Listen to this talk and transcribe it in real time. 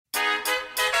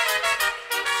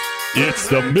It's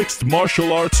the Mixed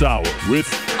Martial Arts Hour with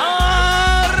Ariel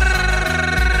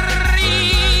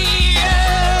Helwani.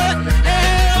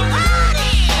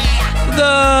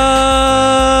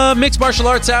 The Mixed Martial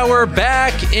Arts Hour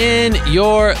back in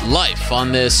your life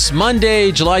on this Monday,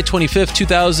 July 25th,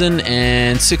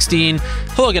 2016.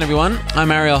 Hello again, everyone. I'm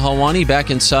Ariel Helwani,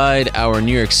 back inside our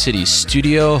New York City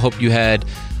studio. Hope you had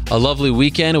a lovely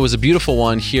weekend. It was a beautiful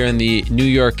one here in the New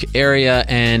York area,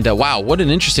 and wow, what an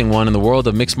interesting one in the world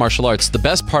of mixed martial arts. The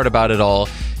best part about it all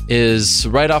is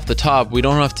right off the top, we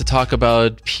don't have to talk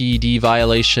about PD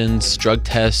violations, drug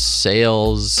tests,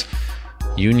 sales,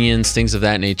 unions, things of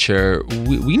that nature.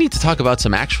 We need to talk about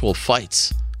some actual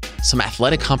fights, some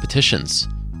athletic competitions,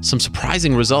 some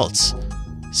surprising results,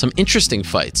 some interesting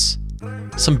fights,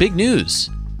 some big news.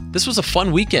 This was a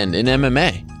fun weekend in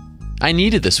MMA. I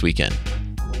needed this weekend.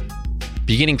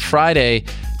 Beginning Friday,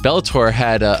 Bellator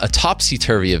had a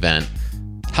topsy-turvy event.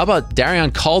 How about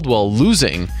Darrion Caldwell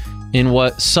losing in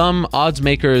what some odds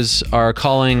makers are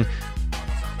calling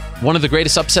one of the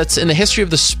greatest upsets in the history of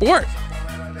the sport?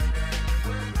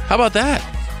 How about that?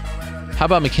 How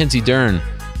about Mackenzie Dern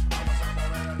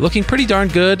looking pretty darn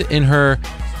good in her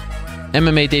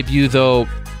MMA debut, though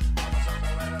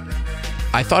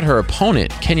I thought her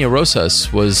opponent, Peña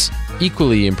Rosas, was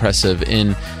equally impressive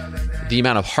in the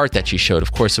amount of heart that she showed.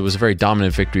 Of course, it was a very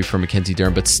dominant victory for Mackenzie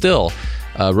Dern, but still,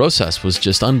 Rosas was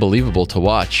just unbelievable to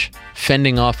watch,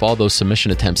 fending off all those submission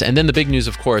attempts. And then the big news,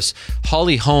 of course,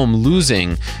 Holly Holm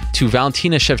losing to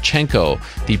Valentina Shevchenko,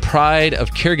 the pride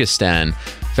of Kyrgyzstan.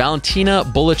 Valentina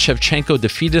Bullet-Shevchenko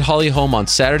defeated Holly Holm on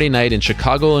Saturday night in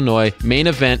Chicago, Illinois, main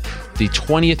event, the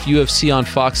 20th UFC on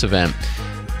Fox event,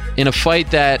 in a fight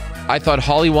that I thought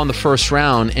Holly won the first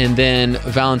round, and then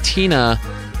Valentina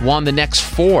won the next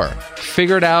four.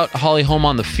 Figured out Holly Holm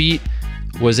on the feet,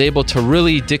 was able to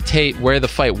really dictate where the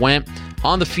fight went.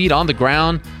 On the feet, on the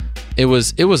ground, it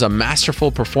was a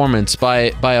masterful performance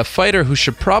by a fighter who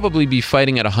should probably be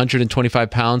fighting at 125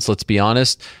 pounds, let's be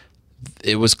honest.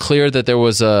 It was clear that there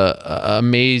was a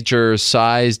major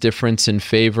size difference in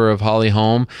favor of Holly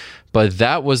Holm, but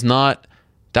that was not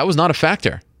a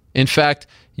factor. In fact,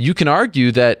 you can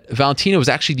argue that Valentina was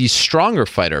actually the stronger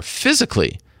fighter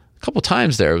physically. A couple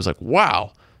times there, it was like,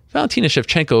 wow, Valentina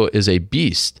Shevchenko is a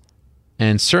beast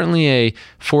and certainly a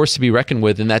force to be reckoned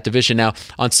with in that division. Now,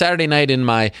 on Saturday night in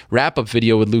my wrap-up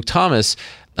video with Luke Thomas,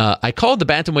 I called the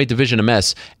bantamweight division a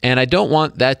mess, and I don't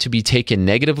want that to be taken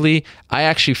negatively. I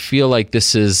actually feel like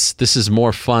this is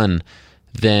more fun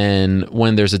than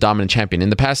when there's a dominant champion. In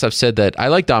the past, I've said that I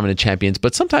like dominant champions,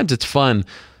 but sometimes it's fun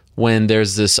when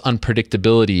there's this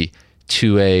unpredictability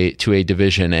to a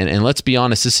division. And let's be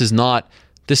honest, this is not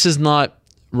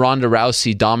Ronda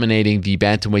Rousey dominating the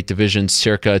bantamweight division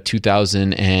circa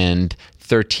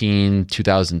 2013,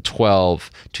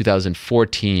 2012,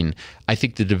 2014. I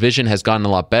think the division has gotten a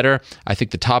lot better. I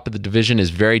think the top of the division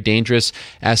is very dangerous,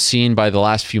 as seen by the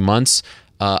last few months.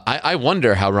 I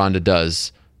wonder how Ronda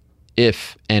does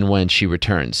if and when she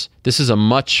returns. This is a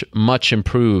much, much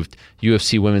improved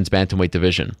UFC women's bantamweight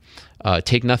division.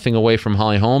 Take nothing away from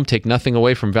Holly Holm. Take nothing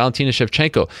away from Valentina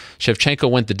Shevchenko.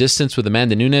 Shevchenko went the distance with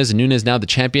Amanda Nunes, and Nunes now the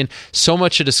champion. So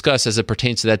much to discuss as it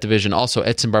pertains to that division. Also,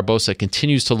 Edson Barbosa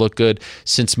continues to look good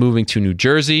since moving to New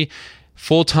Jersey.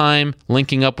 Full-time,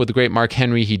 linking up with the great Mark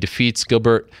Henry, he defeats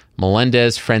Gilbert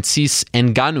Melendez, Francis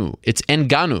Ngannou. It's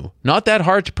Ngannou. Not that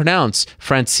hard to pronounce.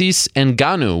 Francis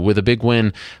Ngannou with a big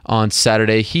win on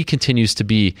Saturday. He continues to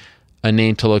be a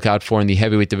name to look out for in the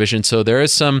heavyweight division. So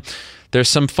there's some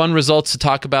fun results to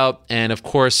talk about, and of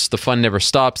course, the fun never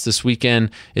stops this weekend.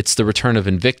 It's the return of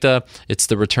Invicta. It's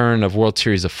the return of World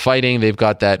Series of Fighting. They've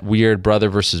got that weird brother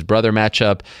versus brother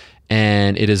matchup,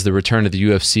 and it is the return of the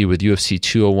UFC with UFC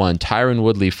 201. Tyron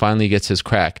Woodley finally gets his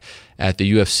crack at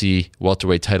the UFC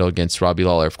welterweight title against Robbie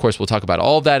Lawler. Of course, we'll talk about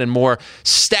all of that and more.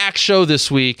 Stack show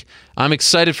this week. I'm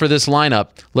excited for this lineup.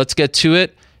 Let's get to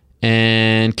it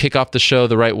and kick off the show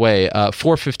the right way.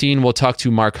 4:15, we'll talk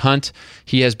to Mark Hunt.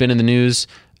 He has been in the news.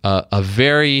 A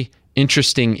very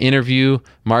interesting interview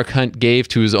Mark Hunt gave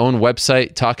to his own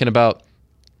website, talking about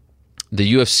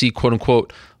the UFC,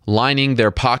 quote-unquote, lining their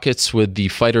pockets with the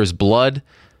fighters' blood,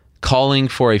 calling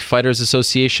for a fighters'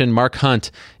 association. Mark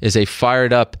Hunt is a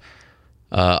fired-up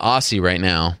Aussie right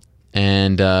now,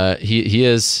 and he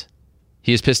is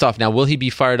pissed off. Now, will he be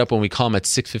fired up when we call him at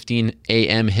 6:15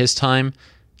 a.m. his time?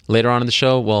 Later on in the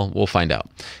show, well, we'll find out.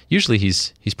 Usually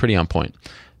he's pretty on point,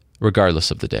 regardless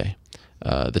of the day,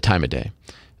 the time of day.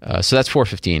 So that's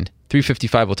 4:15.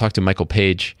 3:55, we'll talk to Michael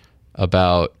Page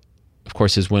about, of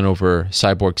course, his win over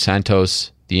Cyborg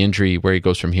Santos, the injury, where he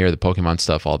goes from here, the Pokemon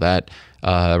stuff, all that.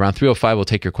 Around 3:05, we'll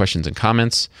take your questions and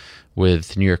comments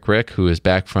with NewYorkRic, who is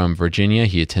back from Virginia.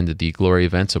 He attended the Glory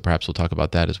event, so perhaps we'll talk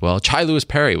about that as well. Chai Lewis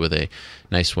Perry with a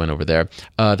nice win over there.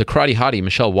 The karate hottie,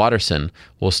 Michelle Waterson,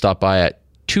 will stop by at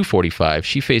 2:45.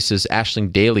 She faces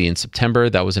Aisling Daly in September.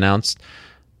 That was announced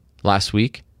last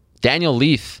week. Daniel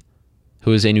Leith,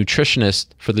 who is a nutritionist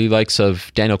for the likes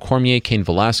of Daniel Cormier, Cain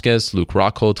Velasquez, Luke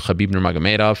Rockhold, Khabib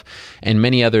Nurmagomedov, and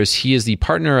many others. He is the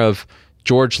partner of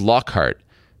George Lockhart,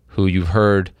 who you've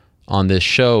heard on this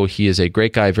show. He is a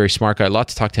great guy, very smart guy. A lot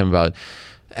to talk to him about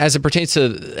as it pertains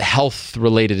to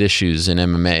health-related issues in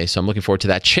MMA. So I'm looking forward to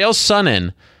that. Chael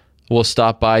Sonnen will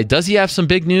stop by. Does he have some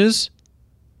big news?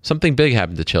 Something big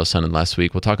happened to Chael Sonnen last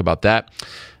week. We'll talk about that.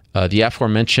 The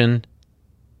aforementioned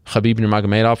Khabib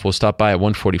Nurmagomedov will stop by at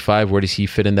 145. Where does he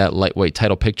fit in that lightweight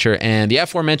title picture? And the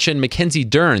aforementioned Mackenzie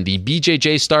Dern, the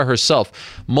BJJ star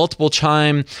herself,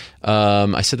 multiple-time,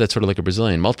 I said that sort of like a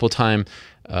Brazilian, multiple-time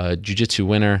jiu-jitsu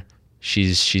winner.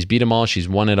 She's beat them all. She's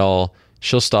won it all.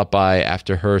 She'll stop by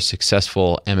after her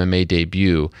successful MMA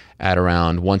debut at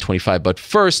around 125. But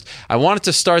first, I wanted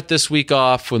to start this week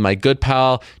off with my good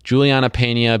pal, Julianna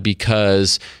Peña,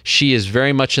 because she is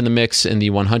very much in the mix in the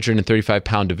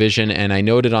 135-pound division. And I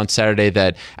noted on Saturday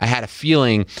that I had a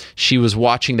feeling she was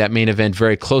watching that main event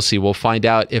very closely. We'll find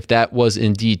out if that was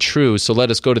indeed true. So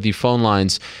let us go to the phone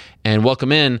lines and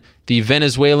welcome in the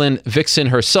Venezuelan vixen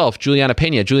herself, Julianna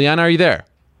Peña. Julianna, are you there?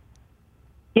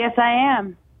 Yes, I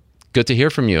am. Good to hear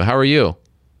from you. How are you?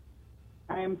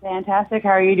 I'm fantastic.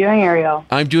 How are you doing, Ariel?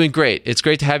 I'm doing great. It's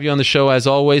great to have you on the show as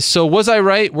always. So was I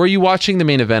right? Were you watching the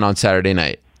main event on Saturday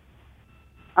night?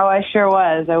 Oh, I sure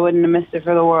was. I wouldn't have missed it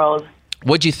for the world.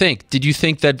 What'd you think? Did you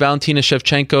think that Valentina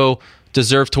Shevchenko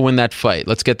deserved to win that fight?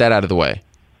 Let's get that out of the way.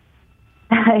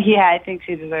 Yeah, I think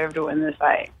she deserved to win this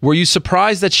fight. Were you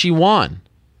surprised that she won?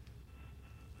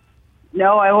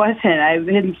 No, I wasn't. I've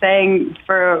been saying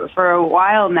for a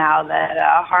while now that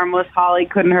harmless Holly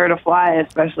couldn't hurt a fly,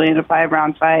 especially in a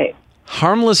 5-round fight.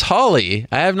 Harmless Holly?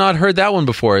 I have not heard that one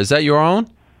before. Is that your own?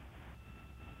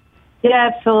 Yeah,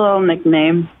 it's a little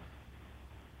nickname.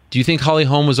 Do you think Holly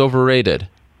Holm was overrated?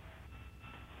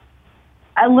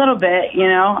 A little bit, you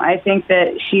know. I think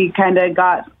that she kind of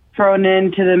got thrown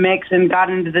into the mix and got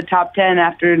into the top 10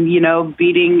 after,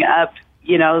 beating up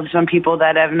some people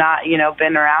that have not,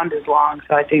 been around as long.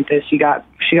 So I think that she got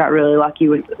really lucky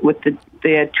with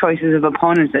the choices of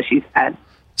opponents that she's had.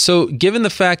 So given the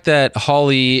fact that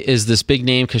Holly is this big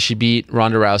name because she beat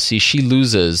Ronda Rousey, she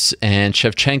loses, and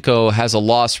Shevchenko has a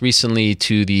loss recently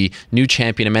to the new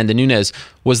champion, Amanda Nunes,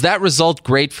 was that result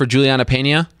great for Julianna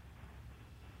Peña?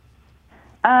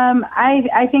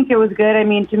 I think it was good. I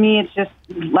mean, to me, it's just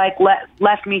like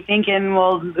left me thinking,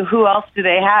 well, who else do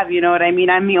they have? You know what I mean?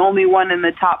 I'm the only one in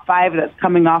the top 5 that's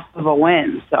coming off of a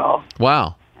win. So,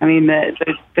 wow. I mean,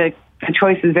 the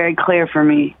choice is very clear for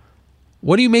me.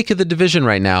 What do you make of the division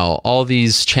right now? All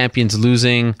these champions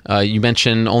losing. You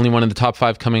mentioned only one in the top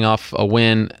 5 coming off a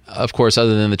win, of course,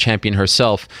 other than the champion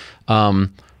herself.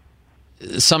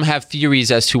 Some have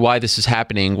theories as to why this is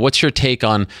happening. What's your take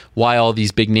on why all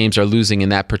these big names are losing in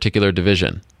that particular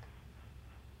division?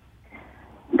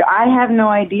 I have no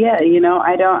idea.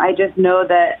 I just know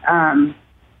that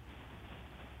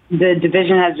the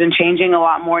division has been changing a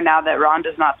lot more now that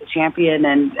Ronda's not the champion,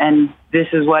 and this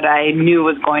is what I knew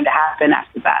was going to happen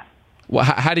after that. Well,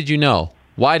 how did you know?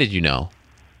 Why did you know?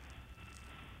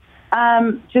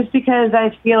 Just because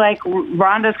I feel like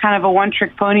Ronda's kind of a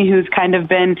one-trick pony who's kind of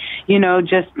been,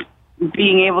 just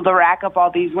being able to rack up all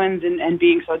these wins and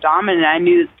being so dominant. I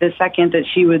knew the second that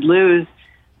she would lose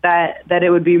that it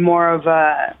would be more of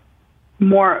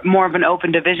an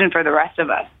open division for the rest of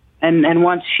us. And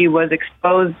once she was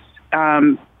exposed,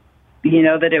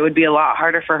 that it would be a lot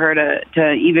harder for her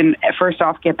to even, first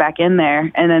off, get back in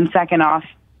there, and then second off,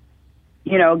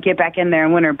 get back in there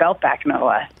and win her belt back, no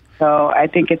less. So I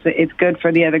think it's good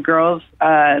for the other girls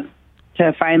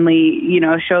to finally,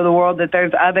 show the world that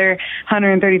there's other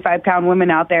 135-pound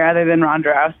women out there other than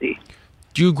Ronda Rousey.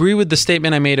 Do you agree with the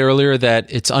statement I made earlier that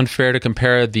it's unfair to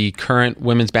compare the current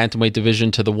women's bantamweight division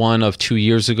to the one of 2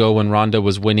 years ago when Ronda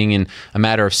was winning in a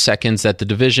matter of seconds, that the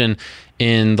division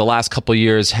in the last couple of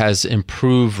years has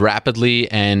improved rapidly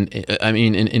and,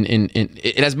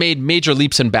 it has made major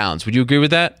leaps and bounds? Would you agree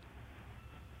with that?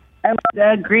 I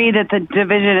would agree that the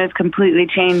division has completely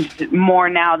changed more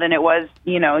now than it was,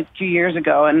 2 years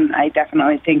ago, and I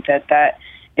definitely think that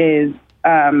is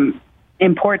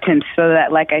important so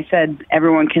that, like I said,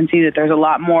 everyone can see that there's a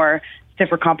lot more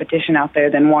stiffer competition out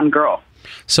there than one girl.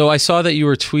 So I saw that you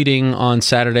were tweeting on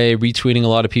Saturday, retweeting a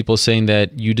lot of people saying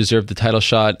that you deserve the title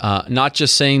shot, not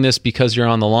just saying this because you're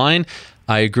on the line.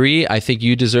 I agree. I think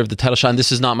you deserve the title shot. And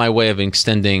this is not my way of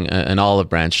extending an olive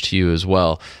branch to you as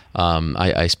well.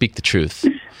 I speak the truth.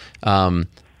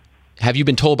 Have you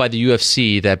been told by the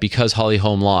UFC that because Holly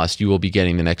Holm lost, you will be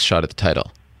getting the next shot at the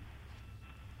title?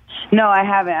 No, I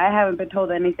haven't. I haven't been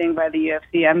told anything by the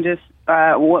UFC. I'm just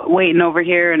waiting over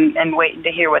here and waiting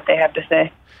to hear what they have to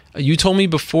say. You told me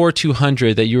before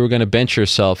 200 that you were going to bench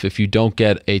yourself if you don't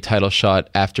get a title shot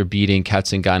after beating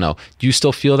Katzengano. Do you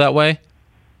still feel that way?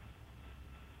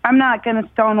 I'm not going to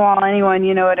stonewall anyone,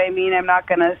 you know what I mean? I'm not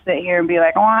going to sit here and be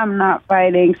like, oh, I'm not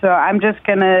fighting. So I'm just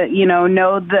going to,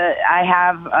 know that I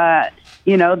have,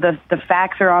 the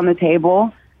facts are on the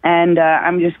table, and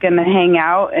I'm just going to hang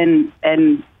out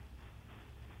and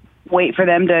wait for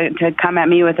them to come at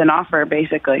me with an offer,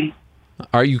 basically.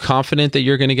 Are you confident that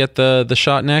you're going to get the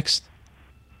shot next?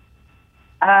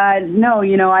 No,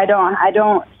 I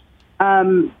don't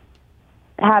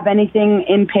have anything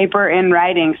in paper in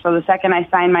writing. So the second I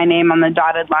sign my name on the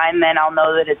dotted line, then I'll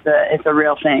know that it's a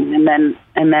real thing, and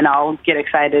then I'll get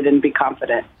excited and be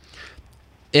confident.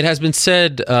 It has been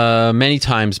said many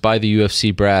times by the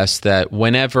UFC brass that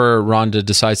whenever Ronda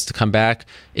decides to come back,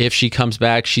 if she comes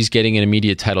back, she's getting an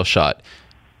immediate title shot.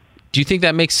 Do you think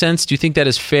that makes sense? Do you think that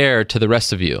is fair to the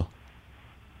rest of you?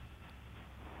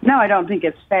 No, I don't think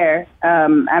it's fair.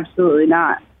 Absolutely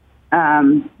not.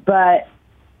 But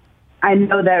I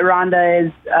know that Ronda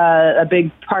is a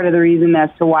big part of the reason as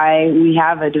to why we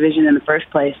have a division in the first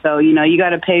place. So, you got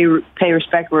to pay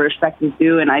respect where respect is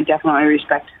due, and I definitely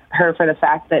respect her for the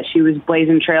fact that she was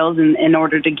blazing trails in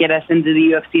order to get us into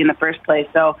the UFC in the first place.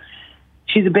 So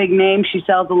she's a big name. She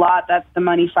sells a lot. That's the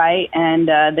money fight, and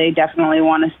they definitely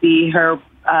want to see her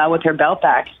with her belt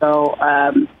back. So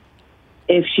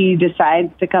if she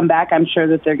decides to come back, I'm sure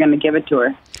that they're going to give it to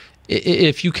her.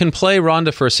 If you can play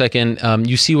Ronda for a second,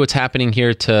 you see what's happening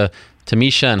here to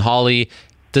Misha and Holly.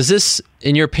 Does this,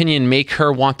 in your opinion, make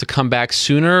her want to come back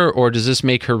sooner, or does this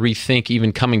make her rethink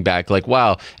even coming back? Like,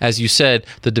 wow, as you said,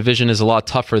 the division is a lot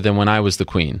tougher than when I was the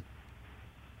queen.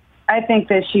 I think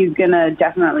that she's going to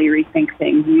definitely rethink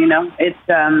things,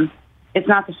 It's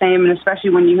not the same, and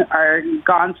especially when you are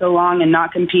gone so long and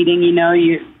not competing,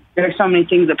 there's so many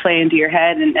things that play into your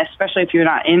head, and especially if you're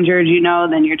not injured,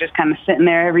 then you're just kind of sitting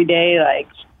there every day, like,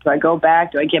 do I go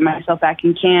back? Do I get myself back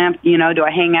in camp? Do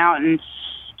I hang out and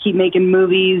keep making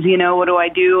movies? What do I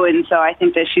do? And so I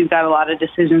think that she's got a lot of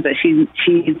decisions that she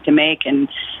needs to make, and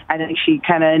I think she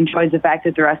kind of enjoys the fact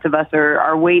that the rest of us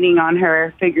are waiting on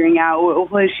her, figuring out,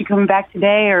 well, is she coming back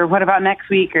today, or what about next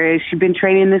week, or has she been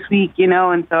training this week,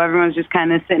 and so everyone's just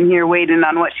kind of sitting here waiting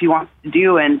on what she wants to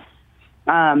do, and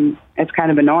it's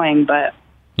kind of annoying, but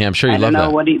yeah, I'm sure you love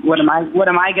that. What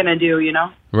am I going to do,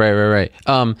 Right.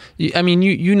 I mean,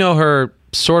 you know her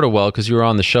sort of well because you were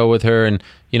on the show with her, and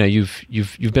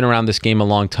you've been around this game a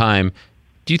long time.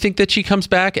 Do you think that she comes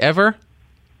back ever?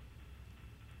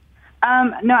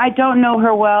 No, I don't know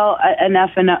her well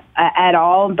enough at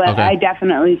all, but okay. I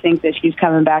definitely think that she's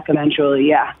coming back eventually,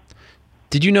 yeah.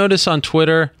 Did you notice on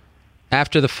Twitter,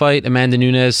 after the fight, Amanda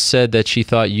Nunes said that she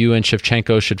thought you and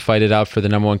Shevchenko should fight it out for the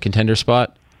number one contender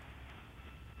spot?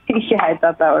 Yeah, I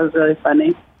thought that was really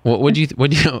funny.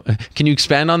 Can you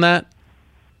expand on that?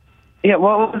 Yeah,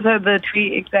 what was the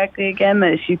tweet exactly again?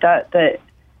 That she thought that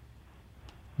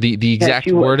the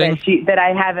exact wording that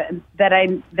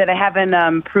I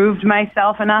haven't proved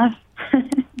myself enough.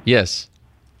 Yes.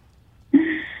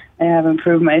 I haven't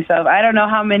proved myself. I don't know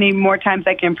how many more times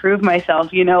I can prove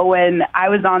myself. When I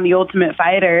was on The Ultimate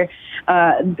Fighter,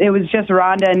 it was just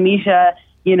Ronda and Misha,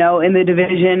 in the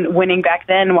division winning back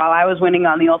then while I was winning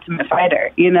on The Ultimate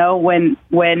Fighter. When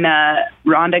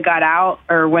Ronda got out,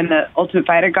 or when The Ultimate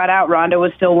Fighter got out, Ronda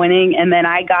was still winning, and then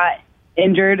I got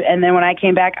injured, and then when I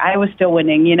came back, I was still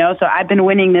winning, So I've been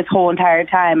winning this whole entire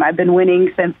time. I've been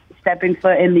winning since stepping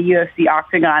foot in the UFC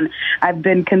octagon. I've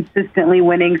been consistently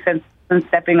winning since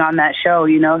stepping on that show,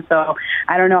 So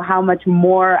I don't know how much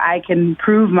more I can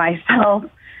prove myself.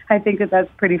 I think that's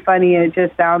pretty funny. It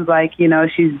just sounds like,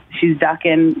 she's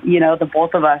ducking, the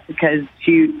both of us, because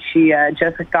she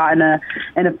just got in a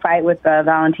fight with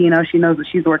Valentino. She knows what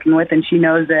she's working with, and she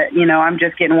knows that, I'm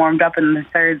just getting warmed up in the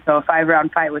third, so a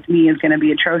 5-round fight with me is going to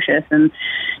be atrocious. And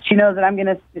she knows that I'm going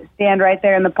to stand right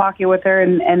there in the pocket with her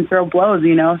and throw blows,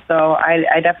 So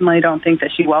I definitely don't think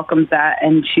that she welcomes that,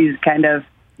 and she's kind of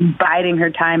biding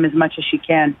her time as much as she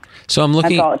can. So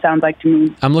that's all it sounds like to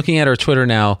me. I'm looking at her Twitter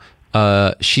now.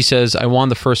 She says, I won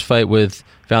the first fight with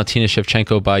Valentina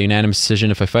Shevchenko by unanimous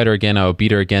decision. If I fight her again, I will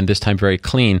beat her again, this time very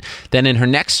clean. Then in her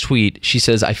next tweet, she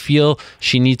says, I feel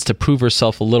she needs to prove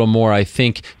herself a little more. I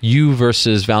think you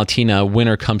versus Valentina,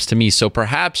 winner comes to me. So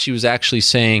perhaps she was actually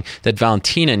saying that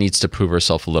Valentina needs to prove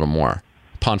herself a little more.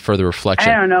 upon further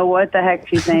reflection. I don't know what the heck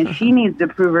she's saying. She needs to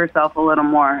prove herself a little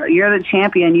more. You're the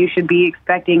champion. You should be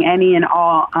expecting any and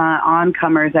all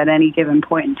oncomers at any given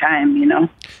point in time, you know?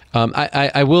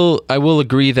 I will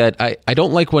agree that I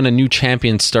don't like when a new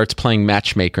champion starts playing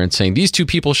matchmaker and saying these two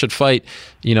people should fight,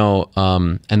 you know,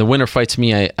 and the winner fights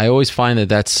me. I always find that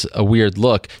that's a weird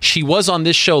look. She was on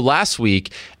this show last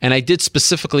week, and I did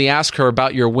specifically ask her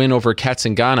about your win over Kat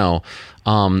Zingano.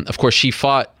 Of course, she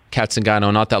fought Kat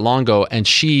Zingano not that long ago, and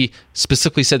she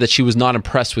specifically said that she was not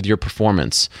impressed with your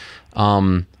performance.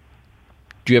 Do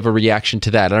you have a reaction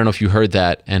to that? I don't know if you heard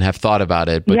that and have thought about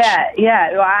it. But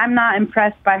yeah. Well, I'm not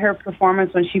impressed by her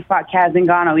performance when she fought Kat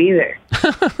Zingano either.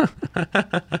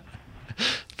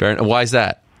 Fair enough. Why is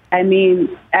that? I mean,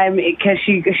 because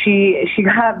she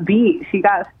got beat, she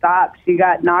got stopped, she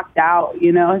got knocked out,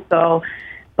 you know. So,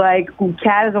 like,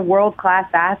 Kat is a world-class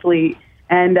athlete,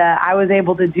 and I was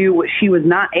able to do what she was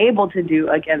not able to do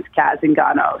against Kat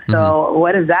Zingano. So,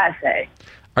 what does that say?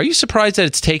 Are you surprised that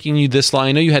it's taking you this long?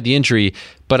 I know you had the injury,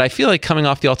 but I feel like coming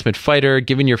off The Ultimate Fighter,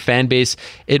 given your fan base,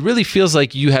 it really feels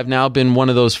like you have now been one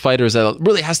of those fighters that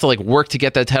really has to like work to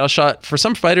get that title shot. For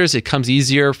some fighters, it comes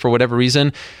easier for whatever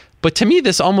reason. But to me,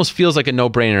 this almost feels like a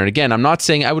no-brainer. And again, I'm not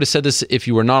saying I would have said this if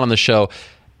you were not on the show,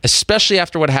 especially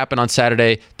after what happened on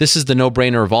Saturday. This is the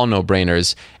no-brainer of all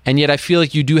no-brainers. And yet I feel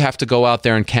like you do have to go out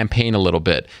there and campaign a little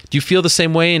bit. Do you feel the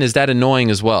same way? And is that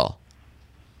annoying as well?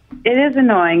 It is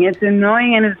annoying. It's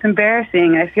annoying and it's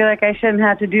embarrassing. I feel like I shouldn't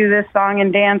have to do this song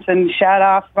and dance and shout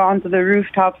off onto the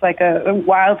rooftops like a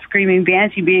wild screaming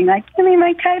banshee being like, give me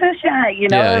my title shot. You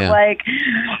know, it's like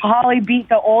Holly beat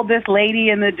the oldest lady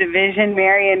in the division,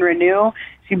 Marion Renew.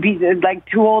 She beat like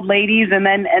two old ladies, and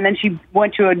then she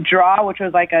went to a draw, which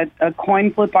was like a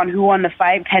coin flip on who won the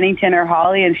fight, Pennington or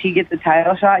Holly, and she gets the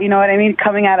title shot. You know what I mean?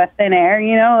 Coming out of thin air,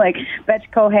 you know, like Betch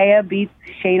Kohea beats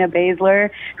Shayna Baszler,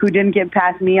 who didn't get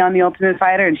past me on The Ultimate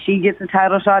Fighter, and she gets the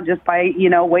title shot just by, you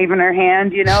know, waving her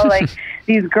hand. You know, like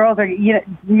these girls are. You know,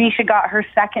 Misha got her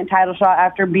second title shot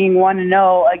after being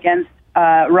 1-0 against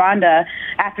Ronda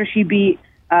after she beat.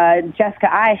 Jessica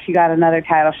Ai, she got another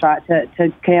title shot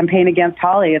to campaign against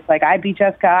Holly. It's like, I beat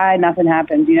Jessica Ai, nothing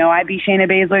happens. You know, I beat Shayna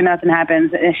Baszler, nothing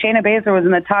happens. And Shayna Baszler was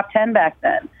in the top 10 back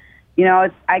then. You know,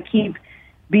 I keep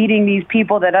beating these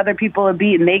people that other people have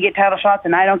beaten. They get title shots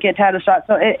and I don't get title shots.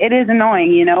 So it is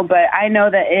annoying, you know, but I know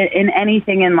that in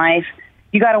anything in life,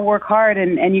 you got to work hard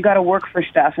and you got to work for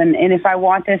stuff. And if I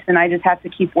want this, then I just have to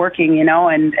keep working, you know,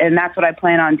 and that's what I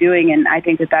plan on doing. And I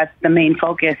think that that's the main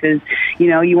focus is, you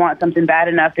know, you want something bad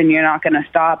enough and you're not going to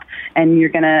stop and you're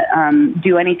going to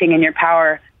do anything in your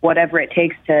power, whatever it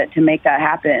takes to make that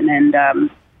happen. And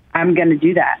I'm going to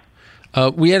do that.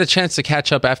 We had a chance to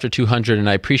catch up after 200, and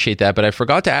I appreciate that, but I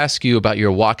forgot to ask you about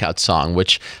your walkout song,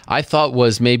 which I thought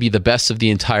was maybe the best of the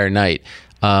entire night.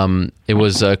 It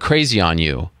was Crazy on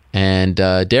You. And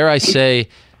dare I say,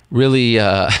 really,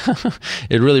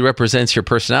 it really represents your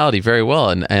personality very well.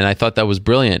 And I thought that was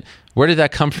brilliant. Where did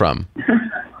that come from?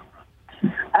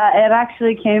 It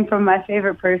actually came from my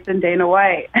favorite person, Dana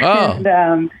White. Oh.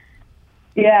 And,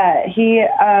 yeah, he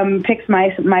picks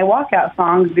my walkout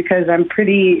songs because I'm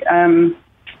pretty, I'm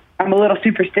a little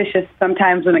superstitious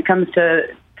sometimes when it comes to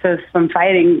some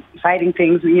fighting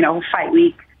things, you know, fight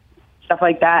week, stuff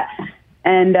like that.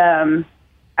 And,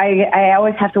 I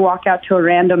always have to walk out to a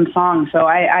random song, so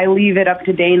I leave it up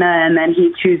to Dana, and then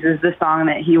he chooses the song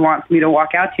that he wants me to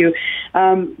walk out to.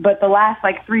 But the last,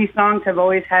 like, 3 songs have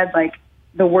always had, like,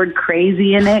 the word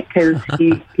crazy in it, because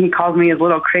he calls me his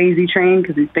little crazy train,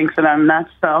 because he thinks that I'm nuts,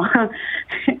 so...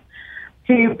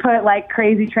 He put, like,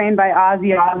 Crazy Train by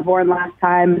Ozzy Osbourne last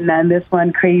time, and then this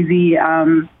one, Crazy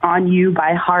On You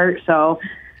by Heart, so...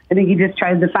 I think he just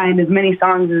tries to find as many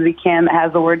songs as he can that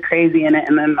has the word crazy in it,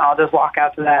 and then I'll just walk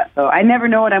out to that. So I never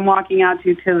know what I'm walking out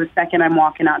to till the second I'm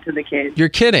walking out to the cage. You're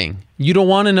kidding. You don't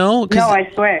want to know? No, I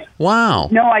swear. Wow.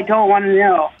 No, I don't want to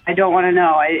know. I don't want to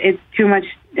know. It's too much.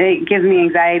 It gives me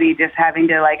anxiety just having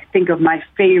to, like, think of my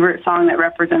favorite song that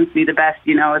represents me the best.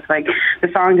 You know, it's like the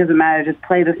song doesn't matter. Just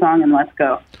play the song and let's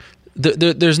go.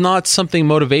 There's not something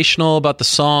motivational about the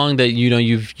song that, you know,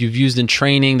 you've used in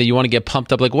training that you want to get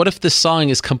pumped up. Like, what if this song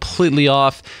is completely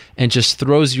off and just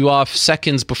throws you off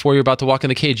seconds before you're about to walk in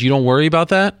the cage? You don't worry about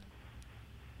that?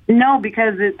 No,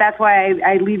 because that's why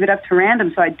I leave it up to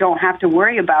random, so I don't have to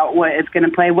worry about what it's going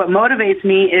to play. What motivates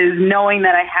me is knowing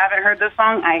that I haven't heard the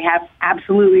song. I have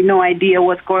absolutely no idea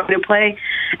what's going to play,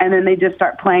 and then they just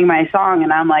start playing my song,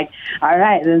 and I'm like, all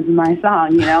right, this is my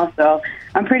song, you know? So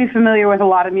I'm pretty familiar with a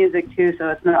lot of music, too, so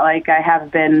it's not like I have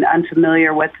been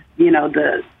unfamiliar with, you know,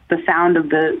 the sound of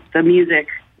the music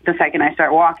the second I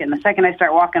start walking. The second I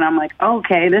start walking, I'm like,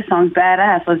 okay, this song's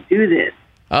badass. Let's do this.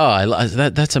 Oh,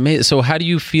 that's amazing. So how do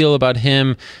you feel about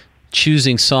him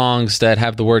choosing songs that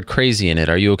have the word crazy in it?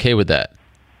 Are you okay with that?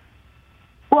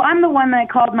 Well, I'm the one that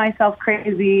called myself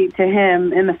crazy to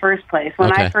him in the first place.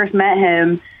 When I first met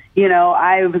him,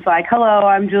 I was like, hello,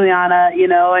 I'm Julianna,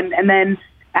 and then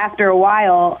after a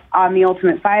while on The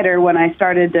Ultimate Fighter, when I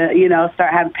started to,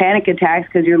 start having panic attacks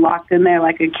because you're locked in there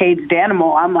like a caged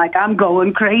animal, I'm like, I'm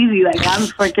going crazy. Like,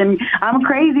 I'm a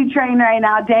crazy train right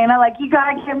now, Dana. Like, you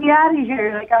got to get me out of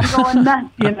here. Like, I'm going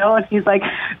nuts, And he's like,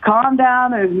 calm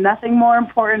down. There's nothing more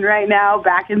important right now.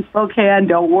 Back in Spokane.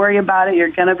 Don't worry about it.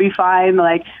 You're going to be fine.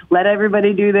 Like, let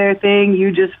everybody do their thing.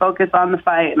 You just focus on the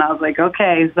fight. And I was like,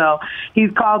 okay. So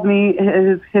he's called me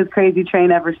his crazy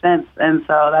train ever since. And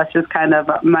so that's just kind of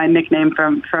my nickname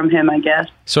from him, I guess.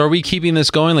 So are we keeping this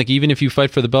going? Like, even if you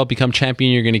fight for the belt, become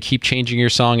champion, you're going to keep changing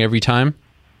your song every time?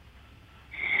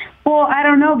 Well, I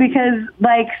don't know, because,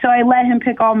 so I let him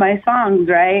pick all my songs,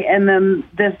 right? And then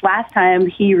this last time,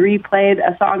 he replayed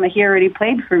a song that he already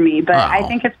played for me. But I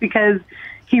think it's because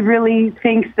he really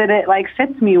thinks that it,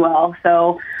 fits me well.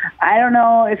 So I don't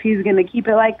know if he's going to keep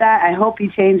it like that. I hope he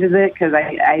changes it, because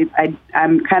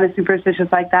I'm kind of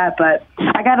superstitious like that. But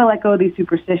I got to let go of these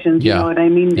superstitions, you know what I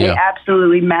mean? Yeah. It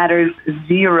absolutely matters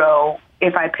zero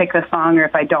if I pick a song or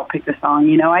if I don't pick the song.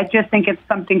 I just think it's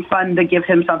something fun to give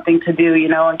him something to do,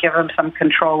 and give him some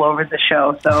control over the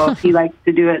show. So if he likes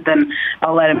to do it, then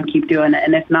I'll let him keep doing it.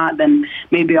 And if not, then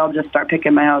maybe I'll just start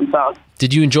picking my own songs.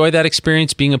 Did you enjoy that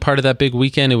experience, being a part of that big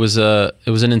weekend? It was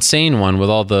an insane one with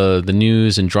all the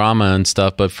news and drama and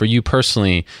stuff. But for you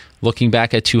personally, looking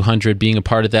back at 200, being a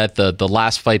part of that, the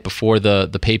last fight before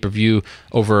the pay-per-view,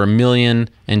 over 1 million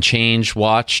and change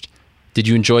watched. Did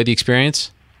you enjoy the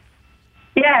experience?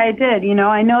 Yeah, I did.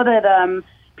 I know that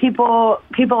people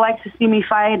like to see me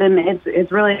fight, and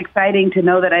it's really exciting to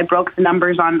know that I broke the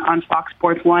numbers on Fox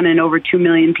Sports 1, and over 2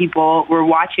 million people were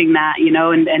watching that,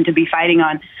 and to be fighting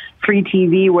on free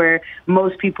TV where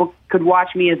most people could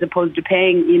watch me as opposed to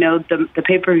paying, the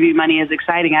pay-per-view money is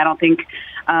exciting. I don't think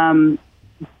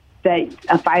that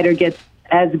a fighter gets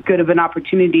as good of an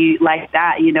opportunity like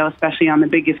that, especially on the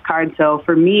biggest card. So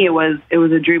for me, it was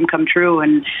a dream come true,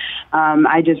 and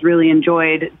I just really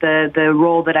enjoyed the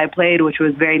role that I played, which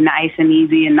was very nice and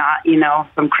easy, and not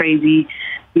some crazy,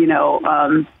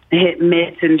 hit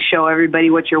mitts and show everybody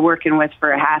what you're working with for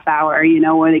a half hour,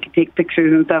 where they could take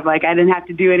pictures and stuff. Like, I didn't have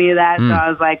to do any of that, so I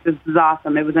was like, this is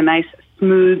awesome. It was a nice,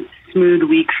 smooth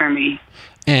week for me.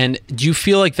 And do you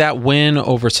feel like that win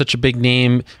over such a big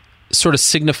name sort of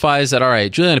signifies that, all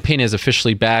right, Julianna Peña is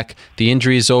officially back, the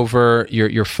injury is over,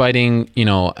 you're fighting,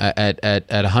 at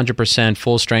 100%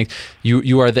 full strength,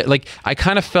 you are there? Like, I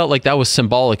kind of felt like that was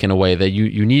symbolic in a way, that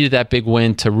you needed that big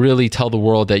win to really tell the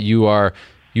world that you are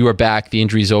back, the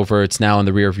injury's over, it's now in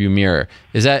the rearview mirror.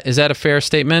 Is that a fair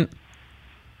statement?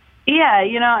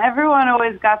 Yeah, everyone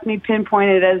always got me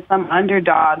pinpointed as some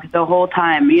underdog the whole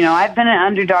time. I've been an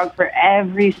underdog for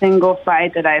every single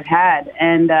fight that I've had,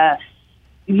 and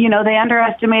they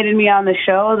underestimated me on the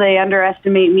show. They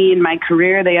underestimate me in my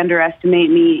career. They underestimate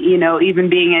me, even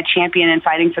being a champion and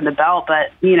fighting for the belt.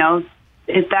 But,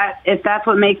 if that's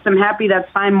what makes them happy,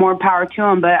 that's fine. More power to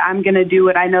them. But I'm going to do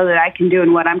what I know that I can do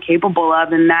and what I'm capable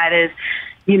of. And that is,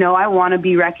 I want to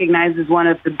be recognized as one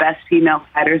of the best female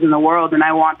fighters in the world. And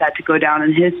I want that to go down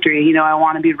in history. I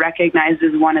want to be recognized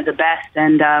as one of the best.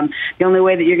 And the only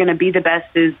way that you're going to be the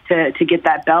best is to get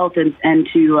that belt and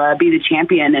to be the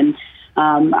champion. And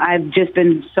I've just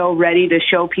been so ready to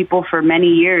show people for many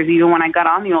years, even when I got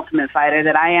on The Ultimate Fighter,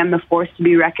 that I am the force to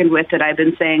be reckoned with, that I've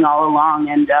been saying all along.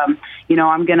 And,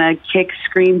 I'm going to kick,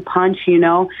 scream, punch,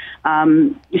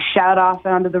 shout off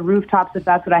onto the rooftops if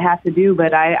that's what I have to do.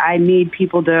 But I need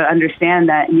people to understand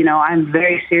that, I'm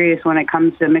very serious when it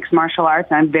comes to mixed martial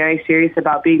arts. I'm very serious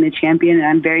about being the champion, and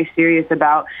I'm very serious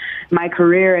about my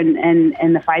career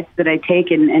and the fights that I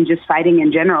take and just fighting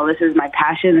in general. This is my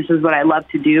passion. This is what I love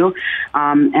to do.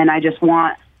 And I just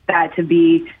want that to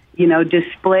be,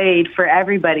 displayed for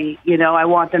everybody. I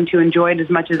want them to enjoy it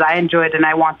as much as I enjoyed, and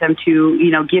I want them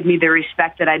to, give me the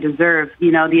respect that I deserve,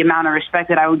 the amount of respect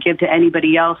that I would give to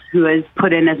anybody else who has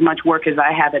put in as much work as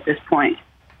I have at this point.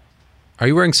 Are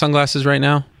you wearing sunglasses right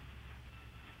now?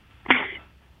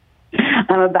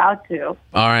 I'm about to. All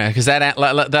right, because that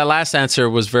last answer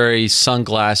was very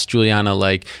sunglass Julianna,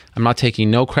 like, I'm not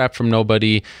taking no crap from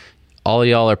nobody. All of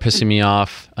y'all are pissing me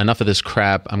off. Enough of this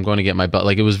crap. I'm going to get my belt.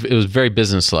 Like, it was very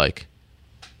businesslike.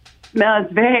 No,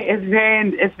 it's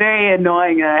very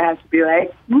annoying. I have to be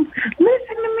like, listen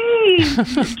to me.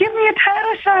 Give me a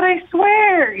title shot, I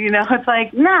swear. It's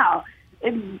like, no.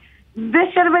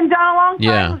 this should have been done a long time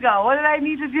Yeah. ago. What did I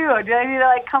need to do? Did I need to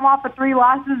like come off of 3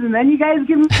 losses and then you guys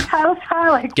give me the title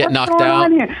shot? Like, Get what's knocked going out.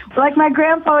 on here? Like my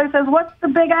grandfather says, what's the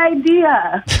big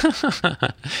idea?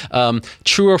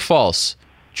 True or false?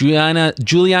 Julianna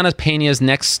Peña's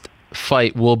next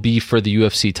fight will be for the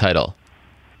UFC title.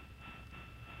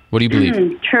 What do you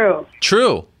believe? True.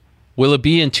 True. Will it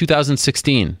be in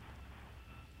 2016?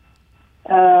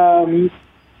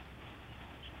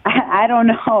 I don't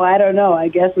know. I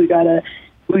guess we gotta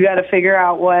figure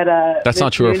out what That's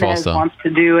not true or false, though. wants to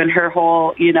do, and her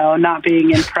whole not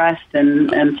being impressed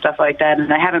and stuff like that.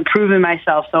 And I haven't proven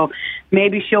myself, so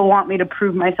maybe she'll want me to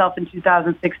prove myself in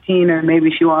 2016, or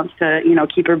maybe she wants to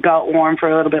keep her belt warm for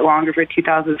a little bit longer for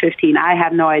 2015. I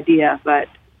have no idea, but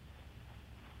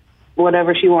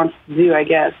whatever she wants to do, I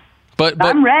guess. But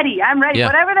I'm ready. Yeah.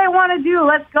 Whatever they want to do,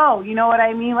 let's go. You know what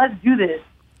I mean? Let's do this.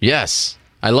 yes,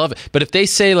 I love it. But if they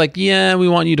say like, yeah, we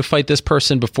want you to fight this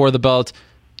person before the belt,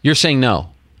 you're saying no.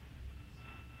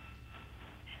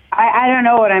 I don't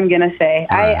know what I'm going to say.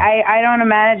 Right. I don't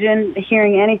imagine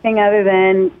hearing anything other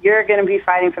than you're going to be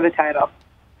fighting for the title.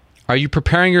 Are you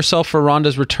preparing yourself for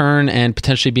Ronda's return and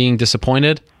potentially being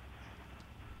disappointed?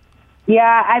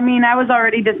 Yeah, I mean, I was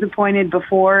already disappointed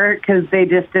before because they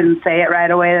just didn't say it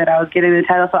right away that I was getting the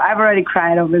title. So I've already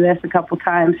cried over this a couple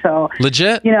times. So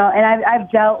Legit? and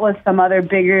I've dealt with some other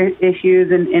bigger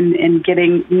issues in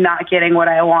not getting what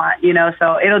I want.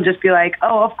 So it'll just be like,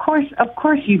 oh, of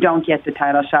course you don't get the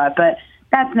title shot, but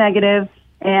that's negative.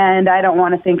 And I don't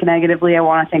want to think negatively. I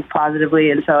want to think positively.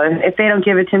 And so if they don't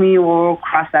give it to me, we'll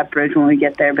cross that bridge when we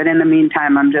get there. But in the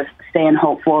meantime, I'm just staying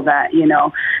hopeful that,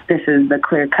 this is the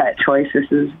clear-cut choice.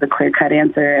 This is the clear-cut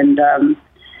answer. And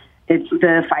it's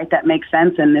the fight that makes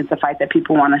sense, and it's a fight that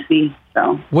people want to see.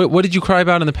 So What did you cry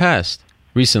about in the past,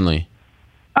 recently?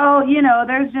 Oh,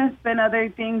 there's just been other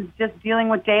things, just dealing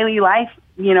with daily life,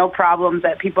 problems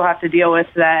that people have to deal with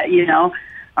that,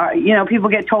 people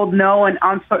get told no and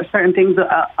on certain things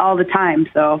all the time.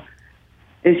 So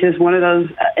it's just one of those.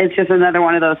 It's just another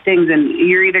one of those things, and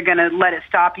you're either going to let it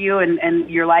stop you and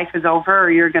your life is over,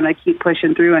 or you're going to keep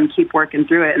pushing through and keep working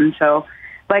through it. And so,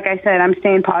 like I said, I'm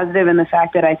staying positive in the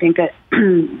fact that I think that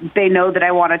they know that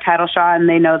I want a title shot, and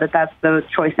they know that that's the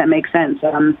choice that makes sense.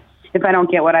 If I don't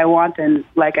get what I want, then,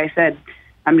 like I said,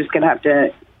 I'm just going to have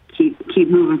to keep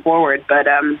moving forward. But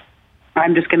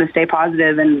I'm just going to stay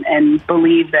positive and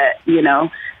believe that,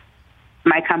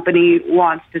 my company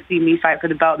wants to see me fight for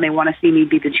the belt and they want to see me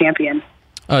beat the champion.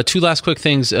 2 last quick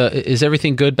things. Is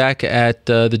everything good back at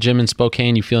the gym in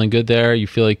Spokane? You feeling good there? You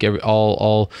feel like you're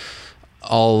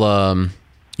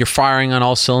firing on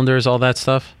all cylinders, all that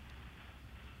stuff?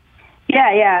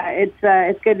 Yeah.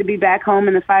 It's good to be back home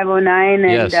in the 509,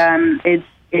 and Yes.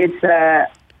 it's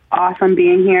awesome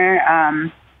being here.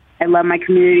 I love my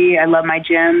community. I love my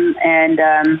gym, and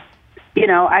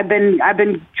I've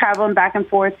been traveling back and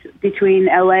forth between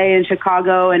LA and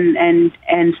Chicago and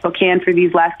Spokane for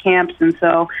these last camps, and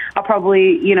so I'll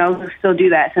probably still do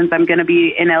that since I'm going to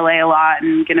be in LA a lot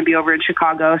and going to be over in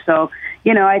Chicago. So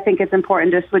I think it's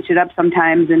important to switch it up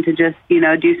sometimes and to just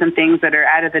do some things that are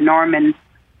out of the norm, and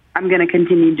I'm going to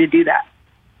continue to do that.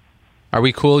 Are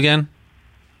we cool again?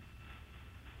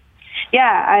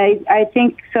 Yeah, I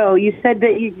think so. You said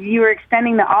that you were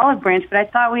extending the olive branch, but I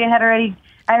thought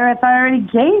I already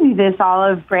gave you this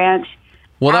olive branch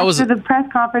after the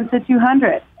press conference at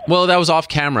 200. Well, that was off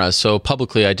camera, so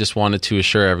publicly I just wanted to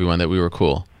assure everyone that we were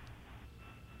cool.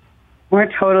 We're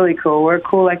totally cool. We're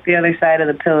cool like the other side of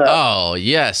the pillow. Oh,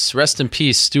 yes. Rest in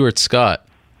peace, Stuart Scott.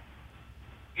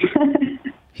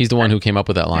 He's the one who came up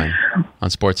with that line on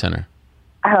SportsCenter.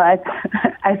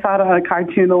 I saw it on a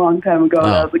cartoon a long time ago when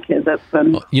I was a kid. That's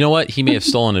fun. Well, you know what? He may have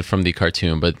stolen it from the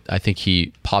cartoon, but I think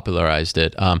he popularized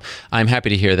it. I'm happy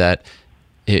to hear that.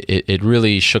 It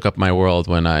really shook up my world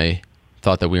when I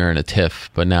thought that we were in a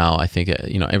tiff, but now I think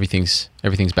everything's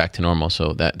back to normal.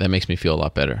 So that makes me feel a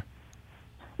lot better.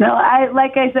 No,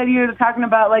 like I said, you were talking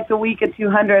about like the week of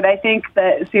 200. I think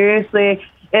that seriously,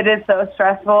 it is so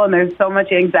stressful, and there's so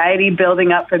much anxiety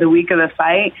building up for the week of the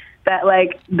fight that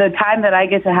like the time that I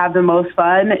get to have the most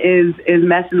fun is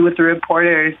messing with the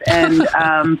reporters and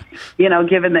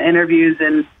giving the interviews.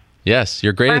 And yes,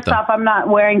 you're great at them. First off, I'm not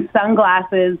wearing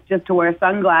sunglasses just to wear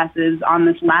sunglasses on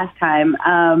this last time.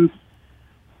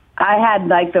 I had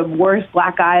like the worst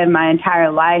black eye in my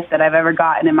entire life that I've ever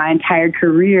gotten in my entire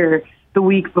career the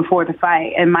week before the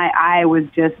fight, and my eye was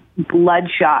just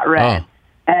bloodshot red.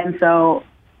 Oh.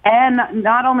 And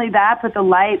not only that, but the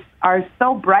lights are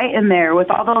so bright in there. With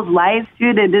all those lights,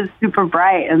 dude, it is super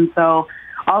bright. And so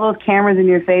all those cameras in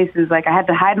your face is like I had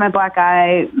to hide my black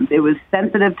eye. It was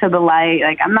sensitive to the light.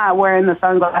 Like I'm not wearing the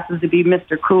sunglasses to be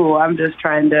Mr. Cool. I'm just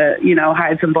trying to,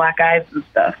 hide some black eyes and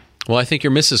stuff. Well, I think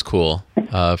you're Mrs. Cool,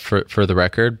 for the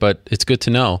record, but it's good to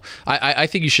know. I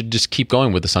think you should just keep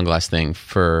going with the sunglass thing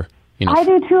for. I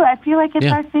do too. I feel like it's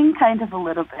our thing kind of a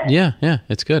little bit. Yeah,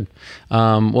 it's good.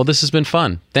 Well, this has been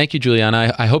fun. Thank you,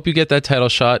 Julianna. I hope you get that title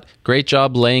shot. Great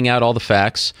job laying out all the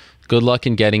facts. Good luck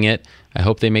in getting it. I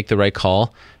hope they make the right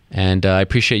call. And I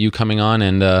appreciate you coming on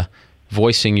and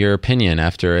voicing your opinion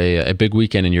after a big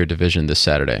weekend in your division this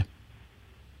Saturday.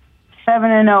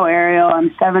 7-0, Ariel. I'm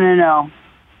 7-0.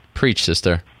 Preach,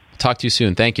 sister. Talk to you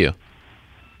soon. Thank you.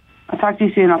 I'll talk to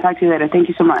you soon. I'll talk to you later. Thank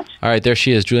you so much. All right, there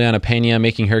she is, Julianna Peña,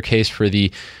 making her case for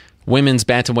the women's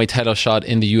bantamweight title shot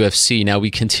in the UFC. Now we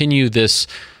continue this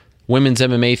women's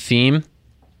MMA theme.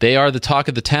 They are the talk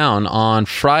of the town on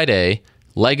Friday.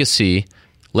 Legacy,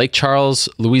 Lake Charles,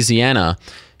 Louisiana.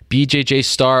 BJJ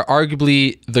star,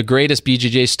 arguably the greatest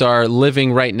BJJ star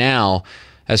living right now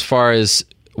as far as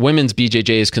women's BJJ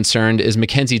is concerned, is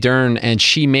Mackenzie Dern, and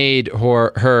she made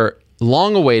her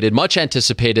long-awaited,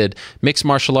 much-anticipated mixed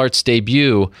martial arts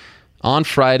debut on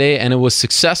Friday, and it was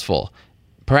successful.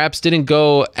 Perhaps didn't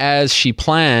go as she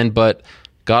planned, but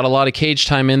got a lot of cage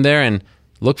time in there and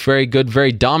looked very good,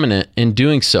 very dominant in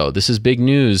doing so. This is big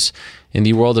news in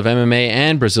the world of MMA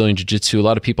and Brazilian Jiu-Jitsu. A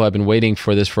lot of people have been waiting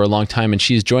for this for a long time, and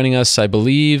she's joining us, I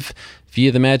believe,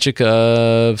 via the magic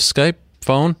of Skype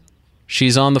phone.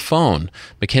 She's on the phone.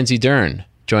 Mackenzie Dern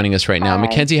joining us right now. Hi.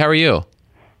 Mackenzie, how are you?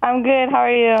 I'm good. How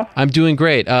are you? I'm doing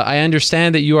great. I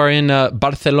understand that you are in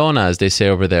Barcelona, as they say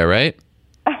over there, right?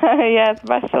 Yes,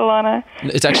 Barcelona.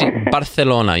 It's actually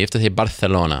Barcelona. You have to say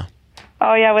Barcelona.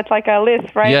 Oh, yeah, with like a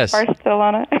list, right? Yes.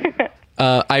 Barcelona.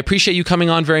 I appreciate you coming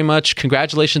on very much.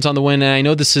 Congratulations on the win. And I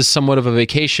know this is somewhat of a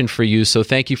vacation for you, so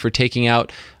thank you for taking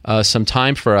out some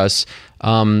time for us.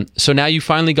 So now you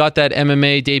finally got that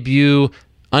MMA debut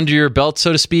under your belt,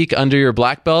 so to speak, under your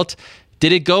black belt.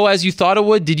 Did it go as you thought it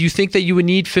would? Did you think that you would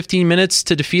need 15 minutes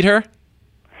to defeat her?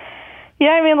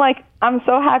 Yeah, I mean, like, I'm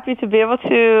so happy to be able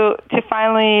to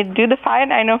finally do the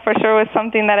fight. I know for sure it was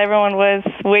something that everyone was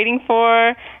waiting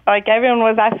for. Like, everyone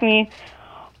was asking me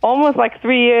almost like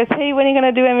 3 years, hey, when are you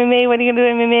going to do MMA? When are you going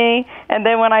to do MMA? And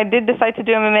then when I did decide to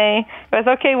do MMA, it was,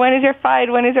 okay, when is your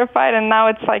fight? When is your fight? And now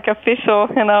it's like official,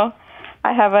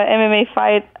 I have an MMA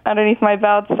fight underneath my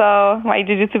belt, so my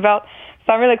jiu-jitsu belt.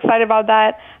 So I'm really excited about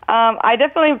that. I'm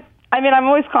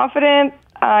always confident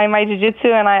in my jiu-jitsu,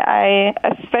 and I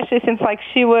especially since like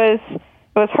it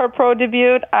was her pro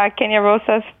debut, Kenya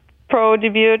Rosa's pro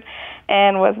debut,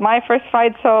 and was my first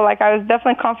fight. So like I was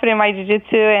definitely confident in my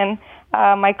jiu-jitsu and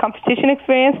my competition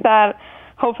experience that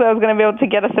hopefully I was going to be able to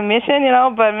get a submission,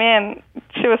 But man,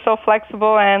 she was so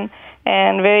flexible and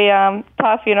very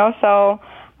tough, So.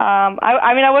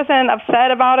 I wasn't upset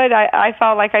about it. I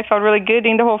felt really good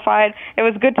in the whole fight. It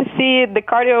was good to see the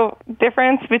cardio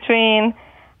difference between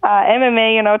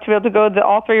MMA, to be able to go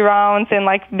all 3 rounds and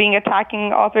like being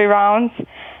attacking all 3 rounds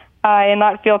and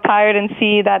not feel tired and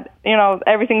see that,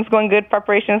 everything's going good,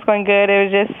 preparation is going good.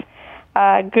 It was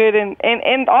just good.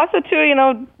 And also,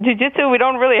 too, jiu-jitsu, we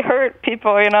don't really hurt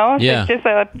people, Yeah. It's just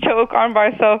a choke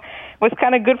armbar. So it was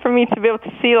kind of good for me to be able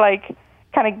to see, like,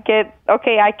 kind of get,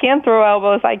 okay, I can throw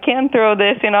elbows, I can throw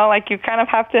this, like you kind of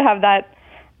have to have that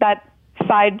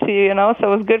side to you,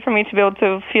 so it was good for me to be able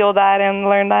to feel that and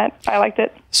learn that. I liked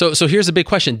it. So here's a big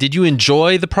question. Did you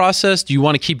enjoy the process? Do you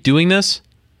want to keep doing this?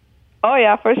 Oh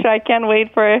yeah, for sure. I can't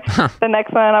wait for the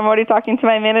next one. I'm already talking to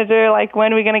my manager, like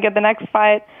when are we going to get the next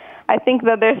fight? I think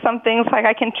that there's some things like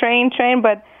I can train,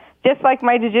 but just like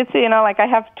my jiu-jitsu, like I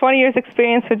have 20 years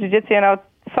experience with jiu-jitsu,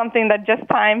 something that just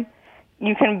time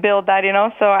you can build that,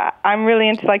 So I'm really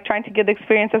into like trying to get the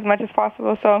experience as much as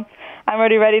possible. So I'm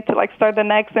already ready to like start the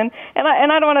next. And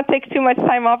I don't want to take too much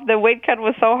time off. The weight cut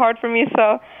was so hard for me.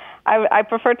 So I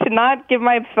prefer to not give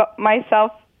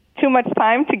myself too much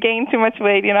time to gain too much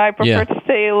weight. I prefer to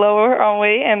stay lower on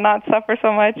weight and not suffer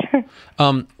so much.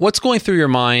 What's going through your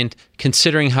mind,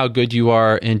 considering how good you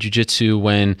are in jiu-jitsu,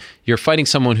 when you're fighting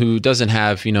someone who doesn't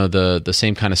have, the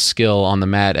same kind of skill on the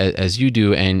mat as you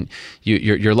do, and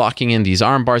you're locking in these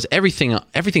arm bars, everything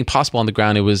possible on the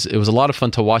ground. It was a lot of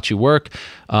fun to watch you work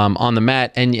on the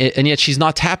mat, and yet she's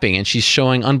not tapping, and she's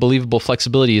showing unbelievable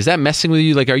flexibility. Is that messing with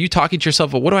you? Like, are you talking to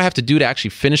yourself, what do I have to do to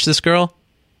actually finish this girl?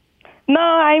 No,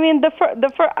 I mean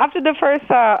after the first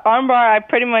armbar, I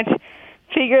pretty much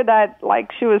figured that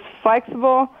like she was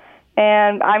flexible,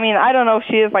 and I mean I don't know if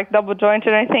she is like double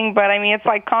jointed or anything, but I mean it's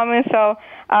like common. So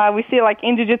we see like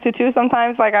in jiu-jitsu too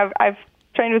sometimes. Like I've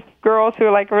trained with girls who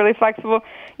are like really flexible,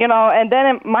 you know. And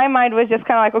then my mind was just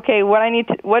kind of like, okay, what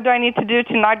do I need to do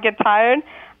to not get tired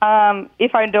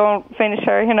if I don't finish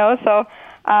her, you know? So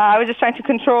I was just trying to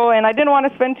control, and I didn't want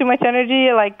to spend too much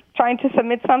energy like trying to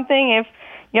submit something. If,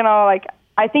 you know, like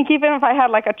I think even if I had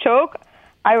like a choke,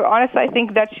 I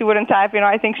think that she wouldn't tap, you know.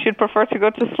 I think she'd prefer to go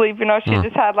to sleep, you know. She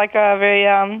just had like a very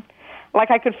like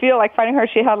I could feel like fighting her,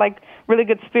 she had like really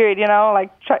good spirit, you know,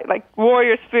 like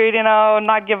warrior spirit, you know,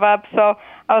 not give up. So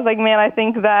I was like, man, I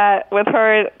think that with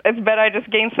her, it's better I just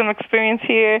gain some experience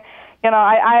here. You know,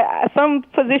 I some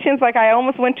positions, like I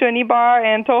almost went to a knee bar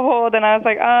and toe hold, and I was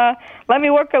like, let me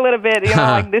work a little bit, you know,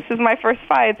 like this is my first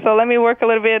fight, so let me work a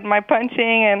little bit my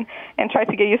punching and try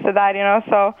to get used to that, you know.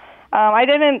 So I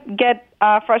didn't get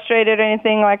frustrated or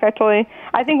anything. Like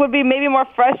I think would be maybe more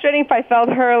frustrating if I felt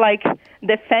her like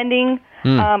defending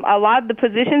a lot of the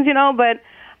positions, you know. But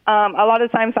a lot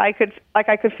of times I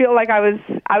could feel like I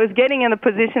was getting in the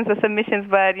positions of submissions,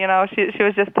 but you know she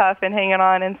was just tough and hanging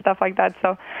on and stuff like that.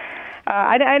 So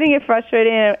I didn't get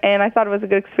frustrated, and I thought it was a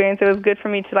good experience. It was good for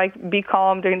me to like be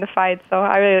calm during the fight, so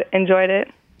I really enjoyed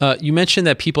it. You mentioned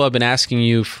that people have been asking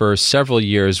you for several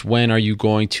years, when are you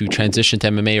going to transition to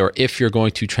MMA, or if you're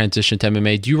going to transition to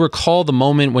MMA. Do you recall the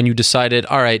moment when you decided,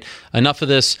 all right, enough of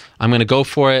this, I'm going to go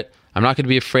for it, I'm not going to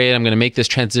be afraid, I'm going to make this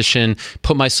transition,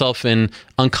 put myself in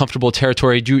uncomfortable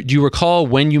territory? Do you recall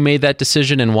when you made that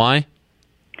decision and why?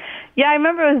 Yeah, I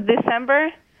remember it was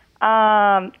December,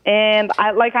 and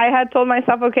I had told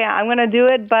myself, okay, I'm going to do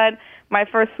it, but my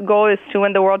first goal is to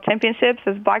win the World Championships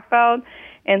as black belt.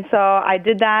 And so I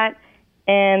did that,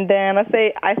 and then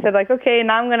I said, like, okay,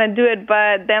 now I'm going to do it,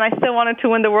 but then I still wanted to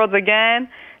win the Worlds again.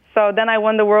 So then I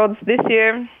won the Worlds this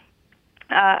year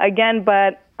again,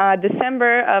 but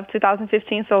December of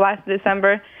 2015, so last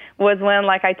December, was when,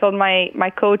 like, I told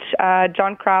my coach,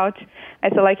 John Crouch, I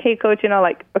said, like, hey, coach, you know,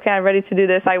 like, okay, I'm ready to do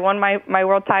this. I won my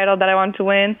world title that I wanted to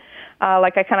win.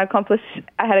 Like I kind of accomplished,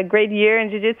 I had a great year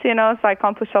in jiu-jitsu, you know, so I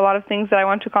accomplished a lot of things that I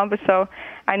want to accomplish. So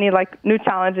I need like new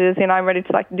challenges, you know, I'm ready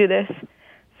to like do this.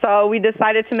 So we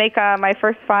decided to make my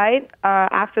first fight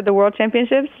after the World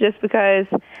Championships, just because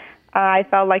I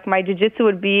felt like my jiu-jitsu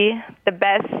would be the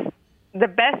best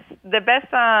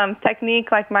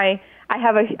technique. Like I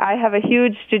have a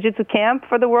huge jiu-jitsu camp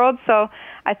for the world, so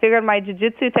I figured my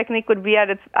jiu-jitsu technique would be at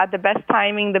the best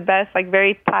timing, the best, like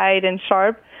very tight and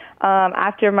sharp.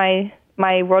 After my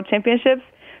World Championships.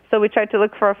 So we tried to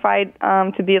look for a fight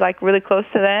to be like really close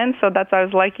to then. So that's why I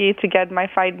was lucky to get my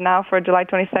fight now for July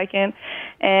 22nd.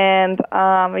 And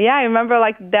yeah, I remember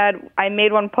like that I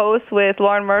made one post with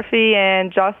Lauren Murphy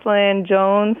and Jocelyn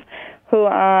Jones, who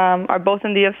are both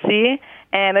in the UFC,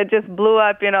 and it just blew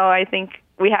up. You know, I think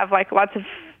we have like lots of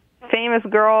famous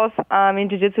girls in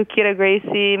jiu-jitsu, Kira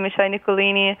Gracie, Michelle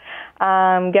Nicolini,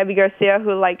 Gabby Garcia,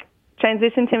 who like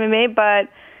transitioned to MMA, but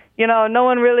you know, no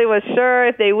one really was sure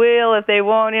if they will, if they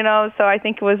won't, you know, so I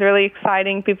think it was really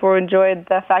exciting. People enjoyed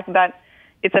the fact that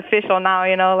it's official now,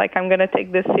 you know, like I'm going to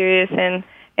take this serious and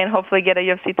hopefully get a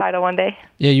UFC title one day.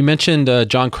 Yeah, you mentioned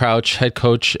John Crouch, head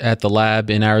coach at the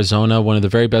Lab in Arizona, one of the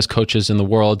very best coaches in the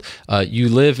world. You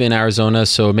live in Arizona,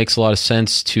 so it makes a lot of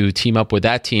sense to team up with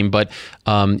that team. But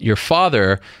your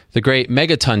father, the great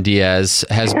Megaton Diaz,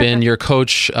 has been your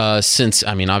coach since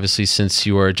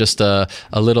you were just a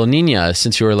little niña,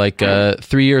 since you were like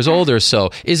 3 years old or so.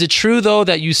 Is it true, though,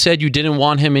 that you said you didn't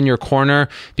want him in your corner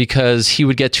because he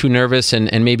would get too nervous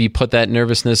and maybe put that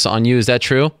nervousness on you? Is that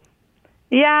true?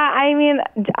 Yeah, I mean,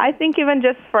 I think even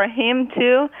just for him,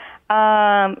 too,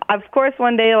 of course,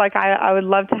 one day, like, I would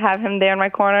love to have him there in my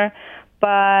corner,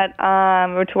 but,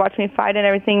 or to watch me fight and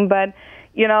everything, but,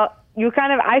 you know,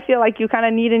 I feel like you kind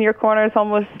of need in your corner, it's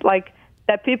almost like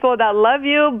that people that love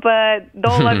you, but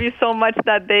don't love you so much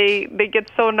that they get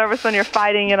so nervous when you're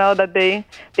fighting, you know, that they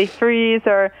freeze,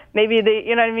 or maybe they,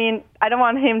 you know what I mean? I don't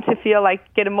want him to feel like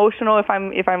get emotional if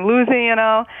I'm losing, you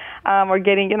know, or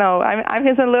getting, you know, I'm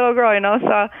his little girl, you know,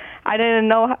 so I didn't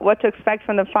know what to expect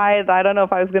from the fight. I don't know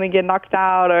if I was going to get knocked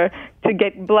out or to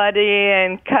get bloody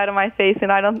and cut on my face,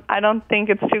 and I don't think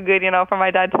it's too good, you know, for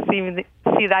my dad to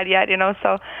see that yet, you know.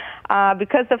 So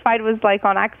because the fight was like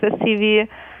on Access TV,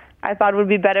 I thought it would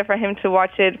be better for him to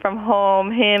watch it from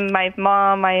home, him, my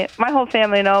mom, my whole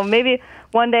family, you know. Maybe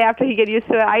one day after he get used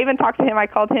to it. I even talked to him. I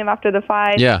called him after the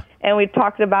fight. Yeah. And we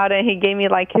talked about it, and he gave me,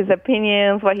 like, his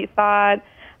opinions, what he thought.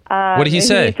 What did he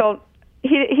say? He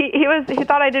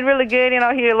thought I did really good. You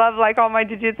know, he loved, like, all my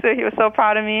jiu-jitsu. He was so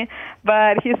proud of me.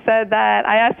 But he said that,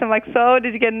 I asked him, like, so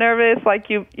did you get nervous? Like,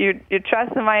 you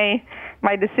trust in my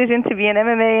decision to be in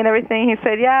MMA and everything? He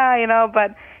said, yeah, you know,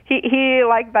 but he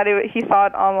liked that he saw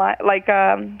it online, like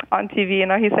on TV. You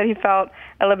know, he said he felt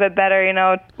a little bit better, you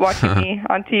know, watching me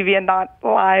on TV and not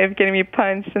live, getting me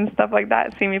punched and stuff like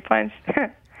that, seeing me punched.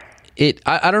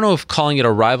 I don't know if calling it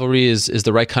a rivalry is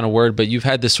the right kind of word, but you've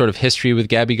had this sort of history with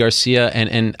Gabby Garcia,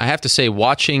 and I have to say,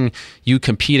 watching you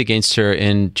compete against her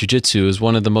in jiu-jitsu is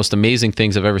one of the most amazing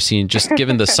things I've ever seen, just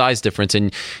given the size difference.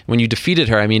 And when you defeated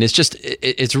her, I mean,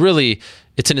 it's really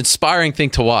an inspiring thing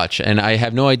to watch, and I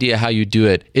have no idea how you do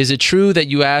it. Is it true that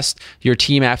you asked your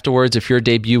team afterwards if your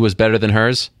debut was better than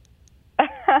hers?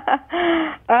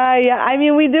 Yeah, I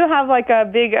mean, we do have like a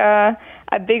big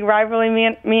rivalry,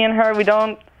 me and her. We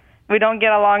don't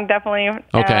get along definitely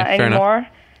anymore. Enough.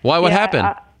 Why? What happened?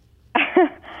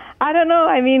 I don't know.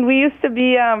 I mean, we used to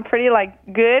be pretty like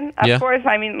good. Of course,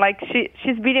 I mean, like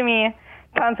she's beaten me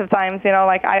tons of times. You know,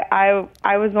 like I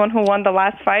was the one who won the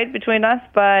last fight between us,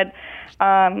 but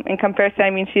in comparison, I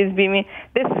mean, she's beat me.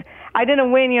 I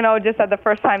didn't win, you know, just at the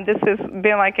first time. This has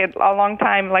been like a long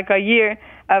time, like a year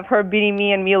of her beating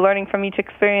me and me learning from each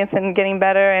experience and getting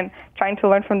better and trying to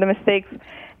learn from the mistakes.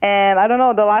 And I don't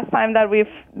know, the last time that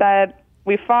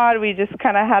we fought, we just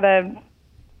kind of had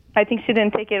I think she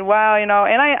didn't take it well, you know.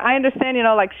 And I understand, you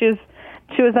know, like she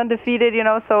was undefeated, you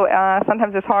know, so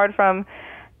sometimes it's hard from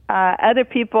other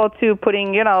people to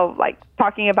putting, you know, like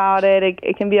talking about it.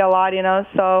 It can be a lot, you know.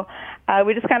 So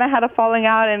we just kind of had a falling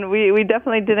out, and we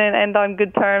definitely didn't end on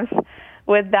good terms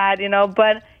with that, you know.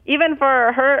 But even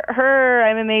for her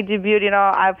MMA debut, you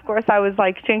know, of course I was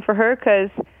like cheering for her because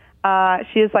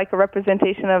she is like a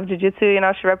representation of jiu-jitsu, you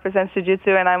know. She represents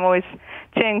jiu-jitsu, and I'm always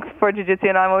cheering for jiu-jitsu,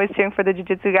 and I'm always cheering for the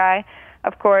jiu-jitsu guy,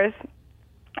 of course.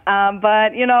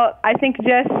 But, you know, I think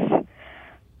just,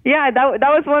 that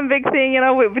was one big thing, you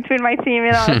know, between my team,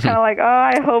 you know. I was kind of like,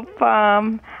 I hope,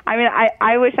 I mean,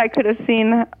 I wish I could have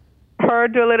seen her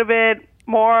do a little bit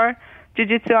more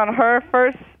jiu-jitsu on her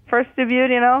first debut,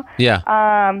 you know. Yeah.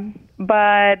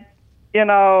 But, you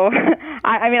know,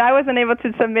 I mean, I wasn't able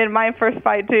to submit my first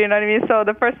fight too, you know what I mean? So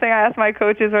the first thing I asked my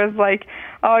coaches was like,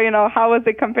 oh, you know, how was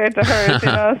it compared to hers, you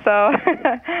know? So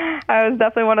I was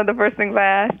definitely one of the first things I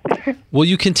asked. Will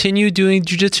you continue doing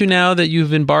jiu-jitsu now that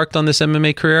you've embarked on this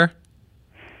MMA career?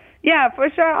 Yeah, for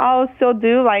sure. I'll still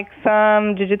do like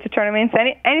some jiu-jitsu tournaments.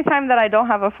 Anytime that I don't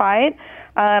have a fight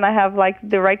and I have like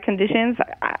the right conditions,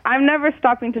 I'm never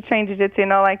stopping to train jiu-jitsu, you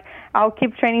know, like I'll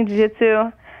keep training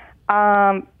jiu-jitsu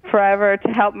forever to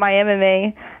help my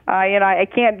MMA. You know, I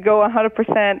can't go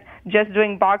 100% just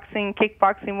doing boxing,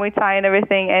 kickboxing, Muay Thai, and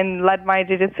everything, and let my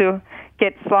jiu-jitsu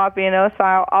get sloppy. You know, so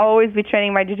I'll always be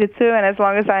training my jiu-jitsu, and as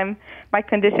long as my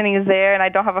conditioning is there, and I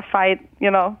don't have a fight,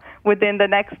 you know, within the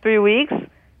next 3 weeks,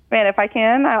 man, if I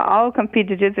can, I'll compete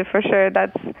jiu-jitsu for sure.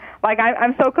 That's like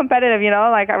I'm so competitive, you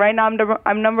know. Like right now,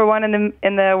 I'm number one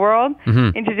in the world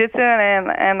in jiu-jitsu,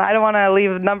 and I don't want to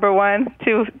leave number one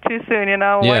too soon, you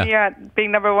know. Yeah. 1 year at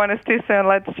being number one is too soon.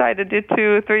 Let's try to do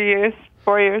 2, 3 years,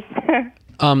 4 years.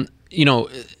 You know,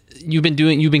 you've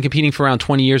been competing for around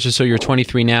 20 years or so. You're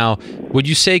 23 now. Would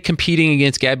you say competing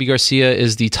against Gabby Garcia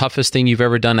is the toughest thing you've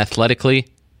ever done athletically?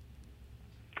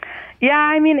 Yeah,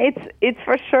 I mean, it's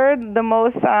for sure the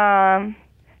most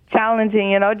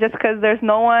challenging, you know, just because there's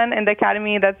no one in the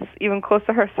academy that's even close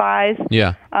to her size.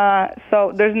 Yeah.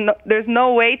 So there's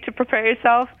no way to prepare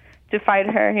yourself to fight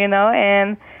her, you know,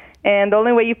 and the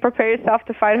only way you prepare yourself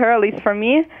to fight her, at least for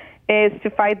me, is to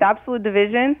fight the absolute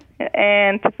division.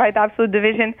 And to fight the absolute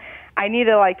division, I need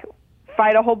to like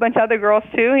fight a whole bunch of other girls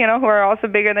too, you know, who are also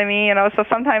bigger than me, you know. So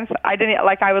sometimes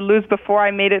I would lose before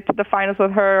I made it to the finals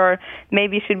with her, or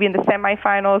maybe she'd be in the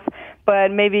semifinals,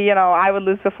 but maybe, you know, I would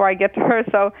lose before I get to her.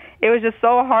 So it was just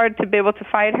so hard to be able to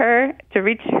fight her, to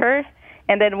reach her.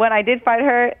 And then when I did fight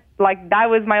her, like that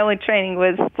was my only training,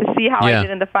 was to see how I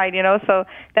did in the fight, you know. So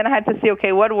then I had to see,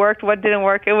 okay, what worked, what didn't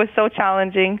work. It was so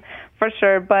challenging for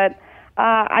sure. But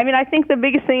I mean, I think the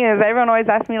biggest thing is everyone always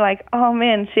asks me like, oh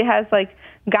man, she has like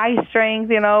guy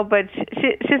strength, you know, but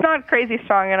she's not crazy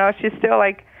strong, you know. She's still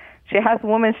like, she has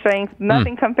woman strength.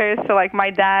 Nothing compares to like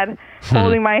my dad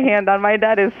holding my hand on. My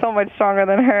dad is so much stronger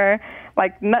than her.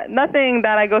 Like nothing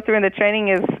that I go through in the training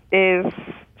is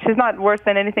she's not worse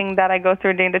than anything that I go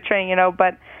through during the training, you know,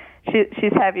 but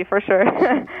she's heavy for sure.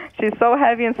 She's so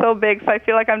heavy and so big, so I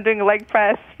feel like I'm doing leg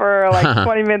press for like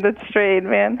 20 minutes straight,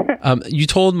 man. You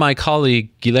told my colleague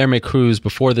Guilherme Cruz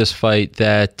before this fight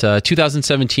that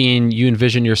 2017 you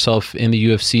envision yourself in the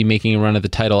UFC making a run at the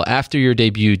title. After your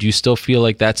debut, do you still feel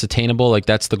like that's attainable, like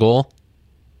that's the goal?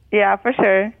 Yeah, for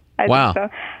sure. I think so.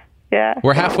 Yeah.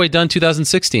 We're halfway done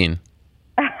 2016.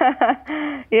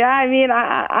 Yeah, I mean,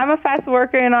 I'm a fast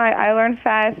worker, and I learn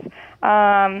fast.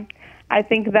 I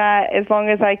think that as long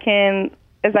as I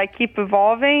keep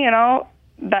evolving, you know,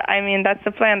 that's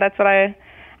the plan. That's what I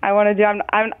want to do. I'm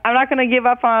not going to give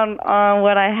up on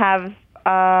what I have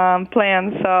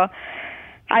planned. So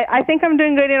I think I'm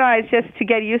doing good. It's just to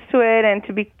get used to it and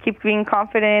to keep being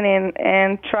confident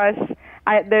and trust.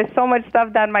 There's so much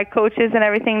stuff that my coaches and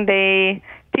everything, they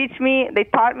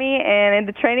taught me, and in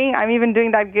the training, I'm even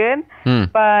doing that good.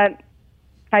 But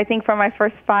I think for my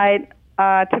first fight,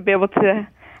 to be able to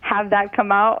have that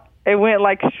come out, it went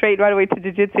like straight right away to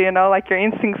jiu-jitsu, like your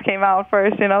instincts came out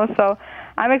first, So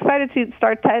I'm excited to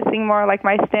start testing more like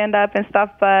my stand-up and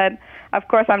stuff, but of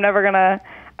course I'm never going to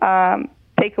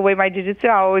take away my jiu-jitsu.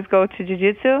 I always go to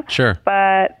jiu-jitsu. Sure.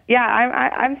 But yeah,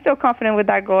 I'm still confident with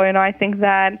that goal. I think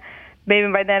that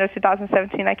maybe by the end of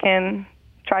 2017 I can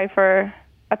try for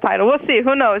a title. We'll see.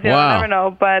 Who knows? You never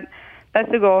know, but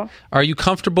that's the goal. Are you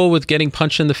comfortable with getting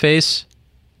punched in the face?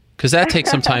 Because that takes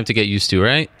some time to get used to,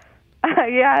 right?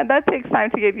 Yeah, that takes time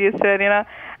to get used to it, It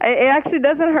actually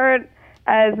doesn't hurt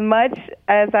as much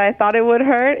as I thought it would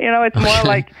hurt. It's more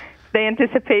like the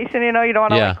anticipation, you don't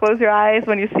want to close your eyes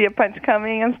when you see a punch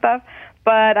coming and stuff.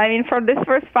 But, for this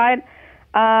first fight,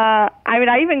 I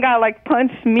even got,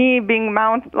 punched me being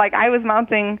I was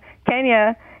mounting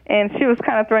Peña, and she was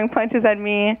kind of throwing punches at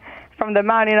me from the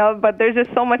mount, but there's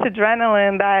just so much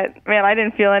adrenaline that, I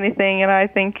didn't feel anything. I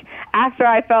think after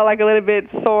I felt a little bit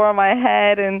sore on my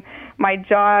head and my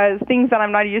jaws, things that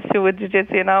I'm not used to with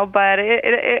jiu-jitsu, but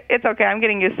it's okay. I'm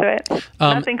getting used to it.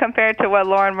 Nothing compared to what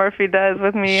Lauren Murphy does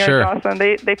with me or Dawson.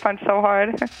 They punch so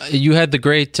hard. You had the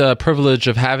great privilege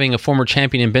of having a former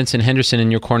champion in Benson Henderson in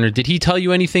your corner. Did he tell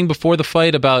you anything before the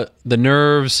fight about the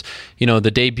nerves,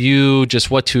 the debut,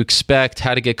 just what to expect,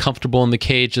 how to get comfortable in the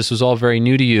cage? This was all very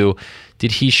new to you.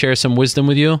 Did he share some wisdom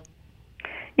with you?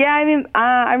 Yeah,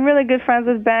 I'm really good friends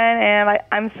with Ben, and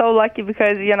I'm so lucky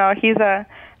because, he's a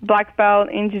black belt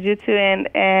in jiu-jitsu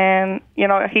and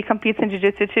he competes in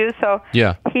jiu-jitsu too, so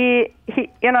yeah, he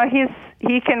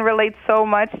can relate so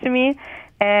much to me,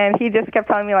 and he just kept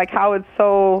telling me how it's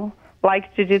so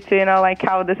like jiu-jitsu,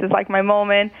 how this is my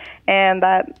moment, and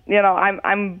that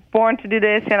I'm born to do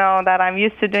this, that I'm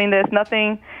used to doing this.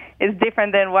 Nothing is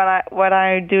different than what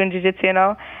I do in jiu-jitsu,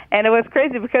 and it was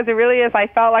crazy because it really is. I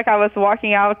felt like I was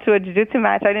walking out to a jiu-jitsu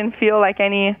match. I didn't feel like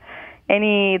anything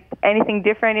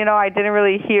different. I didn't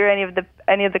really hear any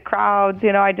of the crowds.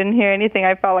 I didn't hear anything.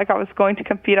 I felt like I was going to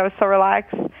compete. I was so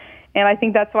relaxed, and I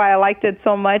think that's why I liked it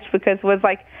so much, because it was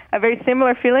a very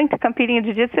similar feeling to competing in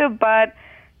jiu-jitsu. But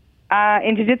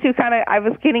in jiu-jitsu, I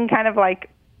was getting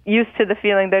used to the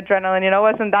feeling, the adrenaline. It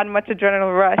wasn't that much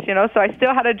adrenaline rush. So I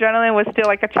still had adrenaline. Was still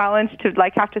a challenge to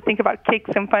have to think about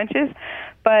kicks and punches,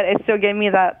 but it still gave me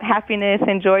that happiness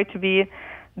and joy to be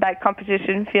that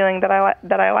competition feeling that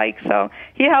I like. So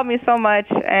he helped me so much,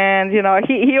 and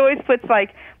he always puts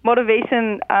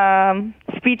motivation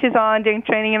speeches on during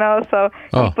training, so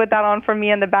he put that on for me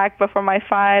in the back before my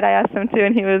fight. I asked him to,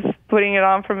 and he was putting it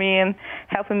on for me and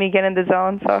helping me get in the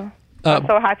zone. So I'm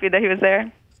so happy that he was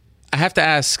there. I have to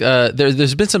ask,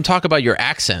 there's been some talk about your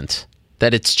accent,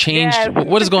 that it's changed. Yes.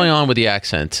 What is going on with the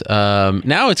accent?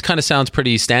 Now it kind of sounds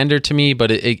pretty standard to me,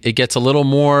 but it gets a little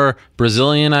more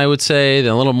Brazilian, I would say,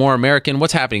 then a little more American.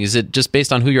 What's happening? Is it just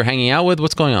based on who you're hanging out with?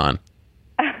 What's going on?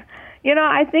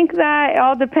 I think that it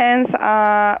all depends.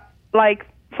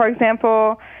 For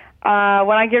example,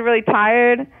 when I get really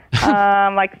tired,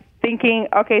 thinking,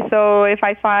 okay, so if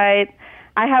I fight,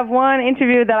 I have one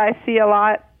interview that I see a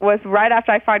lot was right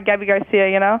after I fought Gabby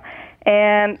Garcia,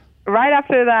 and right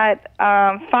after that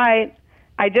fight,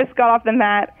 I just got off the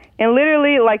mat, and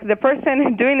literally, the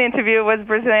person doing the interview was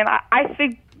Brazilian. I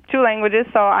speak 2 languages,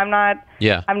 so I'm not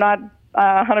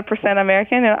 100%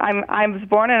 American. I was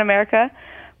born in America,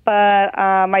 but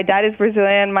my dad is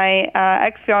Brazilian. My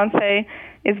ex-fiance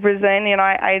is Brazilian.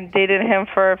 I dated him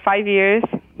for 5 years.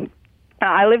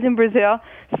 I lived in Brazil.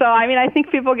 So, I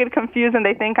think people get confused and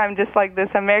they think I'm just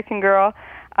this American girl,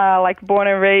 born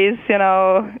and raised,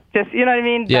 just, what I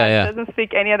mean? Yeah. Doesn't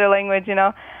speak any other language,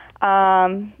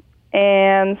 And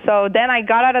so then I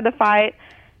got out of the fight,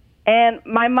 and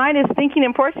my mind is thinking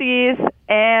in Portuguese,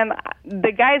 and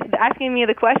the guy's asking me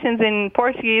the questions in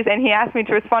Portuguese, and he asked me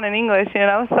to respond in English,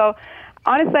 So,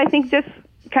 honestly, I think just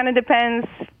kind of depends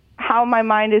how my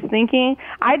mind is thinking.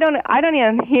 I don't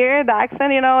even hear the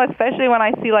accent, especially when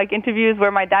I see interviews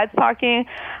where my dad's talking.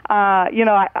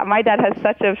 My dad has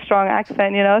such a strong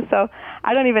accent, so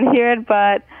I don't even hear it.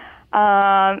 But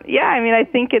I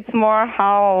think it's more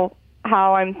how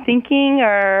I'm thinking,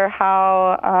 or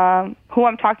how who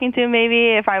I'm talking to.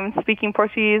 Maybe if I'm speaking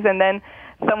Portuguese and then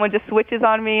someone just switches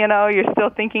on me, you're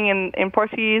still thinking in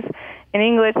Portuguese, in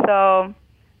English. So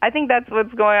I think that's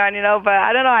what's going on, but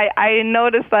I don't know. I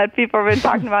noticed that people have been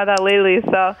talking about that lately,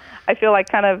 so I feel like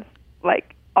kind of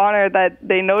like honored that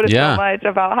they notice so much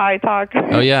about how I talk.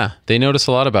 Oh yeah, they notice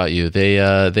a lot about you. They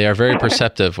are very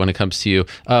perceptive when it comes to you.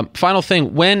 Final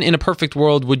thing, when in a perfect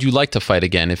world would you like to fight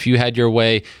again? If you had your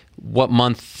way, what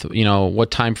month,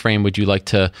 what time frame would you like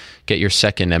to get your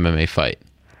second MMA fight?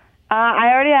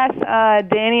 I already asked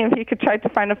Danny if he could try to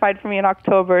find a fight for me in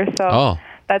October, so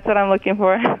that's what I'm looking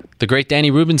for. The great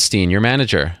Danny Rubenstein, your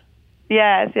manager.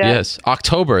 Yes.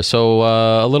 October, so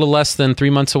a little less than 3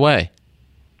 months away.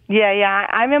 Yeah.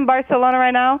 I'm in Barcelona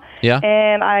right now. Yeah.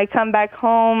 And I come back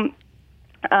home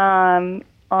on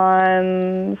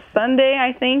Sunday,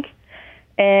 I think.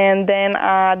 And then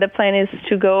the plan is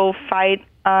to go fight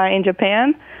in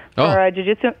Japan for a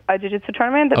jiu-jitsu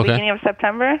tournament at the beginning of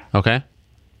September. Okay.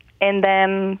 And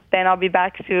then I'll be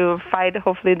back to fight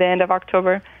hopefully the end of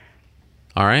October.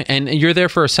 All right. And you're there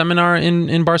for a seminar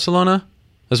in Barcelona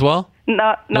as well?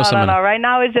 No. Right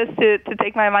now it's just to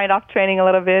take my mind off training a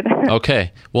little bit.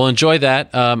 Okay. Well, enjoy that.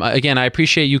 Again, I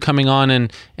appreciate you coming on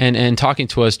and talking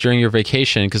to us during your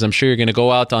vacation, because I'm sure you're going to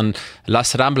go out on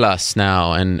Las Ramblas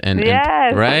now. And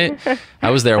right?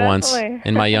 I was there once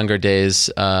in my younger days.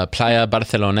 Playa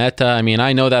Barceloneta. I mean,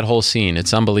 I know that whole scene.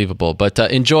 It's unbelievable. But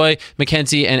enjoy,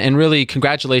 Mackenzie, and really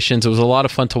congratulations. It was a lot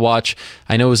of fun to watch.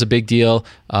 I know it was a big deal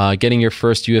getting your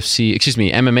first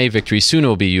MMA victory. Soon it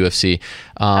will be UFC.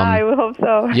 I would hope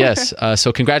so. Yes.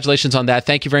 So congratulations on that.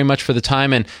 Thank you very much for the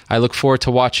time, and I look forward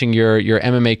to watching your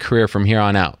MMA career from here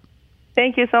on out.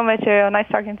 Thank you so much, Ariel. Nice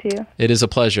talking to you. It is a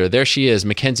pleasure. There she is,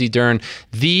 Mackenzie Dern,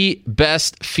 the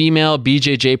best female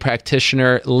BJJ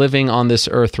practitioner living on this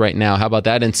earth right now. How about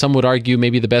that? And some would argue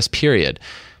maybe the best, period.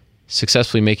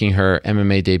 Successfully making her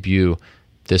MMA debut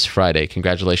this Friday.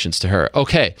 Congratulations to her.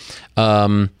 Okay.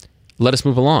 Let us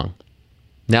move along.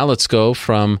 Now let's go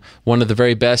from one of the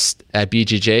very best at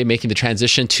BJJ, making the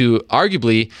transition to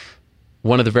arguably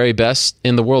one of the very best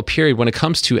in the world, period, when it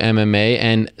comes to MMA.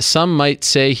 And some might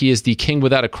say he is the king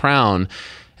without a crown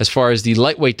as far as the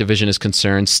lightweight division is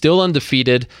concerned. Still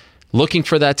undefeated, looking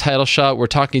for that title shot. We're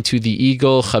talking to the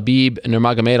Eagle, Khabib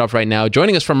Nurmagomedov right now,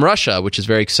 joining us from Russia, which is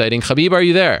very exciting. Khabib, are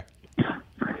you there? Hey,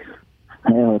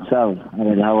 what's up?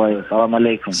 How are you? Salam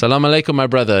alaikum. Salam alaikum, my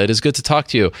brother. It is good to talk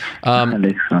to you.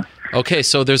 Okay,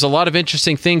 so there's a lot of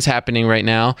interesting things happening right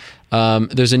now.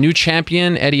 There's a new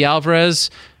champion, Eddie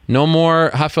Alvarez. No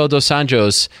more Rafael dos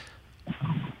Anjos.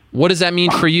 What does that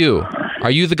mean for you?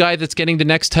 Are you the guy that's getting the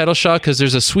next title shot? Because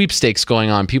there's a sweepstakes going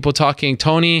on. People talking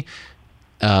Tony,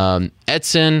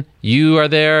 Edson, you are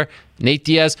there, Nate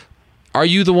Diaz. Are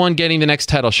you the one getting the next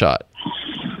title shot?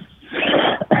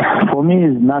 For me,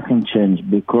 nothing changed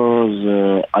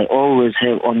because I always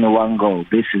have only one goal.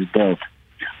 This is belt.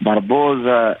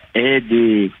 Barboza,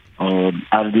 Eddie,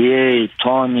 RDA,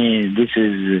 Tony,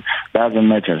 doesn't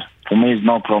matter. For me, it's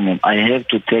no problem. I have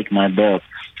to take my belt.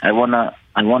 I wanna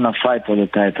fight for the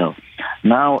title.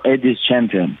 Now Eddie's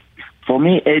champion. For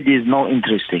me, Eddie is no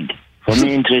interesting. For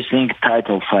me, interesting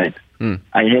title fight.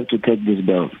 I have to take this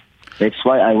belt. That's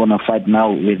why I wanna fight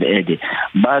now with Eddie.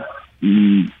 But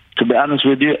to be honest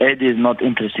with you, Eddie is not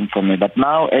interesting for me. But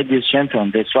now Eddie is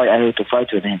champion. That's why I have to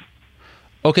fight with him.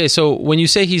 Okay, so when you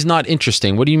say he's not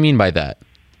interesting, what do you mean by that?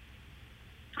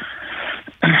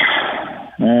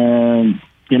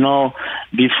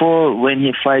 Before when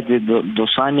he fight with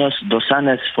Dos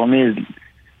Anjos for me is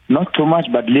not too much,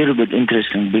 but a little bit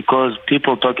interesting because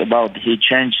people talk about he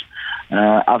changed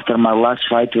after my last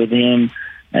fight with him,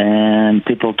 and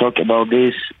people talk about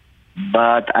this.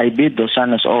 But I beat Dos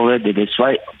Anjos already. That's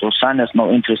why Dos Anjos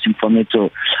not interesting for me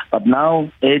too. But now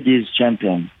Eddie is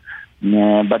champion.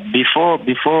 But before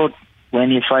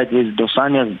when he fight with Dos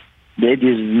Anjos,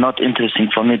 Eddie is not interesting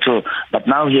for me too. But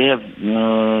now he have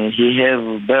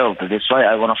belt. That's why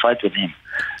I want to fight with him.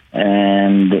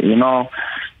 And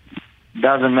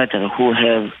doesn't matter who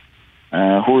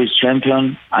is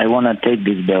champion. I want to take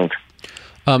this belt.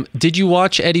 Did you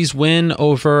watch Eddie's win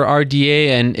over RDA?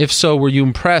 And if so, were you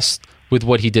impressed with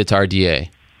what he did to RDA?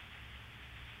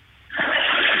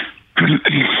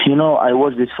 I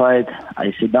watched this fight.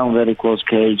 I sit down very close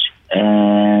cage,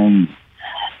 and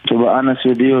to be honest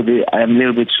with you, I'm a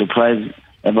little bit surprised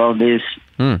about this.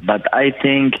 But I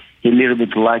think he's a little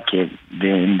bit lucky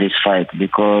in this fight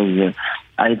because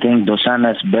I think Dos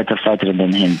Anjos is better fighter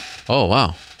than him. Oh,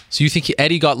 wow. So you think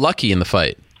Eddie got lucky in the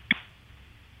fight?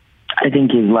 I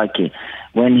think he's lucky.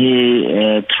 When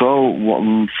he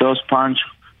throw first punch,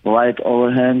 right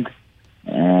overhand,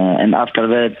 and after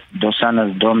that, Dos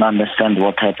Anjos don't understand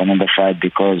what happened in the fight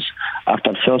because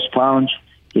after first punch,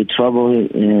 he trouble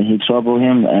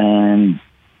him, and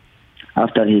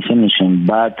after he finished him.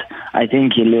 But I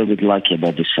think he's a little bit lucky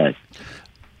about this fight.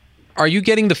 Are you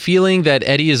getting the feeling that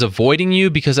Eddie is avoiding you?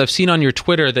 Because I've seen on your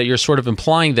Twitter that you're sort of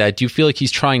implying that. Do you feel like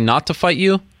he's trying not to fight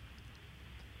you?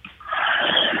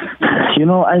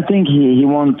 I think he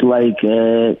won't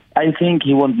I think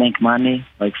he won't make money,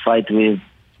 like fight with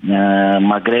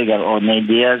McGregor or Nate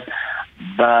Diaz,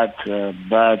 but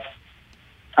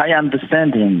I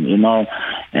understand him. He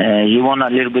want a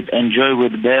little bit enjoy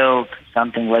with belt,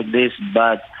 something like this.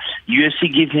 But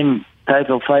UFC give him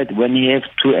title fight when he have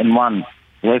 2-1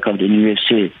 record in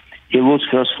UFC. He lose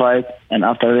first fight, and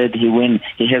after that he win.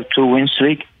 He have 2 win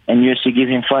streak, and UFC give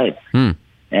him fight.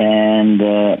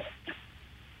 And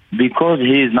because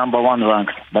he is number 1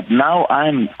 ranked, but now I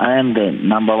am the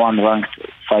number 1 ranked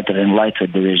fighter in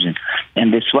lightweight division,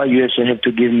 and that's why UFC have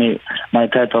to give me my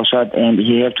title shot, and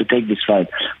he have to take this fight.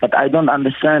 But I don't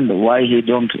understand why he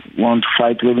don't want to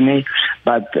fight with me.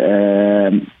 But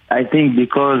I think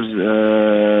because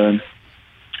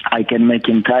I can make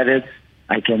him tired,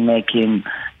 I can make him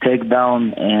take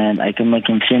down, and I can make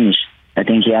him finish. I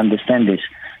think he understands this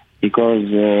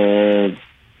because.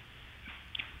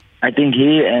 I think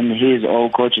he and his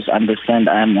all coaches understand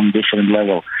I'm on different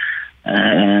level,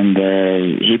 and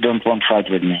he don't want to fight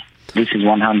with me. This is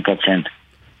 100%.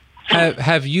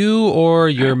 Have you or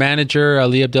your manager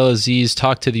Ali Abdelaziz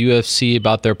talked to the UFC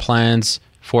about their plans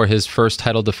for his first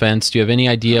title defense? Do you have any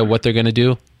idea what they're going to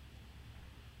do?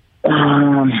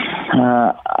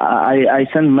 I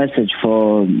sent a message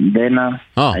for Dana.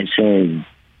 I said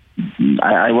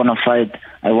I want to fight.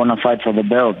 I want to fight for the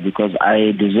belt because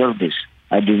I deserve this.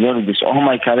 I deserve this. All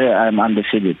my career, I'm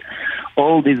undefeated.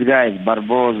 All these guys,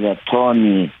 Barboza,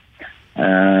 Tony,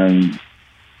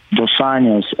 Dos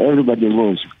Anjos, everybody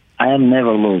lose. I am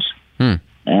never lose.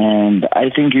 And I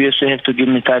think UFC have to give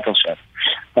me title shot.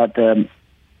 But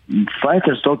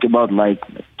fighters talk about like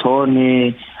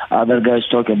Tony, other guys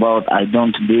talk about I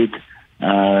don't beat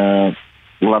in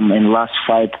last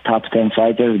fight top 10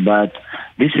 fighters, but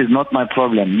this is not my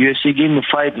problem. UFC give me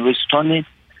fight with Tony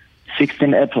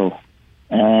 16 April.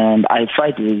 And I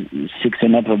fight with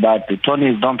 16 April, but Tony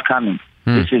is not coming.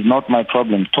 This is not my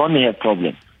problem. Tony have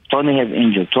problem. Tony have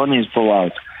injured. Tony is pull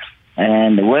out.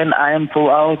 And when I am pull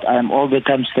out, I am all the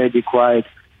time steady, quiet,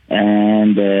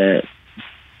 and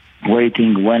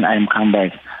waiting when I come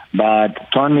back. But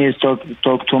Tony is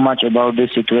talk too much about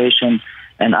this situation,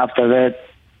 and after that,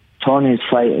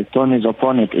 Tony's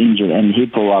opponent injured, and he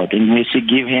pull out. And we should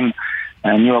give him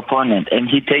a new opponent, and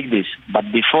he take this.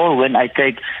 But before, when I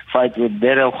take fight with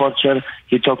Daryl Horcher,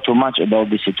 he talked too much about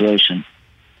the situation.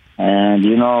 And,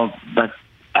 but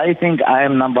I think I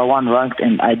am number 1 ranked,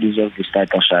 and I deserve this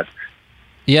title shot.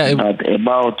 Yeah. But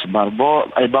about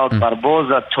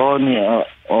Barboza, Tony,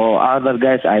 or other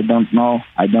guys, I don't know.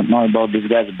 I don't know about these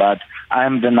guys, but I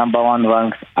am the number 1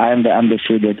 ranked. I am the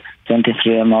undefeated,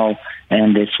 23-0,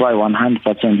 and that's why 100%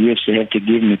 UFC have to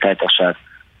give me title shot.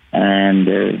 And,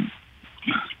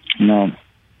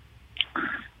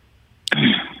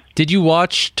 Did you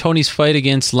watch Tony's fight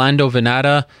against Lando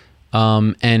Venata?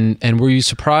 And were you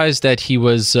surprised that he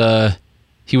was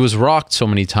rocked so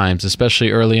many times,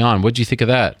 especially early on? What did you think of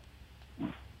that?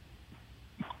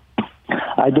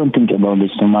 I don't think about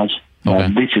this too much.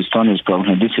 Okay. This is Tony's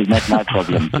problem. This is not my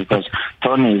problem because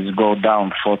Tony is go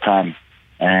down 4 times,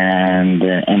 and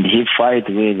he fight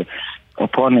with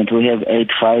opponent. We have 8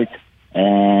 fights,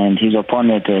 and his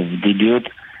opponent has debuted,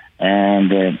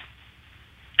 and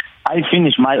I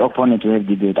finish my opponent who have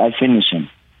debuted. I finish him.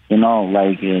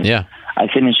 I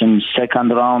finish him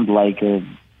second round.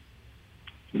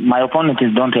 My opponent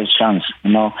don't have chance,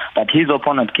 but his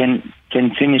opponent can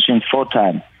finish him 4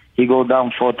 times. He go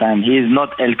down 4 times. He is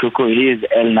not El Cucu. He is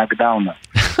El Knockdowner.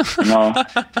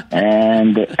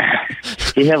 And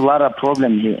he have a lot of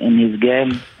problems in his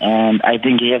game, and I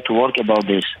think he have to work about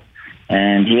this.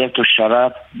 And he have to shut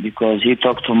up because he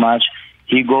talk too much.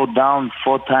 He go down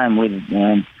 4 times with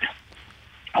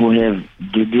who have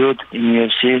debuted in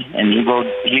UFC, and he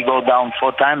go down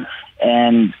 4 times,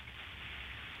 and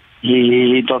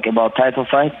he talk about title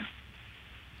fight.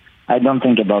 I don't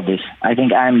think about this. I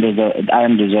think I am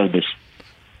deserve this.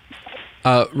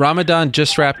 Ramadan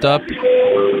just wrapped up,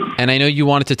 and I know you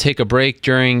wanted to take a break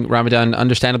during Ramadan,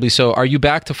 understandably so. Are you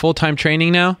back to full-time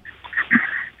training now?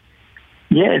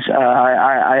 Yes,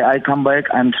 I come back.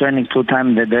 I'm training 2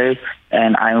 times a day,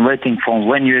 and I'm waiting for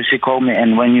when UFC call me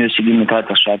and when UFC give me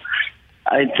title shot.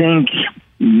 I think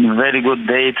very good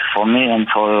date for me and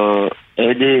for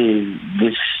Eddie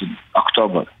this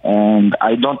October. And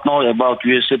I don't know about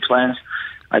UFC plans.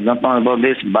 I don't know about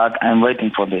this, but I'm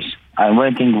waiting for this. I'm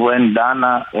waiting when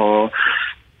Dana or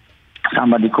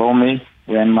somebody call me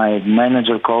when my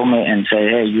manager called me and say,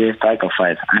 hey, you have title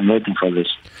fight. I'm waiting for this.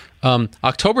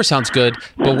 October sounds good,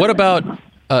 but what about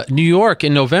New York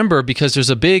in November? Because there's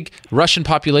a big Russian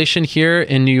population here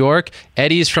in New York.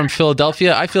 Eddie's from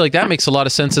Philadelphia. I feel like that makes a lot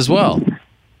of sense as well.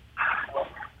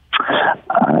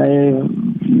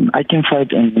 I can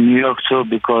fight in New York too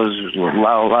because a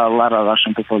lot of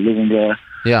Russian people living there.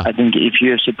 Yeah. I think if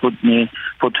UFC put me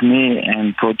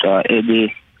and put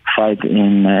Eddie fight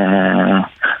in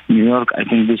New York, I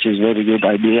think this is very good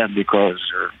idea because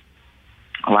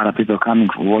a lot of people coming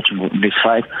for watching this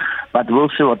fight. But we'll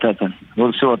see what happens.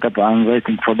 I'm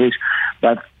waiting for this.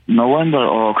 But November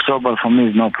or October for me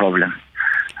is no problem.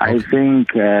 Okay. I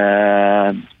think,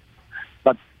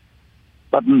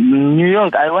 but New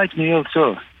York, I like New York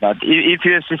too. But if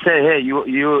you have to say, hey,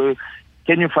 you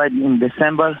can you fight in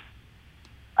December?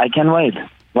 I can wait.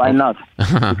 Why not?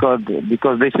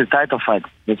 because this is title fight.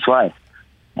 That's why.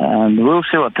 And we'll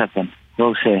see what happens.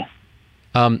 We'll see.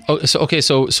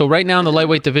 So right now in the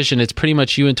lightweight division, it's pretty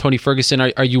much you and Tony Ferguson.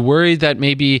 Are you worried that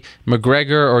maybe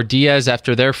McGregor or Diaz,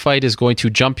 after their fight, is going to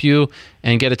jump you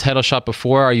and get a title shot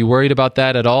before? Are you worried about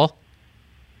that at all?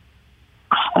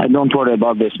 I don't worry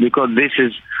about this because this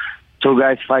is two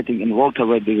guys fighting in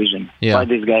welterweight division. Yeah. Why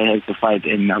this guy has to fight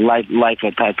in a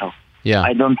lightweight title? Yeah.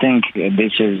 I don't think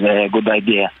this is a good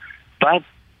idea. But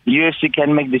UFC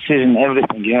can make decision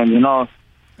everything. You know,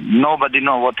 nobody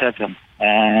know what happened.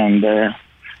 And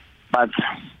I'm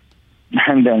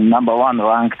the number one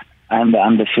rank. I'm the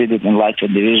undefeated in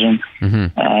lightweight division.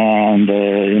 Mm-hmm. And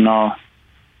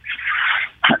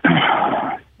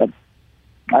but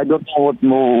I don't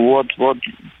know what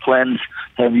plans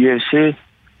have UFC.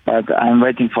 But I'm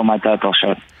waiting for my title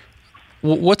shot.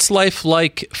 What's life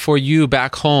like for you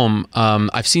back home?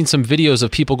 I've seen some videos of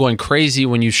people going crazy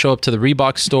when you show up to the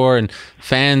Reebok store and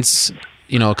fans,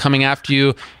 coming after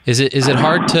you. Is it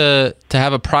hard to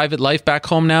have a private life back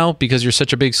home now because you're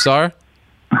such a big star?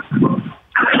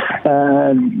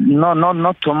 No,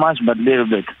 not too much, but a little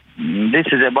bit. This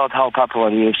is about how popular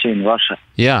UFC in Russia.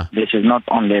 Yeah. This is not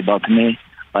only about me,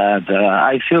 but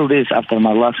I feel this after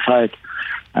my last fight.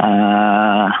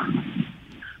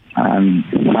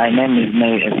 My name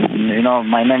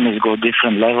is go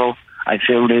different level. I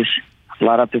feel this. A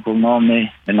lot of people know me,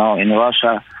 in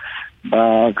Russia.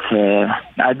 But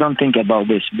I don't think about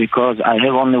this because I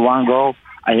have only one goal.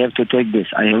 I have to take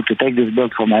this. I have to take this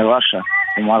belt for my Russian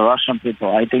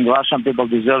people. I think Russian people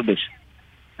deserve this.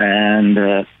 And,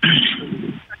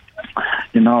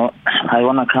 I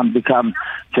want to become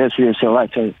first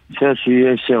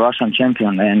UFC Russian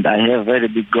champion. And I have a very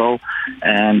big goal.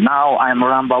 And now I'm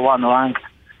number one rank.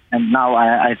 And now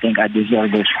I think I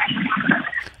deserve this.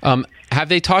 Have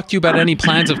they talked to you about any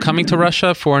plans of coming to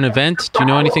Russia for an event? Do you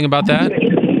know anything about that?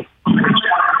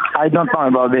 I don't know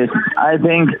about this. I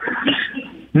think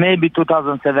maybe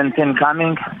 2017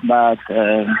 coming, but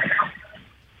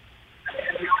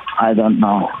I don't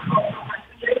know.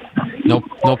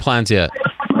 No plans yet.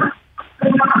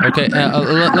 Okay,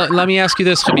 let me ask you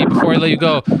this, Khabib, before I let you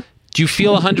go. Do you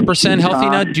feel 100% healthy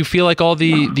now? Do you feel like all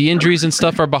the injuries and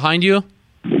stuff are behind you?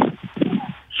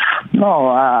 No,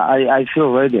 I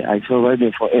feel ready. I feel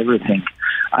ready for everything.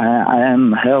 I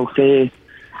am healthy.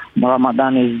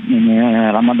 Ramadan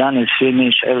is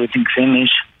finished. Everything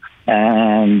finished,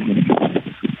 and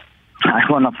I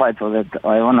want to fight for that.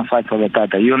 I want to fight for the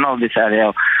title. You know this,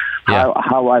 Ariel. Yeah.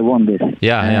 How I want this.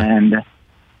 Yeah. And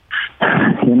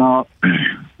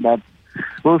but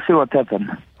we'll see what happens.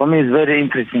 For me, it's very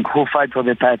interesting. Who fight for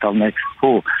the title next?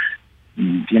 Who?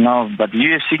 But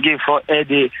UFC give for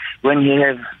Eddie when he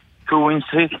have 2 win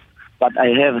streak, but I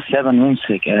have 7 win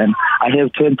streak, and I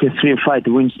have 23 fight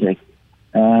win streak,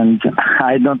 and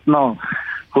I don't know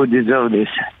who deserve this,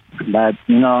 but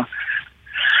we'll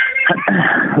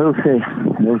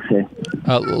see.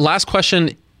 Last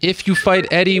question: if you fight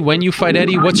Eddie, when you fight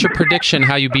Eddie, what's your prediction?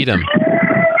 How you beat him?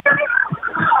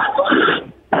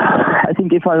 I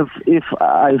think if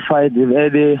I fight with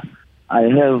Eddie, I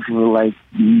have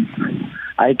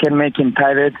I can make him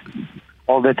tired.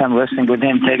 All the time wrestling with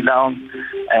him, takedown,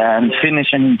 and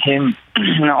finishing him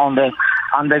on the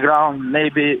underground,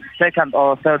 maybe second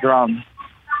or third round.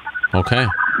 Okay.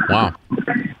 Wow.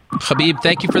 Khabib,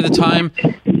 thank you for the time.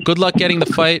 Good luck getting the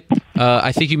fight.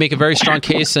 I think you make a very strong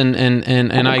case, and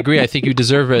I agree. I think you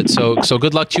deserve it. So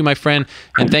good luck to you, my friend,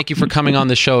 and thank you for coming on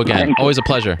the show again. Always a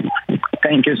pleasure.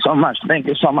 Thank you so much.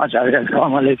 Assalamu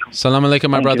alaikum. Salam alaikum,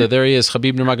 my brother. There he is,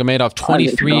 Khabib Nurmagomedov,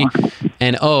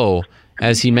 23-0.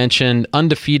 As he mentioned,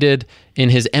 undefeated in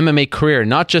his MMA career,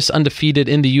 not just undefeated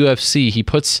in the UFC.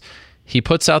 he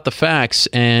puts out the facts,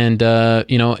 and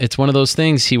it's one of those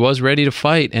things. He was ready to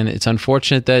fight, and it's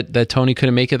unfortunate that Tony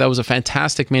couldn't make it. That was a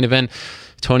fantastic main event.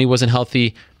 Tony wasn't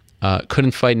healthy,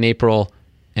 couldn't fight in April,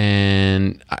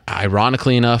 and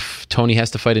ironically enough, Tony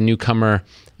has to fight a newcomer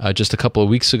just a couple of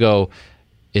weeks ago.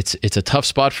 It's a tough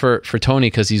spot for Tony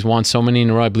because he's won so many in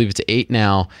a row. I believe it's 8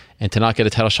 now, and to not get a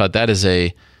title shot, that is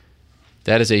a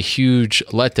huge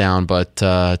letdown. But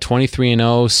 23-0,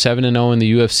 7-0 in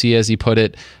the UFC, as he put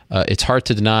it. It's hard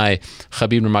to deny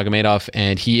Khabib Nurmagomedov,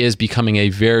 and he is becoming a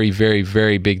very, very,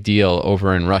 very big deal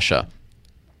over in Russia.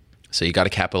 So you got to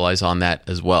capitalize on that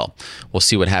as well. We'll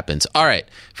see what happens. All right.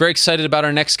 Very excited about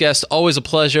our next guest. Always a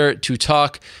pleasure to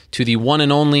talk to the one and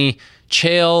only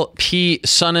Chael P.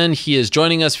 Sonnen. He is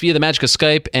joining us via the magic of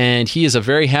Skype, and he is a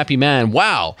very happy man.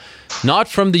 Wow. Not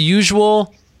from the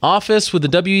usual office with the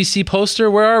WEC poster.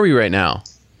 Where are we right now?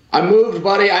 I moved,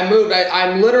 buddy.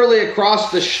 I'm literally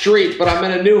across the street, but I'm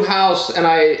in a new house, and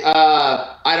I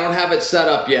don't have it set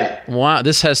up yet. Wow,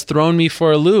 this has thrown me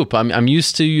for a loop. I'm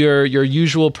used to your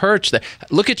usual perch.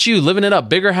 Look at you living it up.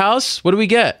 Bigger house. What do we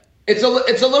get? It's a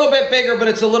little bit bigger, but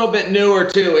it's a little bit newer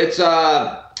too. It's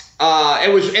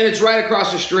right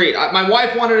across the street. My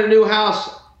wife wanted a new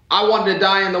house. I wanted to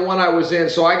die in the one I was in,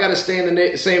 so I got to stay in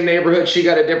the same neighborhood. She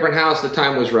got a different house. The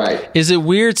time was right. Is it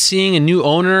weird seeing a new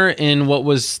owner in what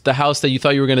was the house that you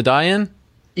thought you were going to die in?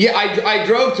 Yeah, I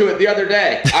drove to it the other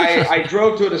day. I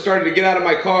drove to it and started to get out of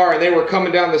my car, and they were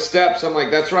coming down the steps. I'm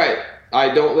like, that's right.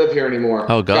 I don't live here anymore.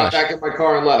 Oh, gosh. Got back in my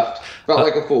car and left. Felt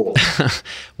like a fool.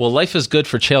 Well, life is good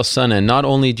for Chael Sonnen. Not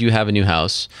only do you have a new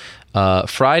house,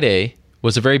 Friday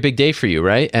was a very big day for you,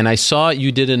 right? And I saw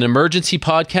you did an emergency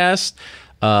podcast.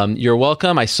 You're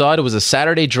welcome. I saw it. It was a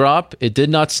Saturday drop. It did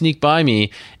not sneak by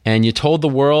me. And you told the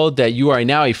world that you are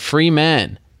now a free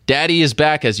man. Daddy is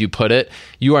back, as you put it.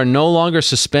 You are no longer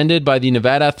suspended by the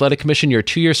Nevada Athletic Commission. Your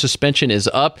 2-year suspension is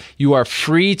up. You are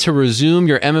free to resume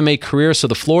your MMA career. So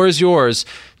the floor is yours.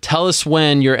 Tell us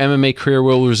when your MMA career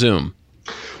will resume.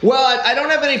 Well, I don't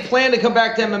have any plan to come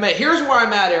back to MMA. Here's where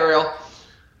I'm at, Ariel.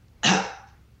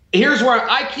 Here's where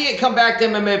I can't come back to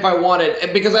MMA if I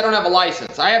wanted because I don't have a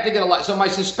license. I have to get a license. So my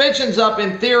suspension's up.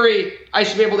 In theory, I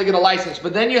should be able to get a license.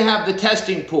 But then you have the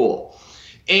testing pool.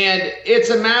 And it's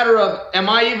a matter of, am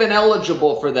I even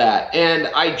eligible for that? And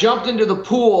I jumped into the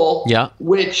pool,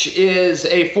 which is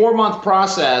a 4-month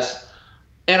process.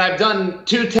 And I've done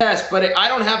 2 tests, but I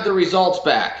don't have the results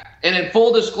back. And in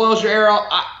full disclosure, Ariel,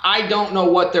 I don't know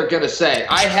what they're going to say.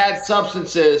 I had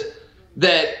substances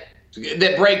that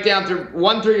break down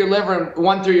one through your liver and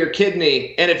one through your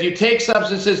kidney. And if you take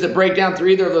substances that break down through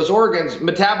either of those organs,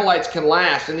 metabolites can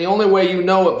last. And the only way you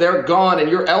know if they're gone and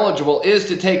you're eligible is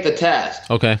to take the test.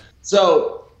 Okay.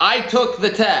 So I took the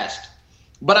test,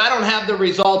 but I don't have the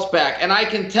results back. And I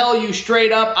can tell you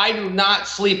straight up, I do not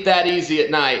sleep that easy at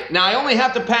night. Now, I only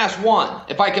have to pass one.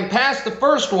 If I can pass the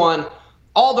first one,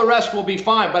 all the rest will be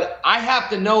fine. But I have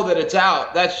to know that it's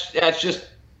out. That's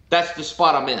the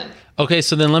spot I'm in. Okay,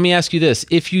 so then let me ask you this.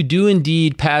 If you do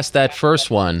indeed pass that first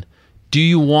one, do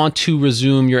you want to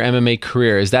resume your MMA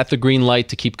career? Is that the green light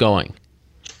to keep going?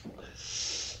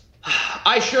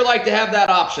 I sure like to have that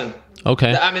option.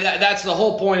 Okay. I mean, that's the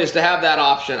whole point, is to have that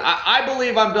option. I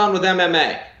believe I'm done with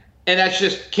MMA, and that's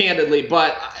just candidly,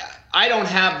 but I don't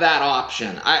have that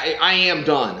option. I am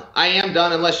done. I am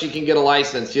done unless you can get a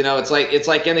license. You know, it's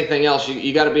like anything else.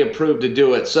 You got to be approved to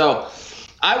do it. So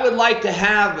I would like to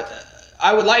have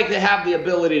the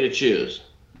ability to choose.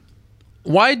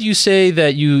 Why do you say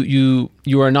that you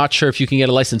are not sure if you can get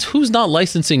a license? Who's not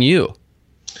licensing you?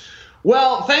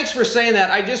 Well, thanks for saying that.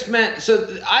 I just meant,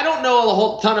 so I don't know a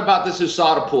whole ton about this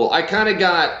USADA pool. I kind of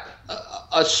got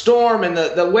a storm, and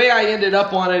the way I ended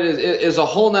up on it is a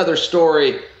whole nother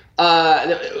story.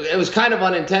 It was kind of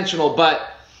unintentional, but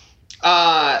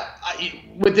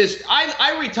with this,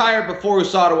 I retired before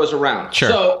USADA was around. Sure.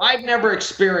 So I've never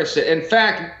experienced it. In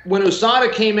fact, when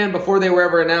USADA came in before they were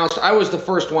ever announced, I was the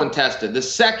first one tested. The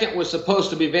second was supposed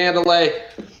to be Vandalay.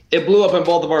 It blew up in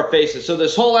both of our faces. So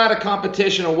this whole out of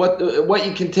competition of what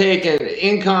you can take and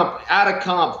in comp, out of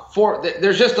comp,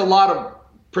 there's just a lot of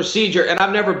procedure, and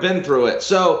I've never been through it.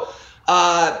 So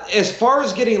as far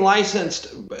as getting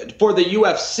licensed for the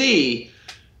UFC,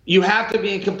 you have to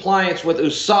be in compliance with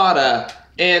USADA,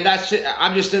 and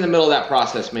I'm just in the middle of that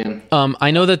process, man. I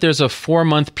know that there's a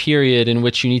 4-month period in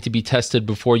which you need to be tested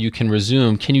before you can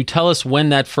resume. Can you tell us when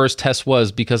that first test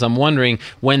was? Because I'm wondering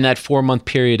when that 4-month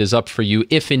period is up for you,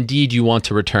 if indeed you want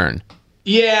to return.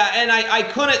 Yeah, and I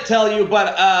couldn't tell you,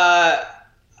 but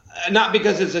Not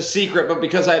because it's a secret, but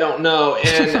because I don't know.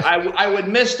 And I would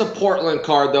miss the Portland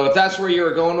card, though. If that's where you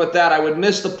were going with that, I would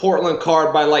miss the Portland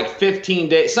card by like 15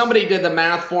 days. Somebody did the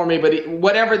math for me, but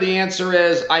whatever the answer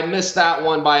is, I missed that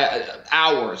one by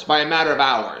a matter of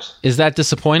hours. Is that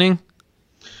disappointing?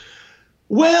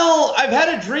 Well, I've had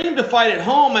a dream to fight at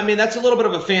home. I mean, that's a little bit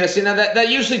of a fantasy. Now, that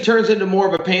usually turns into more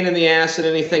of a pain in the ass than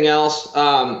anything else.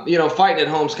 Fighting at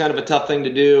home is kind of a tough thing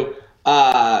to do.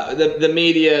 The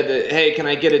media, hey, can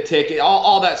I get a ticket?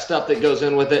 All that stuff that goes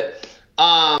in with it.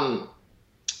 And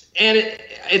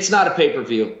it's not a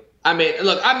pay-per-view. I mean,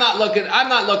 look, I'm not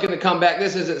looking to come back.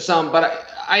 This isn't but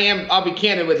I'll be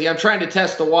candid with you. I'm trying to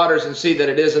test the waters and see that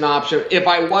it is an option. If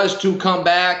I was to come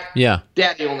back,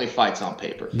 Daddy only fights on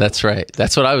paper. That's right.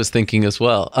 That's what I was thinking as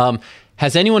well.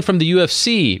 Has anyone from the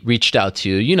UFC reached out to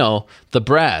you? You know, the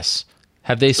brass.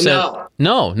 Have they said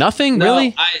no? Nothing? No,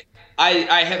 really?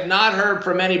 I have not heard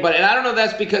from anybody, and I don't know if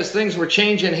that's because things were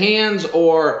changing hands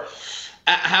or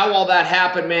how all that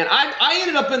happened, man. I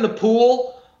ended up in the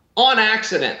pool on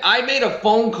accident. I made a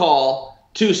phone call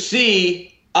to see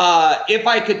if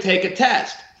I could take a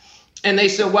test. And they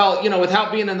said, well,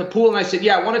 without being in the pool. And I said,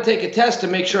 yeah, I want to take a test to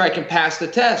make sure I can pass the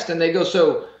test. And they go,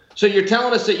 so you're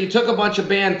telling us that you took a bunch of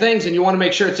banned things and you want to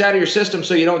make sure it's out of your system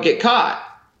so you don't get caught?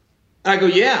 And I go,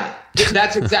 yeah,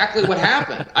 that's exactly what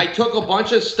happened. I took a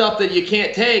bunch of stuff that you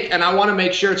can't take, and I want to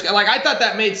make sure it's like, I thought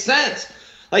that made sense.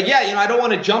 Like, yeah, I don't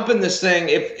want to jump in this thing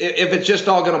if it's just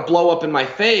all going to blow up in my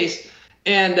face.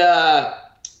 And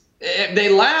they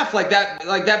laugh like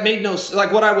that made no,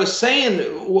 like what I was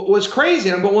saying was crazy.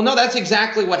 And I go, well, no, that's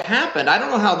exactly what happened. I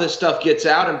don't know how this stuff gets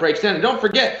out and breaks down. And don't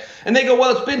forget. And they go,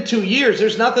 well, it's been 2 years.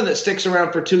 There's nothing that sticks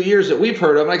around for 2 years that we've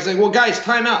heard of. And I say, well, guys,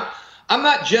 time out. I'm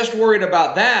not just worried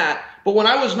about that. But when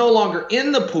I was no longer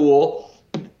in the pool,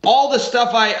 all the stuff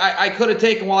I could have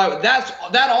taken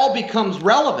that all becomes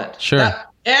relevant. Sure.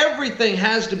 Everything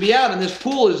has to be out, and this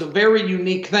pool is a very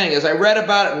unique thing. As I read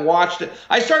about it and watched it,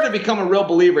 I started to become a real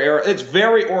believer, Ariel. It's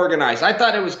very organized. I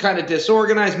thought it was kind of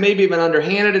disorganized, maybe even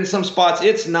underhanded in some spots.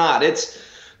 It's not. It's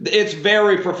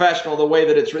very professional the way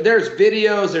that it's. There's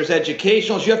videos, there's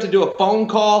educationals. You have to do a phone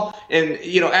call and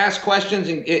ask questions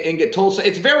and get told. So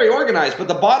it's very organized. But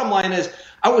the bottom line is,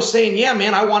 I was saying, yeah,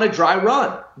 man, I want a dry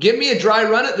run. Give me a dry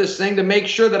run at this thing to make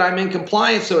sure that I'm in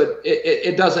compliance so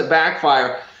it doesn't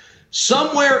backfire.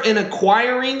 Somewhere in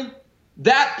acquiring,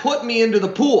 that put me into the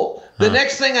pool. The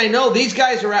next thing I know, these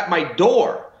guys are at my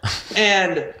door.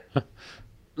 And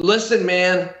listen,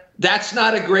 man, that's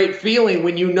not a great feeling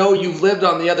when you know you've lived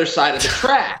on the other side of the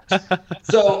tracks.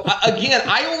 So, again,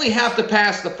 I only have to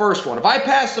pass the first one. If I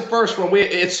pass the first one,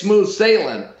 it's smooth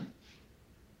sailing.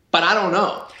 But I don't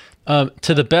know.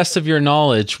 To the best of your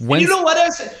knowledge, when you know what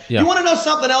else? Yeah. You want to know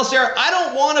something else, Eric? I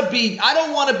don't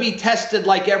want to be tested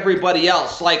like everybody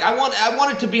else. Like I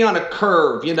want it to be on a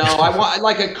curve. I want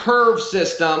like a curve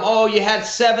system. Oh, you had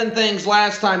 7 things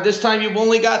last time. This time you've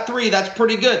only got 3. That's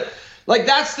pretty good. Like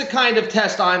that's the kind of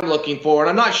test I'm looking for, and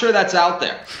I'm not sure that's out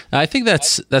there. I think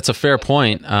that's a fair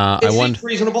point. It's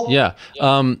reasonable. Yeah.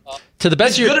 To the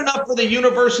best, it's good enough for the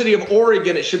University of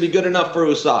Oregon. It should be good enough for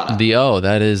USADA.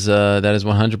 That is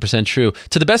 100% true.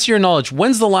 To the best of your knowledge,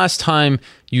 when's the last time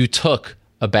you took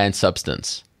a banned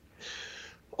substance?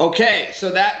 Okay,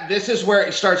 so this is where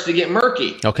it starts to get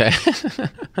murky. Okay.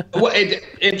 What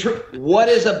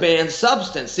is a banned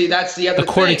substance? See, that's the other thing.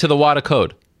 According to the WADA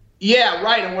code. Yeah,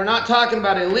 right. And we're not talking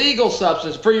about illegal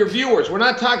substance. For your viewers, we're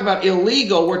not talking about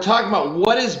illegal. We're talking about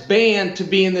what is banned to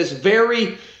be in this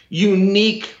very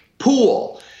unique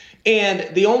pool. And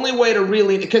the only way to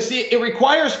really, because see, it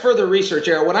requires further research,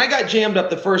 Ariel. When I got jammed up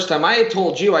the first time, I had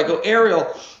told you, I go,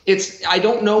 Ariel, I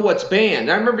don't know what's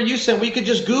banned. I remember you saying we could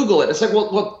just Google it. It's like,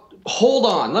 well, hold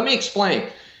on. Let me explain.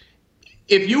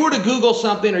 If you were to Google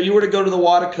something or you were to go to the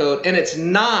WADA code and it's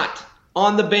not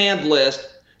on the banned list,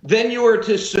 then you were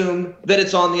to assume that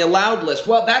it's on the allowed list.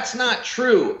 Well, that's not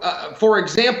true. For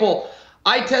example,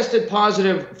 I tested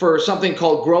positive for something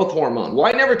called growth hormone. Well,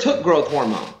 I never took growth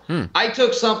hormone. I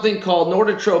took something called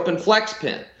Norditropin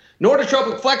Flexpen.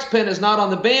 Norditropin Flexpen is not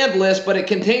on the banned list, but it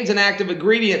contains an active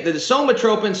ingredient that is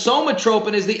somatropin.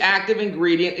 Somatropin is the active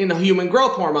ingredient in human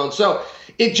growth hormone. So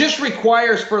it just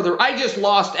requires further. I just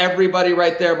lost everybody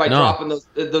right there by dropping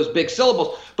those big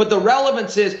syllables. But the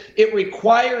relevance is it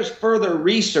requires further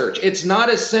research. It's not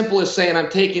as simple as saying I'm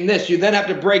taking this. You then have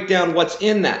to break down what's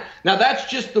in that. Now, that's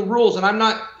just the rules, and I'm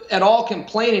not at all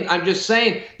complaining. I'm just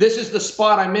saying this is the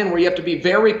spot I'm in where you have to be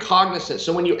very cognizant.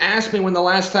 So when you ask me when the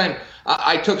last time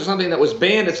I took something that was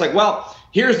banned, it's like, well,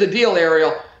 here's the deal,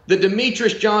 Ariel. The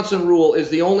Demetrius Johnson rule is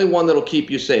the only one that'll keep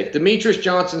you safe. Demetrius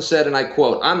Johnson said, and I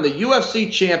quote, "I'm the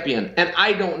UFC champion, and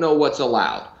I don't know what's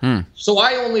allowed. So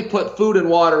I only put food and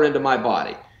water into my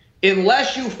body.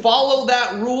 Unless you follow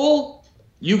that rule,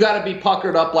 you got to be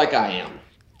puckered up like I am."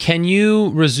 Can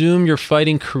you resume your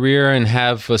fighting career and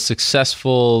have a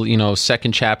successful,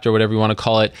 second chapter, whatever you want to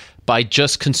call it, by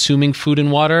just consuming food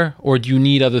and water? Or do you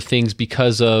need other things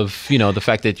because of, the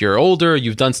fact that you're older,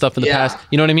 you've done stuff in the past?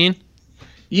 You know what I mean?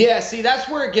 Yeah, see, that's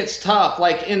where it gets tough.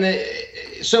 Like in the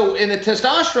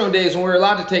testosterone days when we were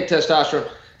allowed to take testosterone,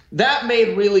 that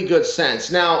made really good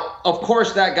sense. Now, of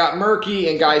course, that got murky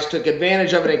and guys took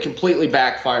advantage of it and completely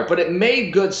backfired. But it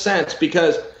made good sense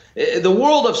because the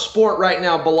world of sport right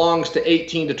now belongs to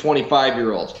 18 to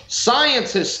 25-year-olds.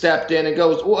 Science has stepped in and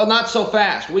goes, well, not so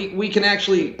fast. We can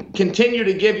actually continue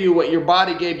to give you what your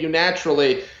body gave you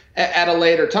naturally at a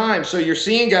later time. So you're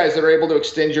seeing guys that are able to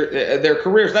extend their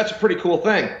careers. That's a pretty cool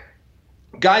thing.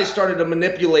 Guys started to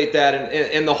manipulate that,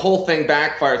 and the whole thing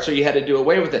backfired, so you had to do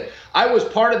away with it. I was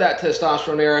part of that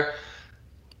testosterone era,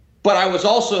 but I was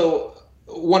also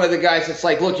one of the guys that's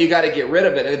like, look, you got to get rid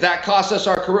of it. And if that costs us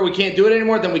our career, we can't do it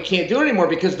anymore, then we can't do it anymore,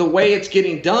 because the way it's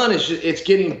getting done is it's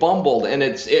getting bumbled, and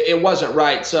it wasn't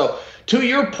right. So to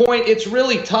your point, it's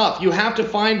really tough. You have to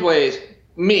find ways.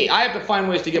 I have to find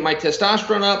ways to get my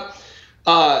testosterone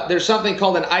up. There's something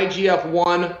called an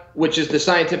IGF-1, which is the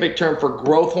scientific term for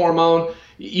growth hormone.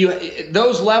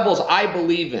 Those levels I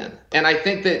believe in, and I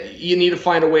think that you need to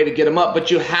find a way to get them up, but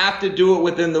you have to do it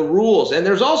within the rules. And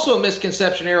there's also a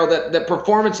misconception, Ariel, that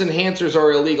performance enhancers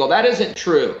are illegal. That isn't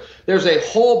true. There's a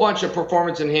whole bunch of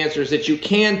performance enhancers that you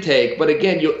can take, but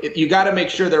again, you got to make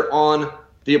sure they're on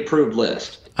the approved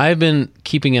list. I've been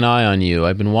keeping an eye on you.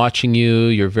 I've been watching you,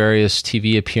 your various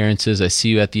TV appearances. I see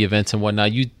you at the events and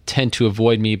whatnot. You tend to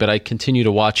avoid me, but I continue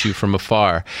to watch you from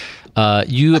afar.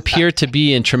 You appear to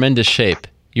be in tremendous shape.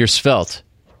 You're svelte.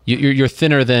 You're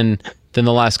thinner than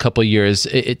the last couple of years.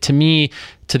 To me,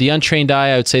 to the untrained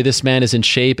eye, I would say this man is in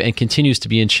shape and continues to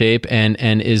be in shape and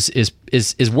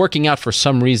is working out for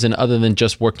some reason other than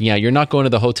just working out. You're not going to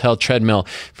the hotel treadmill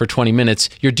for 20 minutes.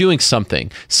 You're doing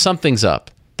something. Something's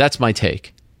up. That's my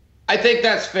take. I think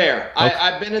that's fair. Okay.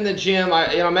 I've been in the gym.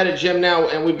 I'm at a gym now,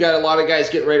 and we've got a lot of guys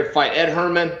getting ready to fight. Ed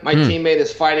Herman, my teammate,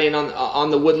 is fighting on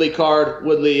the Woodley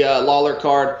Lawler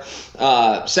card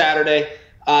Saturday.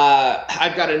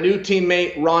 I've got a new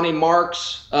teammate, Ronnie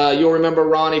Marks. You'll remember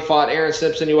Ronnie fought Aaron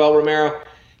Simpson, Yoel Romero.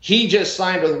 He just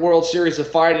signed with World Series of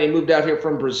Fighting. He moved out here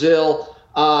from Brazil.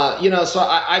 So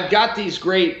I've got these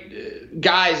great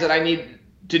guys that I need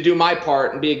to do my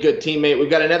part and be a good teammate. We've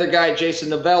got another guy, Jason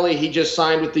Novelli. He just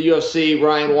signed with the UFC.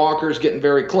 Ryan Walker's getting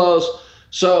very close.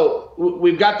 So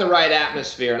we've got the right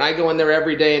atmosphere, and I go in there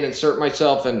every day and insert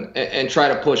myself and try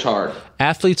to push hard.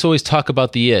 Athletes always talk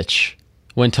about the itch.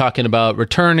 When talking about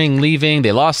returning, leaving,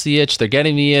 they lost the itch, they're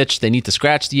getting the itch, they need to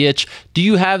scratch the itch. Do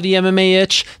you have the MMA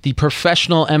itch, the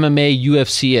professional MMA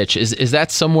UFC itch? Is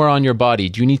that somewhere on your body?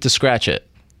 Do you need to scratch it?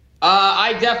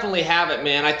 I definitely have it,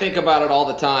 man. I think about it all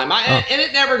the time. And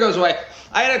it never goes away.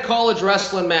 I had a college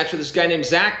wrestling match with this guy named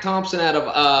Zach Thompson out of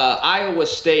Iowa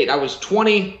State. I was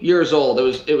 20 years old.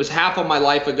 It was half of my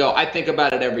life ago. I think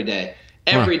about it every day.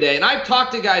 Every day. And I've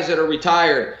talked to guys that are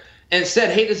retired and said,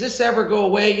 hey, does this ever go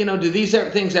away? Do these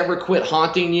things ever quit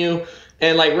haunting you?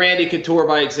 And like Randy Couture,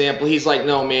 by example, he's like,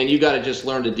 no, man, you got to just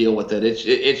learn to deal with it.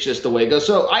 It's just the way it goes.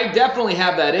 So I definitely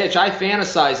have that itch. I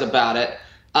fantasize about it.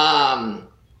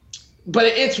 But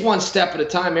it's one step at a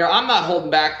time here. I'm not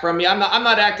holding back from you. I'm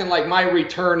not acting like my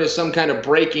return is some kind of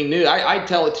breaking news. I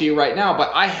tell it to you right now,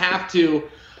 but I have to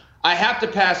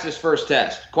pass this first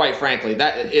test, quite frankly.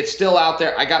 That it's still out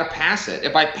there. I got to pass it.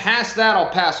 If I pass that,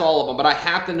 I'll pass all of them. But I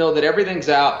have to know that everything's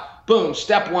out. Boom,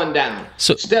 step 1 down.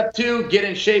 So, step 2, get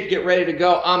in shape, get ready to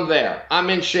go. I'm there. I'm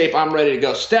in shape. I'm ready to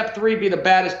go. Step 3, be the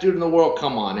baddest dude in the world.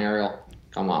 Come on, Ariel.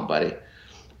 Come on, buddy.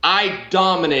 I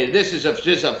dominated. This is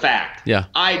just a fact. Yeah.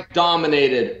 I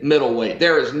dominated middleweight.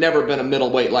 There has never been a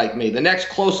middleweight like me. The next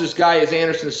closest guy is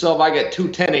Anderson Silva. I got 2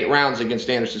 10-8 rounds against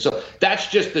Anderson. So that's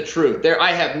just the truth.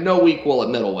 I have no equal at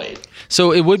middleweight.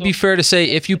 So it would be fair to say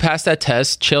if you pass that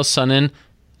test, Chael Sonnen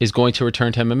is going to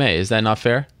return to MMA. Is that not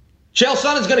fair? Chael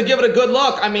Sonnen's going to give it a good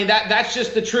look. I mean, that's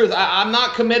just the truth. I'm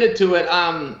not committed to it.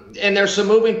 And there's some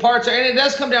moving parts. And it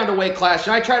does come down to weight class.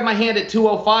 I tried my hand at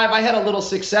 205. I had a little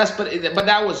success, but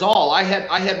that was all. I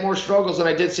had more struggles than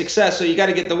I did success. So you got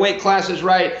to get the weight classes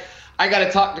right. I got to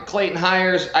talk to Clayton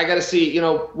Hires. I got to see,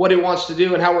 what he wants to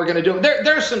do and how we're going to do it.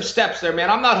 There's some steps there, man.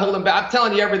 I'm not holding back. I'm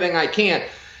telling you everything I can.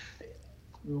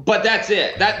 But that's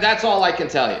it. That's all I can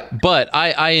tell you. But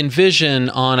I envision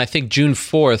on, I think, June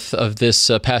 4th of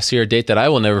this past year date that I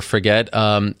will never forget,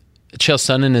 Chael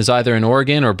Sonnen is either in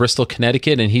Oregon or Bristol,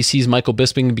 Connecticut, and he sees Michael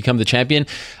Bisping become the champion,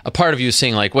 a part of you is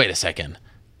saying like, wait a second.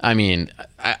 I mean,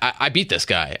 I beat this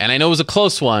guy, and I know it was a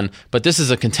close one, but this is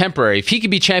a contemporary. If he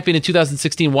could be champion in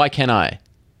 2016, why can't I?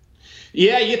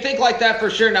 Yeah, you think like that for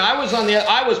sure. Now,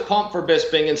 I was pumped for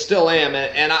Bisping and still am,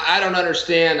 and I don't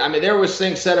understand. I mean, there was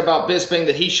things said about Bisping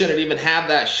that he shouldn't even have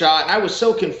that shot. And I was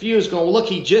so confused going, well, look,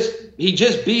 he just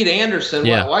beat Anderson.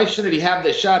 Yeah. Why shouldn't he have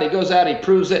this shot? He goes out, he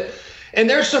proves it. And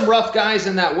there's some rough guys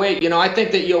in that weight. You know, I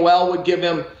think that Yoel would give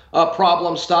him a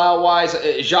problem style-wise.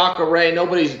 Jacare,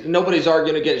 nobody's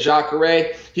arguing against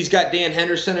Jacare. He's got Dan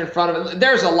Henderson in front of him.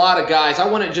 There's a lot of guys. I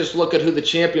wouldn't just look at who the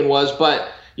champion was, but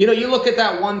you know, you look at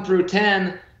that 1 through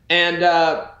 10, and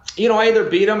you know, either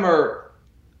beat him or,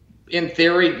 in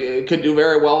theory, could do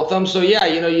very well with them. So yeah,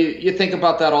 you know, you think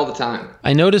about that all the time.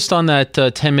 I noticed on that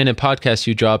 10-minute podcast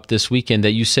you dropped this weekend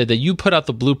that you said that you put out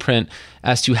the blueprint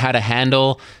as to how to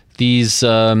handle these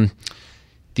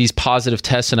positive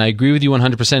tests, and I agree with you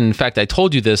 100%. In fact, I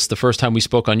told you this the first time we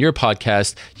spoke on your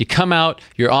podcast. You come out,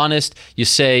 you're honest, you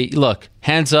say, look,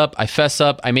 hands up, I fess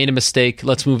up, I made a mistake,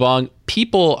 let's move on.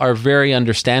 People are very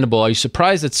understandable. Are you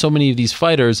surprised that so many of these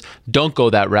fighters don't go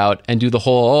that route and do the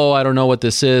whole, I don't know what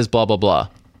this is, blah, blah, blah?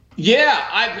 Yeah,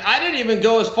 I didn't even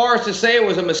go as far as to say it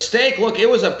was a mistake. Look, it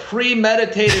was a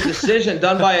premeditated decision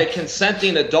done by a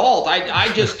consenting adult.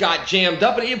 I just got jammed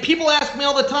up. And people ask me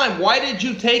all the time, why did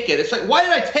you take it? It's like, why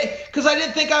did I take? Because I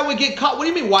didn't think I would get caught. What do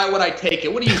you mean, why would I take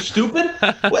it? What are you, stupid?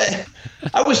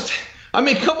 I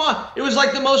mean, come on. It was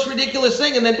like the most ridiculous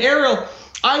thing. And then Ariel,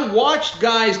 I watched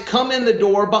guys come in the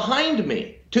door behind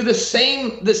me to the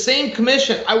same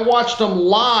commission. I watched them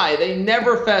lie. They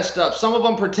never fessed up. Some of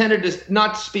them pretended to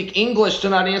not speak English to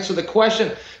not answer the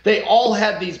question. They all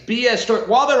had these BS stories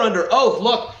while they're under oath.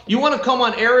 Look, you want to come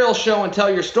on Ariel's show and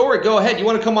tell your story? Go ahead. You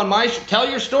want to come on my show? Tell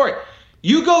your story.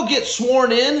 You go get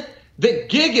sworn in. The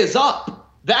gig is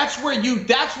up. That's where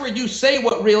you say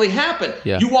what really happened.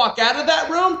 Yeah. You walk out of that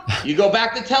room. You go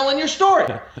back to telling your story.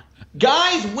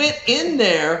 Guys went in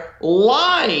there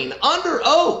lying under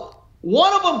oath.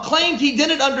 One of them claimed he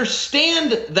didn't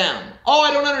understand them. Oh,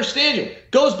 I don't understand you.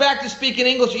 Goes back to speaking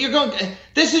English. You're going,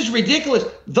 this is ridiculous.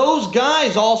 Those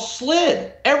guys all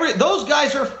slid. Those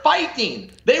guys are fighting.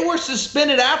 They were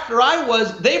suspended after I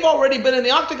was. They've already been in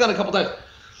the octagon a couple times.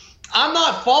 I'm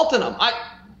not faulting them.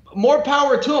 More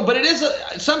power to them. But it is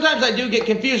sometimes I do get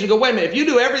confused and go, wait a minute. If you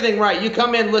do everything right, you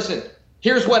come in, listen,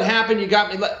 here's what happened. You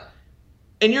got me.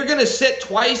 And you're going to sit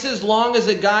twice as long as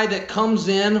a guy that comes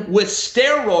in with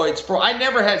steroids. I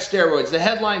never had steroids. The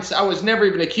headlines, I was never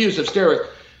even accused of steroids.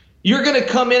 You're going to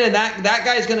come in and that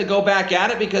guy's going to go back at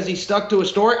it because he stuck to a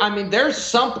story. I mean, there's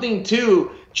something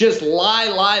to just lie.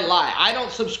 I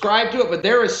don't subscribe to it, but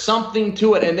there is something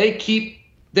to it, and they keep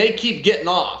getting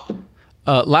off.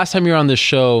 Last time you were on this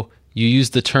show, you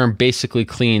used the term "basically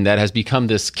clean." That has become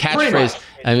this catchphrase.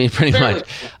 I mean, pretty much.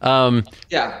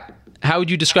 Yeah. How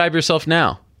would you describe yourself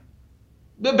now?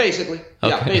 Basically. Okay.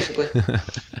 Yeah, basically.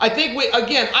 I think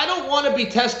I don't want to be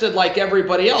tested like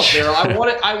everybody else, Daryl.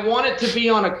 I want it to be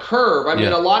on a curve. I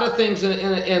mean, a lot of things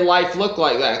in life look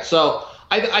like that. So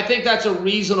I think that's a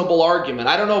reasonable argument.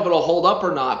 I don't know if it'll hold up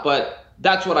or not, but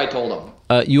that's what I told him.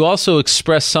 You also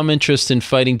expressed some interest in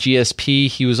fighting GSP.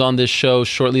 He was on this show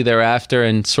shortly thereafter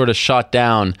and sort of shot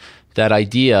down that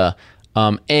idea.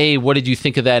 A, what did you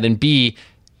think of that? And B,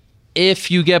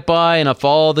 if you get by and if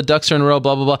all the ducks are in a row,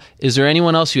 blah, blah, blah, is there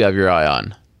anyone else you have your eye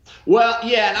on? Well,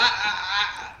 yeah, and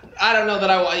I don't know that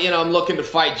I'm looking to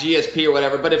fight GSP or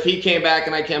whatever, but if he came back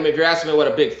and if you're asking me what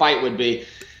a big fight would be,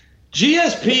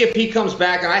 GSP, if he comes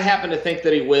back, and I happen to think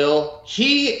that he will,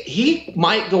 he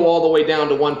might go all the way down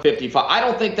to 155. I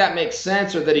don't think that makes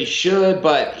sense or that he should,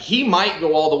 but he might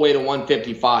go all the way to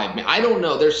 155. I mean, I don't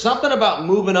know. There's something about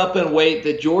moving up in weight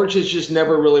that George has just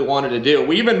never really wanted to do.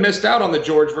 We even missed out on the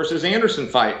George versus Anderson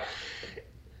fight.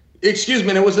 Excuse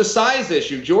me, and it was a size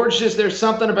issue. George there's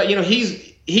something about,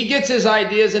 he gets his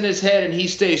ideas in his head and he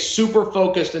stays super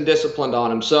focused and disciplined on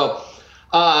them. So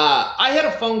I had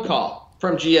a phone call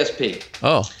from GSP.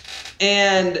 Oh.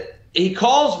 And he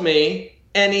calls me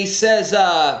and he says,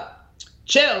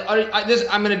 Chael,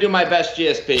 I'm going to do my best,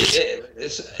 GSP.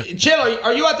 Chael,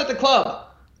 are you out at the club?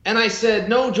 And I said,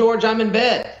 no, George, I'm in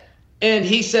bed. And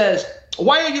he says,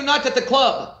 why are you not at the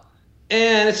club?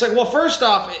 And it's like, well, first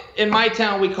off, in my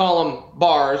town, we call them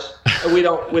bars. We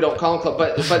don't call them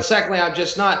clubs. But secondly, I'm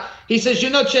just not. He says,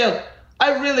 Chael,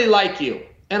 I really like you.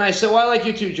 And I said, well, I like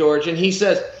you too, George. And he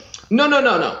says,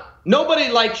 no. Nobody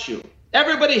likes you.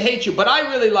 Everybody hates you, but I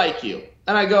really like you.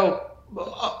 And I go,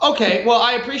 okay, well,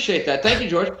 I appreciate that. Thank you,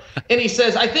 George. And he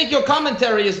says, I think your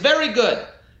commentary is very good.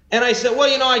 And I said, well,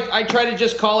 I try to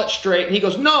just call it straight. And he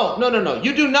goes, no.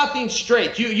 You do nothing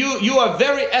straight. You are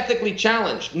very ethically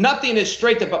challenged. Nothing is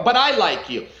straight, but I like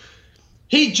you.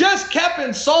 He just kept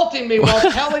insulting me while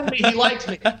telling me he likes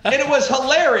me. And it was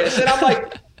hilarious. And I'm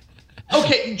like,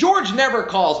 okay, George never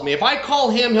calls me. If I call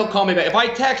him, he'll call me back. If I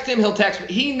text him, he'll text me.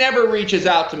 He never reaches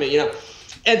out to me,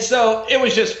 And so it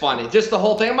was just funny, just the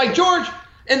whole thing. I'm like, George,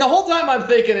 and the whole time I'm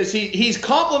thinking is he's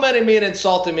complimenting me and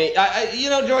insulting me.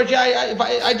 George,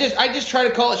 I just try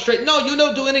to call it straight. No, you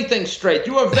don't do anything straight.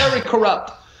 You are very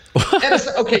corrupt. And it's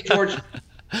okay, George.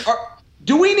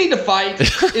 Do we need to fight?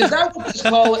 Is that what this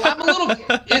call is?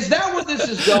 Is that where this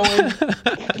is going?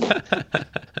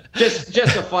 Just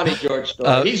a funny George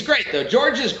story. He's great though.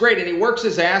 George is great, and he works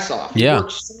his ass off. He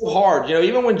works so hard.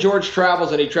 Even when George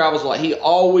travels, and he travels a lot, he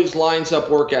always lines up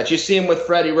workouts. You see him with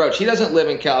Freddie Roach. He doesn't live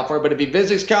in California, but if he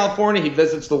visits California, he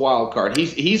visits the Wild Card.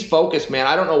 He's focused, man.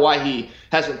 I don't know why he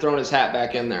hasn't thrown his hat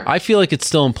back in there. I feel like it's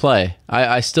still in play.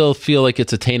 I still feel like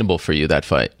it's attainable for you, that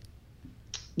fight.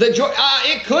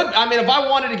 It could. I mean, if I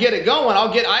wanted to get it going,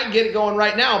 I'd get it going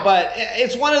right now. But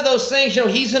it's one of those things.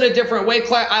 He's in a different weight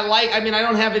class. I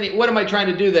don't have any. What am I trying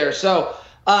to do there? So,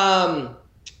 and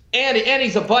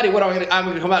he's a buddy. What I'm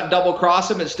going to come out and double cross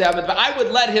him and stab him. But I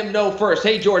would let him know first.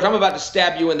 Hey, George, I'm about to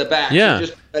stab you in the back. Yeah. So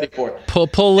just be ready for it.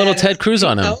 Pull a little Ted Cruz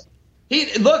on him.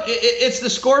 It's the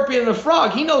scorpion and the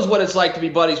frog. He knows what it's like to be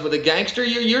buddies with a gangster.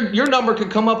 Your number could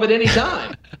come up at any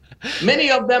time. Many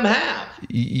of them have.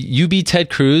 You be Ted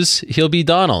Cruz, he'll be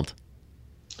Donald.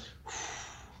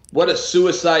 What a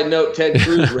suicide note Ted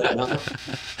Cruz read,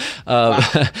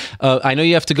 huh? Wow. I know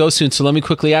you have to go soon, so let me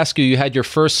quickly ask you. You had your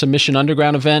first Submission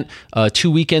Underground event 2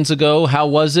 weekends ago. How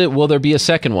was it? Will there be a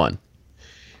second one?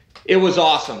 It was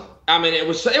awesome. I mean, it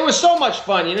was so much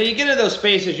fun. You get into those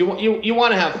spaces, you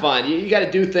want to have fun. You got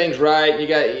to do things right.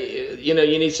 You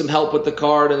need some help with the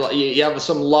card, and you have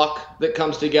some luck that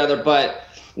comes together, but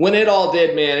when it all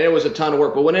did, man, and it was a ton of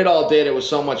work, but when it all did, it was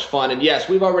so much fun. And yes,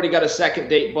 we've already got a second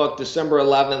date booked, December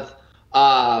 11th.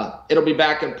 It'll be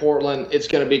back in Portland. It's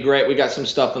going to be great. We got some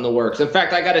stuff in the works. In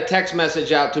fact, I got a text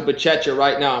message out to Peña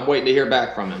right now. I'm waiting to hear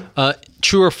back from him.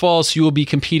 True or false, you will be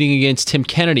competing against Tim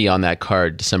Kennedy on that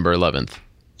card, December 11th.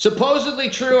 Supposedly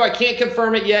true. I can't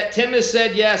confirm it yet. Tim has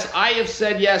said yes. I have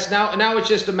said yes. Now it's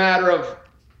just a matter of,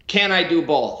 can I do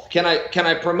both? Can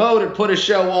I promote and put a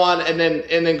show on and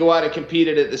then go out and compete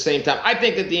it at the same time? I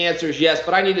think that the answer is yes,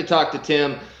 but I need to talk to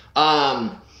Tim.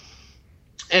 And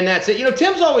that's it.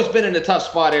 Tim's always been in a tough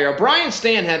spot, Ariel. Brian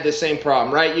Stann had the same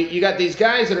problem, right? You got these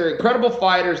guys that are incredible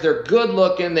fighters. They're good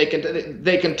looking. They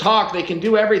can talk. They can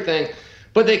do everything,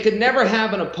 but they could never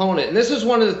have an opponent. And this is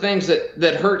one of the things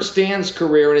that hurt Stan's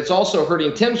career, and it's also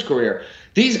hurting Tim's career.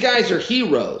 These guys are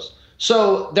heroes.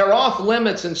 So they're off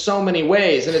limits in so many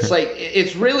ways, and it's like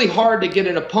it's really hard to get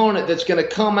an opponent that's going to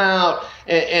come out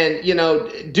and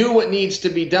do what needs to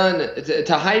be done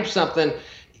to hype something.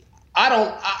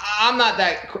 I'm not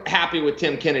that happy with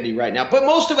Tim Kennedy right now, but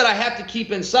most of it I have to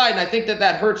keep inside, and I think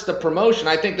that hurts the promotion.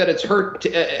 I think that it's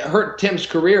hurt Tim's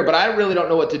career, but I really don't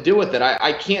know what to do with it.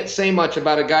 I can't say much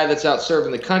about a guy that's out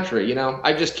serving the country.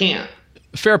 I just can't.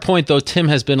 Fair point, though. Tim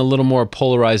has been a little more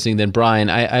polarizing than Brian.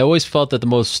 I always felt that the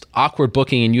most awkward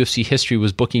booking in UFC history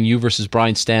was booking you versus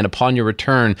Brian Stann upon your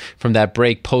return from that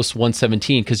break post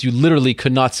 117, because you literally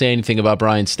could not say anything about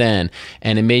Brian Stann,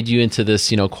 and it made you into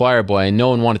this, choir boy, and no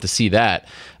one wanted to see that.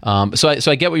 So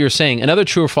I get what you're saying. Another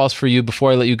true or false for you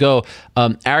before I let you go.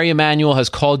 Ari Emanuel has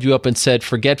called you up and said,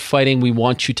 "Forget fighting. We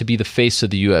want you to be the face of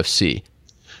the UFC."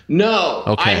 No,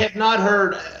 okay. I have not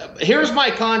heard. Here's my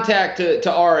contact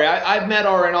to Ari. I've met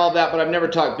Ari and all that, but I've never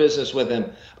talked business with him.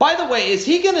 By the way, is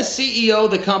he going to CEO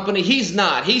the company? He's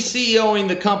not. He's CEOing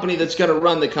the company that's going to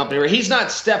run the company. Right? He's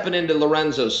not stepping into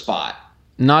Lorenzo's spot.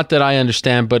 Not that I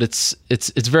understand, but it's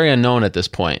very unknown at this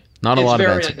point. Not a lot of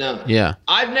it's very unknown. Yeah.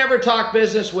 I've never talked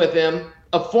business with him.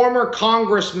 A former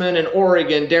congressman in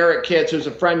Oregon, Derek Kitts, who's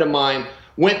a friend of mine,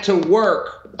 went to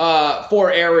work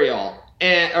for Ariel.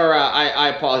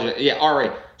 I apologize. Yeah, Ari.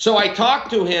 So I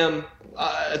talked to him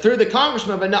through the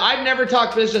congressman, but no, I've never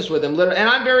talked business with him. And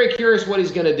I'm very curious what he's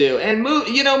going to do. And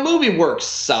movie work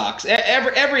sucks.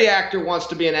 Every actor wants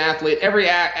to be an athlete. Every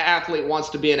athlete wants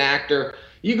to be an actor.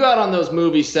 You go out on those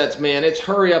movie sets, man. It's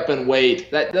hurry up and wait.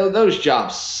 Those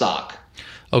jobs suck.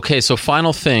 Okay, so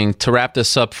final thing to wrap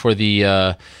this up for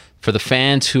the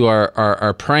fans who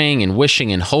are praying and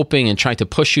wishing and hoping and trying to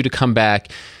push you to come back.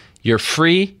 You're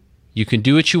free. You can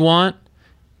do what you want.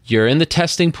 You're in the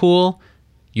testing pool.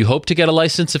 You hope to get a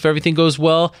license if everything goes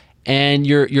well, and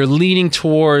you're leaning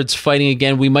towards fighting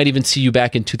again. We might even see you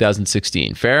back in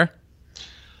 2016. Fair?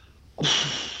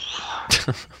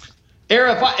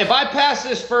 Ariel, if I pass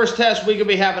this first test, we could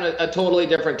be having a totally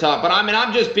different talk. But I mean,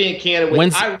 I'm just being candid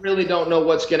with you. I really don't know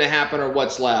what's going to happen or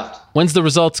what's left. When's the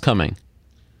results coming?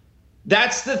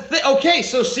 That's the thing. Okay,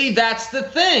 so see, that's the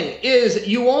thing, is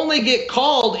you only get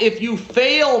called if you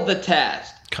fail the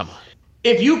test. Come on.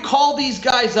 If you call these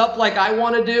guys up like I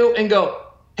want to do and go,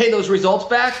 hey, those results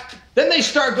back, then they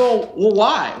start going, well,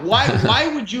 why?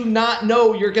 Why would you not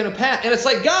know you're going to pass? And it's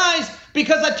like, guys,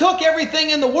 because I took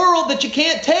everything in the world that you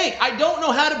can't take. I don't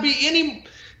know how to be any.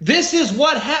 This is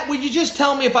what happened. Will you just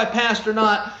tell me if I passed or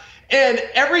not? And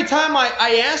every time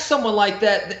I ask someone like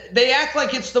that, they act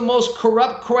like it's the most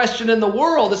corrupt question in the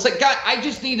world. It's like, God, I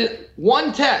just needed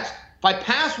one test. If I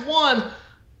pass one,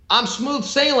 I'm smooth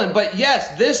sailing. But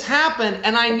yes, this happened,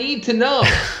 and I need to know.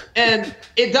 And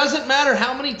it doesn't matter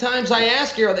how many times I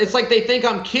ask here. It's like they think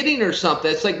I'm kidding or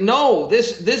something. It's like, no,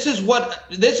 this is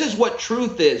what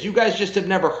truth is. You guys just have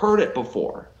never heard it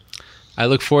before. I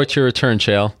look forward to your return,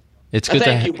 Chael. It's good.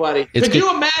 Thank you, buddy. Could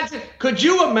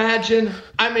you imagine?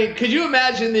 I mean, could you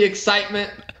imagine the excitement?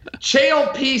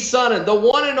 Chael P. Sonnen, the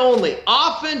one and only,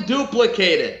 often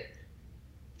duplicated.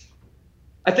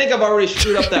 I think I've already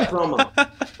screwed up that promo.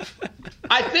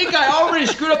 I think I already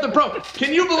screwed up the promo.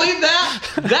 Can you believe that?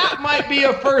 That might be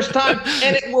a first time,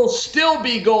 and it will still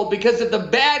be gold, because if the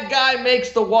bad guy makes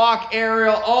the walk,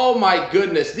 Ariel, oh my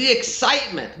goodness, the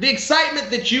excitement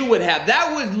that you would have,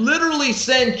 that would literally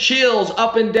send chills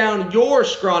up and down your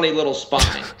scrawny little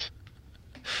spine.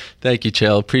 Thank you,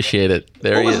 Chael. Appreciate it.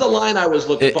 What was the line I was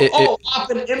looking for?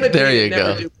 Often imitated, there you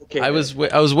never go. duplicated.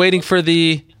 I was waiting for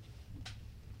the,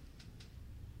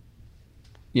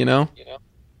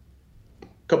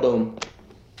 Kaboom.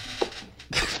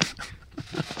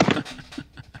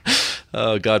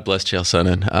 Oh, God bless Chael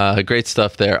Sonnen. Great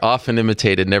stuff there. Often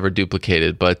imitated, never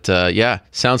duplicated. But yeah,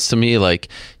 sounds to me like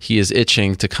he is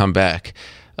itching to come back.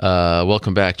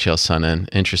 Welcome back, Chael Sonnen.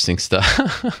 Interesting stuff.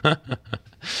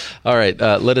 All right,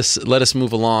 let us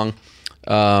move along.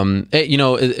 It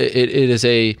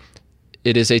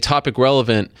is a topic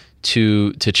relevant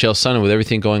to Chael Sonnen with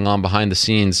everything going on behind the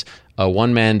scenes.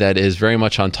 One man that is very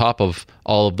much on top of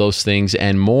all of those things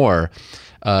and more.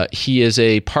 He is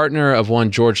a partner of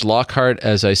one George Lockhart.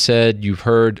 As I said, you've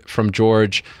heard from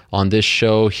George on this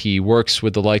show. He works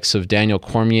with the likes of Daniel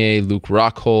Cormier, Luke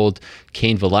Rockhold,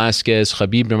 Cain Velasquez,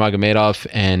 Khabib Nurmagomedov,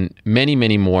 and many,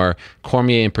 many more.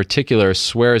 Cormier in particular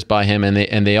swears by him,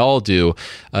 and they all do.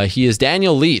 He is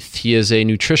Daniel Leith. He is a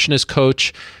nutritionist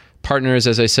coach, partners,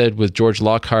 as I said, with George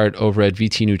Lockhart over at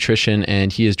VT Nutrition,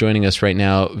 and he is joining us right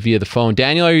now via the phone.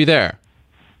 Daniel, are you there?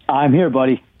 I'm here,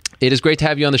 buddy. It is great to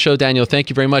have you on the show, Daniel.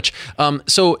 Thank you very much.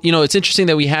 So, it's interesting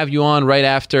that we have you on right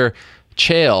after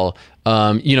Chael.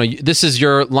 This is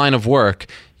your line of work.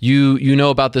 You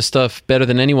know about this stuff better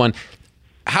than anyone.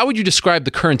 How would you describe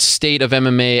the current state of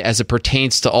MMA as it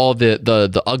pertains to all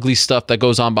the ugly stuff that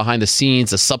goes on behind the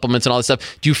scenes, the supplements and all this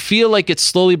stuff? Do you feel like it's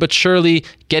slowly but surely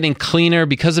getting cleaner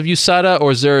because of USADA, or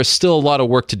is there still a lot of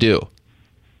work to do?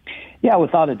 Yeah,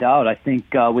 without a doubt. I think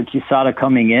with USADA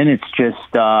coming in, it's just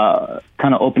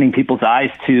kind of opening people's eyes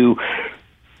to,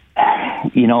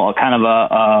 kind of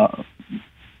a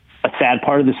sad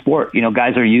part of the sport.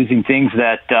 Guys are using things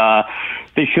that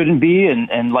they shouldn't be,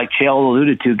 and like Chael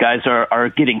alluded to, guys are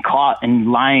getting caught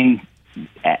and lying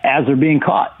as they're being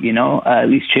caught. At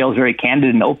least Chael's very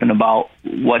candid and open about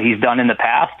what he's done in the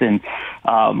past, and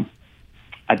I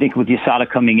think with USADA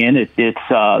coming in,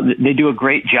 it's they do a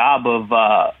great job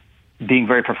of being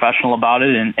very professional about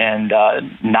it and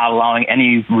not allowing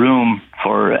any room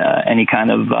for any kind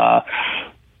of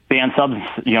banned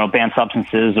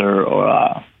substances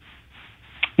or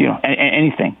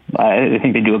anything. I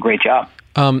think they do a great job.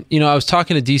 I was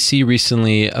talking to DC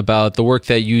recently about the work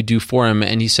that you do for him,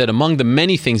 and he said among the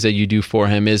many things that you do for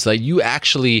him is like you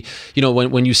actually,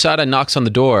 when USADA knocks on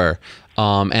the door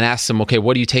and asks them, okay,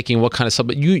 what are you taking? What kind of stuff?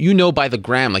 But you know by the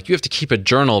gram, like you have to keep a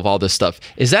journal of all this stuff.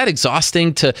 Is that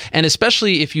exhausting and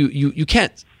especially if you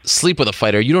can't sleep with a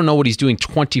fighter, you don't know what he's doing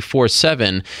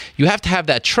 24/7. You have to have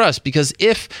that trust, because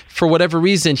if for whatever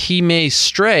reason he may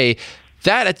stray,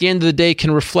 that at the end of the day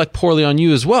can reflect poorly on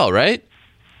you as well, right?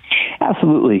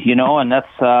 Absolutely, and that's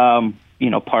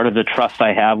part of the trust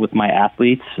I have with my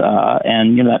athletes,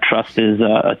 and that trust is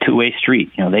a two-way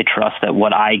street. They trust that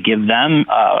what I give them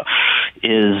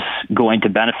is going to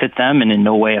benefit them and in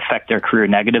no way affect their career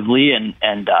negatively, and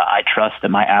I trust that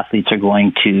my athletes are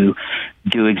going to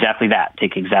do exactly that,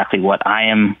 take exactly what I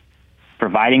am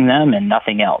providing them and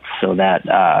nothing else, so that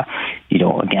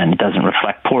again, it doesn't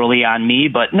reflect poorly on me.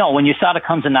 But no, when USADA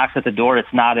comes and knocks at the door,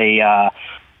 it's not a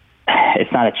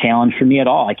it's not a challenge for me at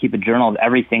all. I keep a journal of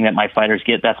everything that my fighters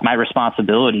get. That's my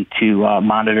responsibility to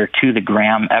monitor to the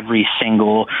gram every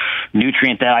single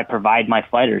nutrient that I provide my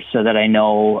fighters, so that I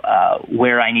know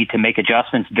where I need to make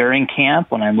adjustments during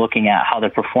camp when I'm looking at how they're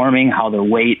performing, how their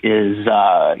weight is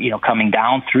coming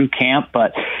down through camp.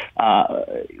 But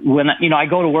when I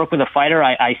go to work with a fighter,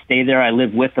 I stay there. I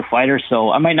live with the fighter,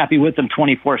 so I might not be with them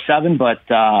 24/7, but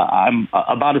I'm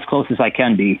about as close as I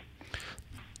can be.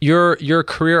 Your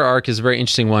career arc is a very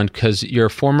interesting one because you're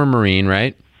a former Marine,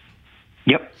 right?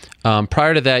 Yep.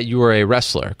 Prior to that, you were a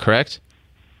wrestler, correct?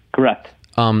 Correct.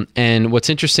 And what's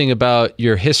interesting about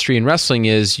your history in wrestling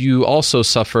is you also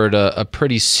suffered a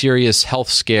pretty serious health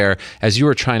scare as you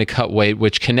were trying to cut weight,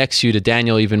 which connects you to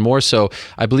Daniel even more so.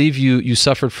 I believe you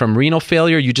suffered from renal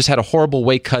failure. You just had a horrible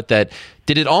weight cut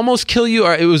did it almost kill you?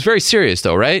 Or it was very serious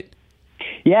though, right?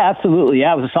 Yeah, absolutely.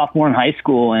 Yeah, I was a sophomore in high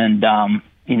school, and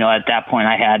at that point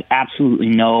I had absolutely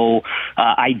no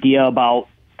idea about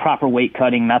proper weight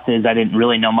cutting methods. I didn't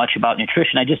really know much about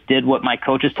nutrition. I just did what my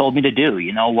coaches told me to do,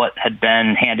 what had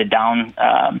been handed down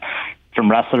from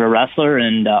wrestler to wrestler,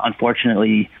 and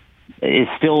unfortunately is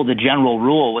still the general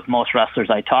rule with most wrestlers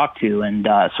I talk to. And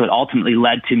so it ultimately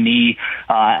led to me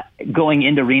going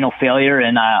into renal failure,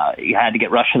 and you had to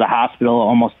get rushed to the hospital,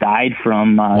 almost died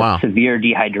from severe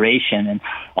dehydration. And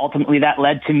ultimately that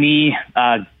led to me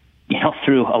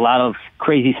through a lot of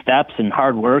crazy steps and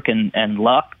hard work and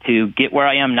luck to get where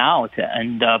I am now, to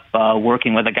end up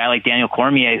working with a guy like Daniel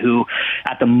Cormier, who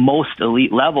at the most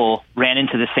elite level ran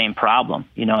into the same problem,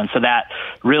 and so that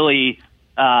really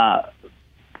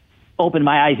opened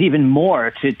my eyes even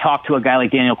more to talk to a guy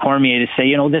like Daniel Cormier to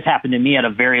say, this happened to me at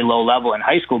a very low level in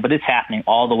high school, but it's happening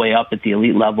all the way up at the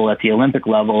elite level, at the Olympic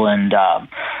level. And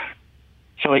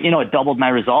so, it doubled my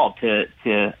resolve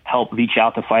to help reach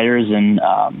out to fighters and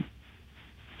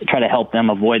try to help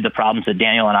them avoid the problems that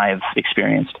Daniel and I have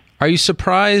experienced. Are you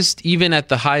surprised, even at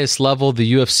the highest level,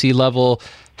 the UFC level,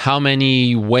 how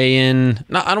many weigh-in,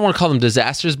 I don't want to call them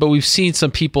disasters, but we've seen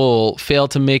some people fail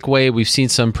to make weight. We've seen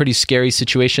some pretty scary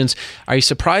situations. Are you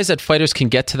surprised that fighters can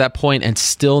get to that point and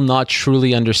still not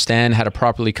truly understand how to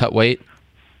properly cut weight?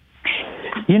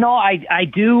 I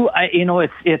do.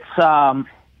 It's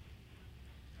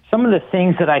some of the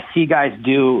things that I see guys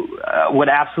do would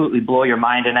absolutely blow your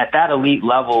mind. And at that elite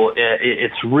level,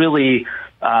 it's really,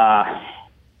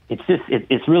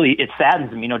 it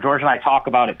saddens me. George and I talk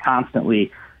about it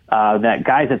constantly, that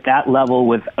guys at that level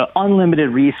with unlimited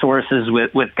resources,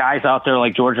 with guys out there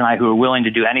like George and I who are willing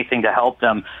to do anything to help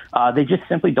them, they just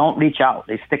simply don't reach out.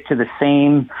 They stick to the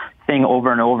same thing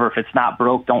over and over. If it's not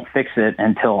broke, don't fix it,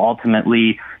 until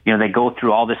ultimately, they go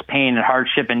through all this pain and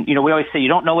hardship. And, we always say, you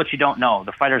don't know what you don't know.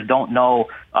 The fighters don't know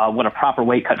what a proper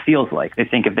weight cut feels like. They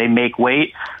think if they make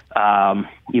weight,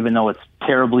 even though it's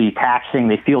terribly taxing,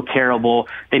 they feel terrible.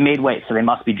 They made weight, so they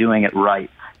must be doing it right.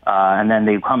 And then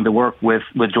they come to work with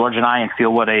George and I and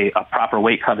feel what a proper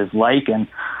weight cut is like. And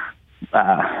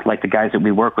like the guys that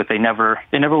we work with, they never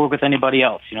work with anybody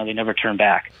else. They never turn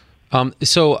back.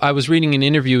 So I was reading an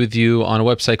interview with you on a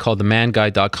website called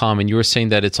themanguide.com, and you were saying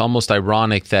that it's almost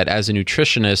ironic that as a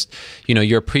nutritionist,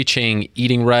 you're preaching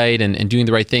eating right and doing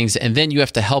the right things, and then you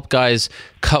have to help guys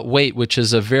cut weight, which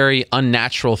is a very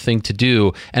unnatural thing to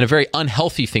do and a very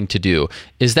unhealthy thing to do.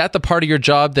 Is that the part of your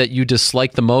job that you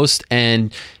dislike the most?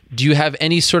 And do you have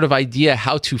any sort of idea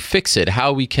how to fix it?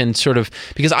 How we can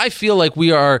because I feel like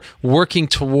we are working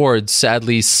towards,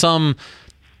 sadly, some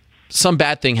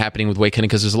bad thing happening with weight cutting,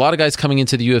 because there's a lot of guys coming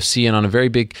into the UFC and on a very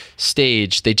big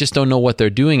stage, they just don't know what they're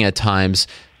doing at times.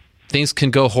 Things can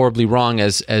go horribly wrong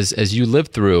as you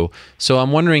lived through. So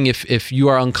I'm wondering if you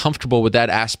are uncomfortable with that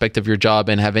aspect of your job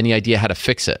and have any idea how to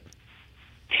fix it.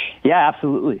 Yeah,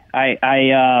 absolutely.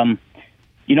 I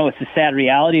it's the sad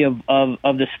reality of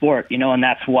the sport, and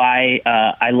that's why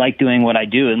I like doing what I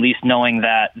do, at least knowing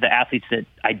that the athletes that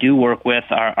I do work with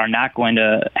are not going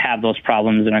to have those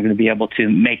problems and are going to be able to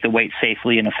make the weight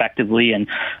safely and effectively and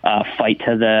fight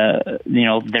to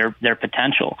their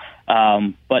potential.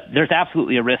 But there's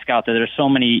absolutely a risk out there. There's so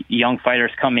many young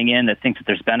fighters coming in that think that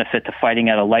there's benefit to fighting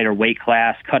at a lighter weight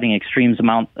class, cutting extreme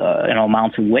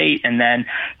amounts of weight, and then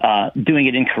doing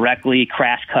it incorrectly,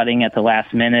 crash cutting at the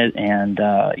last minute. And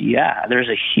there's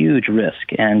a huge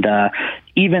risk. And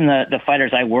even the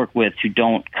fighters I work with who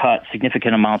don't cut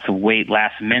significant amounts of weight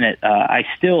last minute, I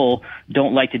still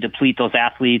don't like to deplete those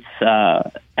athletes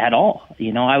at all.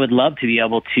 I would love to be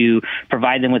able to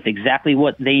provide them with exactly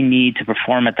what they need to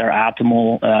perform at their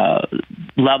optimal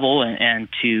level and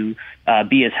to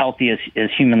be as healthy as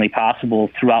humanly possible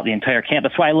throughout the entire camp.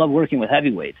 That's why I love working with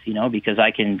heavyweights, because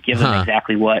I can give them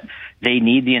exactly what they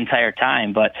need the entire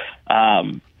time. But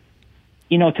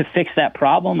to fix that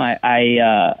problem,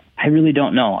 I really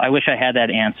don't know. I wish I had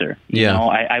that answer.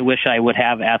 I wish I would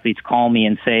have athletes call me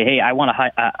and say, hey, I want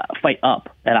to fight up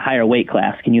at a higher weight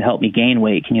class. Can you help me gain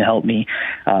weight? Can you help me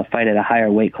fight at a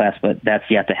higher weight class? But that's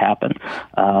yet to happen.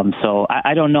 So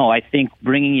I don't know. I think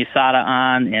bringing USADA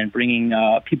on and bringing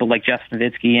people like Jeff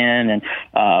Nowitzki in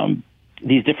and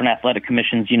these different athletic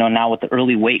commissions, now with the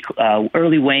early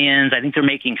weigh-ins, I think they're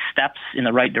making steps in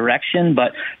the right direction.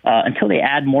 But until they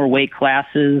add more weight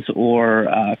classes or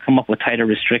come up with tighter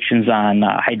restrictions on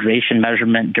hydration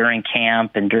measurement during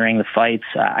camp and during the fights,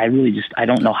 I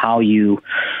don't know how you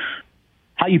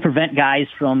prevent guys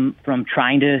from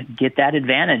trying to get that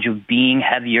advantage of being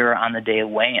heavier on the day of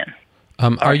weigh-in.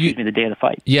 The day of the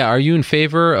fight? Yeah. Are you in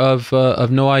favor of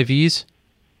no IVs?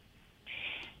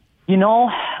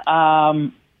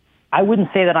 I wouldn't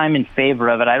say that I'm in favor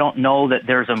of it. I don't know that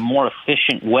there's a more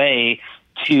efficient way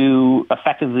to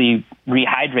effectively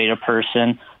rehydrate a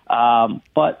person.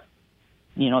 But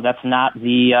that's not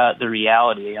the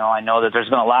reality. I know that there's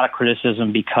been a lot of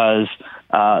criticism because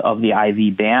of the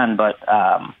IV ban, but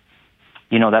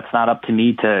that's not up to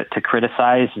me to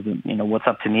criticize. What's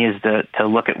up to me is to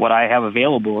look at what I have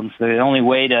available. And so the only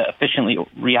way to efficiently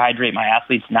rehydrate my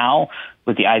athletes now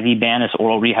with the IV ban is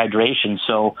oral rehydration.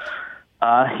 So,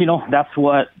 that's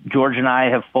what George and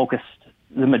I have focused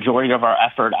the majority of our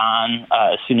effort on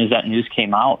as soon as that news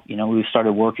came out. We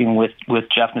started working with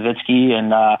Jeff Nowitzki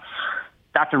and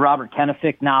Dr. Robert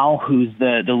Kennefick now, who's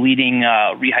the leading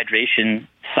rehydration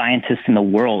scientist in the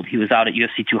world. He was out at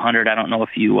UFC 200. I don't know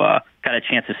if you got a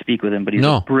chance to speak with him, but he's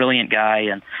a brilliant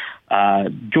guy. And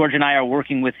George and I are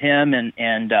working with him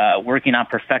and working on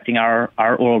perfecting our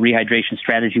oral rehydration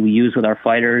strategy we use with our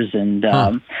fighters. And,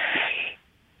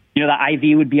 the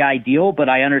IV would be ideal, but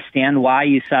I understand why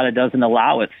USADA doesn't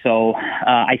allow it. So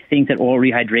I think that oral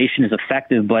rehydration is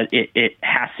effective, but it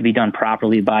has to be done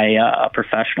properly by a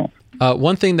professional.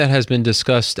 One thing that has been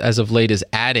discussed as of late is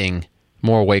adding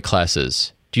more weight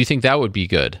classes. Do you think that would be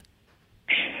good?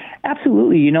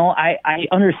 Absolutely. I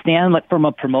understand, from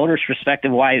a promoter's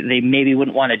perspective, why they maybe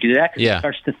wouldn't want to do that, because it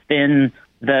starts to thin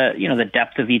the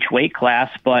depth of each weight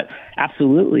class. But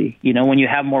absolutely, when you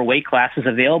have more weight classes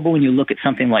available, when you look at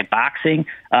something like boxing,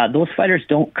 those fighters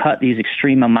don't cut these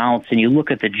extreme amounts, and you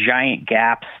look at the giant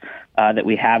gaps that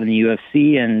we have in the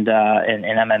UFC and in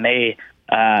MMA.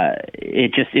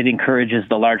 It encourages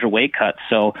the larger weight cuts.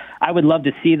 So I would love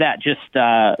to see that, just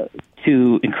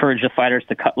to encourage the fighters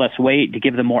to cut less weight, to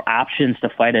give them more options to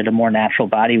fight at a more natural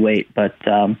body weight. But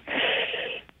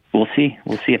we'll see.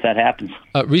 We'll see if that happens.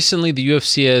 Recently, the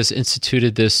UFC has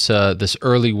instituted this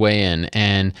early weigh-in,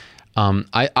 and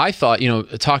I thought,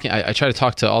 I try to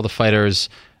talk to all the fighters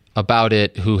about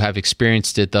it who have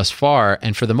experienced it thus far,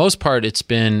 and for the most part, it's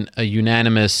been a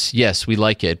unanimous yes, we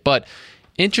like it. But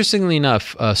interestingly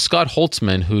enough, Scott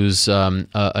Holtzman, who's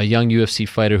a young UFC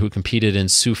fighter who competed in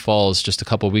Sioux Falls just a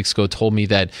couple of weeks ago, told me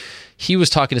that he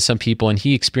was talking to some people and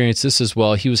he experienced this as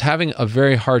well. He was having a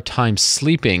very hard time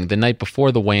sleeping the night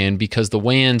before the weigh-in because the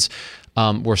weigh-ins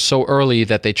were so early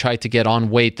that they tried to get on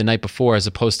weight the night before, as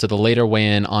opposed to the later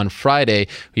weigh-in on Friday.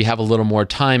 You have a little more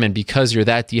time, and because you're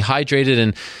that dehydrated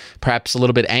and perhaps a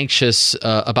little bit anxious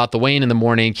about the weigh-in in the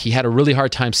morning, he had a really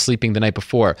hard time sleeping the night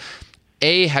before.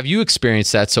 A, have you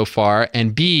experienced that so far?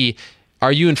 And B,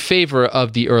 are you in favor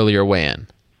of the earlier weigh-in?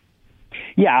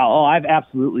 Yeah, I've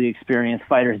absolutely experienced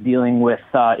fighters dealing with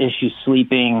issues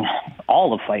sleeping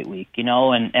all of fight week,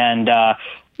 and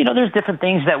there's different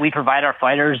things that we provide our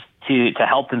fighters to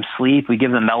help them sleep. We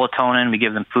give them melatonin, we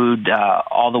give them food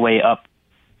all the way up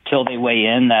till they weigh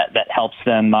in that helps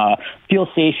them feel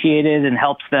satiated and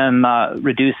helps them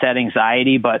reduce that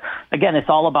anxiety. But again, it's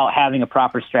all about having a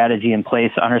proper strategy in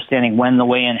place, understanding when the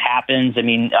weigh-in happens. I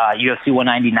mean, UFC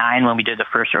 199, when we did the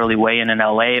first early weigh-in in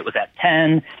LA, it was at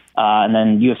 10, and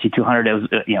then UFC 200, it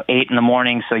was 8 in the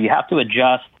morning. So you have to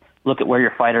adjust, look at where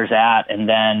your fighter's at, and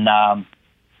then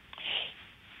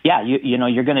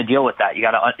you're going to deal with that. You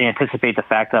got to anticipate the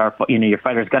fact that your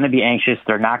fighter's going to be anxious.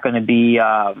 They're not going to be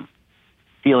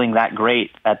feeling that great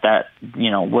at that,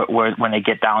 when they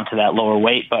get down to that lower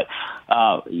weight. But,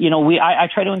 I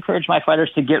try to encourage my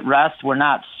fighters to get rest. We're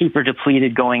not super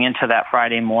depleted going into that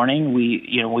Friday morning.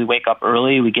 We wake up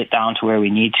early, we get down to where we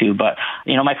need to, but,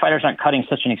 my fighters aren't cutting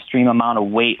such an extreme amount of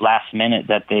weight last minute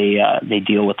that they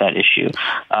deal with that issue.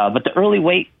 But the early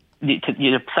weight, to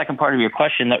the second part of your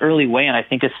question, the early weigh-in, I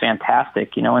think, is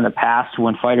fantastic. In the past,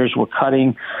 when fighters were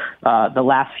cutting the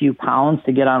last few pounds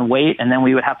to get on weight, and then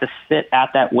we would have to sit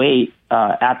at that weight,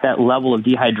 at that level of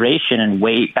dehydration and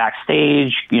wait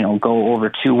backstage, go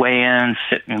over 2 weigh-ins,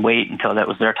 sit and wait until that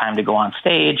was their time to go on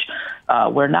stage,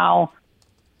 where now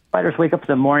fighters wake up in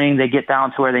the morning, they get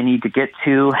down to where they need to get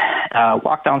to,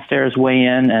 walk downstairs, weigh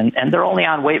in, and they're only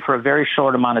on weight for a very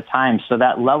short amount of time. So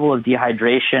that level of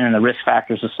dehydration and the risk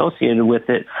factors associated with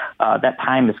it, that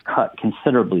time is cut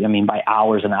considerably. I mean, by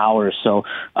hours and hours. So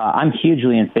I'm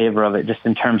hugely in favor of it just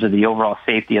in terms of the overall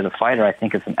safety of the fighter. I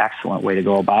think it's an excellent way to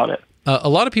go about it. A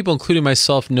lot of people, including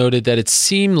myself, noted that it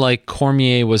seemed like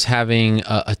Cormier was having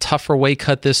a tougher weight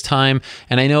cut this time.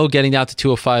 And I know getting down to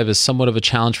 205 is somewhat of a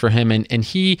challenge for him. And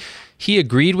he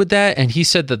agreed with that. And he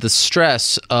said that the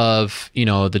stress of,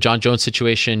 the John Jones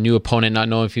situation, new opponent, not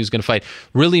knowing if he was going to fight,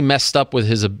 really messed up with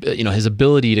his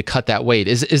ability to cut that weight.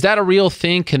 Is that a real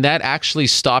thing? Can that actually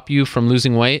stop you from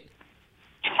losing weight?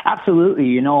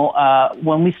 Absolutely.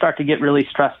 When we start to get really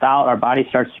stressed out, our body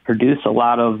starts to produce a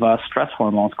lot of stress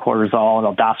hormones, cortisol,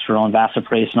 aldosterone,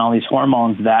 vasopressin, and all these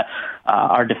hormones that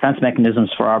are defense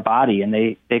mechanisms for our body, and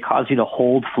they cause you to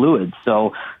hold fluid.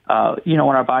 So, when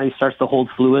our body starts to hold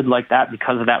fluid like that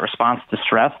because of that response to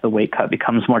stress, the weight cut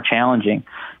becomes more challenging.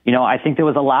 I think there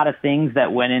was a lot of things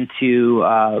that went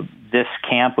into this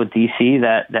camp with DC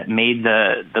that made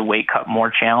the weight cut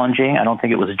more challenging. I don't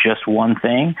think it was just one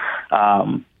thing.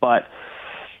 But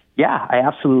yeah, I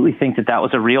absolutely think that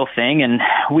was a real thing, and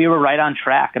we were right on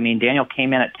track. I mean, Daniel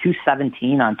came in at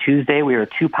 217 on Tuesday. We were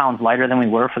 2 pounds lighter than we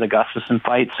were for the Gustafsson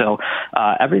fight, so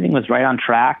everything was right on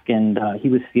track, and he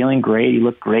was feeling great. He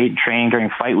looked great training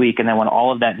during fight week, and then when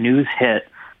all of that news hit,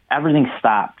 everything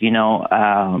stopped. He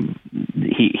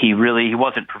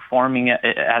wasn't performing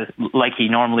as like he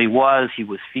normally was. He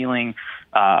was feeling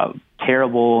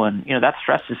terrible, and that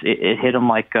stress it hit him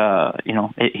like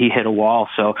he hit a wall.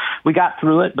 So we got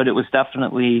through it, but it was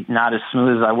definitely not as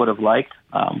smooth as I would have liked.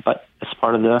 But it's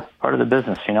part of the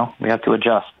business. We have to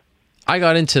adjust. I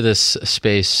got into this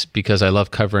space because I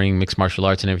love covering mixed martial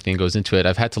arts and everything that goes into it.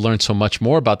 I've had to learn so much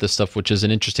more about this stuff, which is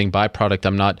an interesting byproduct.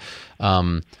 I'm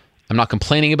not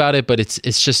complaining about it, but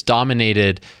it's just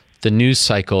dominated the news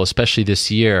cycle, especially this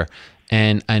year.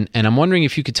 And I'm wondering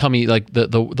if you could tell me, like,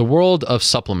 the world of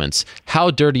supplements, how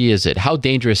dirty is it? How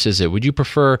dangerous is it? Would you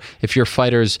prefer if your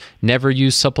fighters never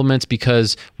use supplements?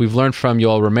 Because we've learned from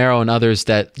Yoel Romero and others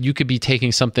that you could be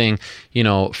taking something,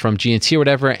 from GNC or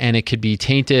whatever, and it could be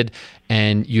tainted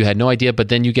and you had no idea, but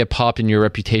then you get popped and your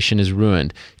reputation is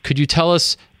ruined. Could you tell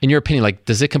us, in your opinion, like,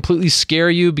 does it completely scare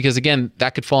you? Because again,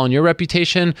 that could fall on your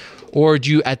reputation, or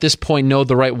do you at this point know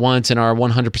the right ones and are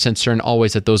 100% certain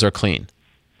always that those are clean?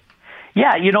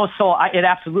 Yeah, it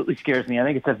absolutely scares me. I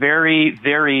think it's a very,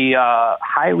 very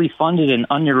highly funded and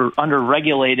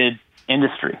under-regulated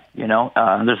industry.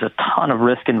 There's a ton of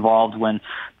risk involved when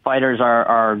fighters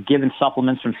are given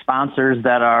supplements from sponsors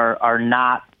that are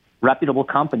not reputable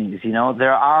companies.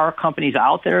 There are companies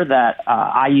out there that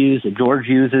I use, that George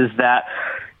uses, that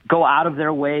go out of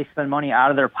their way, spend money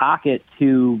out of their pocket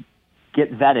to get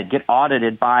vetted, get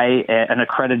audited by an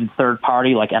accredited third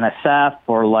party like NSF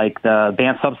or like the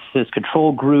Banned Substances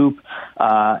Control Group,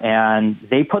 and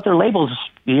they put their labels,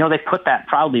 they put that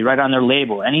proudly right on their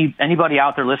label. Anybody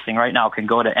out there listening right now can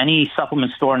go to any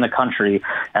supplement store in the country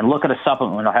and look at a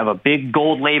supplement. It'll have a big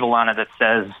gold label on it that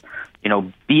says,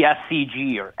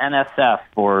 BSCG or NSF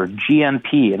or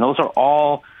GMP, and those are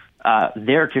all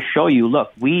there to show you,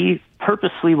 look, we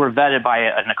purposely were vetted by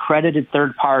an accredited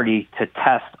third party to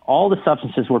test all the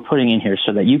substances we're putting in here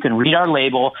so that you can read our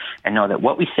label and know that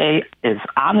what we say is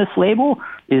on this label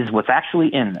is what's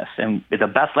actually in this. And the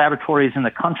best laboratories in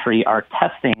the country are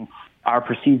testing our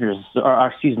procedures,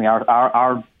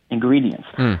 our ingredients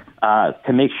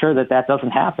to make sure that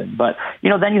doesn't happen. But,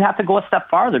 then you have to go a step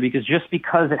farther, because just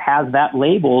because it has that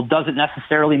label doesn't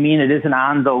necessarily mean it isn't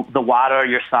on the WADA or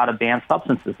your SADA banned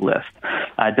substances list.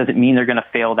 It doesn't mean they're going to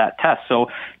fail that test.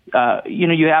 So,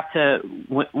 you have to,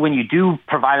 when you do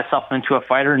provide a supplement to a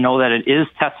fighter, know that it is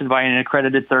tested by an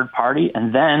accredited third party,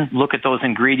 and then look at those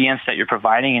ingredients that you're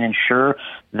providing and ensure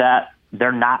that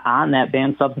they're not on that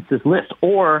banned substances list,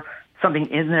 or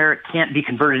something in there can't be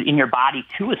converted in your body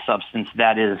to a substance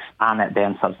that is on that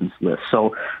banned substance list.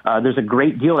 So there's a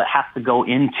great deal that has to go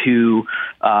into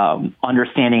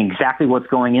understanding exactly what's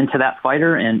going into that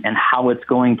fighter and how it's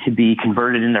going to be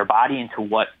converted in their body into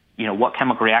what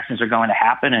chemical reactions are going to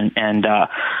happen.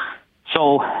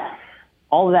 So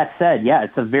all of that said, yeah,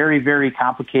 it's a very, very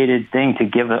complicated thing to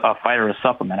give a fighter a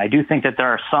supplement. I do think that there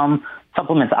are some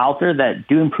supplements out there that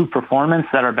do improve performance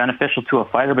that are beneficial to a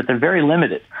fighter, but they're very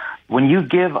limited. When you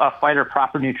give a fighter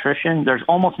proper nutrition, there's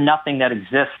almost nothing that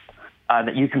exists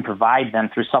that you can provide them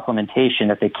through supplementation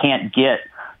that they can't get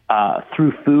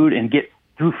through food, and get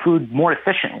through food more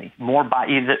efficiently.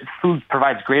 Food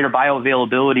provides greater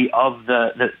bioavailability of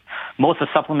the most of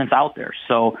the supplements out there.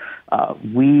 So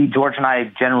George and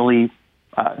I generally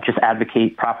just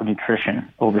advocate proper nutrition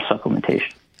over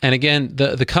supplementation. And again,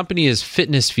 the company is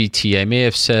Fitness VT. I may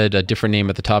have said a different name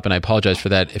at the top, and I apologize for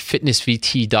that.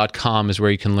 FitnessVT.com is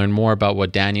where you can learn more about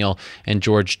what Daniel and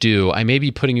George do. I may be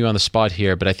putting you on the spot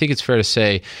here, but I think it's fair to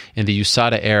say in the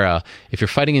USADA era, if you're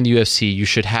fighting in the UFC, you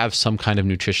should have some kind of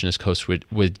nutritionist coach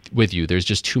with you. There's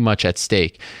just too much at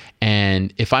stake.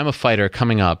 And if I'm a fighter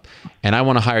coming up and I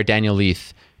want to hire Daniel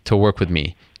Leith to work with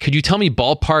me, could you tell me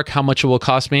ballpark how much it will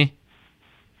cost me?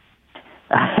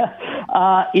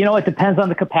 It depends on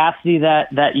the capacity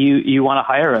that you want to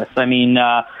hire us. I mean,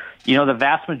 the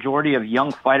vast majority of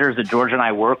young fighters that George and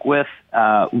I work with,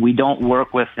 we don't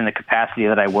work with in the capacity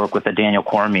that I work with Daniel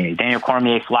Cormier. Daniel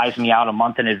Cormier flies me out a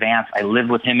month in advance. I live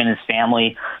with him and his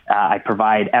family. I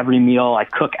provide every meal. I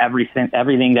cook everything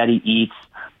that he eats.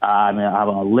 I'm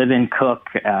a live-in cook.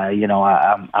 I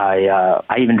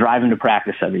even drive him to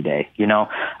practice every day.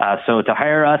 So to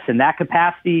hire us in that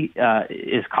capacity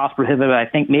is cost prohibitive, I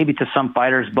think, maybe to some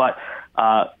fighters. But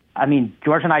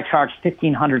George and I charge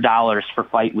 $1,500 for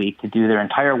Fight Week to do their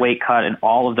entire weight cut and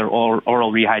all of their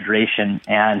oral rehydration.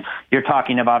 And you're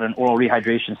talking about an oral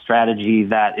rehydration strategy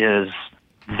that is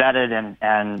vetted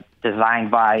and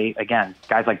designed by, again,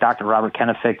 guys like Dr. Robert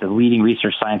Kennefick, the leading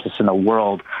research scientists in the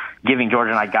world, giving George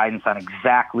and I guidance on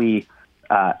exactly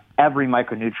every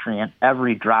micronutrient,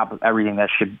 every drop of everything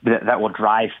that will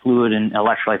drive fluid and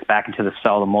electrolytes back into the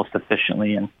cell the most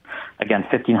efficiently. And again,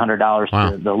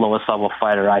 $1,500 to the lowest level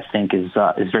fighter, I think, is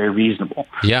very reasonable.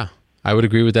 Yeah. I would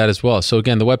agree with that as well. So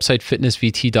again, the website,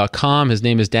 fitnessvt.com. His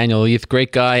name is Daniel Leith.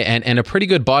 Great guy and a pretty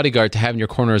good bodyguard to have in your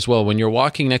corner as well. When you're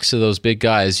walking next to those big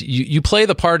guys, you play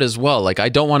the part as well. Like, I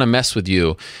don't want to mess with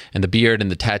you and the beard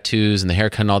and the tattoos and the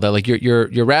haircut and all that. Like, you're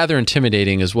rather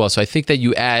intimidating as well. So I think that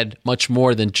you add much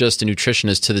more than just a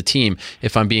nutritionist to the team,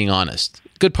 if I'm being honest.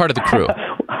 Good part of the crew.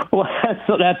 Well,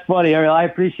 that's funny, Ariel. I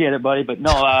appreciate it, buddy. But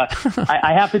no,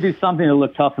 I have to do something to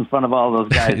look tough in front of all those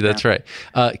guys. That's right.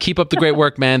 Keep up the great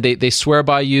work, man. They swear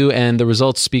by you, and the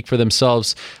results speak for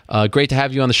themselves. Great to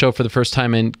have you on the show for the first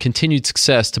time, and continued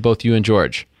success to both you and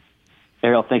George.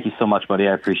 Ariel, thank you so much, buddy.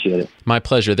 I appreciate it. My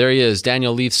pleasure. There he is,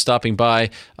 Daniel Leith, stopping by.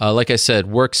 Like I said,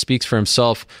 work speaks for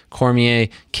himself. Cormier,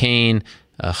 Kane,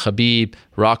 Khabib,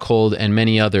 Rockhold, and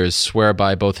many others swear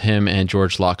by both him and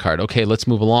George Lockhart. Okay, let's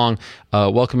move along.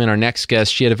 Welcome in our next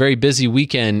guest. She had a very busy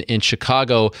weekend in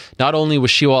Chicago. Not only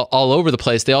was she all over the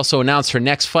place, they also announced her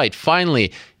next fight.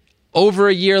 Finally, over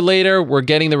a year later, we're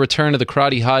getting the return of the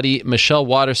karate hottie. Michelle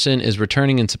Waterson is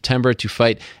returning in September to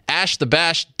fight Ash the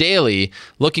Bash Daly.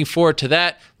 Looking forward to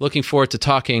that. Looking forward to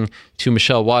talking to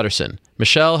Michelle Waterson.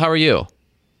 Michelle, how are you?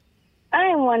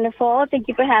 I'm wonderful. Thank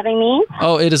you for having me.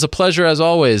 Oh, it is a pleasure as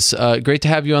always. Great to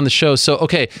have you on the show. So,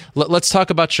 okay, let's talk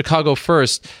about Chicago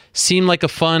first. Seemed like a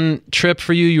fun trip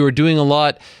for you. You were doing a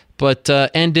lot, but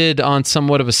ended on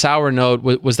somewhat of a sour note.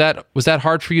 Was that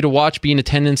hard for you to watch, be in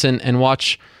attendance and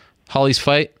watch Holly's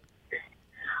fight?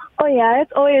 Oh, yeah,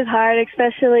 it's always hard,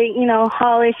 especially,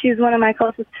 Holly. She's one of my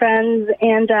closest friends,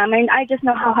 and I just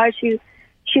know how hard she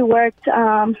worked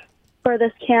for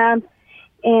this camp.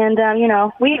 And,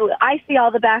 I see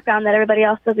all the background that everybody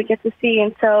else doesn't get to see.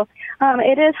 And so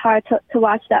it is hard to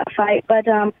watch that fight. But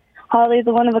Holly's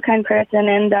a one-of-a-kind person.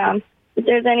 And if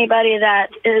there's anybody that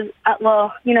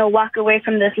will walk away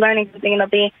from this learning something, it'll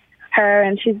be her.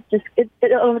 And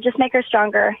it'll just make her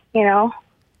stronger,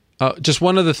 Just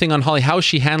one other thing on Holly. How is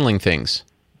she handling things?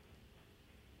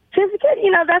 She's good.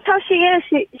 That's how she is.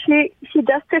 She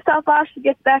dusts herself off. She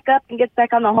gets back up and gets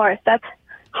back on the horse. That's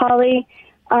Holly.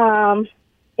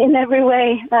 In every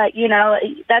way, that's how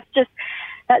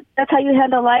you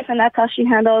handle life, and that's how she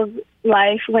handles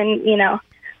life. When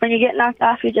you get knocked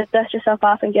off, you just dust yourself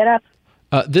off and get up.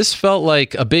 This felt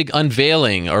like a big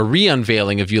unveiling or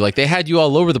re-unveiling of you. Like, they had you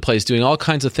all over the place doing all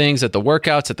kinds of things at the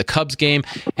workouts, at the Cubs game,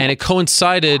 and it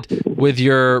coincided with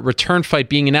your return fight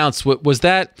being announced. Was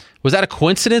that a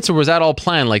coincidence, or was that all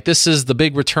planned? Like, this is the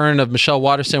big return of Michelle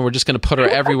Waterson. We're just going to put her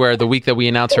everywhere the week that we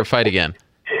announce her fight again.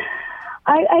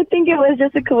 I think it was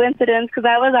just a coincidence because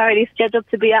I was already scheduled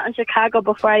to be out in Chicago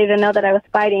before I even know that I was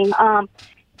fighting.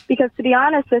 Because to be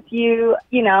honest with you,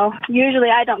 usually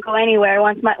I don't go anywhere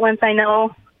once I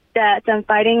know that I'm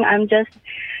fighting. I'm just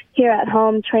here at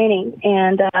home training,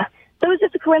 and it was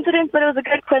just a coincidence, but it was a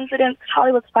good coincidence.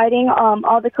 Holly was fighting.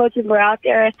 All the coaches were out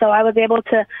there, so I was able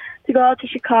to go out to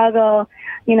Chicago,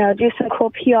 do some cool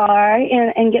PR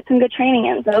and get some good training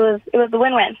in. So it was a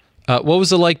win-win. What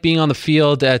was it like being on the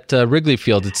field at Wrigley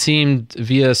Field? It seemed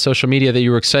via social media that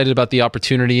you were excited about the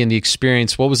opportunity and the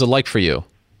experience. What was it like for you?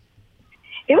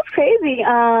 It was crazy.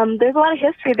 There's a lot of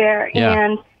history there. Yeah.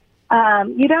 And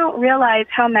you don't realize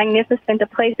how magnificent a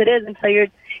place it is until you're,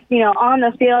 on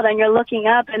the field and you're looking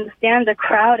up and the stands are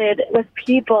crowded with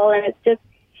people, and it's just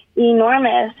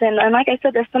enormous. And like I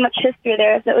said, there's so much history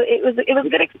there. So it was a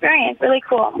good experience, really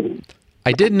cool.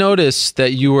 I did notice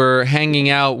that you were hanging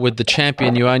out with the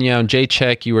champion, Julianna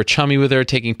Jacek. You were chummy with her,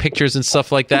 taking pictures and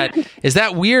stuff like that. Is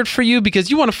that weird for you? Because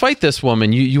you want to fight this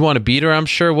woman. You want to beat her, I'm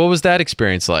sure. What was that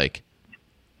experience like?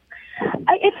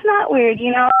 It's not weird.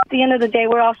 At the end of the day,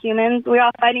 we're all humans. We're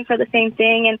all fighting for the same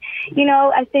thing. And,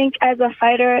 I think as a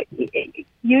fighter,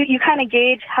 you kind of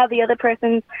gauge how the other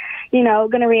person's,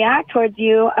 going to react towards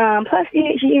you. Plus,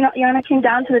 Yana came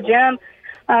down to the gym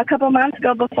a couple months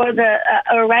ago before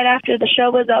or right after the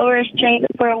show was over. She trained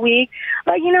for a week.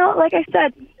 But, like I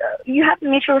said, you have to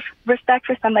mutual respect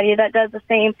for somebody that does the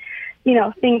same,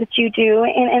 thing that you do.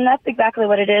 And that's exactly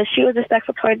what it is. She was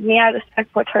respectful towards me. I was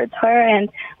respectful towards her. And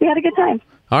we had a good time.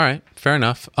 All right. Fair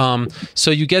enough.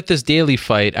 So you get this daily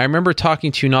fight. I remember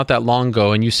talking to you not that long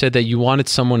ago, and you said that you wanted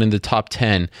someone in the top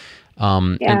 10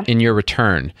 in your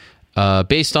return.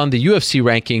 Based on the UFC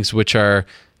rankings, which are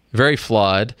very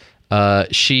flawed,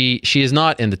 she is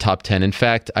not in the top 10. In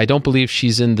fact, I don't believe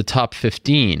she's in the top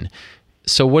 15.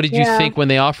 So what did you think when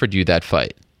they offered you that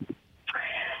fight?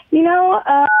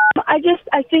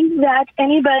 I think that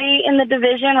anybody in the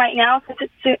division right now,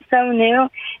 since it's so new,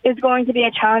 is going to be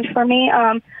a challenge for me.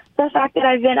 The fact that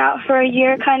I've been out for a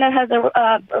year kind of has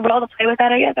a role to play with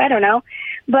that, I guess. I don't know.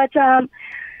 But to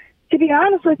be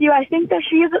honest with you, I think that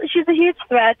she's a huge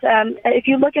threat. If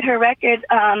you look at her record,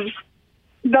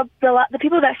 the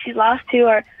people that she's lost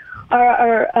to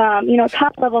are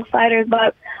top level fighters.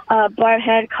 But Bart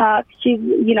Hancock, she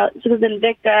was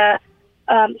Invicta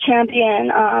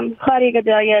champion. Claudia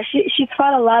Gadelia, she's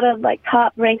fought a lot of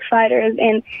top ranked fighters,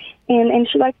 and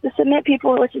she likes to submit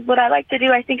people, which is what I like to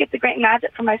do. I think it's a great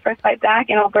matchup for my first fight back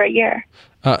in over a year.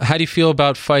 How do you feel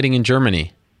about fighting in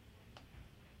Germany?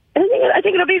 I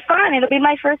think it'll be fun. It'll be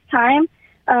my first time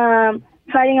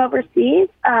fighting overseas,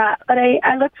 but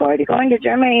I look forward to going to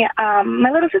Germany.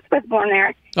 My little sister was born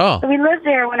there. Oh. So we lived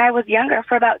there when I was younger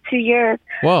for about 2 years.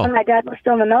 Whoa. When my dad was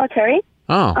still in the military.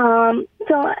 Oh.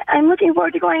 So I'm looking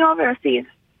forward to going overseas.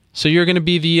 So you're going to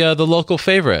be the local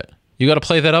favorite. You got to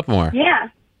play that up more. Yeah.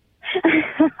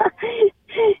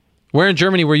 Where in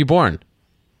Germany were you born?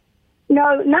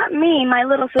 No, not me. My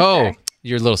little sister. Oh,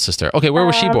 your little sister. Okay, where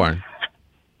was she born?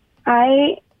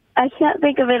 I can't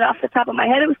think of it off the top of my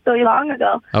head. It was so long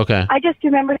ago. Okay. I just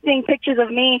remember seeing pictures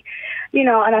of me,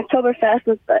 on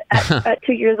Oktoberfest at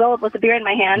 2 years old with a beer in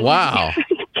my hand. Wow.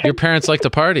 Your parents like to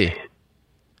party.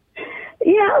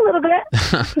 Yeah, a little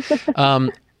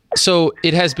bit. So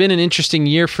it has been an interesting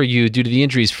year for you due to the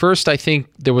injuries. First, I think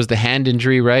there was the hand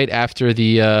injury right after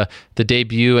the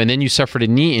debut, and then you suffered a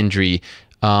knee injury.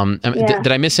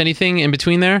 Did I miss anything in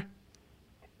between there?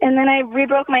 And then I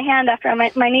re-broke my hand after my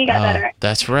knee got better.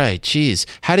 That's right. Jeez,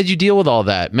 how did you deal with all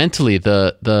that mentally?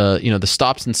 The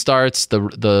stops and starts,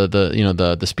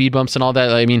 the speed bumps and all that.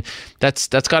 I mean, that's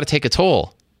got to take a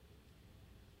toll.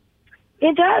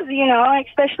 It does,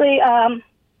 especially.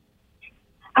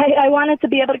 I wanted to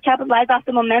be able to capitalize off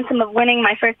the momentum of winning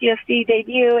my first UFC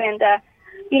debut, and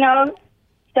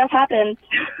stuff happens.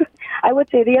 I would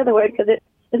say the other word because it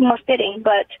is more fitting,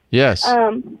 but yes.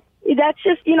 That's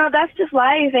just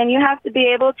life, and you have to be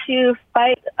able to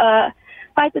fight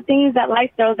the things that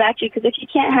life throws at you. Because if you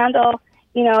can't handle,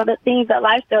 the things that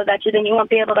life throws at you, then you won't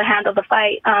be able to handle the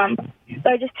fight. So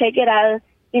I just take it as,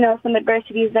 some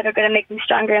adversities that are going to make me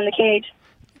stronger in the cage.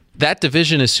 That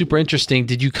division is super interesting.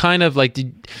 Did you kind of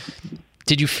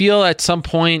did you feel at some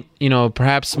point,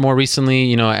 perhaps more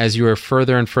recently, as you were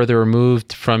further and further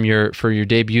removed from your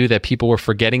debut, that people were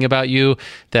forgetting about you,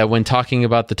 that when talking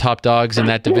about the top dogs in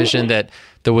that division, that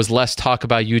there was less talk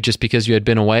about you just because you had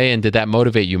been away? And did that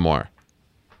motivate you more?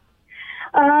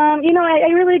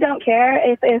 I really don't care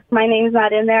if my name's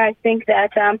not in there. I think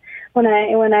that when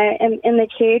I am in the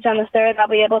cage on the 3rd, I'll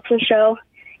be able to show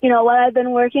what I've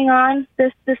been working on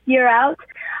this year out.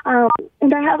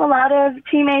 And I have a lot of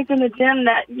teammates in the gym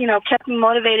that, kept me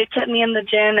motivated, kept me in the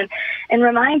gym and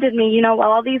reminded me,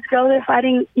 while all these girls are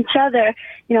fighting each other,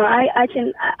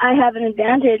 I have an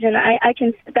advantage, and I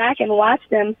can sit back and watch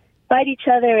them fight each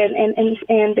other and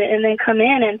then come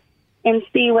in and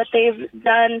see what they've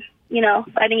done,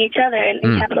 fighting each other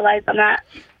and capitalize on that.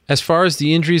 As far as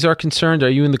the injuries are concerned, are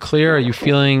you in the clear? Are you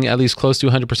feeling at least close to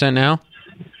 100% now?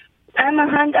 I am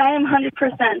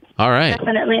 100%. All right.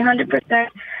 Definitely 100%.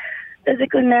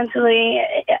 Physically, mentally,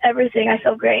 everything. I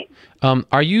feel great.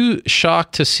 Are you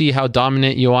shocked to see how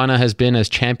dominant Julianna has been as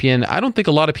champion? I don't think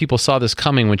a lot of people saw this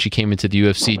coming when she came into the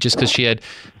UFC, just because she had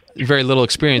very little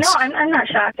experience. No, I'm not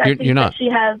shocked. I think that she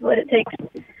has what it takes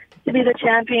to be the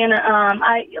champion.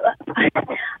 I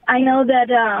know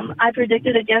that I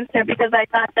predicted against her because I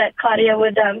thought that Claudia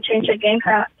would change her game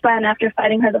plan after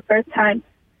fighting her the first time.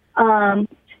 But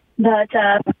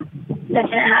that didn't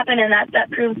happen, and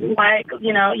that proves why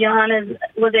Johanna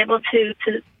was able to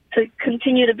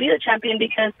continue to be the champion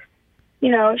because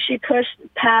she pushed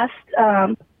past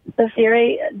the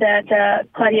theory that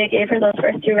Claudia gave her those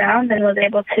first 2 rounds and was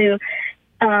able to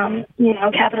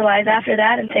capitalize after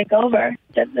that and take over.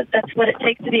 That's what it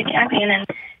takes to be a champion,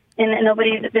 and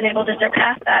nobody's been able to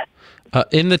surpass that.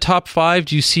 In the top 5,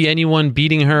 do you see anyone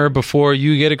beating her before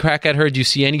you get a crack at her? Do you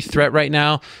see any threat right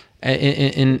now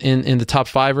in the top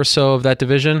 5 or so of that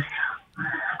division?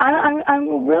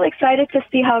 I'm really excited to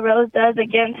see how Rose does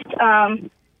against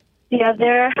the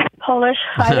other Polish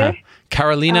fighter.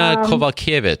 Karolina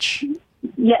Kowalkiewicz.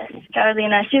 Yes,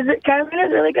 Karolina's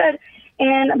really good.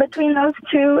 And between those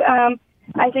two, I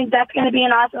think that's going to be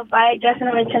an awesome fight,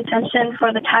 definitely contention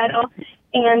for the title.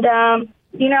 And,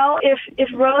 if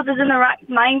Rose is in the right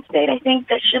mind state, I think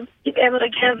that she'll be able to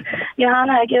give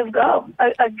Johanna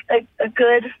a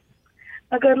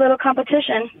good little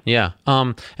competition. Yeah.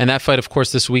 And that fight, of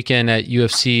course, this weekend at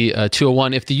UFC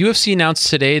 201. If the UFC announced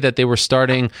today that they were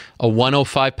starting a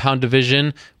 105-pound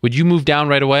division, would you move down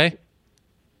right away?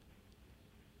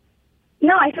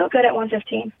 No, I feel good at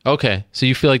 115. Okay. So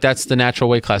you feel like that's the natural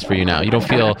weight class for you now. You don't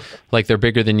feel like they're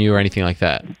bigger than you or anything like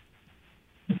that.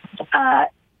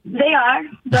 They are,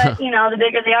 but the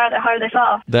bigger they are, the harder they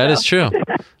fall. That is true.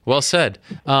 Well said.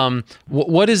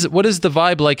 What is the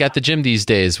vibe like at the gym these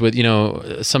days with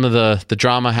some of the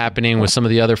drama happening with some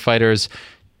of the other fighters?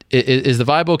 Is the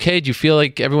vibe okay? Do you feel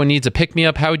like everyone needs a pick me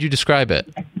up? How would you describe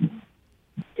it?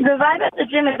 The vibe at the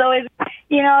gym is always,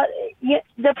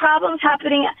 the problems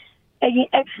happening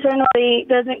externally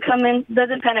doesn't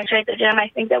penetrate the gym. I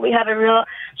think that we have a real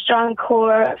strong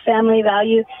core family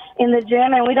value in the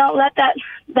gym, and we don't let that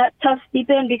stuff seep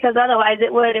in because otherwise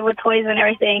it would poison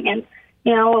everything. And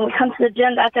when we come to the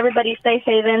gym, that's everybody's safe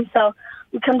haven. So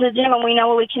we come to the gym and we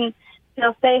know we can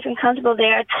feel safe and comfortable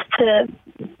there to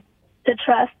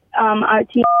trust our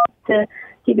team to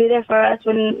be there for us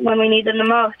when we need them the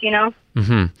most.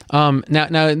 Mm-hmm.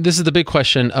 Now this is the big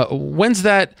question. When's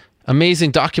that amazing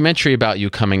documentary about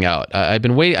you coming out? I've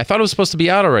been waiting. I thought it was supposed to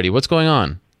be out already. What's going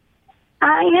on?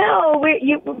 I know. Right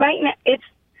now,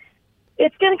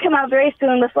 it's going to come out very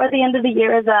soon before the end of the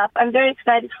year is up. I'm very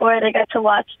excited for it. I got to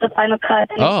watch the final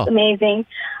cut, and it's amazing.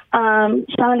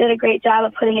 Sean did a great job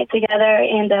of putting it together,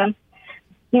 and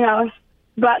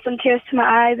brought some tears to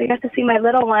my eyes. I got to see my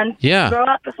little one grow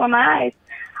up before my eyes.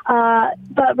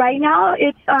 But right now,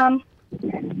 it's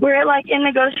we're like in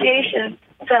negotiations.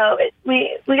 So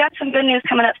we got some good news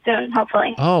coming up soon,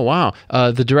 hopefully. Oh, wow.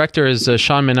 The director is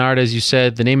Sean Menard, as you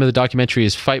said. The name of the documentary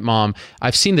is Fight Mom.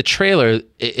 I've seen the trailer.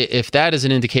 If that is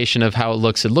an indication of how it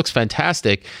looks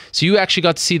fantastic. So you actually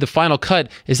got to see the final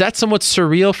cut. Is that somewhat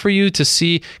surreal for you to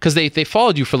see? Because they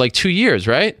followed you for like 2 years,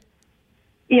 right?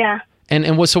 Yeah.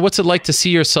 So what's it like to see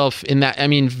yourself in that? I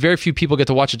mean, very few people get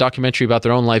to watch a documentary about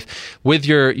their own life with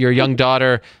your young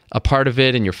daughter a part of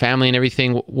it and your family and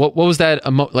everything. What was that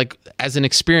like as an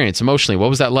experience emotionally? What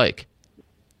was that like?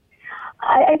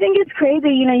 I think it's crazy.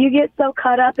 You get so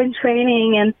caught up in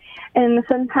training and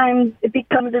sometimes it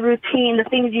becomes a routine, the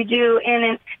things you do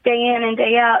in and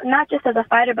day out, not just as a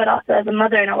fighter, but also as a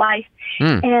mother and a wife.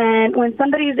 And when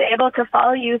somebody's able to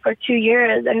follow you for 2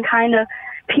 years and kind of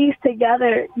piece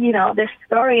together, this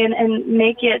story and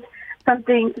make it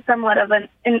something somewhat of an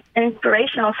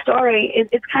inspirational story,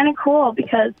 it's kind of cool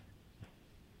because,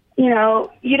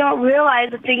 you don't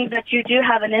realize the things that you do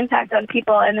have an impact on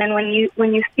people. And then when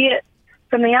you see it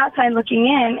from the outside looking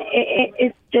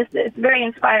in, it's very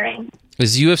inspiring.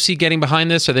 Is UFC getting behind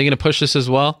this? Are they going to push this as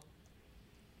well?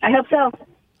 I hope so.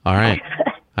 All right.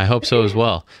 I hope so as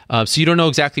well. So you don't know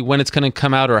exactly when it's going to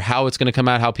come out or how it's going to come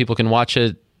out, how people can watch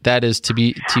it. That is to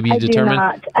be determined?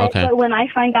 I do not. Okay. But when I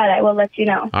find out, I will let you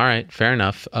know. All right. Fair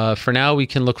enough. For now, we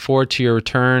can look forward to your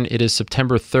return. It is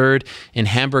September 3rd in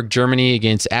Hamburg, Germany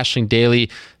against Aisling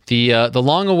Daly. The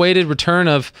long-awaited return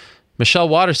of Michelle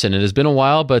Waterson. It has been a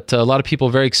while, but a lot of people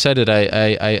are very excited.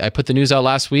 I put the news out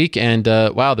last week, and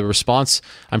wow, the response,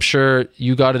 I'm sure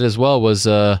you got it as well, was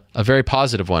a very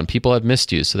positive one. People have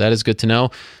missed you, so that is good to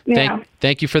know. Yeah.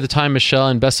 Thank you for the time, Michelle,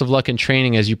 and best of luck in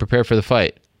training as you prepare for the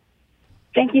fight.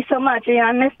 Thank you so much.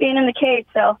 I miss being in the cage,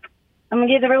 so I'm going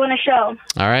to give everyone a show.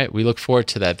 All right. We look forward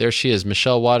to that. There she is,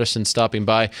 Michelle Waterson, stopping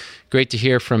by. Great to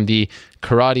hear from the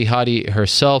karate hottie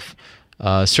herself.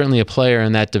 Certainly a player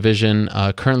in that division,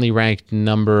 currently ranked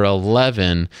number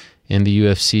 11 in the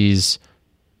UFC's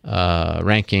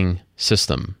ranking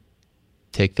system.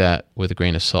 Take that with a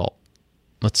grain of salt.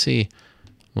 Let's see.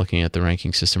 I'm looking at the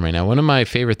ranking system right now. One of my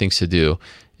favorite things to do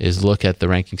is look at the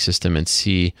ranking system and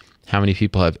see how many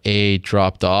people have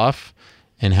dropped off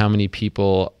and how many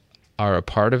people are a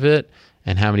part of it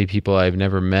and how many people I've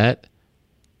never met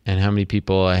and how many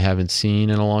people I haven't seen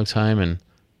in a long time and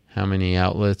how many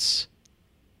outlets,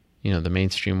 the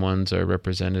mainstream ones are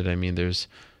represented. I mean, what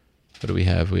do we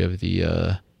have? We have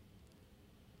the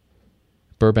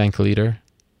Burbank Leader,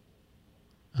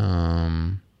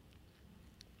 the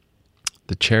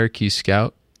Cherokee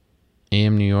Scout,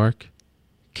 AM New York,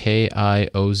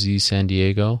 KIOZ San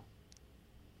Diego,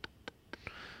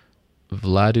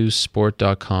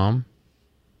 VladusSport.com,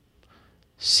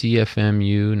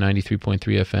 CFMU 93.3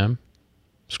 FM,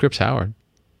 Scripps Howard,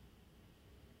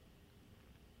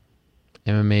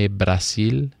 MMA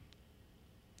Brasil.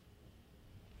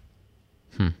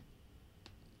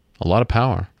 A lot of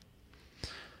power.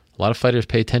 A lot of fighters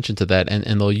pay attention to that,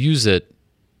 and they'll use it,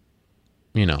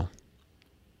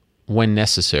 when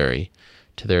necessary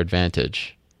to their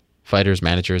advantage. Fighters,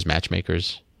 managers,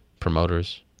 matchmakers,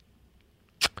 promoters.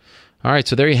 All right,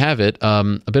 so there you have it.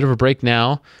 A bit of a break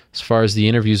now as far as the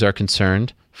interviews are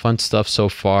concerned. Fun stuff so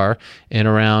far. In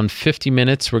around 50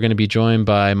 minutes, we're going to be joined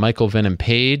by Michael Venom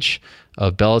Page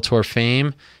of Bellator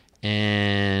fame.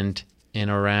 And in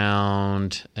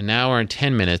around an hour and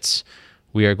 10 minutes,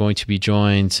 we are going to be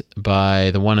joined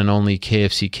by the one and only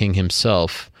KFC King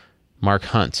himself, Mark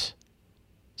Hunt.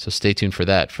 So stay tuned for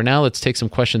that. For now, let's take some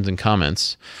questions and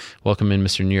comments. Welcome in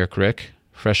Mr. NewYorkRic,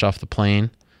 fresh off the plane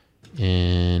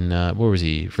in, where was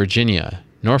he? Virginia.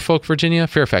 Norfolk, Virginia?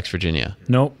 Fairfax, Virginia.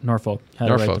 Nope, Norfolk. Had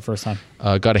it right the first time.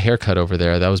 Got a haircut over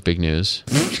there. That was big news.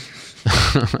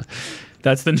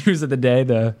 That's the news of the day,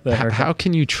 the haircut. How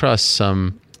can you trust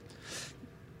some...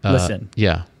 Listen.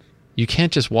 Yeah. You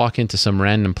can't just walk into some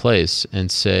random place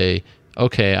and say,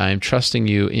 okay, I'm trusting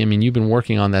you. I mean, you've been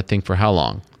working on that thing for how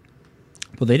long?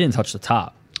 Well, they didn't touch the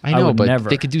top. I know, but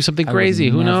they could do something crazy.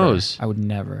 Who knows? I would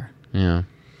never. Yeah.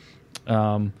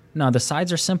 No, the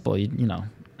sides are simple.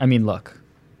 I mean, look,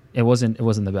 it wasn't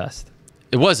the best.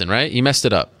 It wasn't, right? You messed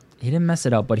it up. He didn't mess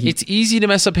it up, but it's easy to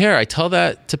mess up hair. I tell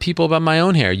that to people about my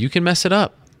own hair. You can mess it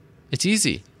up. It's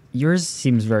easy. Yours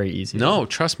seems very easy. No,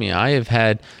 trust me. I have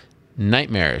had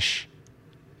nightmarish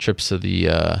trips to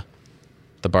the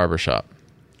barbershop.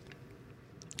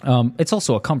 It's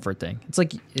also a comfort thing. It's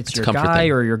like it's your guy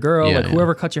or your girl,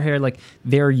 whoever cuts your hair, like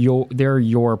they're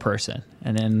your person,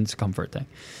 and then it's a comfort thing.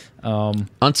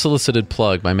 Unsolicited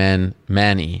plug, my man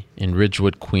Manny in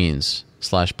Ridgewood, Queens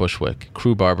 /Bushwick.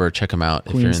 Crew barber, check him out.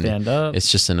 Queens stand up.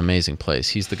 It's just an amazing place.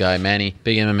 He's the guy. Manny,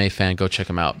 big MMA fan. Go check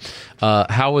him out.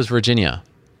 How was Virginia?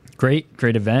 Great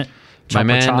event. My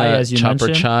man, Chai, as you Chopper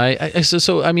mentioned. Chai.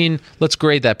 So, I mean, let's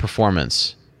grade that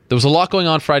performance. There was a lot going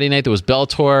on Friday night. There was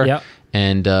Bellator. Yep.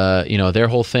 And, their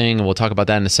whole thing, and we'll talk about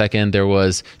that in a second. There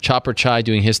was Chopper Chai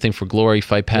doing his thing for Glory,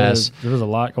 Fight Pass. There was a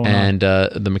lot going on. And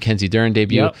the Mackenzie Dern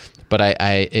debut. Yep. But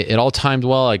it all timed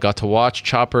well. I got to watch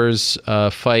Chopper's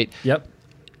fight. Yep.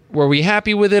 Were we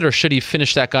happy with it, or should he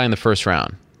finish that guy in the first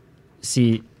round?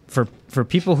 See, for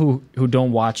people who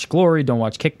don't watch Glory, don't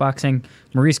watch kickboxing,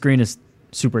 Maurice Green is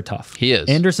super tough. He is.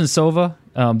 Anderson Silva,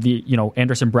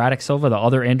 Anderson Braddock Silva, the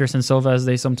other Anderson Silva as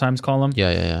they sometimes call him.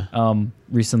 Yeah.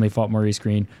 Recently fought Maurice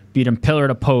Green, beat him pillar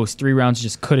to post, 3 rounds,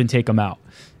 just couldn't take him out.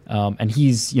 And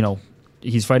he's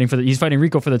fighting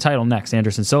Rico for the title next.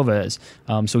 Anderson Silva is.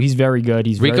 So he's very good.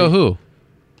 Who?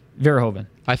 Verhoeven.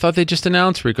 I thought they just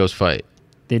announced Rico's fight.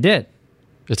 They did.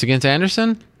 It's against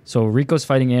Anderson? So Rico's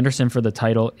fighting Anderson for the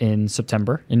title in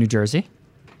September in New Jersey.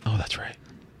 Oh, that's right.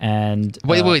 And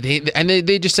wait,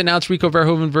 they just announced Rico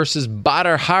Verhoeven versus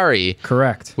Badr Hari.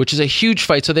 Correct. Which is a huge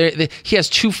fight. So he has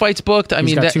 2 fights booked.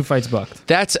 He's got 2 fights booked.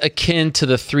 That's akin to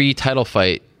the 3 title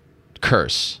fight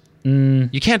curse.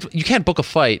 You can't book a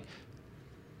fight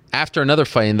after another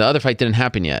fight, and the other fight didn't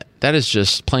happen yet. That is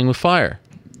just playing with fire.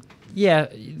 Yeah,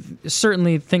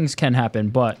 certainly things can happen,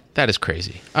 but that is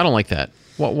crazy. I don't like that.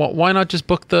 Why not just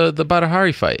book the Badr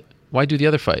Hari fight? Why do the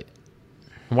other fight?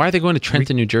 Why are they going to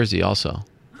Trenton, New Jersey also?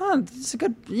 It's a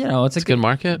good, it's a good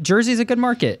market. Jersey's a good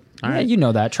market. All right. You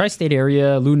know that. Tri-state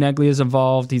area. Lou Neglia is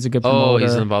involved. He's a good promoter. Oh,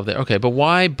 he's involved there. Okay, but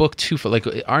why book 2 for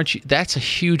aren't you? That's a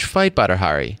huge fight, Badr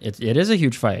Hari. It is a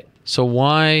huge fight. So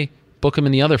why book him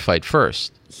in the other fight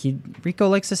first? Rico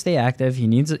likes to stay active.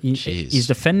 He's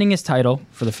defending his title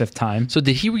for the 5th time. So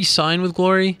did he re-sign with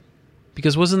Glory?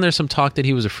 Because wasn't there some talk that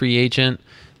he was a free agent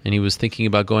and he was thinking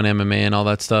about going MMA and all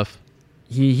that stuff?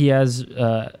 He has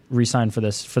re-signed for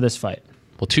this fight.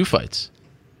 Well, 2 fights.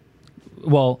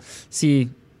 Well, see,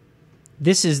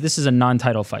 this is a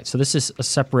non-title fight. So this is a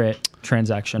separate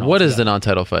transaction. What is the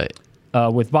non-title fight?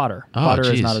 With Bader.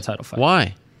 Bader is not a title fight.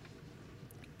 Why?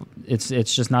 It's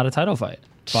just not a title fight.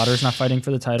 Bader's not fighting for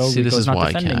the title. See, Rico's this is not why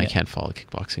defending I can't follow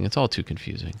kickboxing. It's all too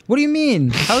confusing. What do you mean?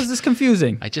 How is this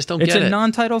confusing? I just don't get it. It's a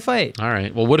non-title fight. All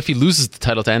right. Well, what if he loses the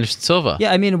title to Anderson Silva?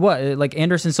 Yeah, I mean, what? Like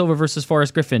Anderson Silva versus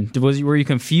Forrest Griffin. Were you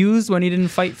confused when he didn't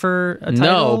fight for a title?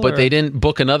 No, but they didn't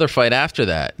book another fight after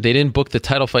that. They didn't book the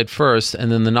title fight first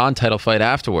and then the non-title fight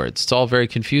afterwards. It's all very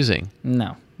confusing.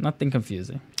 No, nothing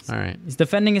confusing. All right. He's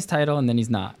defending his title, and then he's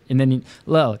not. And then,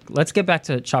 look, let's get back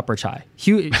to Chopper Chai.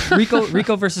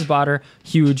 Rico versus Bader,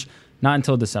 huge. Not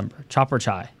until December. Chopper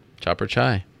Chai. Chopper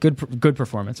Chai. Good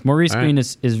performance. Maurice Green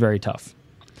is very tough.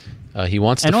 He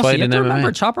wants to and also, fight you in have to MMA.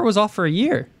 remember, Chopper was off for a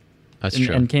year. That's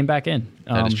true. And came back in.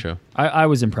 That is true. I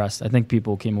was impressed. I think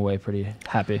people came away pretty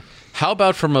happy. How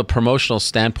about from a promotional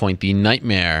standpoint, the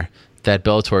nightmare that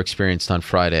Bellator experienced on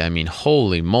Friday? I mean,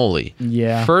 holy moly.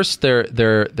 Yeah. First,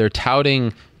 they're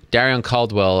touting Darion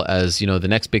Caldwell as, the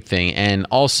next big thing, and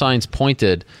all signs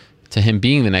pointed to him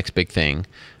being the next big thing.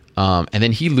 And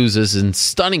then he loses in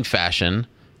stunning fashion.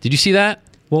 Did you see that?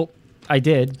 Well, I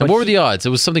did. And what were the odds? It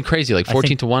was something crazy, like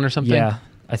 14-1 or something? Yeah,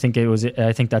 I think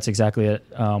that's exactly it.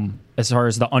 As far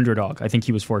as the underdog, I think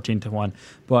he was 14-1.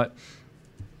 But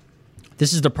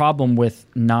this is the problem with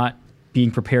not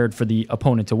being prepared for the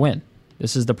opponent to win.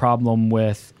 This is the problem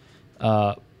with,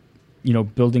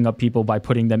 building up people by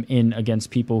putting them in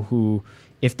against people who,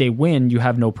 if they win, you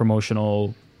have no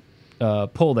promotional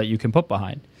pull that you can put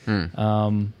behind.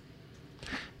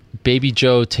 Baby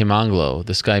Joe Temanglo,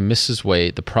 this guy misses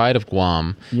weight, the pride of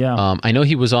Guam. Yeah. I know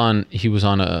he was on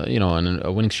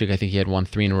a winning streak. I think he had won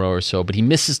 3 in a row or so, but he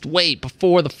misses weight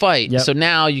before the fight. Yep. So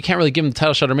now you can't really give him the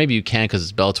title shot, or maybe you can because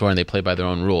it's Bellator and they play by their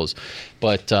own rules.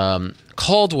 But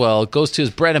Caldwell goes to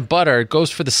his bread and butter, goes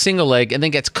for the single leg, and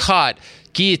then gets caught,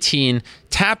 guillotine,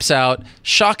 taps out,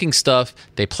 shocking stuff.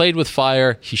 They played with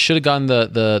fire. He should have gotten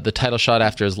the title shot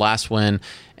after his last win.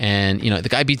 And, the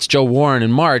guy beats Joe Warren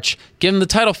in March. Give him the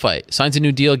title fight. Signs a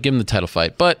new deal. Give him the title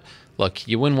fight. But look,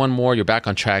 you win one more, you're back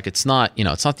on track. It's not,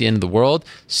 it's not the end of the world.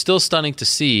 Still stunning to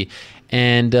see.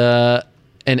 And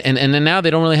then now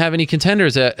they don't really have any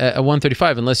contenders at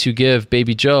 135 unless you give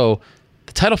Baby Joe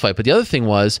the title fight. But the other thing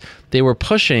was they were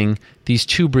pushing these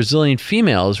 2 Brazilian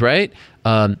females, right?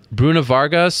 Bruna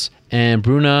Vargas and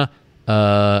Bruna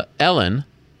Ellen.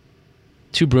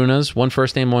 2 Brunas, one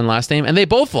first name, one last name, and they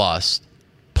both lost.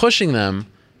 Pushing them,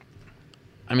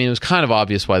 I mean, it was kind of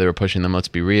obvious why they were pushing them, let's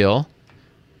be real.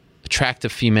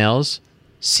 Attractive females,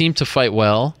 seem to fight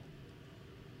well,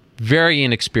 very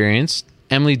inexperienced.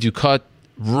 Emily Ducote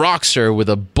rocks her with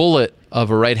a bullet of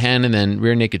a right hand and then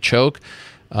rear naked choke.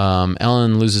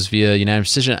 Ellen loses via unanimous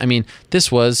decision. I mean,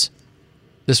 this was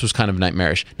kind of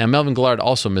nightmarish. Now, Melvin Gillard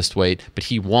also missed weight, but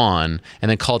he won and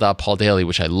then called out Paul Daly,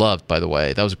 which I loved, by the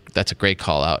way. That's a great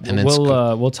call out. And then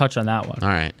we'll touch on that one. All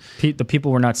right. The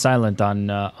people were not silent on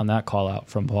that call out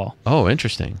from Paul. Oh,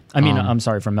 interesting. I mean, I'm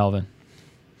sorry, from Melvin.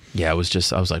 Yeah, I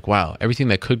was like, wow, everything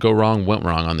that could go wrong went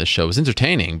wrong on this show. It was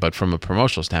entertaining, but from a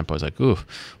promotional standpoint, I was like, ooh,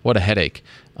 what a headache.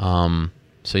 So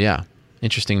yeah,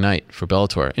 interesting night for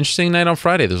Bellator. Interesting night on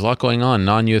Friday. There's a lot going on,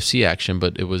 non-UFC action,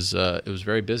 but it was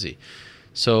very busy.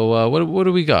 So what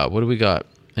do we got? What do we got?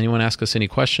 Anyone ask us any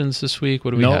questions this week?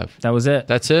 What do we have? That was it.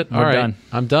 That's it? We're All right. done.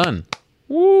 I'm done.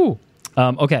 Woo.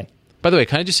 Okay. By the way,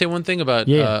 can I just say one thing about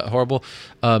Horrible?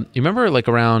 You remember like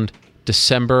around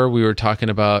December we were talking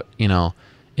about,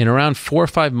 in around 4 or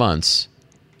 5 months,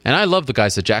 and I love the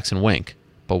guys at Jackson Wink,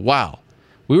 but wow.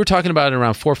 We were talking about in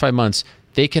around 4 or 5 months,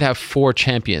 they could have 4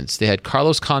 champions. They had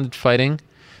Carlos Condit fighting.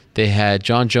 They had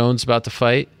John Jones about to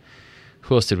fight.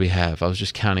 Who else did we have? I was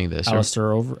just counting this.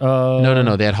 Alistair Over.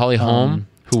 No. They had Holly Holm,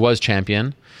 who was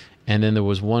champion, and then there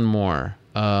was one more,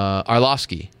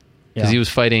 Arlovsky, because he was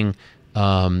fighting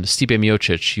Stipe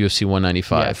Miocic, UFC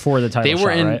 195. Yeah, for the title shot,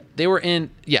 right? They were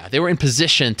in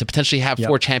position to potentially have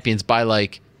 4 champions by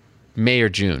like May or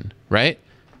June, right?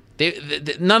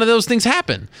 None of those things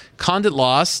happened. Condit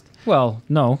lost. Well,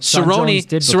 no.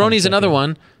 Cerrone's another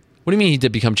one. What do you mean he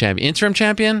did become champion? Interim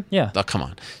champion? Yeah. Oh, come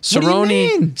on. What do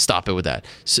you mean? Stop it with that.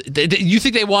 So, you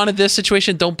think they wanted this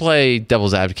situation? Don't play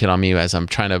devil's advocate on me as I'm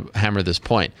trying to hammer this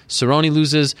point. Cerrone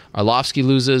loses. Arlovsky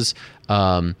loses.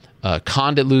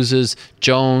 Condit loses.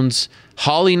 Jones.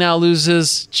 Holly now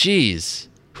loses. Jeez.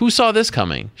 Who saw this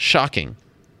coming? Shocking.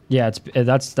 Yeah,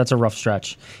 that's a rough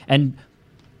stretch. And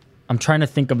I'm trying to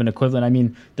think of an equivalent. I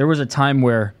mean, there was a time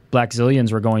where Black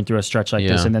Zillions were going through a stretch like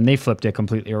this, and then they flipped it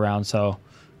completely around, so...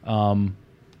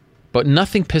 But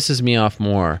nothing pisses me off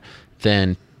more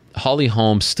than Holly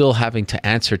Holm still having to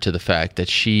answer to the fact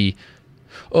that you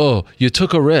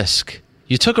took a risk.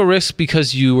 You took a risk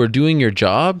because you were doing your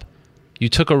job. You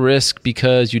took a risk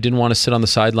because you didn't want to sit on the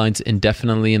sidelines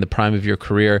indefinitely in the prime of your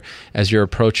career as you're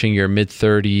approaching your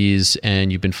mid-30s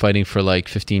and you've been fighting for like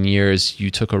 15 years.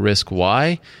 You took a risk.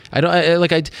 Why?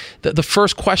 The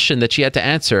first question that she had to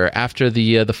answer after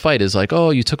the fight is like, oh,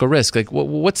 you took a risk. Like,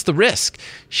 what's the risk?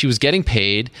 She was getting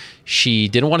paid. She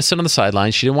didn't want to sit on the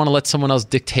sidelines. She didn't want to let someone else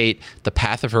dictate the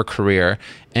path of her career.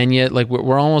 And yet, like,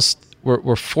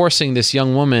 we're forcing this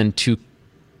young woman to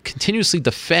continuously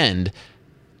defend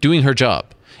doing her job.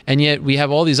 And yet we have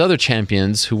all these other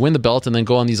champions who win the belt and then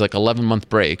go on these like 11-month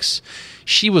breaks.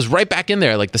 She was right back in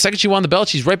there. Like the second she won the belt,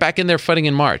 she's right back in there fighting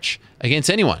in March against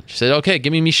anyone. She said, okay,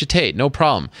 give me Miesha Tate, no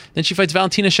problem. Then she fights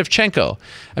Valentina Shevchenko.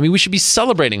 I mean, we should be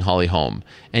celebrating Holly Holm.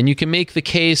 And you can make the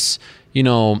case, you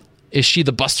know, is she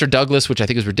the Buster Douglas, which I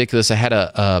think is ridiculous. I had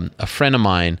a friend of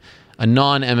mine, a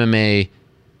non-MMA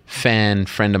friend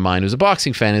of mine who's a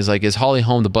boxing fan, is like, is Holly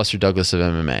Holm the Buster Douglas of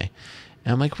MMA?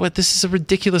 And I'm like, what? This is a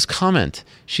ridiculous comment.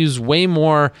 She was way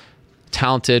more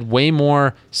talented, way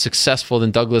more successful than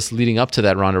Douglas leading up to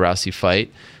that Ronda Rousey fight.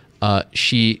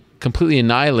 She completely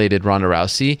annihilated Ronda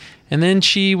Rousey. And then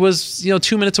she was,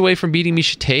 2 minutes away from beating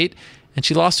Miesha Tate. And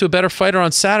she lost to a better fighter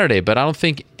on Saturday. But I don't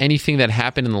think anything that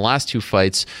happened in the last two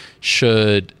fights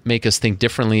should make us think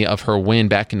differently of her win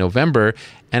back in November.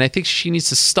 And I think she needs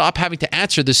to stop having to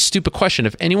answer this stupid question.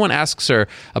 If anyone asks her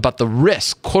about the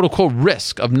risk, quote-unquote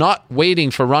risk, of not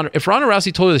waiting for Ronda... If Ronda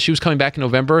Rousey told her that she was coming back in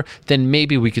November, then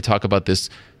maybe we could talk about this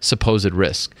supposed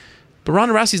risk. But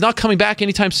Ronda Rousey's not coming back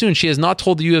anytime soon. She has not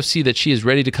told the UFC that she is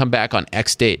ready to come back on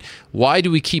X date. Why do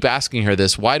we keep asking her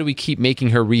this? Why do we keep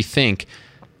making her rethink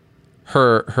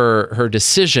her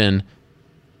decision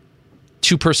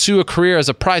to pursue a career as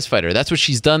a prize fighter? That's what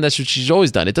she's done. That's what she's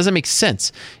always done. It doesn't make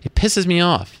sense. It pisses me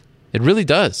off. It really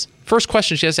does. First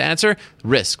question she has to answer,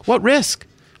 risk. What risk?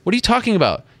 What are you talking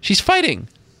about? She's fighting.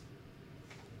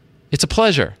 It's a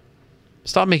pleasure.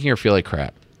 Stop making her feel like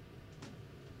crap.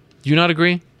 Do you not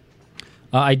agree?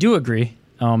 I do agree.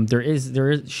 There is.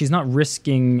 She's not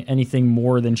risking anything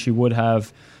more than she would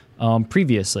have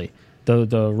previously.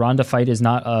 The Ronda fight is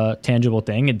not a tangible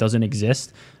thing. It doesn't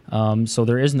exist. So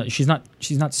there is no, she's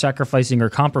not sacrificing or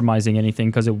compromising anything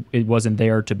because it wasn't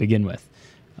there to begin with.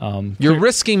 You're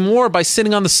risking more by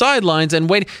sitting on the sidelines and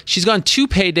waiting. She's gone 2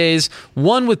 paydays,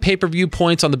 one with pay-per-view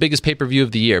points on the biggest pay-per-view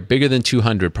of the year, bigger than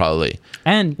 200 probably.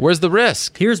 And where's the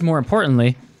risk? Here's more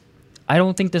importantly, I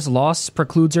don't think this loss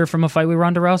precludes her from a fight with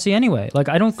Ronda Rousey anyway. Like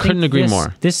I don't think couldn't agree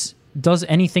more. This does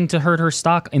anything to hurt her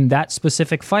stock in that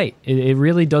specific fight. It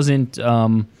really doesn't.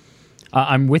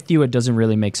 I'm with you. It doesn't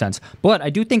really make sense. But I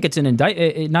do think it's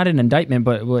not an indictment,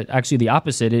 but actually the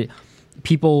opposite.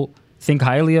 People think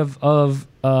highly of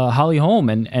Holly Holm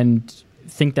and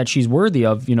think that she's worthy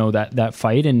of that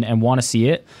fight and want to see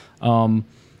it.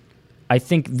 I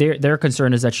think their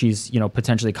concern is that she's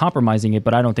potentially compromising it,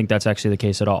 but I don't think that's actually the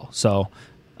case at all. So.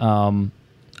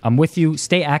 I'm with you.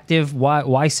 Stay active.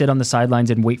 Why sit on the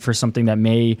sidelines and wait for something that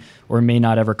may or may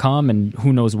not ever come, and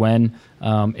who knows when?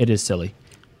 It is silly.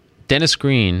 Dennis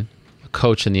Green, a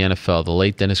coach in the NFL, the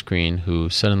late Dennis Green, who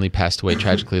suddenly passed away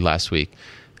tragically last week,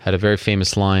 had a very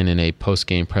famous line in a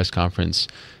post-game press conference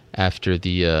after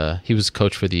he was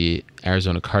coach for the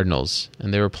Arizona Cardinals,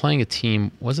 and they were playing a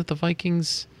team. Was it the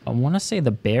Vikings? I want to say the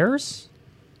Bears?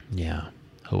 Yeah.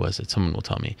 Who was it? Someone will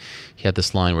tell me. He had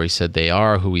this line where he said, they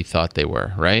are who we thought they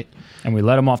were, right? And we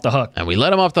let them off the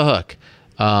hook.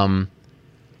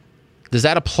 Does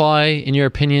that apply, in your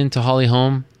opinion, to Holly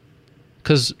Holm?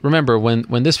 Because remember,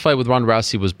 when this fight with Ronda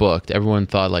Rousey was booked, everyone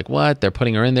thought, like, what? They're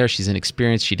putting her in there. She's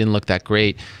inexperienced. She didn't look that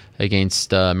great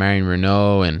against Marion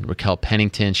Renault and Raquel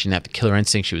Pennington. She didn't have the killer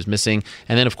instinct she was missing.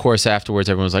 And then, of course, afterwards,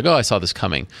 everyone was like, oh, I saw this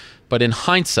coming. But in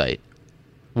hindsight,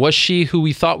 was she who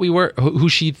we thought we were?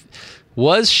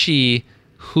 Was she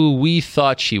who we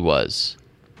thought she was?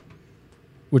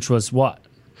 Which was what?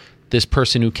 This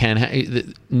person who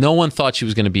no one thought she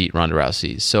was going to beat Ronda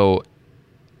Rousey. So,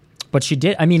 but she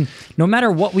did. I mean, no matter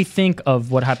what we think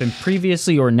of what happened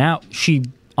previously or now, she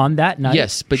on that night.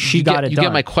 Yes, but she got it done. You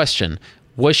get my question.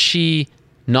 Was she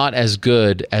not as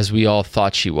good as we all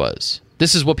thought she was?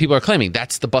 This is what people are claiming.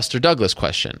 That's the Buster Douglas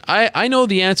question. I know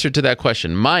the answer to that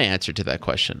question. My answer to that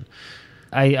question.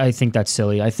 I think that's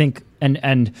silly. I think,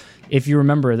 and if you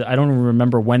remember, I don't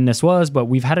remember when this was, but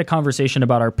we've had a conversation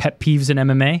about our pet peeves in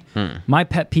MMA. My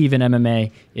pet peeve in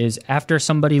MMA is after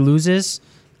somebody loses,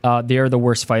 they're the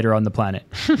worst fighter on the planet.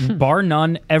 Bar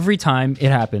none, every time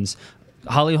it happens.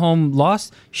 Holly Holm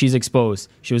lost, she's exposed.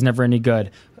 She was never any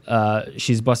good.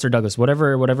 She's Buster Douglas.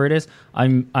 Whatever it is,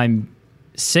 I'm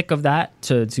sick of that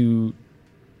to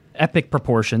epic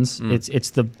proportions.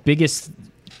 It's the biggest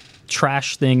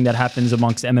trash thing that happens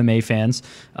amongst MMA fans.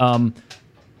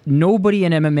 Nobody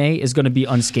in MMA is going to be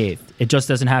unscathed. It just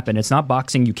doesn't happen. It's not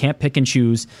boxing. You can't pick and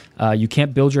choose. You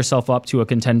can't build yourself up to a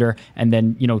contender and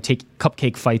then, take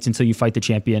cupcake fights until you fight the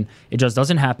champion. It just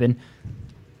doesn't happen.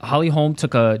 Holly Holm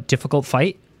took a difficult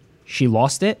fight. She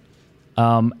lost it.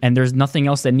 And there's nothing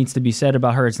else that needs to be said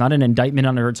about her. It's not an indictment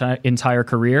on her entire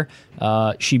career.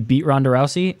 She beat Ronda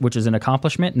Rousey, which is an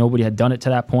accomplishment. Nobody had done it to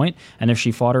that point. And if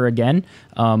she fought her again,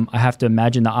 I have to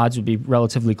imagine the odds would be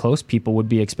relatively close. People would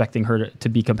be expecting her to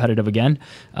be competitive again.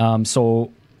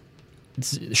 So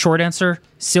short answer,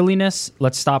 silliness.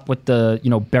 Let's stop with the,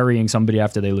 burying somebody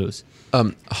after they lose.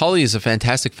 Holly is a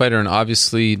fantastic fighter and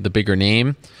obviously the bigger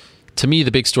name. To me,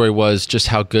 the big story was just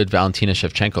how good Valentina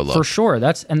Shevchenko looked. For sure.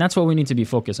 That's what we need to be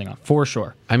focusing on. For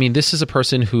sure. I mean, this is a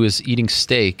person who is eating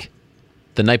steak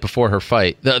the night before her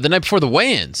fight, the night before the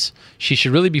weigh-ins. She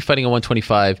should really be fighting at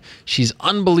 125. She's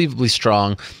unbelievably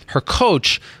strong. Her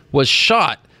coach was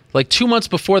shot like 2 months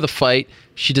before the fight.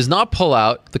 She does not pull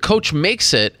out. The coach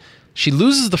makes it. She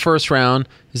loses the first round,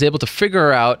 is able to figure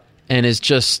her out, and is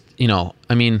just,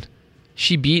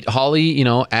 she beat Holly,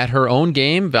 at her own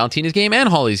game, Valentina's game, and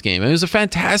Holly's game. It was a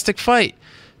fantastic fight.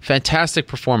 Fantastic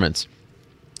performance.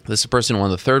 This person won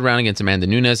the third round against Amanda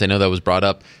Nunes. I know that was brought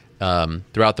up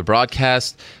throughout the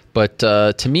broadcast. But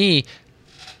to me,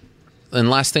 and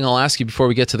last thing I'll ask you before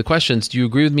we get to the questions, do you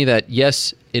agree with me that,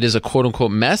 yes, it is a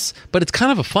quote-unquote mess, but it's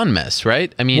kind of a fun mess,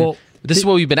 right? I mean, this is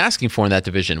what we've been asking for in that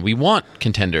division. We want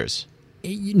contenders.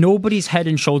 Nobody's head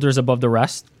and shoulders above the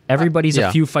rest. Everybody's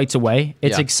a few fights away.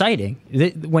 It's exciting.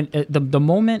 When the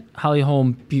moment Holly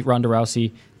Holm beat Ronda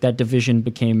Rousey, that division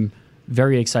became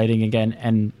very exciting again,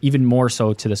 and even more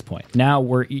so to this point. Now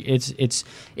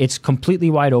it's completely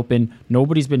wide open.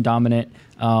 Nobody's been dominant.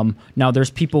 Now there's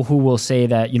people who will say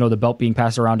that the belt being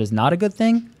passed around is not a good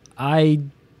thing. I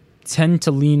tend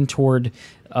to lean toward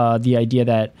the idea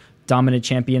that dominant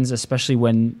champions, especially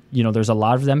when there's a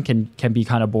lot of them, can be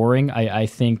kind of boring. I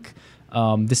think.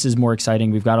 This is more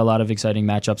exciting. We've got a lot of exciting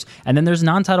matchups. And then there's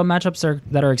non-title matchups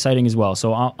that are exciting as well.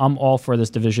 So I'm all for this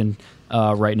division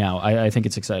right now. I think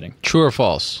it's exciting. True or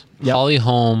false? Yep. Holly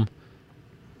Holm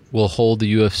will hold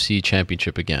the UFC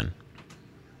championship again.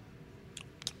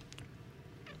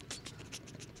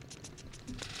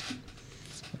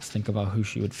 Let's think about who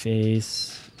she would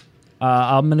face.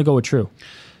 I'm going to go with true.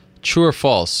 True or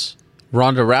false?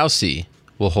 Ronda Rousey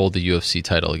will hold the UFC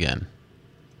title again.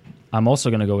 I'm also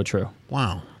going to go with true.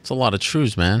 Wow, it's a lot of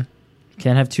trues, man.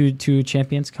 Can't have two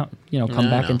champions come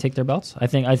back and take their belts. I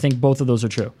think both of those are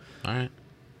true. All right.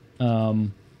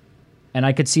 And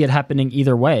I could see it happening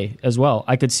either way as well.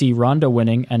 I could see Ronda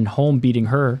winning and Holm beating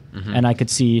her, and I could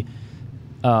see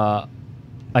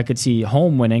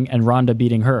Holm winning and Ronda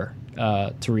beating her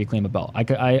to reclaim a belt.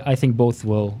 I think both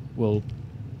will reclaim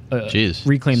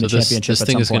the championship. This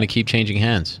thing is going to keep changing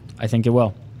hands. I think it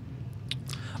will.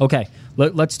 Okay.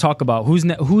 Let's talk about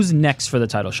who's next for the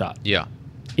title shot. Yeah.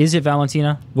 Is it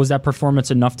Valentina? Was that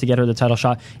performance enough to get her the title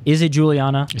shot? Is it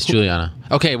Julianna? It's Julianna.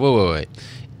 Okay, wait.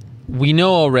 We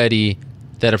know already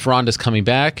that if Ronda's coming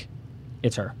back...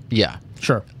 It's her. Yeah.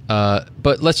 Sure.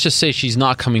 But let's just say she's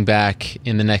not coming back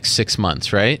in the next 6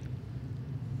 months, right?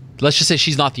 Let's just say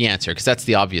she's not the answer, because that's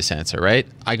the obvious answer, right?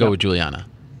 I go with Julianna.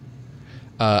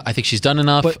 I think she's done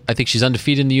enough. I think she's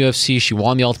undefeated in the UFC. She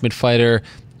won the Ultimate Fighter.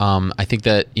 I think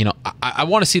that, I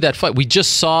want to see that fight. We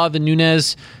just saw the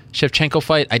Nunes-Shevchenko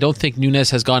fight. I don't think Nunes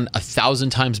has gone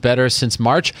 1,000 times better since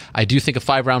March. I do think a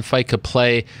 5-round fight could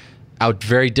play out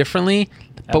very differently.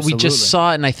 But Absolutely. We just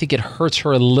saw it, and I think it hurts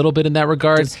her a little bit in that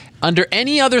regard. Under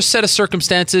any other set of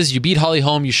circumstances, you beat Holly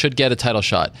Holm, you should get a title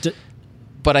shot.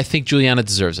 But I think Julianna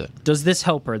deserves it. Does this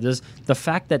help her? Does the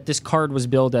fact that this card was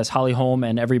billed as Holly Holm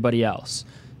and everybody else...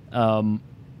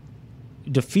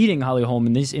 defeating Holly Holm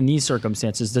in these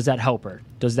circumstances, does that help her?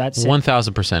 Does that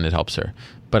 1,000% it helps her?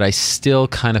 But I still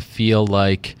kind of feel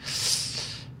like,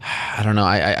 I don't know.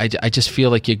 I just feel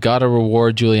like you got to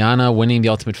reward Julianna winning the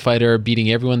Ultimate Fighter,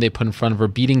 beating everyone they put in front of her,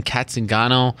 beating Kat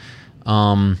Zingano.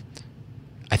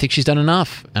 I think she's done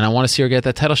enough, and I want to see her get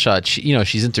that title shot.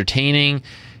 She's entertaining.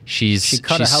 She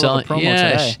cut a hell of a promo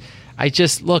today.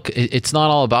 It's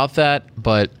not all about that,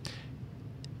 but.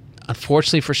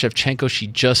 Unfortunately for Shevchenko, she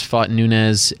just fought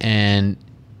Nunes, and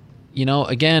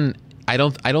again, I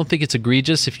don't think it's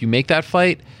egregious if you make that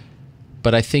fight,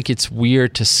 but I think it's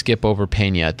weird to skip over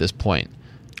Peña at this point.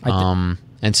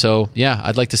 And so,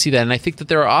 I'd like to see that, and I think that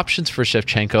there are options for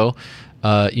Shevchenko.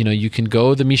 You can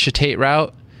go the Miesha Tate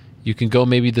route, you can go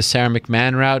maybe the Sarah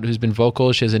McMahon route, who's been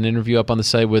vocal. She has an interview up on the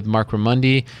site with Mark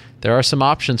Ramundi. There are some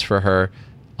options for her.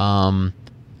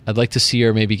 I'd like to see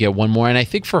her maybe get one more. And I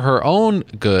think for her own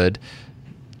good,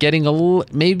 getting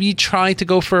maybe trying to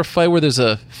go for a fight where there's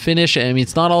a finish. I mean,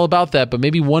 it's not all about that, but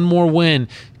maybe one more win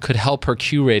could help her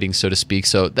Q rating, so to speak.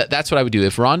 So that's what I would do.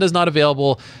 If Ronda's not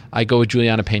available, I go with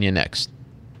Julianna Peña next.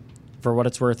 For what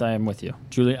it's worth, I am with you.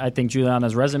 I think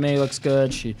Julianna's resume looks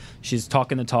good. She's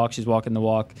talking the talk. She's walking the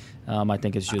walk. I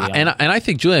think it's Julianna. And I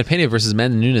think Julianna Peña versus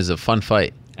Amanda Nunes is a fun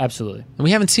fight. Absolutely. And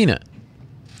we haven't seen it.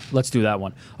 Let's do that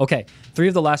one. Okay. 3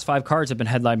 of the last 5 cards have been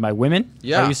headlined by women.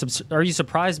 Yeah. Are you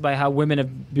surprised by how women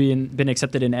have been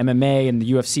accepted in MMA and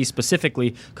the UFC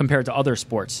specifically compared to other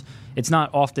sports? It's not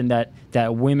often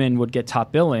that women would get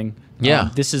top billing. Yeah.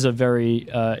 This is a very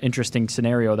interesting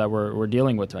scenario that we're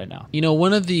dealing with right now. You know,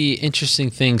 one of the interesting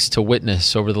things to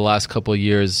witness over the last couple of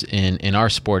years in our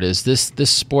sport is this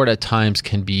sport at times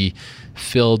can be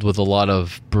filled with a lot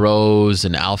of bros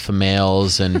and alpha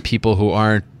males and people who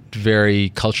aren't very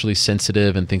culturally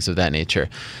sensitive and things of that nature.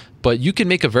 But you can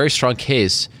make a very strong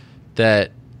case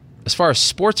that as far as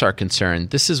sports are concerned,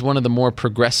 this is one of the more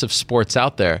progressive sports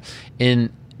out there.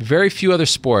 In very few other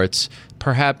sports,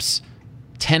 perhaps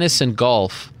tennis and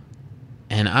golf,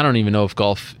 and I don't even know if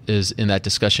golf is in that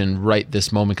discussion right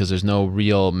this moment because there's no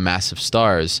real massive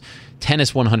stars.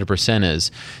 Tennis 100% is.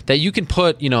 That you can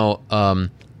put, a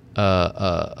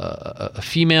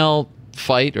female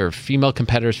fight or female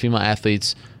competitors, female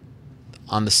athletes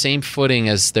on the same footing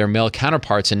as their male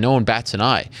counterparts and no one bats an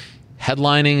eye.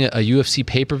 Headlining a UFC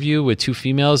pay-per-view with 2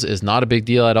 females is not a big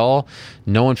deal at all.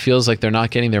 No one feels like they're not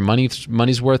getting their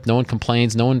money's worth. No one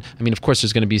complains. No one. I mean, of course,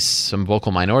 there's going to be some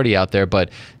vocal minority out there, but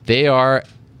they are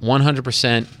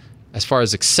 100%, as far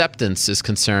as acceptance is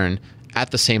concerned,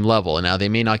 at the same level. And now they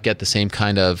may not get the same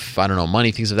kind of,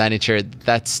 money, things of that nature.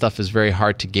 That stuff is very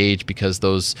hard to gauge because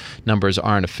those numbers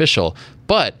aren't official.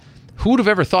 But who would have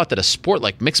ever thought that a sport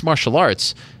like mixed martial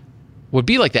arts would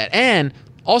be like that? And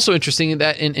also interesting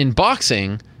that in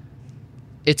boxing,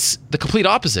 it's the complete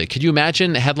opposite. Could you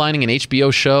imagine headlining an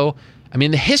HBO show? I mean,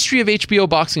 the history of HBO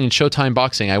boxing and Showtime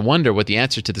boxing, I wonder what the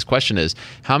answer to this question is.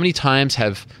 How many times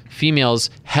have females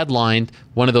headlined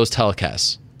one of those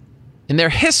telecasts? In their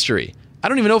history, I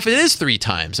don't even know if it is 3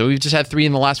 times. So we've just had 3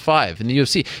 in the last 5 in the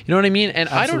UFC. You know what I mean? And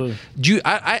Absolutely.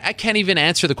 I can't even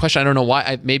answer the question. I don't know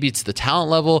why. Maybe it's the talent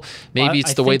level. Maybe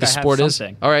it's the way the sport is.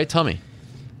 All right, tell me.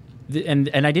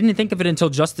 And I didn't think of it until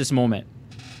just this moment.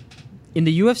 In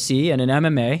the UFC and in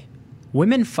MMA,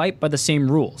 women fight by the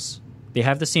same rules. They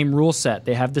have the same rule set.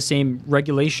 They have the same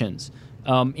regulations.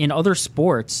 In other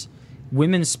sports,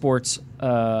 women's sports,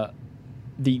 the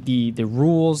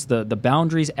rules, the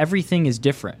boundaries, everything is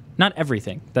different. Not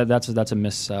everything. That's a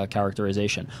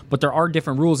mischaracterization. But there are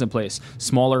different rules in place.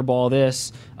 Smaller ball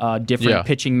this, different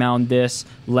pitching mound this,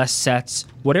 less sets,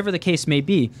 whatever the case may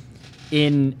be.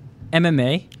 In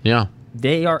MMA,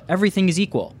 everything is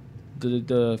equal.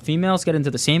 The females get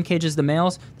into the same cage as the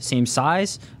males, the same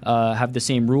size, have the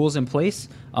same rules in place.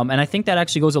 And I think that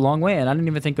actually goes a long way, and I didn't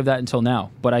even think of that until now.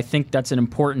 But I think that's an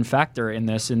important factor in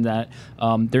this, in that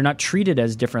they're not treated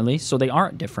as differently, so they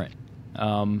aren't different.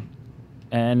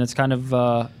 And it's kind of,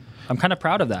 I'm kind of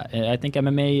proud of that. I think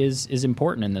MMA is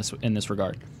important in this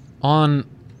regard. On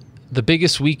the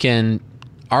biggest weekend,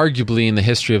 arguably in the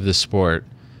history of the sport,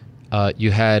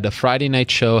 you had a Friday night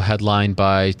show headlined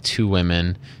by 2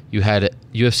 women. You had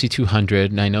UFC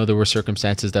 200, and I know there were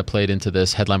circumstances that played into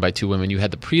this, headlined by 2 women. You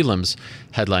had the prelims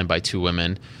headlined by 2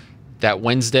 women. That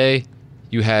Wednesday,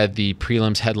 you had the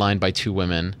prelims headlined by 2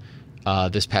 women.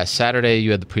 This past Saturday,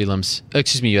 you had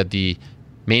you had the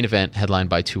main event headlined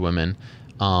by 2 women.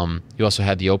 You also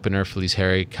had the opener, Felice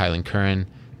Herrig, Kylan Curran,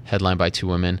 headlined by 2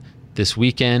 women. This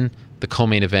weekend, the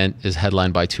co-main event is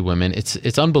headlined by 2 women.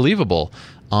 It's unbelievable.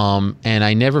 And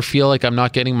I never feel like I'm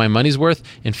not getting my money's worth.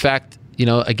 In fact,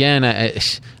 again,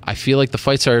 I feel like the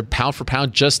fights are pound for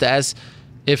pound just as,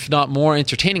 if not more,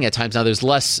 entertaining at times. Now there's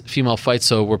less female fights,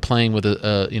 so we're playing with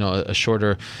a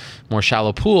shorter, more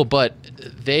shallow pool. But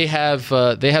they have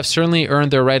certainly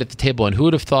earned their right at the table. And who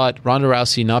would have thought Ronda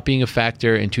Rousey not being a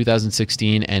factor in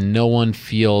 2016, and no one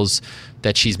feels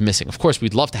that she's missing? Of course,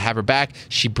 we'd love to have her back.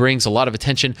 She brings a lot of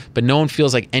attention, but no one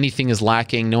feels like anything is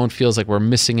lacking. No one feels like we're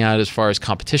missing out as far as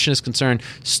competition is concerned,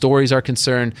 stories are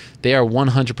concerned. They are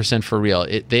 100% for real.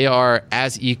 They are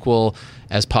as equal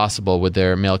as possible with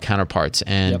their male counterparts.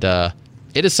 And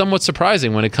it is somewhat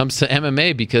surprising when it comes to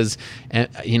MMA because,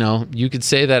 you could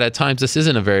say that at times this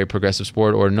isn't a very progressive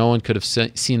sport, or no one could have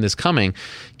seen this coming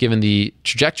given the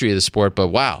trajectory of the sport. But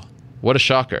wow, what a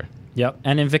shocker. Yep,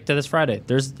 and Invicta this Friday. And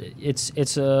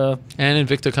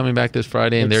Invicta coming back this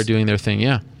Friday, and they're doing their thing.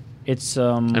 Yeah, it's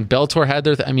and Bellator had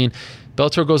their.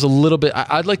 Bellator goes a little bit.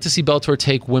 I'd like to see Bellator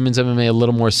take women's MMA a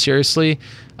little more seriously.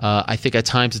 I think at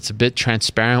times it's a bit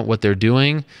transparent what they're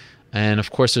doing. And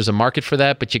of course, there's a market for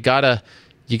that, but you gotta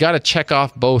check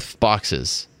off both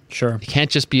boxes. Sure. It can't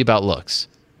just be about looks.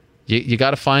 You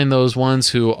got to find those ones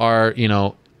who are,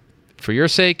 for your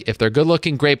sake, if they're good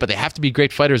looking, great, but they have to be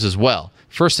great fighters as well.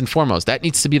 First and foremost, that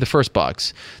needs to be the first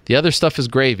box. The other stuff is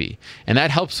gravy. And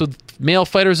that helps with male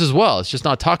fighters as well. It's just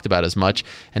not talked about as much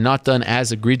and not done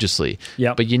as egregiously.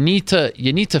 Yep. But you need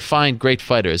to find great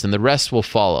fighters, and the rest will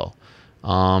follow.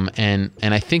 And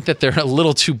I think that they're a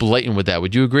little too blatant with that.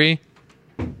 Would you agree?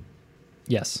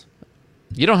 Yes.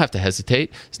 You don't have to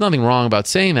hesitate. There's nothing wrong about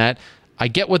saying that. I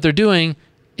get what they're doing.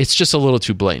 It's just a little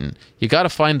too blatant. You got to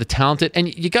find the talented,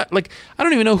 and you got I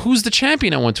don't even know who's the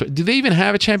champion at 120. Do they even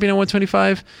have a champion at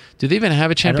 125? Do they even have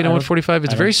a champion at 145?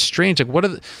 It's very strange. What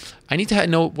are I need to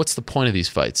know what's the point of these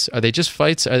fights? Are they just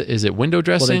fights? Is it window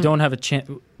dressing? Well, they don't have a chance.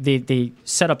 They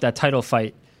set up that title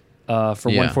fight for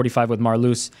 145 with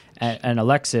Marloes and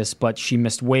Alexis, but she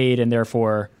missed weight, and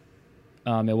therefore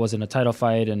it wasn't a title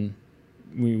fight, and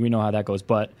we know how that goes.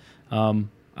 But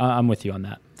I'm with you on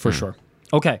that for sure.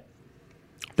 Okay.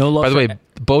 No love. By the way,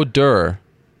 Bo Dur,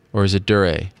 or is it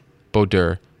Dure? Bo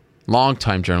Dur,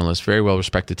 longtime journalist, very well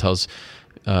respected, tells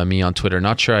me on Twitter,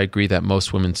 not sure I agree that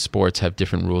most women's sports have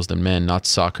different rules than men, not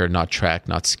soccer, not track,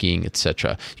 not skiing,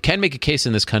 etc. You can make a case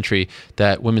in this country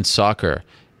that women's soccer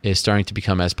is starting to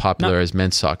become as popular as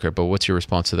men's soccer, but what's your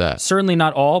response to that? Certainly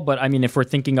not all, but I mean, if we're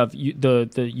thinking of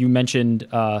you mentioned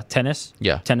tennis.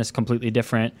 Yeah. Tennis completely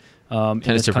different tennis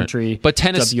in this different. Country. But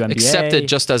tennis WNBA, accepted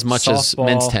just as much as softball.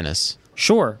 men's tennis.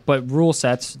 Sure, but rule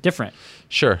sets different.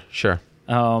 Sure.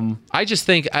 I just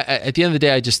think, at the end of the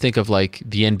day, I just think of like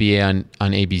the NBA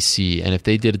on ABC, and if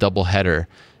they did a double header,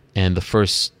 and the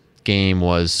first game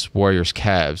was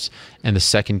Warriors-Cavs, and the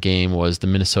second game was the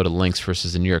Minnesota Lynx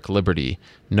versus the New York Liberty,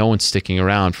 no one's sticking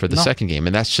around for the second game,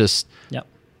 and that's just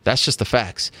the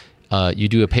facts. You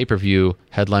do a pay-per-view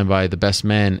headlined by the best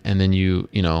men, and then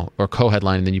or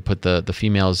co-headline, and then you put the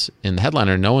females in the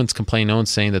headliner. No one's complaining. No one's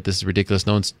saying that this is ridiculous.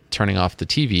 No one's turning off the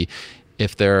TV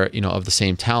if they're of the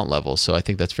same talent level. So I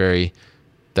think that's very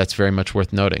much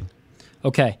worth noting.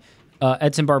 Okay,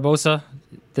 Edson Barboza.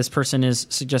 This person is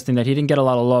suggesting that he didn't get a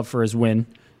lot of love for his win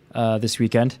this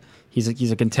weekend.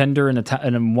 He's a contender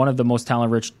in one of the most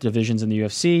talent-rich divisions in the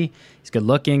UFC. He's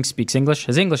good-looking, speaks English.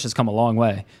 His English has come a long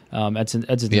way. Edson's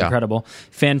incredible.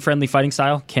 Fan-friendly fighting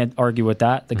style. Can't argue with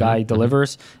that. The guy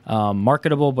delivers.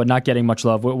 Marketable, but not getting much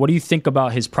love. What do you think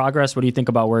about his progress? What do you think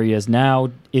about where he is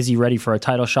now? Is he ready for a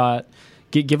title shot?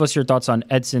 Give us your thoughts on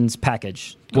Edson's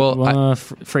package. Well,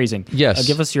 phrasing. Yes.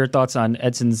 Give us your thoughts on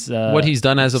Edson's... what he's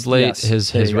done as of late, yes,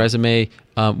 his resume.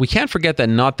 We can't forget that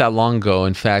not that long ago,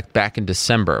 in fact, back in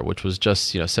December, which was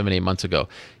just 7-8 months ago,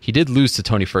 he did lose to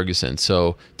Tony Ferguson.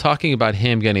 So talking about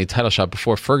him getting a title shot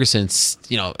before Ferguson,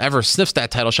 ever sniffs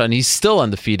that title shot, and he's still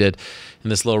undefeated in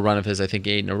this little run of his, I think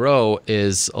 8 in a row,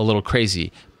 is a little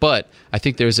crazy. But I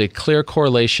think there's a clear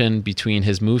correlation between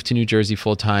his move to New Jersey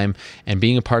full-time and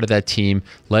being a part of that team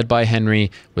led by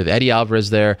Henry, with Eddie Alvarez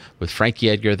there, with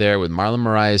Frankie Edgar there, with Marlon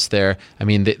Moraes there. I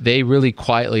mean, they really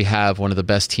quietly have one of the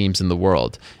best teams in the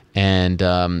world. And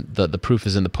the proof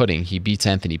is in the pudding. He beats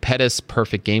Anthony Pettis,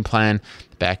 perfect game plan,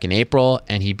 back in April,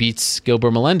 and he beats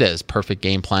Gilbert Melendez, perfect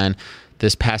game plan,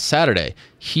 this past Saturday.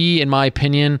 He, in my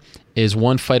opinion, is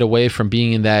one fight away from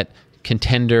being in that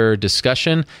contender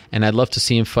discussion, and I'd love to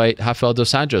see him fight Rafael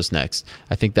dos Anjos next.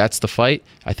 I think that's the fight.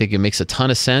 I think it makes a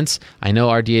ton of sense. I know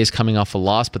RDA is coming off a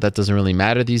loss, but that doesn't really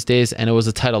matter these days, and it was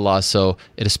a title loss, so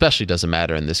it especially doesn't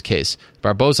matter in this case.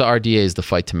 Barboza RDA is the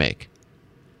fight to make.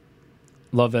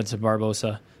 Love Edson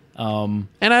Barboza. And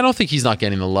I don't think he's not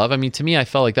getting the love. I mean, to me, I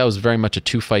felt like that was very much a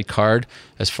 2-fight card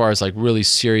as far as like really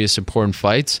serious, important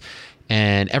fights,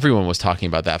 and everyone was talking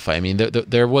about that fight. I mean,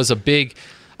 there was a big...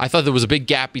 I thought there was a big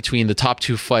gap between the top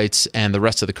 2 fights and the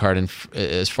rest of the card,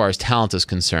 as far as talent is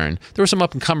concerned. There were some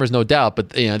up-and-comers, no doubt, but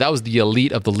that was the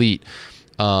elite of the elite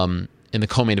in the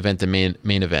co-main event and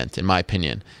main event, in my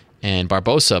opinion. And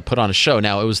Barboza put on a show.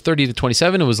 Now, it was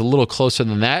 30-27. It was a little closer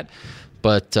than that,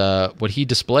 but what he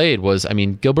displayed was, I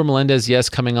mean, Gilbert Melendez, yes,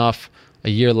 coming off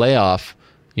a year layoff,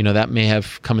 that may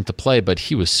have come into play, but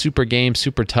he was super game,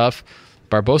 super tough.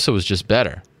 Barboza was just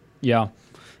better. Yeah.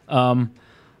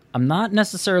 I'm not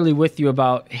necessarily with you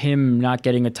about him not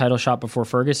getting a title shot before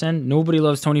Ferguson. Nobody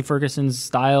loves Tony Ferguson's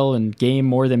style and game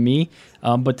more than me,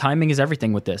 but timing is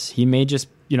everything with this. He may just,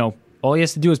 all he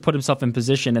has to do is put himself in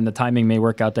position, and the timing may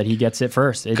work out that he gets it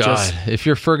first. If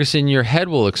you're Ferguson, your head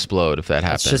will explode if that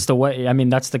happens. It's just the way. I mean,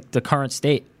 that's the current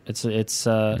state. It's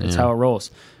how it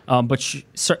rolls. But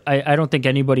I don't think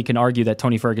anybody can argue that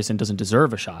Tony Ferguson doesn't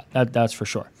deserve a shot. That's for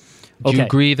sure. Do you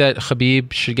agree that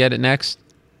Khabib should get it next?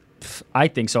 I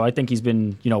think so. I think he's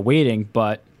been, waiting,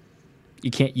 but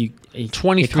You can't. You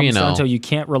 23-0. So you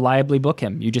can't reliably book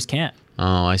him. You just can't.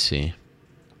 Oh, I see.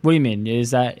 What do you mean?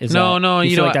 Is that no?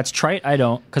 You feel like that's trite? I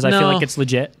don't, because I feel like it's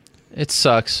legit. It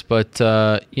sucks, but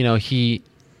he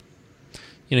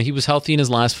was healthy in his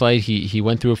last fight. He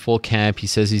went through a full camp. He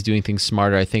says he's doing things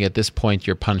smarter. I think at this point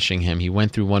you're punishing him. He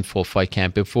went through one full fight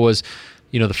camp. If it was,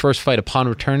 the first fight upon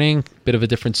returning, bit of a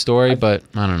different story, but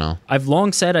I don't know. I've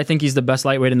long said I think he's the best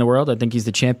lightweight in the world. I think he's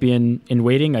the champion in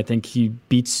waiting. I think he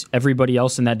beats everybody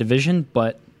else in that division,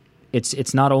 but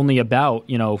it's not only about,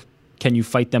 can you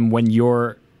fight them when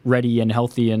you're ready and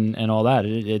healthy and all that.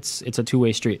 It's a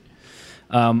two-way street.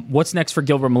 What's next for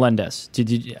Gilbert Melendez?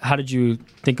 How did you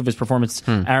think of his performance?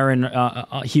 Aaron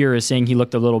here is saying he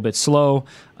looked a little bit slow.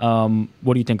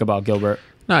 What do you think about Gilbert?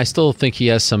 No, I still think he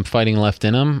has some fighting left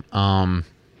in him.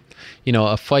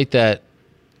 A fight that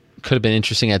could have been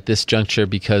interesting at this juncture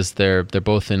because they're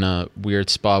both in a weird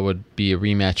spot would be a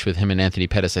rematch with him and Anthony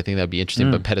Pettis. I think that would be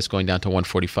interesting, but Pettis going down to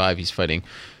 145. He's fighting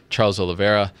Charles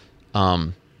Oliveira.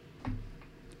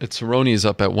 Cerrone is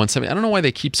up at 170. I don't know why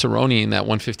they keep Cerrone in that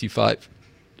 155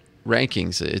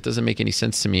 rankings. It doesn't make any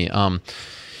sense to me. I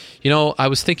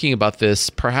was thinking about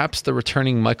this. Perhaps the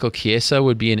returning Michael Chiesa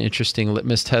would be an interesting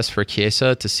litmus test for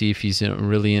Chiesa to see if he's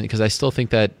really in, because I still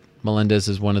think that Melendez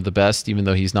is one of the best, even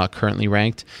though he's not currently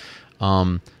ranked.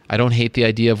 I don't hate the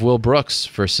idea of Will Brooks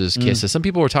versus Chiesa. Some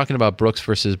people were talking about Brooks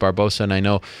versus Barbosa, and I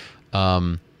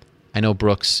know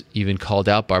Brooks even called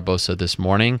out Barbosa this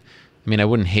morning. I mean, I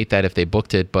wouldn't hate that if they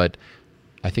booked it, but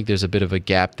I think there's a bit of a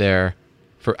gap there.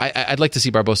 I'd like to see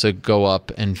Barbosa go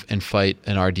up and fight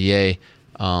an RDA.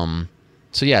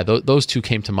 Those two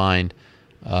came to mind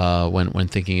when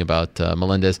thinking about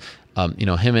Melendez.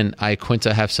 Him and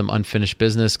Iaquinta have some unfinished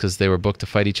business because they were booked to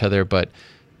fight each other, but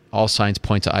all signs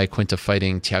point to Iaquinta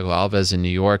fighting Thiago Alves in New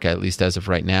York, at least as of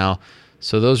right now.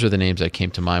 So those are the names that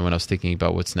came to mind when I was thinking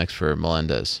about what's next for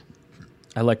Melendez.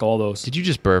 I like all those. Did you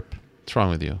just burp? What's wrong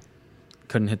with you?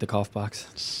 Couldn't hit the cough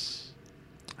box.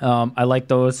 I like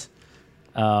those.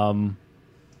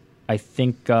 I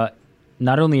think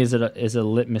not only is it a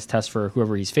litmus test for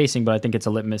whoever he's facing, but I think it's a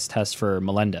litmus test for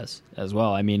Melendez as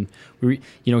well. I mean,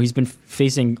 he's been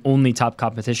facing only top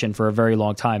competition for a very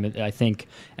long time, I think,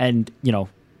 and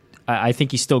I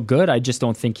think he's still good. I just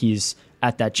don't think he's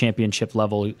at that championship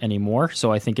level anymore.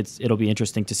 So I think it'll be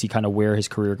interesting to see kind of where his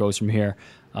career goes from here,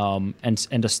 and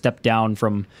a step down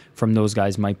from those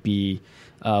guys might be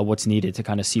what's needed to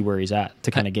kind of see where he's at,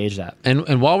 to kind of gauge that.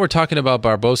 And while we're talking about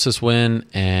Barbosa's win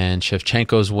and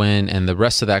Shevchenko's win and the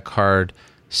rest of that card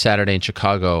Saturday in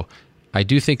Chicago, I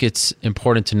do think it's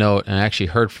important to note, and I actually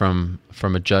heard from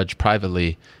a judge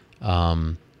privately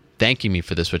thanking me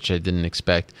for this, which I didn't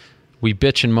expect. We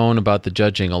bitch and moan about the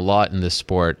judging a lot in this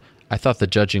sport. I thought the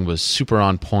judging was super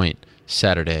on point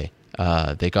Saturday.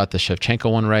 They got the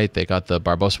Shevchenko one right. They got the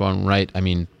Barbosa one right. I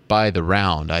mean, by the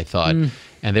round, I thought.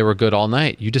 And they were good all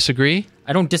night. You disagree?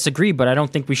 I don't disagree, but I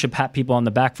don't think we should pat people on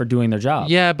the back for doing their job.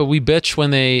 Yeah, but we bitch when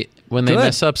they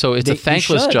mess up. So it's a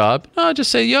thankless job. No,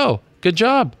 just say, yo, good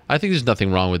job. I think there's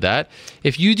nothing wrong with that.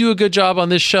 If you do a good job on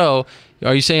this show,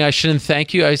 are you saying I shouldn't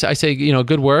thank you? I say,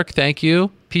 good work. Thank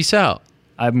you. Peace out.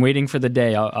 I'm waiting for the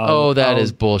day. That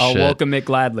is bullshit. I'll welcome it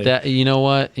gladly. You know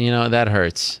what? That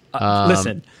hurts.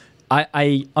 Listen,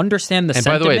 I understand the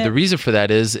sentiment. And by the way, the reason for that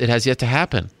is it has yet to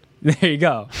happen. There you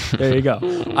go.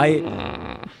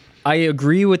 I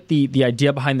agree with the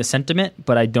idea behind the sentiment,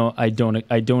 but I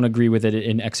don't agree with it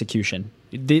in execution.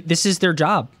 This is their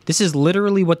job. This is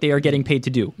literally what they are getting paid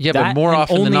to do. Yeah, but more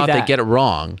often than not, they get it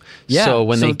wrong. Yeah, so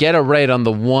when they get it right on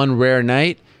the one rare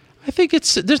night, I think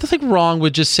there's nothing wrong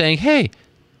with just saying, hey,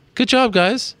 good job,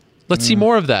 guys. Let's see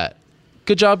more of that.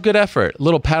 Good job, good effort. A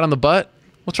little pat on the butt.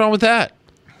 What's wrong with that?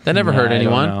 That never hurt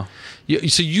anyone.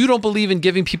 So you don't believe in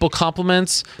giving people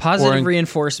compliments? Positive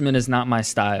reinforcement is not my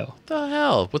style. What the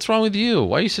hell? What's wrong with you?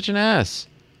 Why are you such an ass?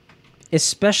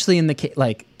 Especially in the case,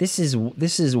 this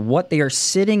is what they are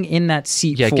sitting in that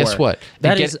seat for. Yeah, guess what?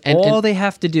 That is all they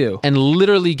have to do. And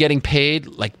literally getting paid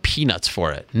like peanuts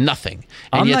for it. Nothing.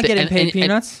 I'm not getting paid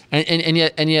peanuts. And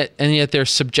yet they're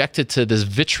subjected to this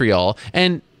vitriol.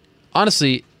 And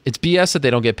honestly, it's BS that they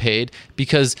don't get paid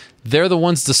because they're the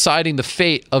ones deciding the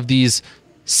fate of these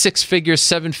 6-figure,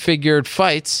 7-figure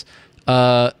fights.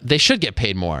 They should get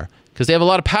paid more because they have a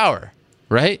lot of power,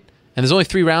 right? And there's only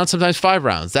 3 rounds, sometimes 5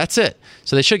 rounds. That's it.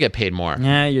 So they should get paid more.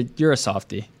 Yeah, you're a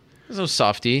softie. There's no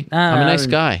softie. I'm a nice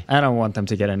guy. I don't want them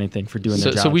to get anything for doing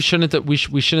their job. So we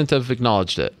shouldn't have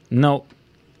acknowledged it. No.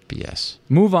 BS.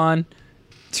 Move on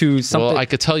to something. Well, I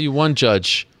could tell you one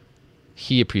judge,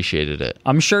 he appreciated it.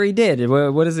 I'm sure he did.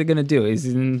 What is it going to do?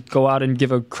 He's going to go out and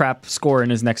give a crap score in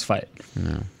his next fight.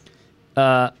 No.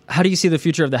 How do you see the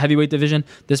future of the heavyweight division?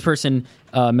 This person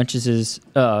mentions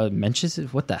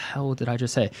what the hell did I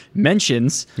just say?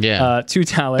 Mentions two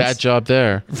talents. Bad job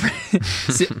there.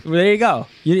 There you go.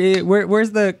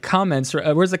 Where's the comments?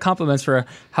 Where's the compliments for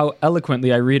how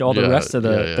eloquently I read all the rest of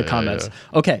the comments?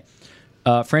 Yeah. Okay.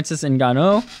 Francis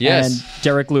Ngannou and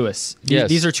Derek Lewis.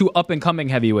 These are two up-and-coming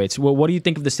heavyweights. Well, what do you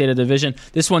think of the state of the division?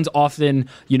 This one's often,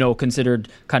 considered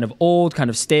kind of old,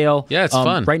 kind of stale. Yeah, it's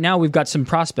fun. Right now, we've got some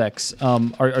prospects.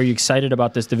 Are you excited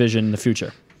about this division in the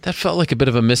future? That felt like a bit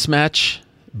of a mismatch.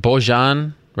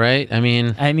 Bojan, right? I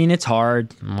mean, it's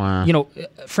hard.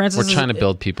 Francis. We're trying to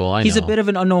build people. He's a bit of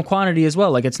an unknown quantity as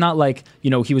well. Like, it's not like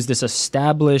he was this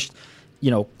established,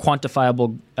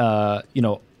 quantifiable,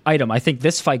 item. I think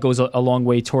this fight goes a long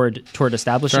way toward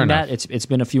establishing that. It's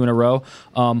been a few in a row.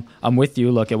 I'm with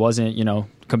you. Look, it wasn't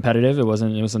competitive. It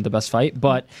wasn't the best fight,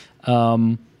 but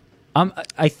I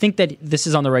think that this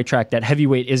is on the right track. That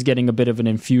heavyweight is getting a bit of an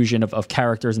infusion of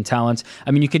characters and talents.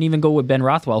 I mean, you can even go with Ben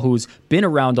Rothwell, who's been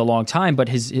around a long time, but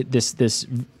this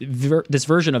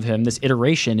version of him, this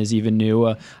iteration, is even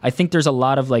new. I think there's a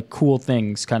lot of cool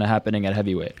things kind of happening at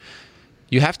heavyweight.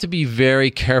 You have to be very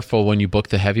careful when you book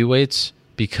the heavyweights,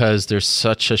 because there's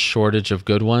such a shortage of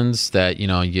good ones that,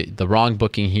 the wrong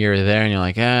booking here or there, and you're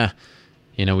like,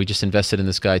 we just invested in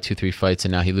this guy 2-3 fights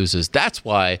and now he loses. That's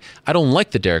why I don't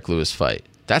like the Derek Lewis fight.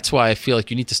 That's why I feel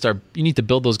like you need to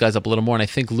build those guys up a little more. And I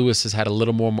think Lewis has had a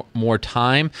little more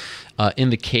time in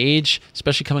the cage,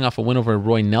 especially coming off a win over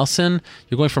Roy Nelson.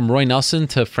 You're going from Roy Nelson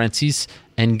to Francis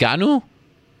Ngannou?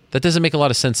 That doesn't make a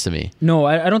lot of sense to me. No,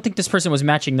 I don't think this person was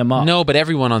matching them up. No, but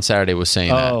everyone on Saturday was saying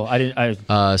that. Oh, I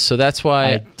didn't. So that's why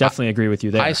I definitely agree with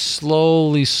you there. I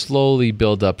slowly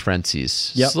build up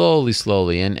Francis. Yep.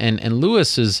 Slowly, and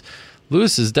Lewis is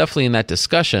definitely in that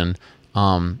discussion.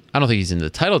 I don't think he's in the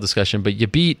title discussion, but you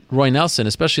beat Roy Nelson,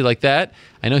 especially like that.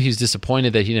 I know he's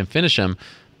disappointed that he didn't finish him,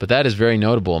 but that is very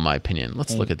notable in my opinion.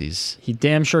 Let's look at these. He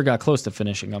damn sure got close to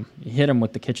finishing him. He hit him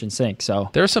with the kitchen sink. So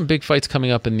there are some big fights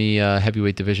coming up in the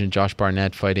heavyweight division. Josh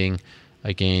Barnett fighting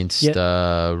against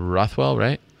Rothwell,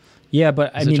 right? Yeah,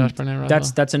 but I mean,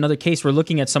 that's another case. We're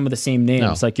looking at some of the same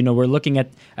names. No. We're looking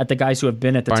at the guys who have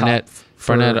been at the top.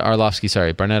 Barnett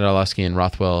Arlovsky and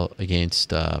Rothwell against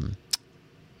Verdum.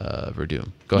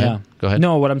 Go ahead.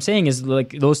 No, what I'm saying is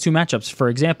those two matchups, for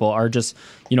example, are just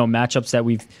matchups that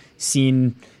we've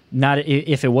seen. Not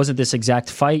if it wasn't this exact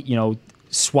fight,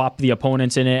 swap the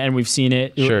opponents in it, and we've seen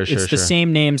it. It's the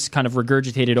same names kind of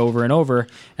regurgitated over and over,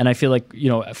 and I feel like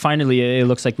finally it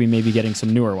looks like we may be getting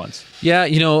some newer ones. Yeah,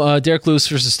 Derek Lewis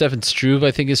versus Stefan Struve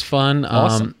I think is fun.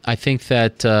 Awesome. I think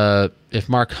that if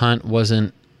Mark Hunt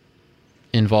wasn't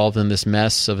involved in this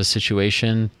mess of a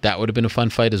situation, that would have been a fun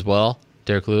fight as well.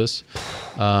 Derek Lewis.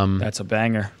 That's a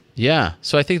banger. Yeah,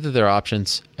 so I think that there are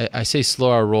options. I say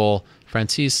slow our roll.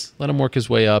 Francis, let him work his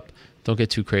way up. Don't get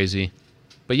too crazy.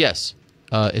 But yes,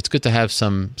 it's good to have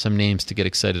some names to get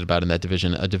excited about in that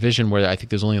division. A division where I think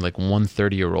there's only one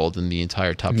 30-year-old in the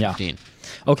entire top 15.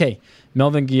 Okay,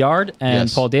 Melvin Guillard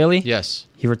and Paul Daly. Yes.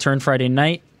 He returned Friday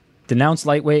night, denounced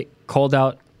lightweight, called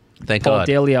out Paul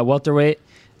Daly at welterweight.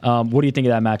 What do you think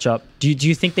of that matchup? Do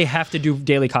you think they have to do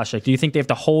Daly Koscheck? Do you think they have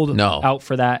to hold out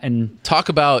for that? And talk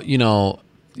about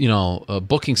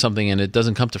booking something and it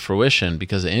doesn't come to fruition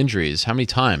because of injuries. How many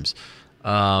times?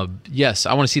 Yes,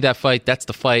 I want to see that fight. That's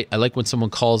the fight. I like when someone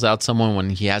calls out someone when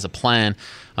he has a plan.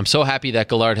 I'm so happy that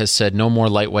Guillard has said no more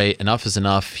lightweight. Enough is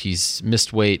enough. He's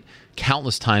missed weight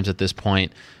countless times at this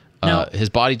point. His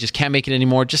body just can't make it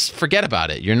anymore. Just forget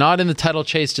about it. You're not in the title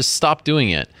chase. Just stop doing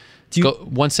it. Go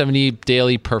 170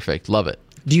 Daily, perfect. Love it.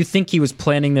 Do you think he was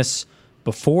planning this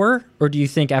before, or do you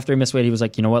think after he missed weight, he was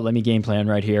like, you know what, let me game plan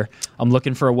right here. I'm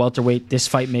looking for a welterweight. This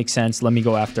fight makes sense. Let me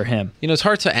go after him. It's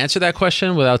hard to answer that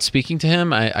question without speaking to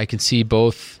him. I can see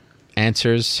both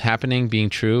answers happening, being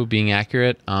true, being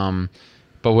accurate. But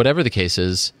whatever the case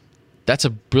is, that's a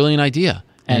brilliant idea.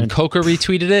 And Coker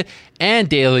retweeted it, and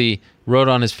Daly wrote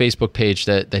on his Facebook page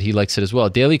that he likes it as well.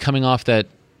 Daly coming off that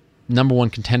number one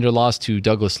contender loss to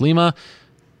Douglas Lima,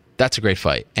 that's a great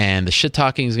fight. And the shit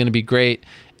talking is going to be great.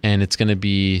 And it's going to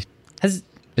be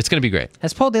great.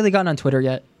 Has Paul Daly gotten on Twitter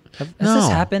yet? Has this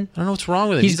happened? I don't know what's wrong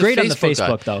with him. He's great on the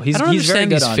Facebook, though. He's very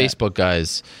good on these Facebook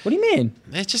guys. What do you mean?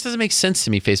 It just doesn't make sense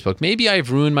to me, Facebook. Maybe I've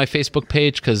ruined my Facebook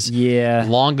page because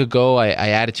long ago I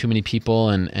added too many people,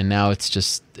 and now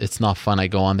it's not fun. I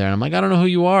go on there and I'm like, I don't know who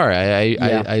you are.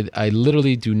 I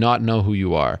literally do not know who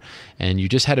you are. And you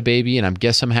just had a baby, and I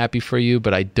guess I'm happy for you,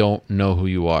 but I don't know who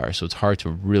you are. So it's hard to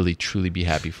really, truly be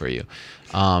happy for you.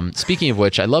 Speaking of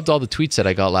which, I loved all the tweets that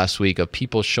I got last week of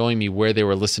people showing me where they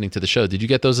were listening to the show. Did you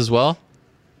get those as well?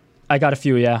 I got a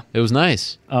few, yeah. It was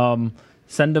nice.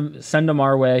 Send them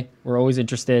our way. We're always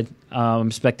interested. I'm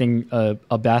expecting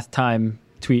a bath time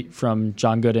tweet from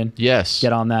John Gooden. Yes.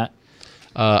 Get on that.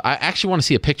 I actually want to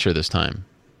see a picture this time.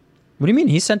 What do you mean?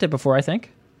 He sent it before, I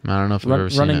think. I don't know if I've ever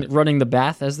seen it. Running the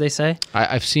bath, as they say.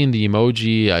 I've seen the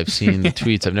emoji. I've seen the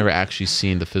tweets. I've never actually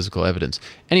seen the physical evidence.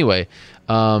 Anyway,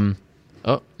 oh,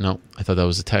 no. I thought that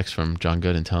was a text from John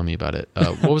Gooden telling me about it.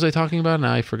 What was I talking about?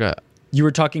 Now I forgot. You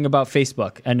were talking about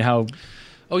Facebook and how...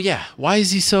 Oh, yeah. Why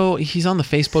is he so... He's on the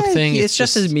Facebook thing. It's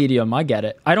just his medium. I get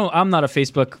it. I'm not a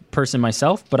Facebook person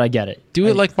myself, but I get it. Do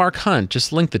it like Mark Hunt.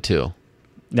 Just link the two.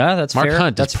 Yeah, that's Mark fair.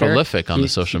 Hunt that's is prolific on the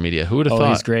social media. Who would have thought?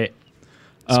 He's great.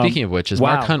 Speaking of which, is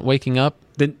Mark Hunt waking up?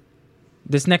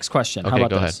 This next question. Okay, how about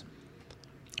go this? ahead.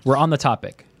 We're on the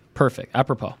topic. Perfect.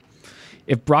 Apropos.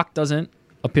 If Brock doesn't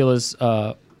appeal his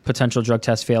potential drug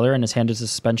test failure and is handed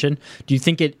suspension, do you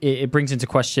think it brings into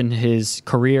question his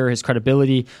career, his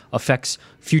credibility, affects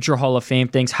future Hall of Fame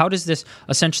things? How does this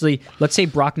essentially, let's say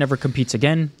Brock never competes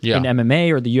again in MMA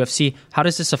or the UFC, how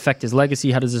does this affect his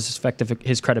legacy? How does this affect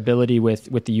his credibility with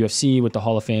the UFC, with the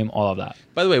Hall of Fame, all of that?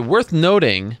 By the way, worth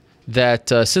noting that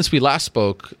since we last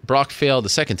spoke, Brock failed the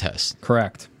second test.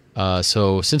 Correct.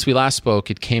 So since we last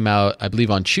spoke, it came out, I believe,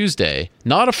 on Tuesday,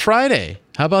 not a Friday.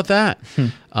 How about that?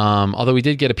 Although we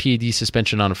did get a PED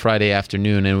suspension on a Friday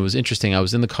afternoon, and it was interesting. I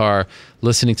was in the car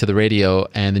listening to the radio,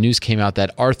 and the news came out that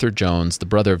Arthur Jones, the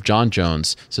brother of John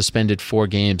Jones, suspended 4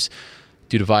 games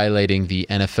due to violating the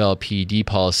NFL PED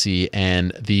policy,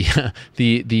 and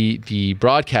the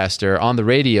broadcaster on the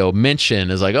radio mentioned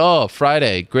is like, "Oh,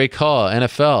 Friday, great call,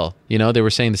 NFL." You know, they were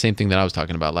saying the same thing that I was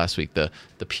talking about last week, the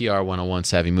PR 101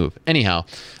 savvy move. Anyhow,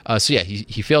 so yeah,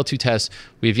 he failed 2 tests.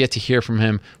 We have yet to hear from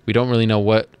him. We don't really know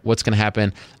what's going to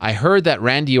happen. I heard that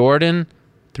Randy Orton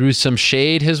threw some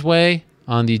shade his way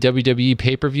on the WWE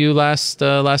pay-per-view last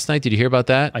night. Did you hear about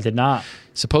that? I did not.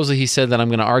 Supposedly he said that I'm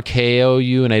going to RKO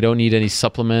you and I don't need any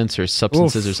supplements or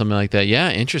substances or something like that. Yeah,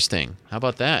 interesting. How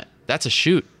about that? That's a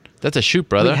shoot. That's a shoot,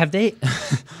 brother. Wait,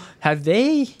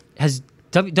 has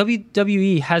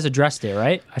WWE has addressed it,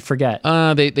 right? I forget.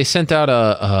 They sent out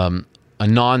a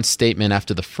non-statement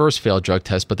after the first failed drug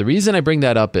test, but the reason I bring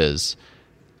that up is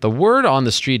the word on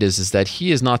the street is that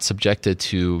he is not subjected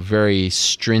to very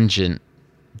stringent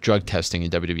drug testing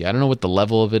in WWE. I don't know what the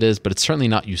level of it is, but it's certainly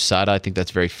not USADA. I think that's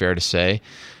very fair to say.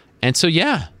 And so,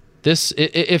 yeah, this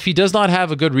if he does not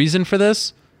have a good reason for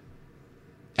this,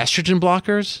 estrogen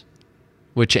blockers,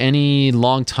 which any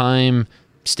long-time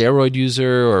steroid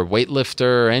user or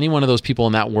weightlifter or any one of those people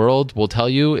in that world will tell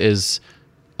you is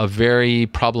a very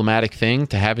problematic thing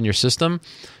to have in your system.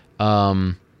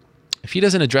 If he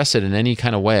doesn't address it in any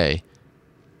kind of way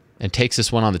and takes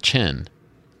this one on the chin,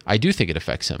 I do think it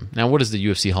affects him. Now, what does the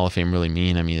UFC Hall of Fame really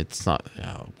mean? I mean, it's not,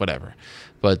 whatever.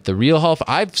 But the real Hall of Fame,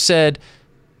 I've said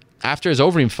after his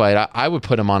Overeem fight, I would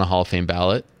put him on a Hall of Fame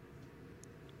ballot.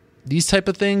 These type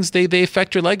of things, they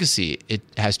affect your legacy. It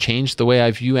has changed the way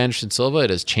I view Anderson Silva. It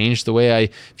has changed the way I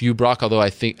view Brock, although I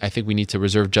think we need to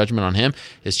reserve judgment on him.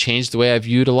 It's changed the way I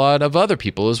viewed a lot of other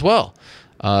people as well.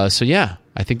 So, yeah,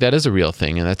 I think that is a real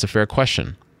thing, and that's a fair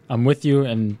question. I'm with you,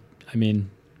 and I mean...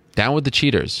 Down with the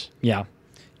cheaters. Yeah.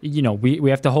 You know,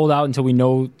 we have to hold out until we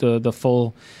know the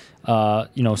full,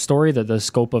 story, the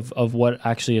scope of what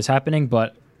actually is happening.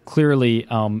 But clearly,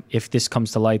 if this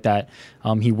comes to light that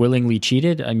he willingly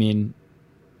cheated, I mean,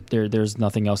 there's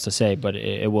nothing else to say. But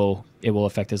it will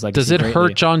affect his legacy. Does it greatly.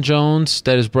 hurt John Jones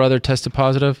that his brother tested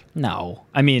positive? No.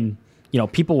 I mean,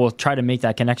 people will try to make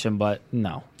that connection, but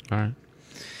no. All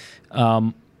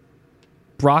right.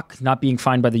 Brock not being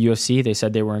fined by the UFC, they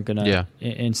said they weren't going to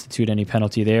institute any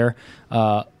penalty there.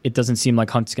 It doesn't seem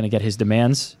like Hunt's going to get his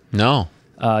demands. No.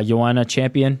 Joanna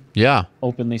champion. Yeah.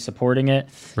 Openly supporting it.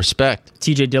 Respect.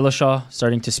 TJ Dillashaw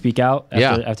starting to speak out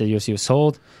after the UFC was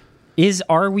sold.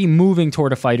 Are we moving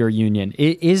toward a fighter union?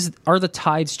 Are the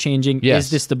tides changing? Yes.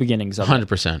 Is this the beginnings of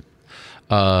 100%.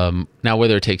 Now,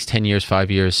 whether it takes 10 years,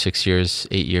 5 years, 6 years,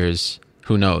 8 years,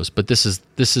 who knows? But this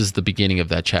is the beginning of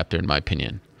that chapter, in my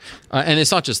opinion. And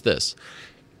it's not just this.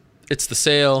 It's the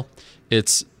sale.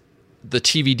 It's the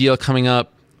TV deal coming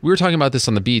up. We were talking about this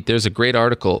on The Beat. There's a great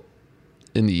article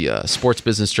in the Sports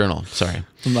Business Journal. Sorry.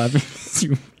 I'm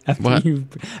laughing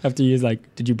after you was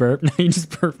like, did you burp? No, you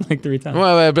just burped like 3 times.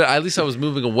 Well, but at least I was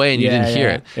moving away and you didn't hear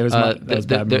it. It was bad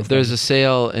movement. There's a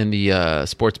sale in the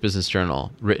Sports Business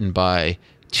Journal written by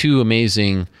 2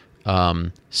 amazing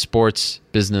sports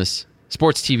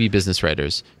TV business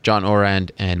writers, John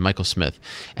Orand and Michael Smith.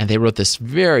 And they wrote this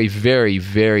very, very,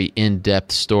 very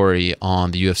in-depth story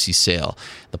on the UFC sale.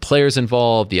 The players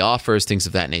involved, the offers, things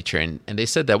of that nature. And they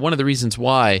said that one of the reasons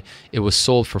why it was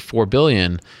sold for $4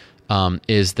 billion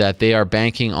is that they are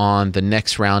banking on the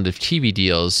next round of TV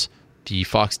deals, the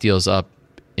Fox deals up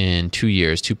in 2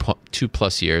 years, two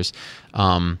plus years.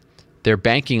 They're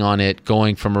banking on it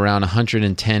going from around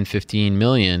 15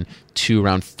 million to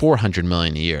around 400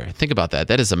 million a year. Think about that.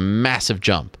 That is a massive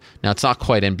jump. Now, it's not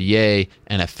quite NBA,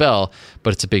 NFL,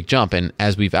 but it's a big jump. And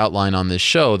as we've outlined on this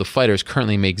show, the fighters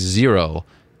currently make 0%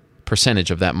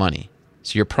 of that money.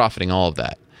 So you're profiting all of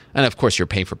that. And of course, you're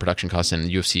paying for production costs, and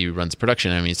UFC runs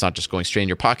production. I mean, it's not just going straight in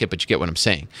your pocket, but you get what I'm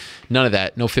saying. None of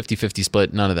that. No 50-50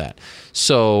 split. None of that.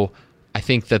 So I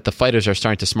think that the fighters are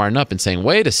starting to smarten up and saying,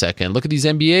 wait a second, look at these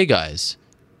NBA guys.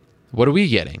 What are we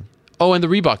getting? Oh, and the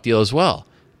Reebok deal as well.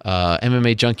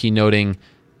 MMA Junkie noting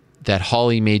that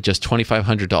Holly made just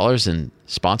 $2,500 in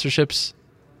sponsorships,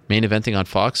 main eventing on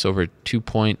Fox, over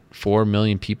 2.4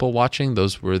 million people watching.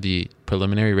 Those were the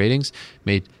preliminary ratings.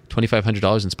 Made $2,500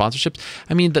 in sponsorships.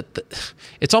 I mean,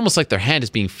 it's almost like their hand is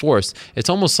being forced. It's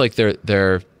almost like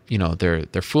they're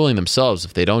fooling themselves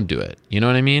if they don't do it. You know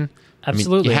what I mean?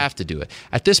 Absolutely. I mean, you have to do it.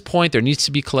 At this point, there needs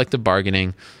to be collective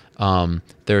bargaining.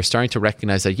 They're starting to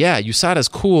recognize that, yeah, USADA's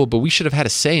cool, but we should have had a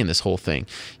say in this whole thing.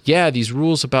 Yeah, these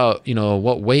rules about,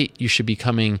 what weight you should be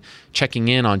checking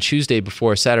in on Tuesday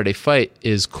before a Saturday fight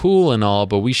is cool and all,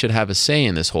 but we should have a say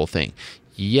in this whole thing.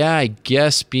 Yeah, I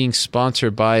guess being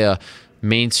sponsored by a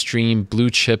mainstream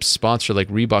blue chip sponsor like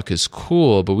Reebok is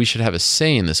cool, but we should have a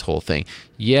say in this whole thing.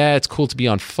 Yeah, it's cool to be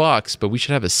on Fox, but we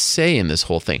should have a say in this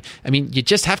whole thing. I mean, you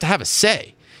just have to have a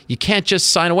say. You can't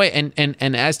just sign away. And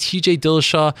as TJ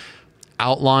Dillashaw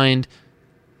outlined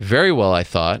very well, I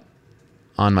thought,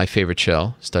 on my favorite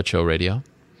show, Stud Show Radio,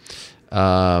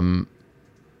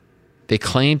 they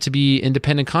claim to be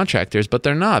independent contractors, but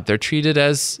they're not. They're treated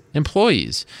as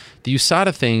employees. The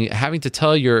USADA thing, having to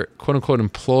tell your quote-unquote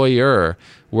employer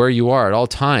where you are at all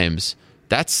times,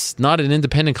 that's not an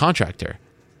independent contractor.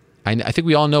 I think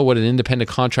we all know what an independent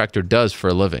contractor does for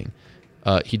a living.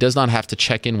 He does not have to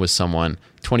check in with someone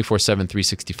 24/7,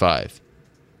 365.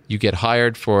 You get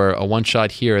hired for a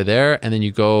one-shot here or there, and then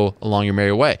you go along your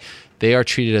merry way. They are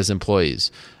treated as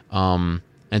employees. And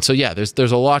so, yeah,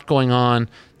 there's a lot going on.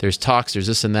 There's talks, there's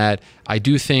this and that. I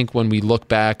do think when we look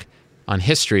back on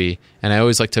history, and I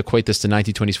always like to equate this to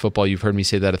 1920s football. You've heard me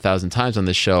say that 1,000 times on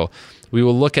this show. We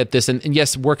will look at this, and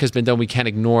yes, work has been done. We can't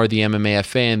ignore the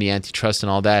MMAFA and the antitrust and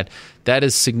all that. That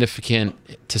is significant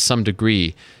to some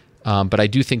degree. But I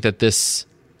do think that this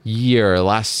year,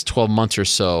 last 12 months or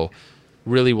so,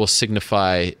 really will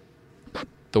signify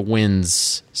the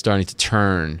winds starting to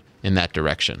turn in that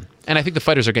direction. And I think the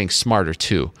fighters are getting smarter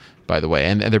too, by the way,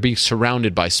 and they're being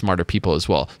surrounded by smarter people as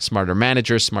well, smarter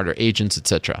managers, smarter agents,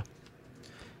 etc.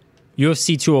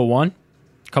 UFC 201,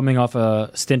 coming off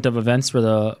a stint of events where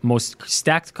the most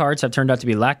stacked cards have turned out to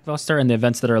be lackluster, and the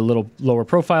events that are a little lower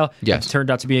profile have turned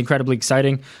out to be incredibly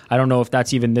exciting. I don't know if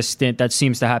that's even this stint. That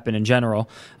seems to happen in general.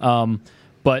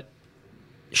 But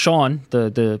Sean,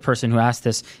 the person who asked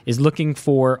this, is looking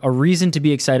for a reason to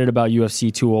be excited about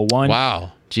UFC 201.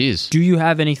 Wow. Jeez. Do you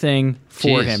have anything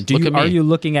for him? Are you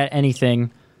looking at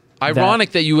anything?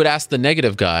 Ironic that you would ask the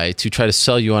negative guy to try to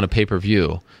sell you on a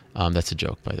pay-per-view. That's a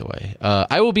joke, by the way.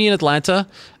 I will be in Atlanta.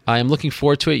 I am looking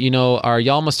forward to it. Our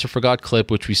Y'all Must Have Forgot clip,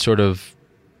 which we sort of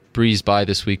breezed by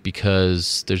this week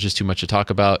because there's just too much to talk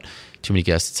about, too many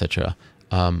guests, etc.,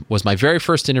 was my very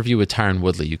first interview with Tyron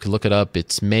Woodley. You can look it up.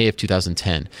 It's May of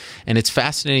 2010. And it's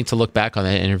fascinating to look back on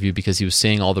that interview because he was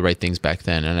saying all the right things back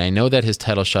then. And I know that his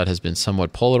title shot has been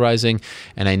somewhat polarizing,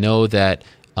 and I know that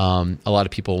a lot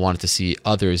of people wanted to see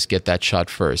others get that shot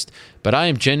first. But I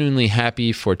am genuinely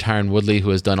happy for Tyron Woodley, who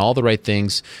has done all the right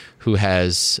things, who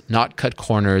has not cut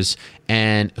corners,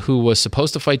 and who was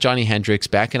supposed to fight Johnny Hendricks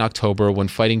back in October when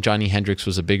fighting Johnny Hendricks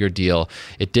was a bigger deal.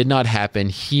 It did not happen.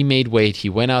 He made weight. He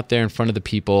went out there in front of the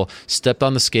people, stepped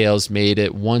on the scales, made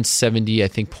it 170, I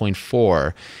think,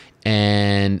 0.4,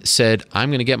 and said, I'm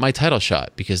going to get my title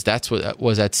shot because that's what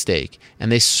was at stake.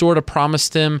 And they sort of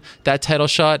promised him that title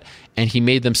shot, and he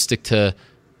made them stick to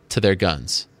their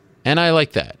guns. And I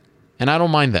like that. And I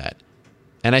don't mind that.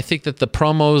 And I think that the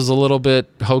promo is a little bit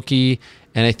hokey,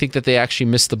 and I think that they actually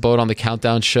missed the boat on the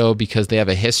Countdown show because they have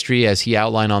a history, as he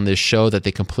outlined on this show, that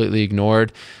they completely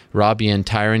ignored. Robbie and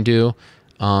Tyron do.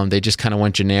 They just kind of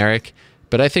went generic.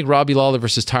 But I think Robbie Lawler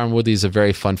versus Tyron Woodley is a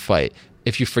very fun fight.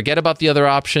 If you forget about the other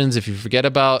options, if you forget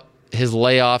about his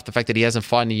layoff, the fact that he hasn't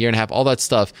fought in a year and a half, all that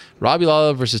stuff, Robbie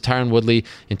Lawler versus Tyron Woodley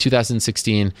in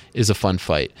 2016 is a fun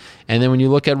fight. And then when you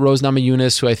look at Rose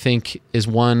Namajunas, who I think is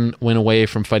one win away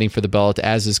from fighting for the belt,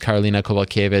 as is Karolina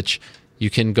Kowalkiewicz, you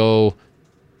could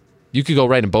go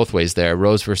right in both ways there.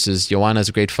 Rose versus Joanna is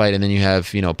a great fight, and then you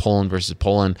have Poland versus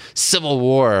Poland, civil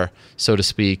war, so to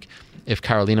speak. if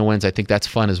Carolina wins. I think that's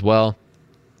fun as well.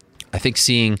 I think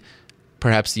seeing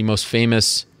perhaps the most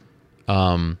famous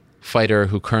fighter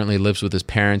who currently lives with his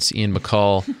parents, Ian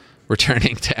McCall,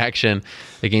 returning to action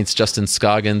against Justin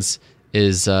Scoggins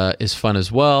is fun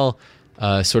as well.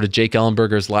 Sort of Jake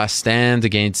Ellenberger's last stand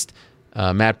against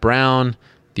Matt Brown.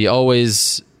 The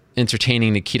always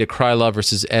entertaining Nikita Krylov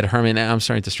versus Ed Herman. I'm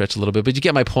starting to stretch a little bit, but you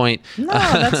get my point. No,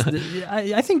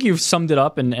 I think you've summed it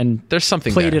up and there's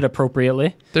something played there. It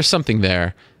appropriately. There's something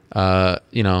there. I've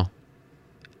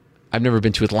never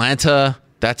been to Atlanta.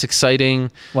 That's exciting.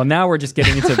 Well, now we're just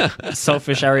getting into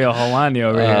selfish Ariel Helwani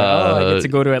over here. I get to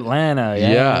go to Atlanta.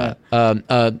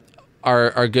 Yeah.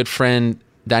 Our good friend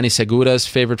Danny Segura's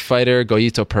favorite fighter,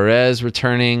 Goyito Perez,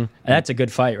 returning. That's a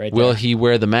good fight right there. Will he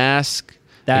wear the mask?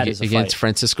 That is a against fight.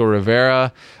 Francisco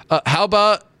Rivera. How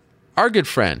about our good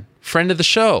friend of the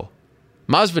show,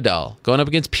 Masvidal, going up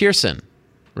against Pearson,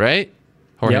 right?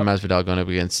 Jorge Masvidal going up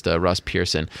against Ross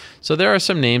Pearson. So there are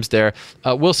some names there.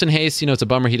 Wilson Hayes, it's a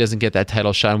bummer he doesn't get that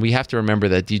title shot. And we have to remember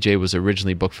that DJ was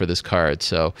originally booked for this card.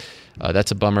 So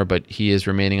that's a bummer, but he is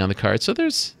remaining on the card. So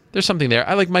there's something there.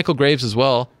 I like Michael Graves as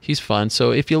well. He's fun.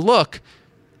 So if you look,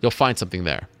 you'll find something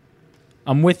there.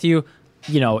 I'm with you.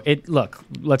 Look,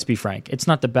 let's be frank. It's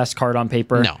not the best card on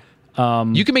paper.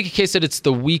 No. You can make a case that it's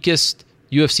the weakest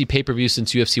UFC pay-per-view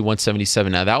since UFC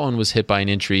 177. Now, that one was hit by an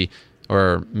injury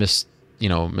or missed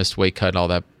weight cut and all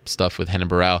that stuff with Renan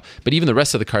Barão. But even the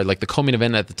rest of the card, like the co-main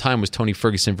event at the time was Tony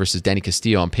Ferguson versus Danny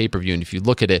Castillo on pay-per-view. And if you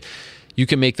look at it, you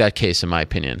can make that case, in my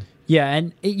opinion. Yeah,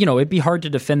 and it'd be hard to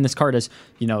defend this card as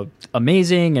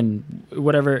amazing and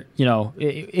whatever.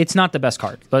 It's not the best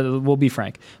card, but we'll be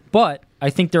frank. But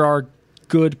I think there are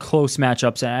good close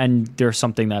matchups, and there's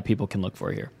something that people can look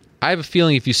for here. I have a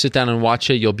feeling if you sit down and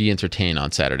watch it, you'll be entertained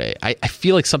on Saturday. I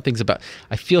feel like something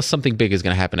big is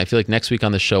going to happen. I feel like next week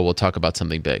on the show we'll talk about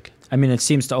something big. I mean, it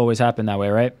seems to always happen that way,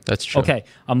 right? That's true. Okay,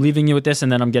 I'm leaving you with this,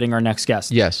 and then I'm getting our next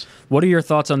guest. Yes. What are your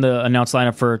thoughts on the announced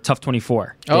lineup for Tough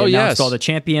 24? They announced all the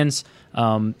champions.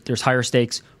 There's higher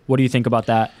stakes. What do you think about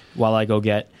that while I go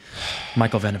get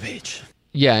Michael Venovich?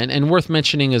 Yeah, and worth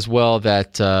mentioning as well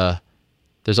that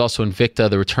there's also Invicta,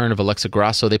 the return of Alexa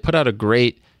Grasso. They put out a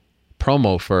great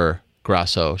promo for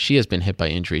Grasso. She has been hit by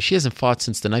injury. She hasn't fought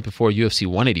since the night before UFC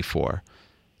 184.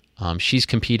 She's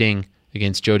competing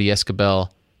against Jodie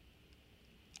Escabel.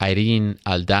 Irene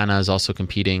Aldana is also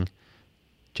competing.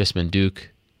 Jessamine Duke,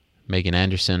 Megan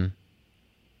Anderson,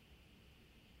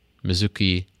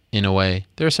 Mizuki Inoue.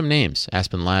 There are some names.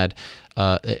 Aspen Ladd.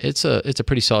 It's a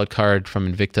pretty solid card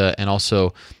from Invicta, and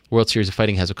also World Series of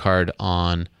Fighting has a card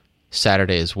on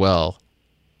Saturday as well.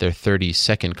 Their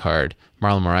 32nd card.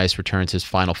 Marlon Moraes returns his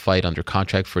final fight under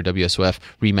contract for WSOF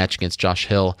rematch against Josh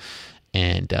Hill,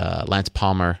 and Lance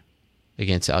Palmer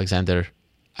against Alexander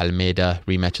Almeida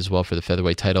rematch as well for the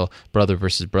featherweight title. Brother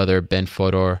versus brother. Ben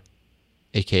Fodor,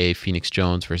 aka Phoenix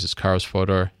Jones versus Carlos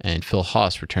Fodor, and Phil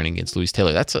Haas returning against Luis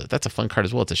Taylor. That's a fun card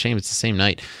as well. It's a shame it's the same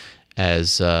night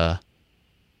as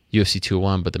UFC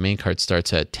 201, but the main card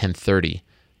starts at 10:30.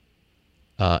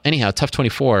 Anyhow, Tough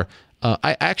 24.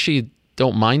 I actually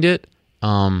don't mind it.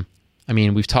 I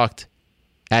mean, we've talked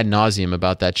ad nauseum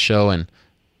about that show and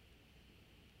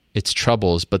its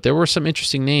troubles, but there were some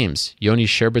interesting names. Yoni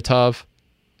Sherbatov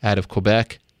out of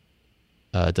Quebec,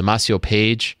 Damasio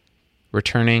Page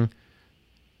returning,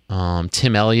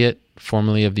 Tim Elliott,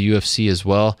 formerly of the UFC as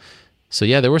well. So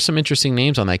yeah, there were some interesting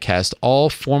names on that cast. All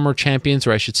former champions,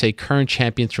 or I should say current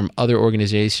champions from other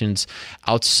organizations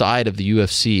outside of the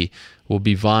UFC will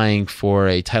be vying for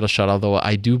a title shot, although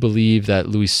I do believe that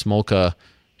Louis Smolka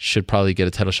should probably get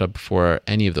a title shot before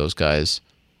any of those guys,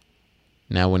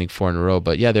 now winning 4 in a row.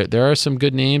 But yeah, there are some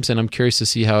good names, and I'm curious to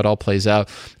see how it all plays out.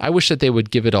 I wish that they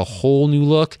would give it a whole new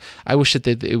look. I wish that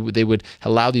they would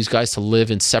allow these guys to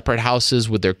live in separate houses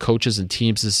with their coaches and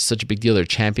teams. This is such a big deal. They're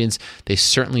champions. They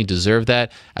certainly deserve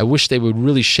that. I wish they would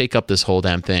really shake up this whole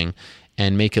damn thing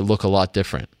and make it look a lot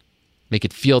different. Make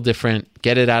it feel different.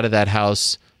 Get it out of that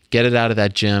house. Get it out of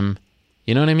that gym.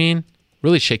 You know what I mean?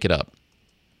 Really shake it up.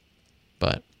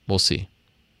 But we'll see.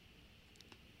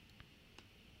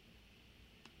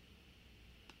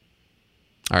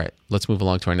 All right, let's move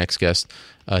along to our next guest.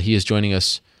 He is joining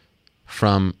us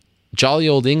from jolly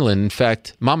old England. In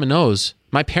fact, Mama knows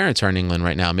my parents are in England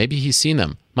right now. Maybe he's seen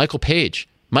them. Michael Page,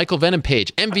 Michael Venom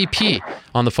Page, MVP,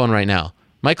 on the phone right now.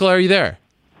 Michael, are you there?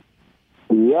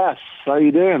 Yes. How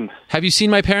you doing? Have you seen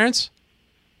my parents?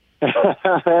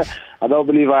 I don't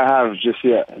believe I have just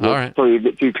yet. It's all right. Probably a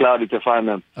bit too cloudy to find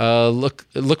them.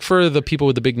 Look for the people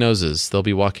with the big noses. They'll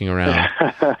be walking around.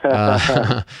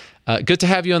 Good to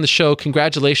have you on the show.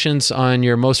 Congratulations on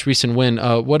your most recent win.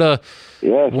 Thank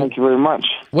you very much.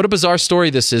 What a bizarre story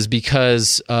this is,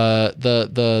 because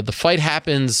the fight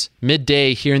happens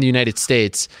midday here in the United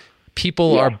States.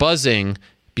 People are buzzing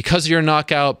because of your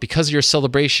knockout, because of your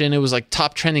celebration. It was like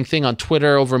top trending thing on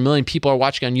Twitter. Over 1 million people are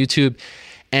watching on YouTube.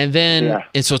 And then,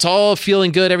 and so it's all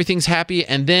feeling good. Everything's happy.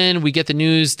 And then we get the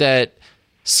news that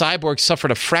Cyborg suffered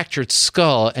a fractured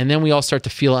skull, and then we all start to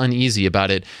feel uneasy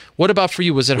about it. What about for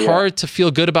you? Was it hard to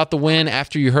feel good about the win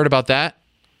after you heard about that?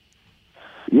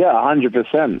 Yeah,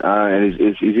 100%. And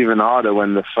it's even harder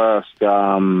when the first,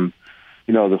 the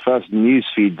first news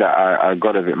feed that I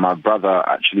got of it, my brother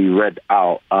actually read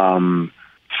out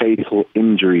fatal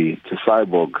injury to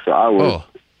Cyborg. So I was,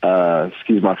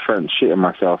 excuse my French, shitting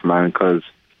myself, man, because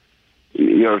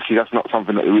see, that's not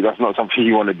something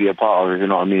you want to be a part of. You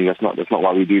know what I mean? That's not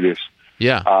why we do this.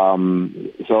 Yeah. So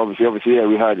obviously,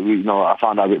 we heard. I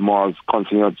found out a bit more. I was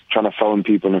constantly trying to phone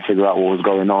people and figure out what was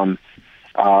going on.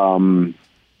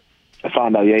 I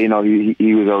found out,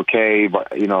 he was okay, but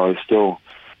it's still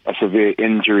a severe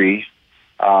injury.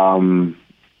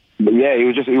 But yeah, it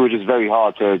was just very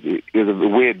hard to. It was a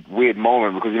weird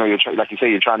moment because you're like you say,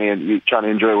 you're trying to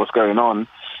enjoy what's going on.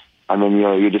 And then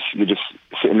you're just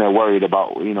sitting there worried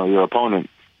about your opponent.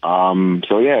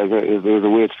 So yeah, it was a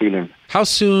weird feeling. How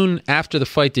soon after the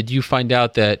fight did you find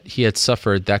out that he had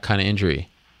suffered that kind of injury?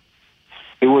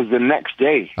 It was the next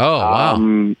day. Oh wow!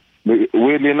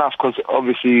 Weirdly enough, because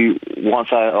obviously once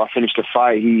I finished the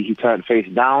fight, he turned face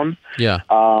down. Yeah.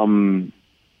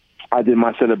 I did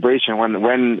my celebration when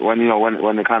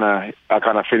I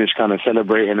kind of finished kind of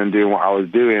celebrating and doing what I was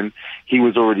doing. He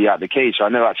was already out the cage, so I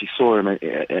never actually saw him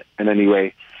in any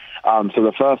way. So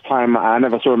the first time I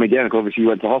never saw him again because obviously he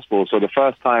went to hospital. So the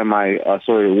first time I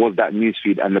saw it was that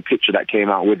newsfeed and the picture that came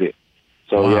out with it.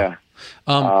 So wow.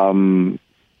 Yeah.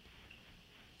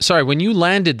 Sorry, when you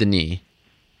landed the knee,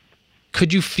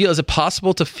 could you feel? Is it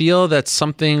possible to feel that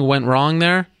something went wrong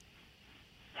there?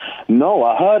 No,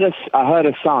 I heard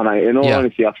a sound. In all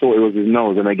honesty, I thought it was his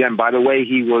nose. And again, by the way,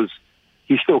 he's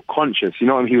still conscious. You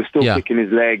know what I mean? He was still kicking his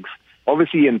legs,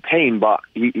 obviously in pain. But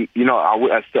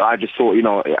I just thought,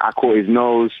 I caught his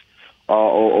nose,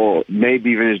 or maybe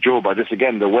even his jaw. But just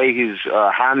again, the way his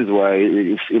hands were,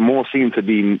 it more seemed to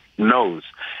be nose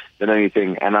than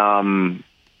anything. And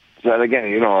so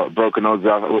again, broken nose.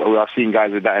 I've seen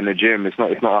guys with that in the gym. It's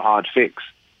not a hard fix.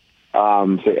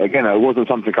 So again, it wasn't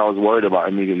something I was worried about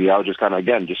immediately. I was just kind of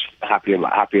just happy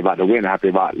about the win, happy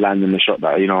about landing the shot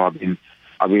that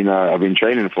I've been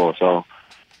training for. So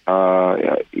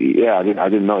I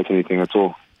didn't notice anything at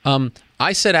all.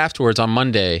 I said afterwards on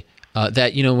Monday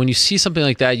that when you see something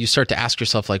like that, you start to ask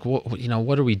yourself like,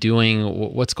 what are we doing?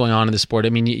 What's going on in the sport? I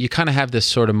mean, you kind of have this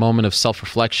sort of moment of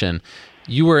self-reflection.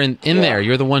 You were in there.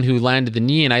 You're the one who landed the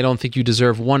knee, and I don't think you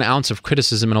deserve 1 ounce of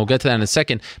criticism, and I'll get to that in a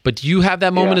second. But do you have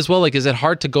that moment as well? Like, is it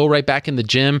hard to go right back in the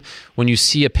gym when you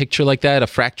see a picture like that, a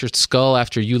fractured skull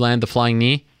after you land the flying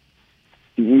knee?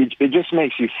 It just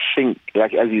makes you think,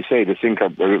 like as you say, to think a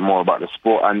bit more about the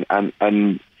sport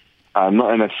and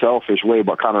not in a selfish way,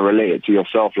 but kind of relate it to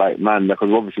yourself. Like, man, because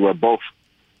obviously we're both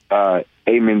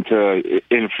aiming to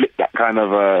inflict that kind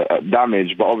of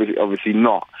damage, but obviously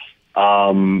not.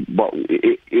 But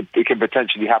it can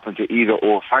potentially happen to either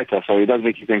or fighter, so it does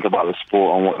make you think about the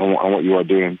sport and what you are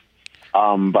doing.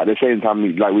 But at the same time,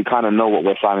 we kind of know what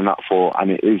we're signing up for,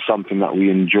 and it is something that we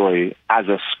enjoy as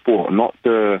a sport, not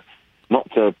to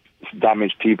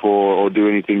damage people or do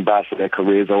anything bad for their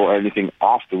careers or anything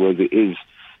afterwards. It is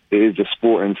the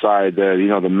sport inside,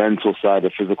 the mental side, the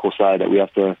physical side that we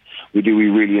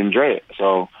really enjoy it.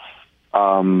 So.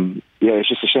 It's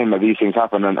just a shame that these things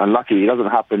happen, and luckily it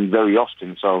doesn't happen very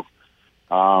often. So,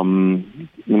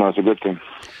 it's a good thing.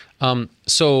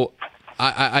 So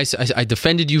I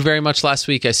defended you very much last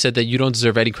week. I said that you don't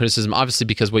deserve any criticism, obviously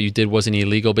because what you did wasn't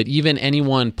illegal. But even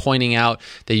anyone pointing out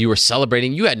that you were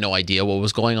celebrating, you had no idea what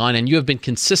was going on, and you have been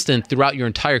consistent throughout your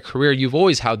entire career. You've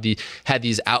always had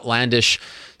these outlandish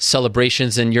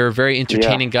celebrations, and you're a very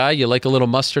entertaining guy. You like a little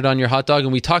mustard on your hot dog,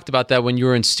 and we talked about that when you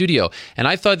were in studio. And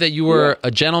I thought that you were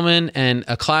a gentleman and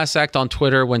a class act on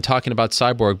Twitter when talking about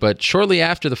Cyborg. But shortly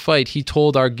after the fight, he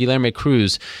told our Guilherme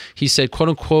Cruz, he said, quote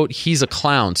unquote, he's a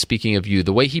clown. Speaking of you,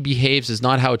 the way he behaves is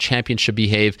not how a champion should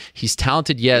behave. He's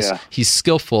talented, yes. He's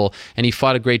skillful, and he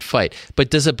fought a great fight. But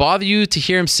does it bother you to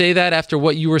hear him say that after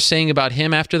what you were saying about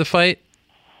him after the fight?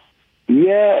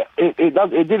 Yeah, it does.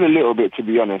 It did a little bit, to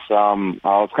be honest. I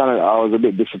was a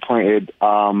bit disappointed.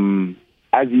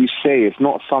 As you say, it's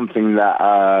not something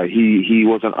that he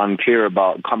wasn't unclear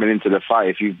about coming into the fight.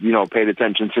 If you paid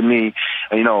attention to me,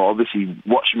 and obviously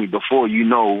watched me before,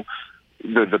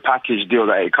 the package deal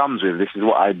that it comes with. This is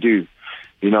what I do.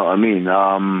 You know what I mean?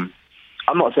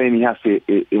 I'm not saying he has to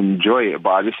enjoy it, but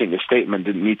I just think the statement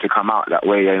didn't need to come out that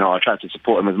way. You know, I tried to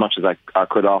support him as much as I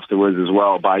could afterwards as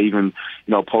well. By even,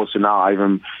 you know, posting out, I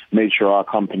even made sure our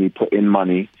company put in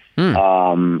money, a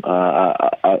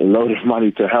load of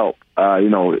money to help, you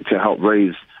know, to help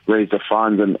raise the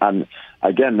funds. And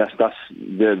again, that's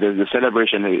the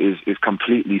celebration is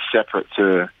completely separate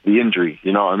to the injury.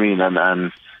 You know what I mean?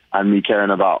 And me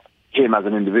caring about him as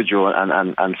an individual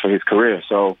and for his career.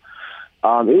 So.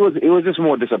 It was just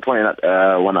more disappointing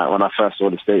when I first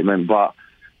saw the statement, but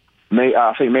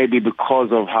I think maybe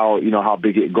because of how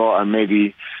big it got, and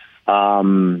maybe a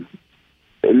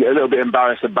little bit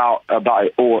embarrassed about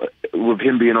it, or with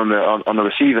him being on the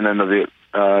receiving end of it,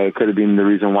 could have been the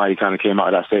reason why he kind of came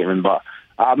out of that statement. But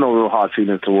I have no real hard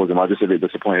feelings towards him. I'm just a bit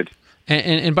disappointed.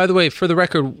 And by the way, for the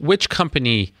record, which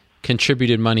company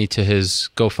contributed money to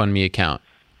his GoFundMe account?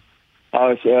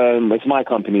 It's my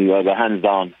company, the Hands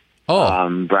Down.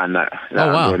 Brand that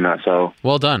wow. I'm doing that, so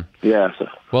well done. Yeah, so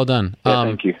well done. Yeah,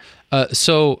 thank you.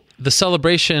 So the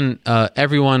celebration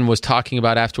everyone was talking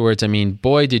about afterwards, I mean,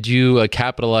 boy, did you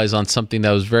capitalize on something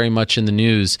that was very much in the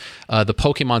news, the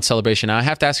Pokemon celebration. Now, I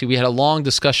have to ask you, we had a long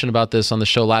discussion about this on the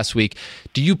show last week.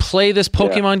 Do you play this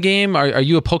Pokemon game? Are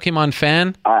you a Pokemon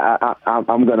fan?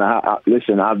 I'm going to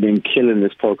listen, I've been killing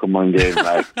this Pokemon game.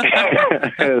 Like,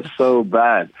 it's so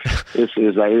bad. It's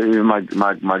like, even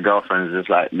my girlfriend is just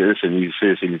like, listen, you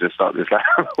seriously need to stop this. Like,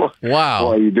 wow.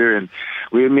 What are you doing?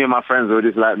 Me and my friends would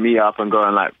just like meet up and go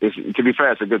and like, to be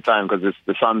fair, it's a good time because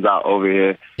the sun's out over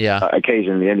here. Yeah.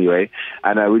 Occasionally anyway.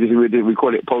 And we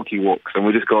call it Poke Walks, and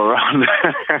we just go around.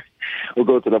 We'll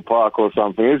go to the park or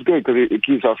something. It's good because it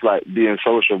keeps us like being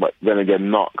social, but then again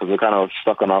not, because we're kind of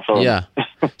stuck on our phones. Yeah.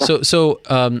 So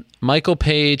Michael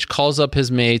Page calls up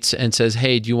his mates and says,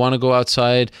 hey, do you want to go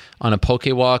outside on a Poke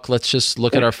Walk? Let's just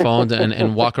look at our phones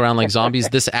and walk around like zombies.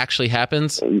 This actually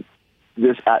happens?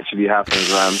 This actually happens,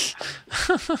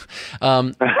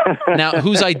 man. Now,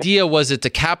 whose idea was it to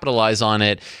capitalize on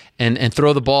it and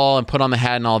throw the ball and put on the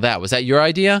hat and all that? Was that your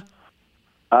idea?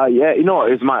 Yeah, you know,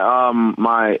 it's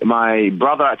my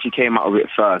brother actually came out of it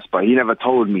first, but he never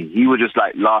told me. He was just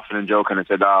like laughing and joking and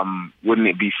said, wouldn't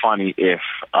it be funny if,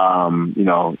 you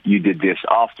know, you did this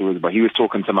afterwards? But he was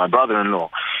talking to my brother-in-law,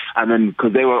 and then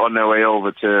because they were on their way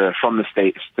over from the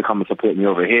States to come and support me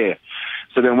over here.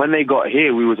 So then when they got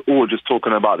here, we was all just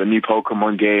talking about the new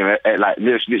Pokemon game. Like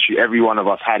literally every one of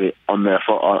us had it on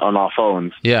on our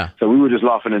phones. Yeah. So we were just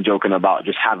laughing and joking about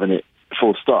just having it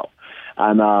full stop.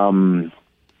 And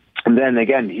then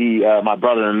again, my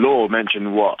brother-in-law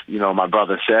mentioned what, you know, my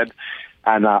brother said.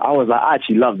 And I was like, I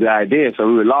actually love the idea. So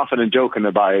we were laughing and joking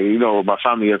about it. You know, my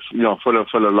family is, you know, full of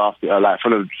laughter, like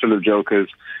full of jokers.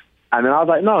 And then I was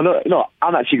like, no,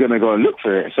 I'm actually going to go and look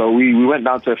for it. So we went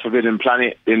down to Forbidden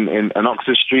Planet in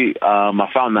Oxford Street. I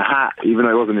found the hat, even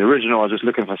though it wasn't the original. I was just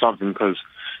looking for something because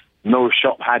no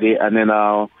shop had it. And then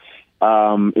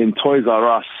in Toys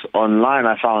R Us online,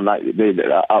 I found like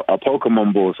a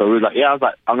Pokemon ball. So we was like,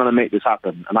 I'm going to make this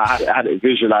happen. And I had it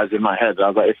visualized in my head. I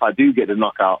was like, if I do get the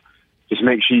knockout, just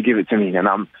make sure you give it to me, and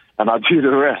I'll do the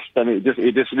rest. And it just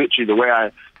literally the way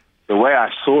I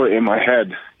saw it in my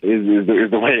head is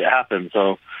the way it happened.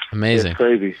 So amazing, it's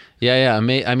crazy. Yeah.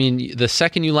 I mean, the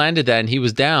second you landed that and he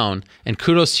was down, and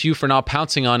kudos to you for not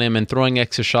pouncing on him and throwing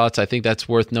extra shots. I think that's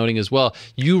worth noting as well.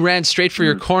 You ran straight for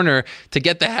your corner to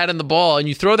get the hat and the ball, and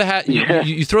you throw the hat. Yeah.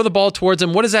 You throw the ball towards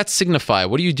him. What does that signify?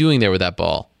 What are you doing there with that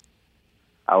ball?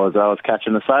 I was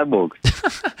catching a cyborg.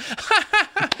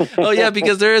 Oh yeah,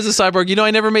 because there is a cyborg. You know,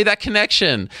 I never made that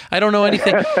connection. I don't know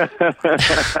anything.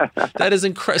 That is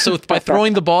incredible. So by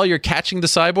throwing the ball, you're catching the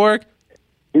cyborg?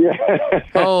 Yeah.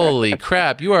 Holy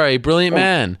crap! You are a brilliant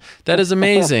man. That is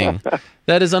amazing.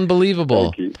 That is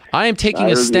unbelievable. I am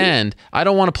taking a stand. I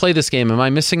don't want to play this game. Am I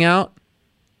missing out?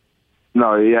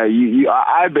 No, yeah,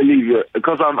 I believe you,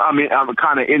 because I'm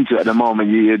kind of into it at the moment.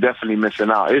 You're definitely missing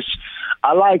out.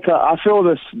 I feel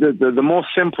the more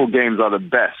simple games are the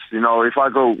best. You know, if we're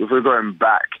going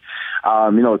back,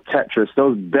 you know, Tetris,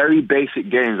 those very basic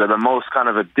games are the most kind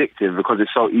of addictive because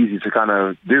it's so easy to kind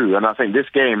of do. And I think this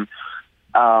game,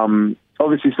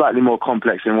 obviously slightly more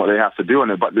complex in what they have to do on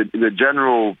it, but the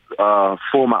general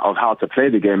format of how to play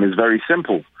the game is very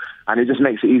simple. And it just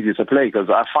makes it easier to play, because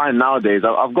I find nowadays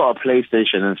I've got a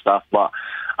PlayStation and stuff, but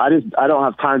I don't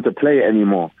have time to play it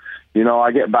anymore.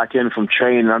 I get back in from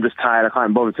training, I'm just tired. I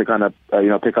can't bother to kind of,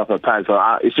 pick up a pad. So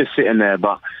it's just sitting there.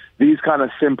 But these kind of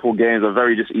simple games are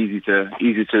very just easy to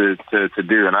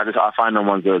do. And I find them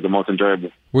ones the most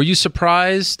enjoyable. Were you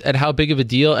surprised at how big of a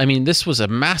deal? I mean, this was a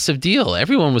massive deal.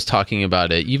 Everyone was talking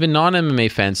about it. Even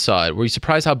non-MMA fans saw it. Were you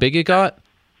surprised how big it got?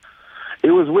 It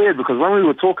was weird because when we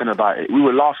were talking about it, we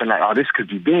were laughing like, oh, this could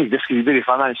be big. This could be big. If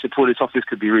I manage to pull this off, this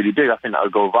could be really big. I think that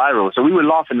would go viral. So we were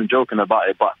laughing and joking about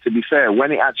it. But to be fair,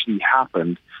 when it actually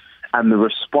happened and the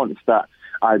response that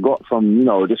I got from,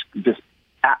 just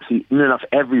absolutely enough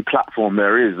every platform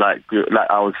there is, like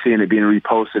I was seeing it being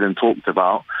reposted and talked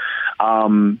about. I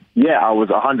was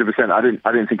 100%.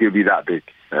 I didn't think it would be that big.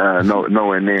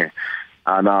 Nowhere near.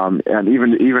 And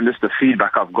even just the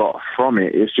feedback I've got from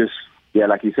it, it's just, yeah,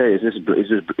 like you say,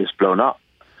 it's blown up.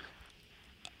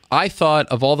 I thought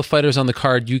of all the fighters on the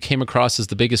card, you came across as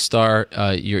the biggest star.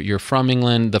 You're from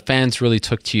England. The fans really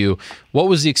took to you. What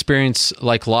was the experience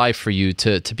like live for you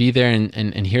to be there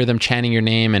and hear them chanting your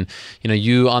name? And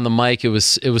you on the mic, it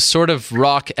was sort of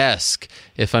rock-esque,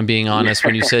 if I'm being honest,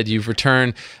 when you said you've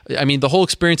returned. I mean, the whole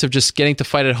experience of just getting to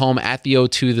fight at home at the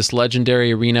O2, this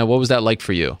legendary arena. What was that like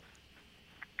for you?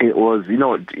 It was,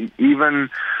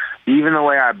 even the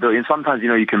way I built, and sometimes,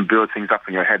 you can build things up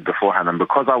in your head beforehand. And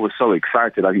because I was so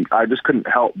excited, I just couldn't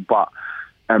help but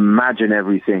imagine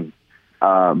everything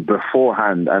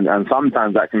beforehand. And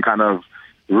sometimes that can kind of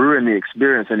ruin the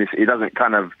experience. And it doesn't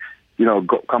kind of,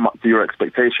 come up to your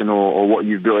expectation or what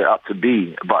you've built it up to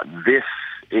be. But this,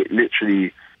 it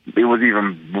was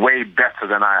even way better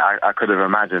than I could have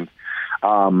imagined.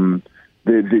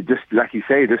 Just like you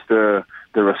say, just the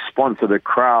response of the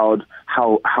crowd,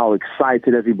 how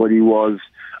excited everybody was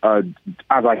as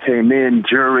I came in,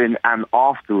 during, and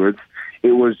afterwards.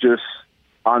 It was just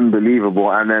unbelievable.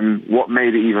 And then what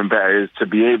made it even better is to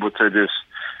be able to just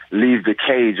leave the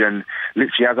cage and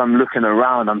literally as I'm looking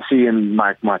around, I'm seeing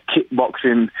my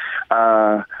kickboxing,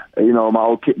 my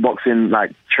old kickboxing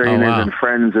like trainers and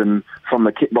friends, and from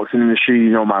the kickboxing industry,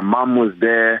 my mum was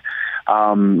there.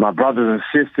 My brothers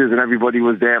and sisters and everybody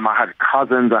was there. I had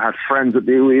cousins, I had friends. It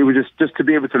was just to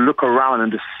be able to look around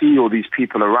and just see all these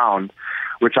people around,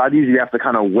 which I'd usually have to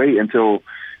kind of wait until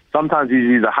sometimes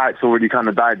usually the hype's already kind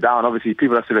of died down. Obviously,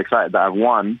 people are still excited that I've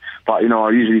won, but, I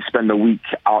usually spend a week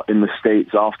out in the States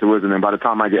afterwards, and then by the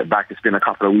time I get back, it's been a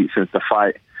couple of weeks since the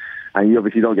fight, and you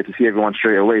obviously don't get to see everyone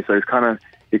straight away, so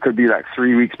it could be like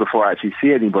 3 weeks before I actually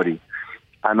see anybody.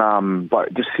 And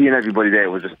but just seeing everybody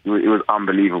there was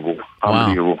unbelievable.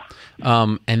 Unbelievable.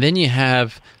 Wow. And then you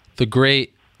have the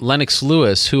great Lennox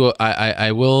Lewis, who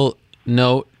I will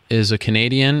note is a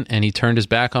Canadian, and he turned his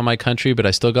back on my country, but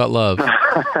I still got love.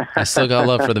 I still got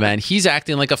love for the man. He's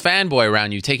acting like a fanboy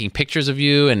around you, taking pictures of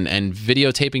you and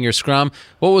videotaping your scrum.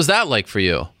 What was that like for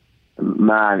you?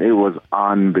 Man, it was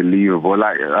unbelievable.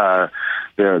 Like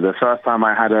the first time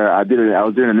I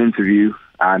was doing an interview.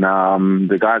 And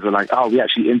the guys were like, "Oh, we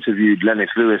actually interviewed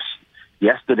Lennox Lewis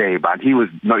yesterday, but he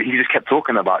just kept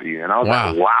talking about you." And I was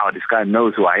like, "Wow, this guy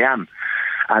knows who I am."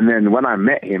 And then when I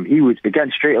met him, he was again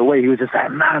straight away. He was just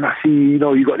like, "Man, I see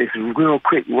you got this real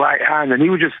quick right hand," and he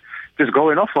was just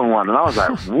going off on one. And I was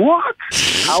like, "What?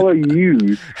 How are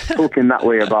you talking that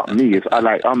way about me?" It's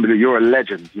like, unbelievable. You're a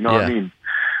legend. You know what I mean?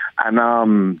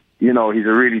 And he's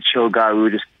a really chill guy. We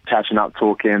were just catching up,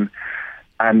 talking.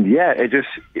 And it just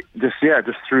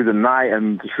through the night,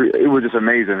 and it was just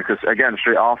amazing because again,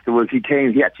 straight afterwards, he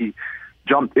actually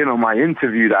jumped in on my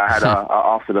interview that I had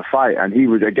after the fight, and he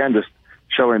was again just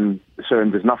showing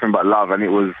there's nothing but love, and it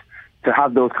was to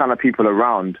have those kind of people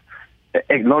around,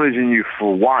 acknowledging you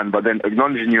for one, but then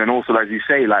acknowledging you and also, as you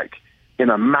say, like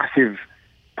in a massive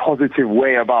positive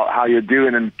way about how you're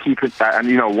doing and keep it,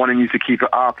 and wanting you to keep it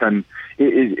up, and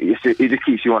it just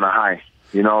keeps you on a high.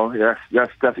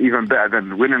 That's even better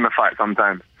than winning the fight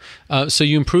sometimes. So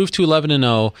you improved to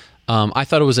 11-0. I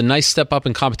thought it was a nice step up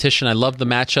in competition. I loved the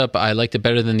matchup. I liked it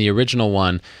better than the original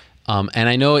one. And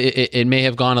I know it may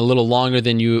have gone a little longer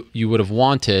than you would have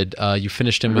wanted. You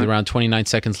finished him with around 29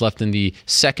 seconds left in the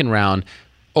second round.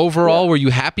 Overall, were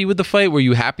you happy with the fight? Were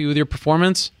you happy with your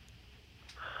performance?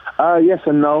 Yes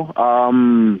and no.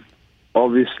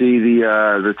 Obviously,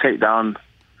 the takedown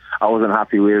I wasn't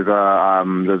happy with.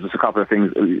 There's just a couple of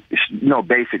things,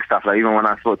 basic stuff. Like even when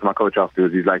I spoke to my coach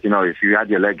afterwards, he's like, if you had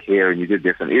your leg here and you did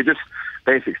this, and it's just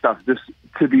basic stuff. Just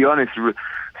to be honest,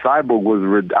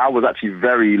 Cyborg I was actually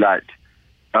very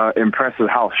impressed with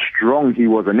how strong he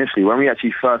was initially. When we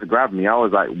actually first grabbed me, I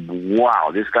was like, wow,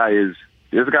 this guy is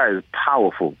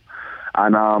powerful.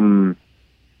 And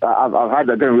I've had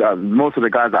that. Most of the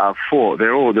guys that I've fought,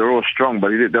 they're all strong, but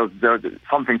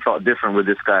something felt different with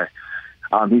this guy.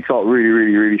 He felt really,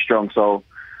 really, really strong. So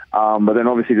But then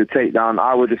obviously the takedown,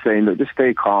 I was just saying, look, just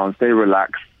stay calm, stay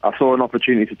relaxed. I saw an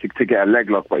opportunity to get a leg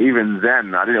lock, but even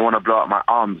then, I didn't want to blow out my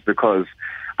arms because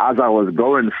as I was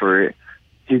going for it,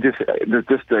 he just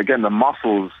again, the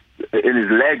muscles in his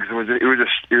legs it was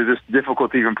just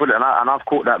difficult to even put it. And I've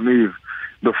caught that move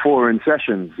before in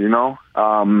sessions, you know.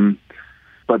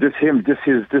 But his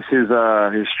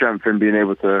strength in being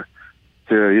able to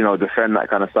defend that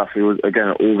kind of stuff. It was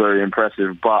again all very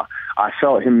impressive. But I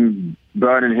felt him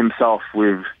burning himself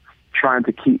with trying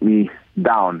to keep me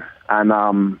down. And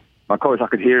my coach, I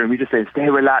could hear him. He just saying, "Stay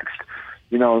relaxed,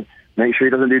 make sure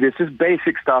he doesn't do this." Just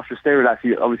basic stuff. Just stay relaxed.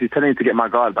 He obviously telling me to get my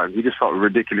guard back. He just felt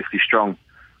ridiculously strong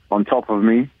on top of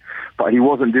me, but he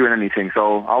wasn't doing anything.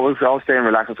 So I was staying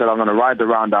relaxed. I said, I'm going to ride the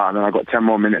round out, and then I got 10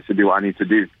 more minutes to do what I need to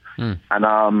do. And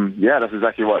that's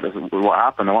exactly what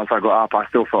happened. And once I got up, I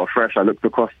still felt fresh. I looked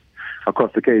across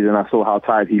the cage and I saw how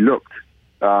tired he looked,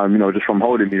 just from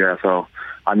holding me there. So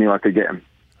I knew I could get him.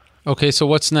 Okay, so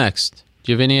what's next?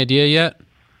 Do you have any idea yet?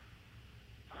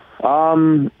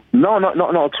 No, not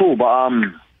at all. But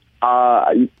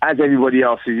as everybody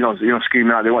else is,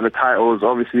 screaming out, they want the titles.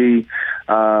 Obviously,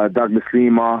 Douglas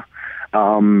Lima,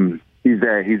 he's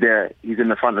there. He's in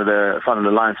the front of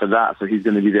the line for that, so he's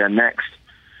going to be there next.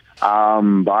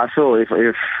 But I feel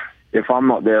if I'm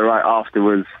not there right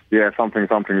afterwards, something's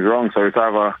wrong. So it's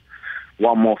either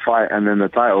one more fight and then the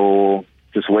title, or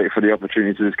just wait for the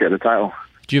opportunity to just get the title.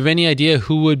 Do you have any idea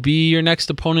who would be your next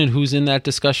opponent? Who's in that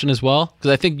discussion as well?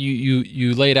 Because I think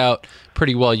you laid out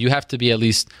pretty well. You have to be at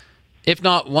least, if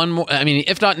not one more. I mean,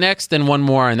 if not next, then one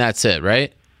more, and that's it,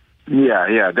 right?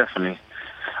 Yeah, definitely.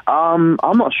 I'm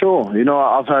not sure.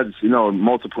 I've heard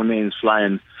multiple names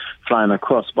flying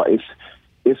across, but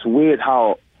it's weird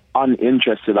how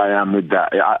uninterested I am with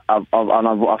that. I've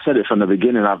said it from the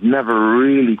beginning. I've never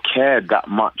really cared that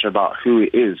much about who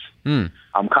it is.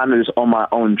 I'm kind of just on my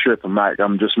own trip.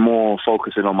 I'm just more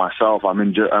focusing on myself. I'm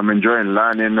enjoying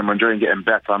learning. I'm enjoying getting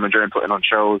better. I'm enjoying putting on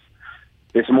shows.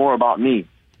 It's more about me.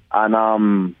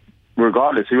 And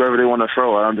regardless, whoever they want to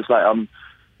throw, I'm just like, I'm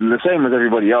the same as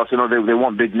everybody else. They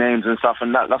want big names and stuff,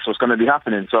 and that's what's going to be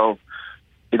happening. So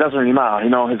it doesn't really matter,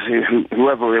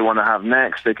 whoever they want to have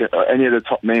next. They can, any of the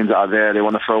top names that are there, they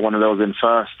want to throw one of those in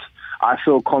first. I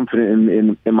feel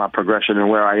confident in my progression and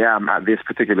where I am at this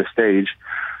particular stage,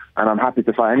 and I'm happy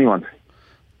to fight anyone.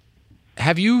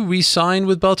 Have you re-signed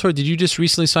with Bellator? Did you just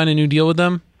recently sign a new deal with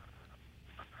them?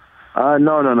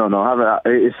 No.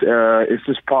 It's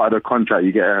just part of the contract.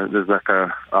 You get there's like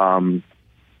a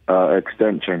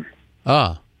extension.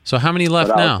 So how many left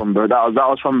now? That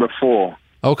was from before.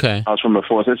 Okay. That was from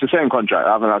before, so it's the same contract.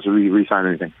 I haven't had to re-sign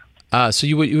anything. So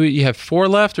you have 4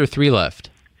 left or 3 left?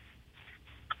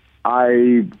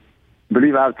 I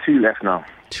believe I have 2 left now.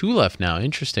 2 left now.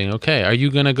 Interesting. Okay. Are you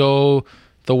going to go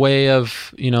the way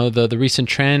of the recent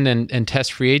trend and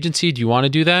test free agency? Do you want to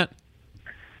do that?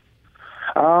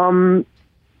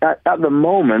 At the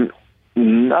moment,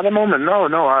 no.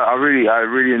 I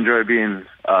really enjoy being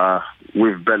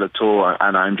with Bellator,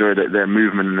 and I enjoy their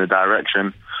movement in the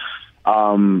direction.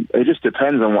 It just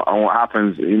depends on what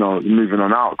happens, moving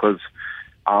on out, because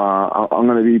I'm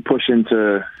going to be pushing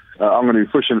for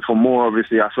more.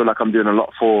 Obviously, I feel like I'm doing a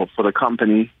lot for the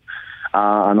company,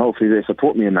 and hopefully they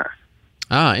support me in that.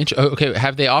 Okay.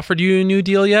 Have they offered you a new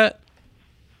deal yet?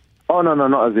 Oh no,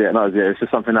 not as yet. It's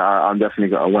just something that I'm definitely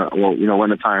going to.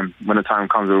 When the time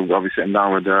comes, I'll be sitting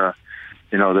down with the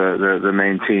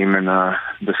main team and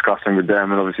discussing with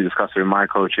them, and obviously discussing with my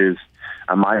coaches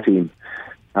and my team.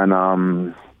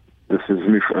 And this is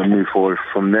move forward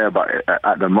from there. But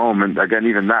at the moment, again,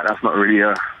 even that's not really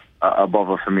a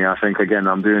bother for me. I think again,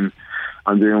 I'm doing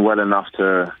well enough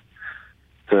for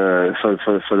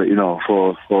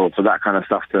that kind of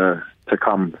stuff to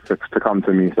come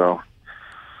to me. So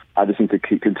I just need to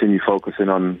continue focusing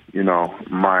on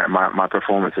my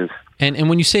performances. And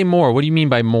when you say more, what do you mean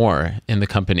by more in the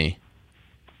company?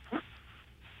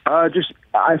 I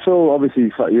feel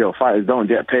obviously fighters don't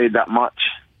get paid that much.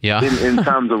 Yeah. in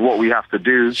terms of what we have to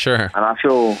do. Sure. And I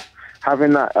feel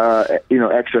having that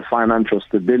extra financial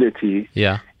stability.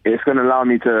 Yeah. It's going to allow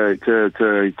me to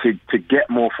get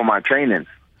more for my training.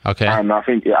 Okay. And I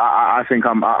think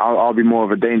I'll be more of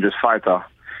a dangerous fighter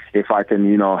if I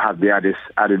can have the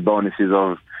added bonuses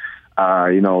of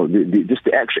just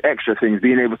the extra things,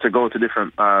 being able to go to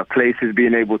different places,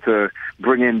 being able to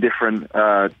bring in different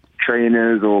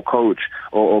trainers or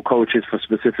coaches for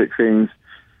specific things.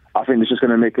 I think it's just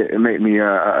going to make me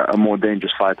a more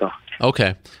dangerous fighter.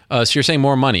 Okay. So you're saying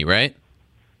more money, right?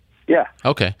 Yeah.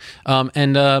 Okay.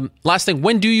 And last thing,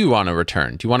 when do you want to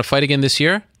return? Do you want to fight again this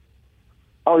year?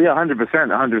 Oh, yeah,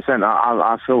 100%.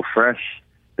 I feel fresh.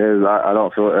 I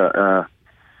don't feel,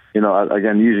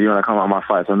 again, usually when I come out of my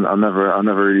fights, I'm never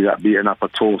really that beaten up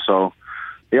at all. So,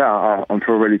 yeah, I'm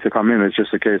feel ready to come in. It's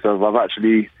just a case of I'm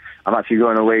actually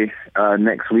going away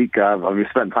next week. I've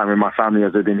spent time with my family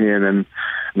as I've been here, and then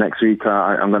next week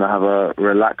I'm going to have a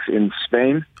relax in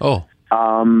Spain. Oh.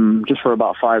 Just for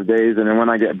about 5 days, and then when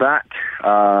I get back,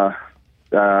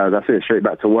 that's it, straight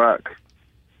back to work.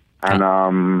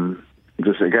 And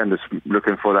just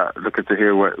looking to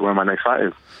hear where my next fight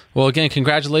is. Well, again,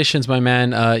 congratulations, my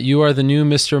man. You are the new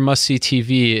Mr. Must See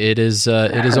TV. It is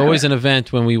always an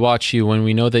event when we watch you, when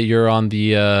we know that you're on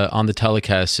the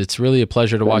telecast. It's really a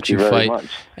pleasure to watch you fight, much.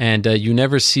 And you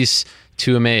never cease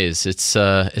to amaze. It's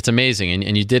amazing,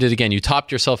 and you did it again. You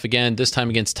topped yourself again, this time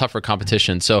against tougher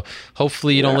competition. So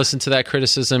hopefully you don't listen to that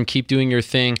criticism. Keep doing your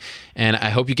thing, and I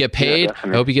hope you get paid.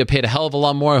 Yeah, I hope you get paid a hell of a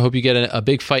lot more. I hope you get a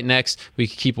big fight next. We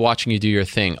can keep watching you do your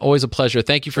thing. Always a pleasure.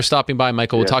 Thank you for stopping by,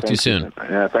 Michael. We'll talk to you soon.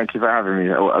 Yeah, thank you for having me,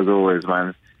 as always,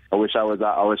 man. I wish I was,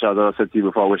 as I said to you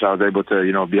before, I wish I was able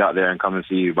to, be out there and come and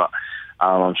see you, but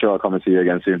I'm sure I'll come and see you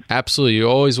again soon. Absolutely. You're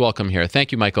always welcome here.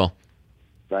 Thank you, Michael.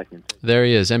 There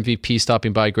he is, MVP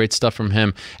stopping by. Great stuff from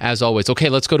him, as always. Okay,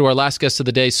 let's go to our last guest of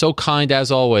the day. So kind, as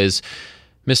always,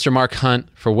 Mr. Mark Hunt,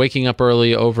 for waking up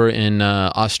early over in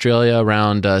Australia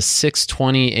around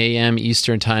 6:20 a.m.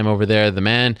 Eastern time over there. The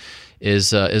man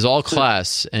is all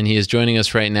class, and he is joining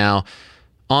us right now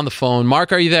on the phone.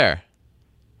 Mark, are you there?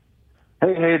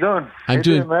 Hey, how you doing? I'm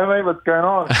doing, man. What's going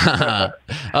on?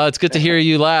 It's good to hear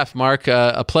you laugh, Mark.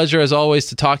 A pleasure, as always,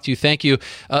 to talk to you. Thank you.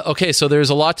 Okay, so there's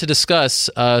a lot to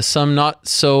discuss, some not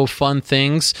so fun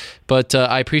things, but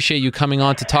I appreciate you coming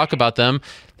on to talk about them.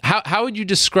 How would you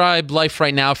describe life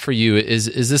right now for you?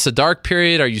 Is this a dark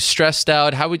period? Are you stressed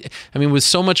out? With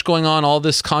so much going on, all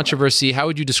this controversy, how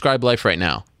would you describe life right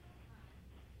now?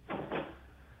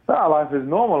 Life is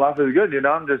normal. Life is good.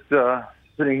 I'm just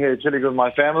sitting here chilling with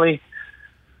my family.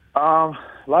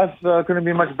 Life couldn't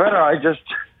be much better. I'm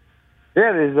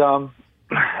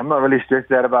not really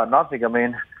stressed out about nothing.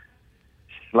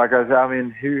 Like I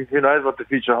said, who knows what the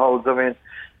future holds?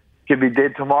 Could be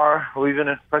dead tomorrow or even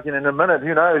in a minute.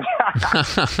 Who knows?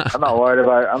 I'm not worried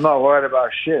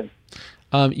about shit.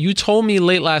 You told me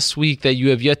late last week that you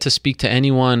have yet to speak to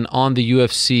anyone on the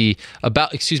UFC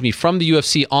from the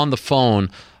UFC on the phone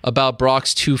about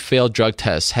Brock's 2 failed drug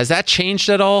tests. Has that changed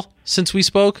at all since we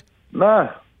spoke?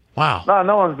 No. Wow.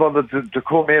 No one's bothered to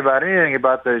call me about anything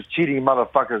about those cheating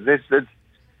motherfuckers.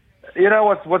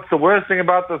 What's the worst thing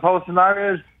about this whole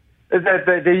scenario is that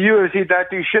the UFC don't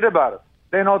do shit about it.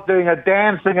 They're not doing a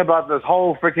damn thing about this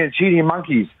whole freaking cheating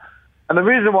monkeys. And the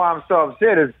reason why I'm so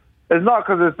upset is not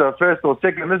because it's the first or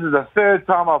second. This is the third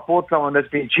time I've fought someone that's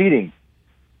been cheating.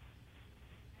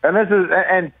 And this is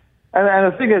and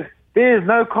the thing is, there is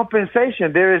no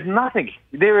compensation. There is nothing.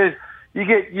 You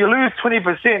lose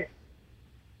 20%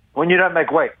 when you don't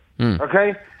make weight.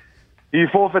 Okay, you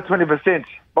forfeit 20%.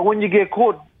 But when you get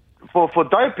caught for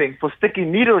doping, for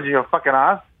sticking needles in your fucking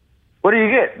ass, what do you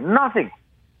get? Nothing.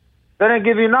 They don't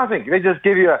give you nothing. They just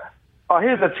give you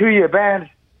here's a 2-year ban.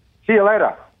 See you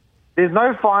later. There's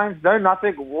no fines, no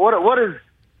nothing. What is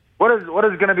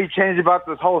going to be changed about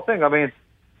this whole thing?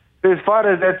 There's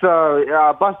fighters that's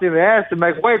busting their ass to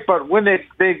make weight, but when they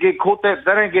get caught, they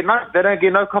don't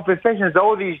get no compensation. So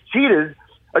all these cheaters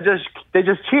they're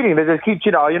just cheating. They just keep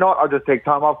cheating. Oh, you know what? I'll just take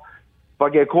time off. If I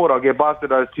get caught, I'll get busted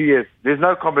those 2 years. There's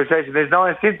no compensation. There's no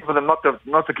incentive for them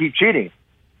not to keep cheating.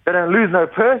 They don't lose no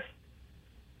purse.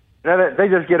 They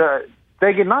just get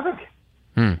nothing.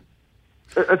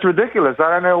 It's ridiculous. I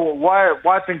don't know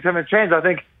why things haven't changed. I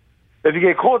think if you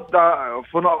get caught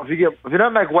if you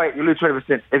don't make weight, you lose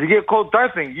 20%. If you get caught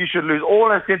doping, you should lose all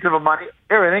incentive of money,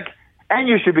 everything, and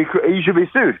you should be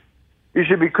sued. You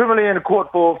should be criminally in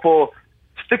court for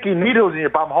sticking needles in your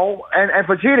bum hole and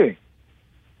for cheating.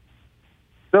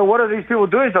 So what are these people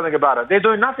doing something about it? They're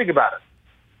doing nothing about it.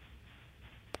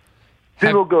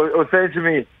 People go say to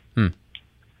me,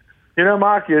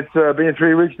 Mark, it's been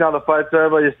 3 weeks now, the fight's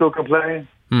over, you're still complaining?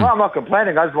 Well, I'm not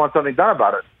complaining, I just want something done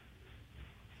about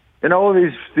it. All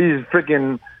these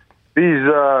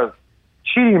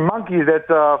cheating monkeys that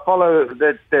follow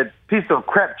that piece of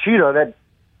crap cheater that,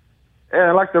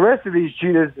 like the rest of these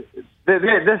cheaters,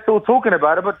 they're still talking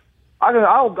about it, but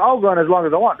I'll go on as long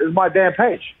as I want. It's my damn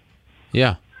page.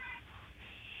 Yeah.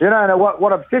 And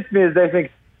what upsets me is they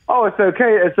think, it's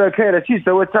okay to cheat.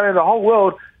 So we're telling the whole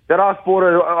world that our sport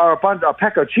are a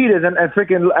pack of cheaters and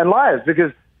freaking liars,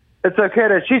 because it's okay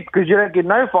to cheat because you don't get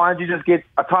no fines, you just get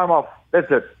a time off.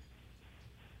 That's it.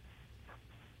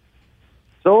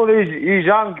 So all these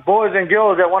young boys and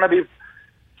girls that want to be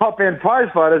top-end prize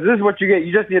fighters, this is what you get.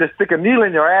 You just need to stick a needle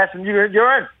in your ass and you're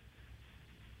in.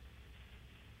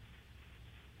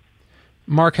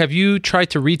 Mark, have you tried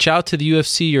to reach out to the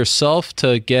UFC yourself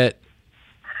to get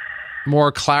more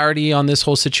clarity on this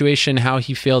whole situation, how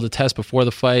he failed a test before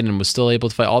the fight and was still able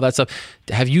to fight, all that stuff?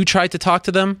 Have you tried to talk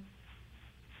to them?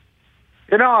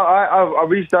 You know, I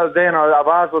reached out there and I've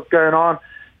asked what's going on,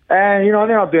 and you know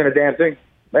they're not doing a damn thing.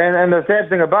 And the sad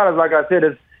thing about it, like I said,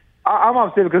 is I'm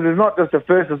upset because it's not just the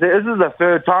first. This is the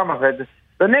third time I've had this.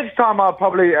 The next time I'll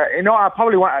probably, I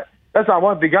probably won't. That's why I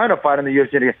won't be going to fight in the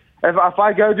UFC again. If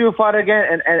I go do a fight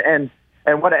again and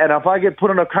if I get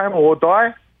put in a coma or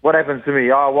die, what happens to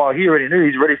me? Oh well, he already knew.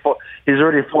 He's already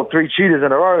fought 3 cheaters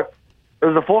in a row. It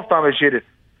was the 4th time he cheated.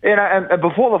 You know, and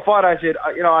before the fight, I said,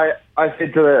 I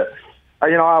said to the,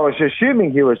 I was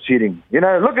assuming he was cheating. You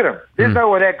know, look at him. There's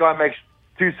no way that guy makes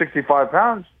 265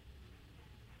 pounds.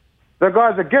 The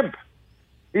guy's a gimp.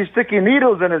 He's sticking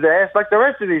needles in his ass like the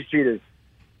rest of these cheaters.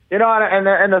 You know,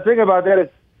 and the thing about that is,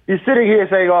 he's sitting here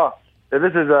saying, "Oh,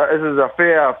 this is a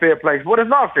fair place." Well, it's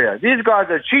not fair. These guys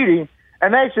are cheating,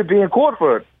 and they should be in court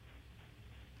for it.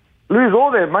 Lose all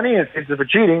their money incentives for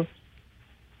cheating.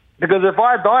 Because if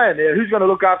I die in there, who's going to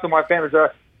look after my family? So,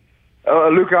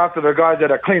 look after the guys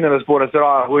that are clean in the sport. I said,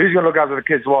 "Oh, well, who's going to look after the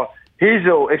kids?" Well, here's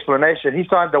your explanation. He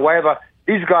signed the waiver.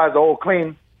 These guys are all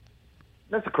clean.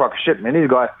 That's a crock of shit, man. These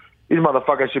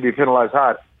motherfuckers should be penalized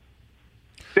hard.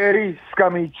 Dirty,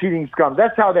 scummy, cheating scum.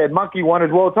 That's how that monkey won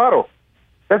his world title.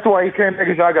 That's why he came back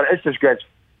and said, "I got an itch to scratch."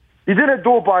 You didn't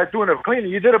do it by doing it clean.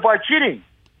 You did it by cheating.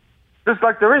 Just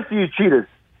like the rest of you cheaters.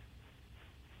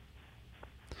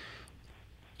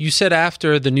 You said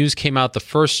after the news came out, the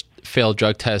first failed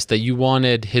drug test, that you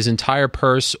wanted his entire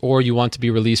purse or you want to be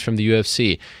released from the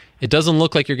UFC. It doesn't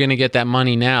look like you're going to get that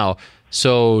money now.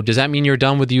 So does that mean you're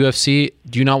done with the UFC?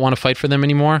 Do you not want to fight for them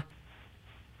anymore?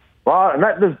 Well,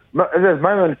 at this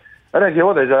moment, I don't care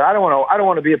what they say. I don't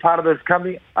want to be a part of this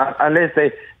company unless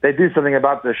they do something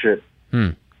about this shit.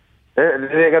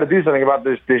 They got to do something about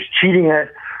this cheating.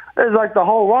 It's like the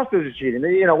whole roster is cheating.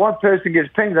 You know, one person gets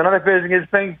pinged, another person gets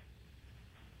pinged,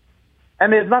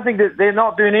 and there's nothing that they're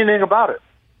not doing anything about it.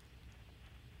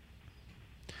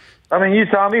 I mean, you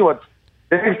tell me what.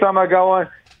 The next time I go on,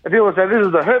 if people say this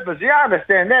is a herpes, yeah, I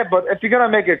understand that. But if you're gonna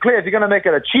make it clear, if you're gonna make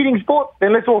it a cheating sport,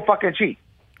 then let's all fucking cheat.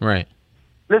 Right.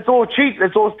 Let's all cheat.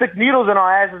 Let's all stick needles in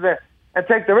our asses and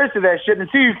take the rest of that shit and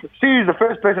see who's the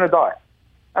first person to die.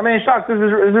 I mean, shucks, this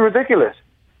is ridiculous.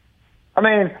 I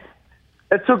mean,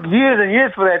 it took years and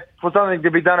years for something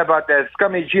to be done about that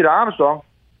scummy cheater Armstrong.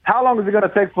 How long is it going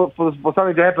to take for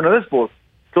something to happen in this sport?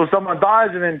 So someone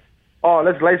dies and then,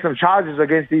 let's lay some charges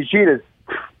against these cheaters.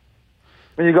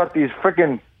 When you got these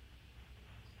freaking...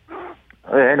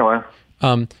 Anyway.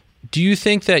 Do you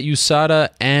think that USADA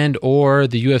and or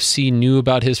the UFC knew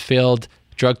about his failed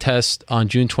drug test on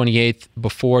June 28th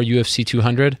before UFC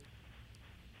 200?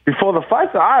 Before the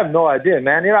fight? I have no idea,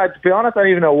 man. You know, to be honest, I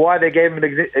don't even know why they gave him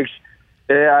an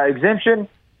exemption.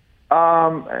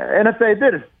 And if they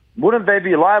did, wouldn't they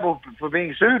be liable for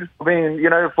being sued? For being,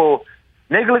 for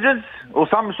negligence or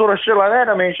some sort of shit like that?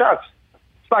 I mean, shucks.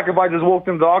 It's like if I just walked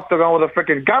into the octagon with a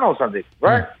freaking gun or something,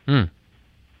 right?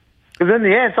 Because in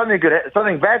the end, something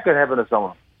bad could happen to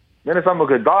someone. Then someone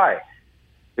could die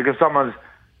because someone's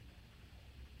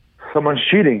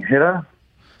cheating. You know,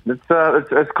 it's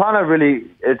kind of really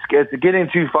it's getting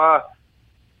too far.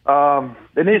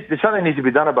 Something needs to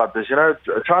be done about this. You know,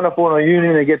 trying to form a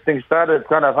union and get things started is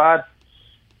kind of hard.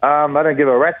 I don't give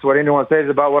a rat's what anyone says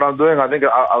about what I'm doing. I think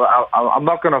I'm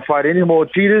not going to fight any more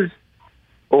cheaters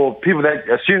or people that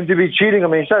assume to be cheating. I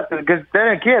mean, because they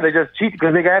don't care. They just cheat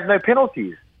because they have no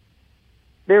penalties.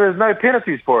 There is no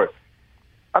penalties for it.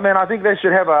 I mean, I think they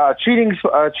should have a cheating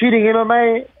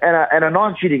MMA and a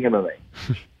non-cheating MMA.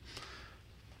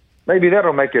 Maybe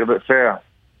that'll make it a bit fairer.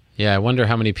 Yeah, I wonder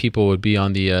how many people would be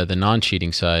on the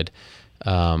non-cheating side.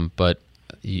 But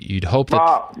you'd hope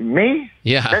that... me?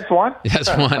 Yeah. That's one.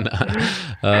 That's one.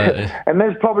 And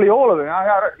there's probably all of them.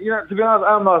 To be honest,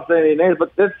 I'm not saying any names,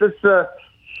 but it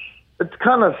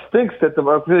kind of stinks at them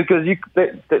because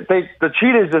the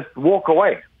cheaters just walk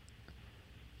away.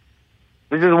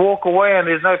 They just walk away and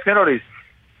there's no penalties.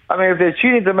 I mean, if they're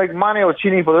cheating to make money or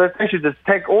cheating for the rest, they should just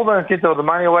take all the incentive of the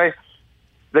money away.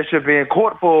 They should be in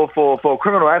court for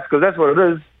criminal acts because that's what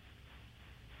it is.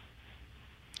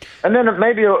 And then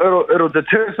maybe it'll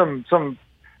deter deter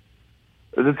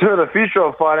the future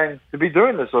of fighting to be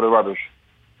doing this sort of rubbish.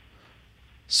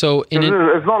 So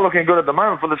it's not looking good at the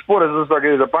moment for the sport. It's just like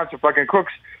there's a bunch of fucking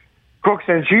crooks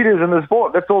and cheaters in the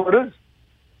sport. That's all it is.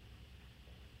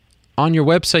 On your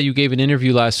website, you gave an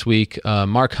interview last week,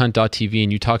 markhunt.tv,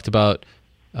 and you talked about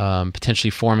potentially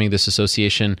forming this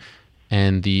association.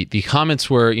 And the comments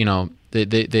were,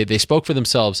 They spoke for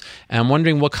themselves. And I'm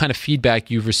wondering what kind of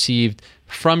feedback you've received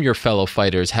from your fellow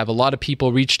fighters. Have a lot of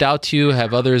people reached out to you?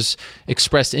 Have others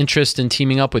expressed interest in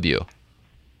teaming up with you?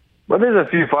 Well, there's a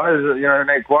few fighters,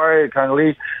 Nate Quarry, Kang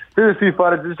Lee. There's a few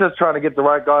fighters just trying to get the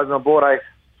right guys on board.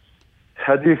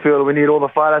 I do feel we need all the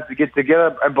fighters to get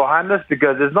together and behind us,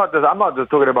 because I'm not just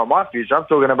talking about my future. I'm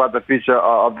talking about the future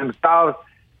of themselves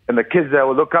and the kids that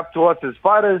will look up to us as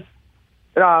fighters.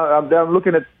 I'm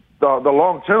looking at the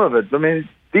long term of it. I mean,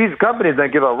 these companies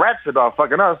don't give a rat's about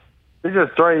fucking us. They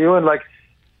just throw you in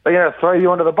throw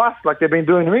you under the bus like they've been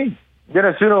doing to me.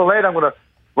 Sooner or later, I'm going to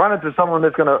run into someone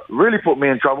that's going to really put me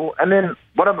in trouble. And then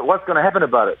what's going to happen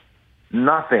about it?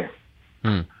 Nothing.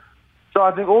 So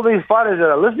I think all these fighters that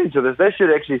are listening to this, they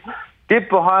should actually get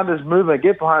behind this movement,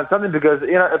 get behind something, because,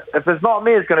 if it's not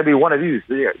me, it's going to be one of you.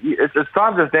 So, it's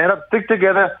time to stand up, stick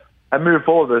together, and move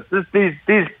forward.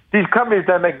 These companies,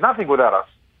 they make nothing without us.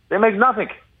 They make nothing.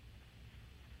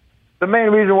 The main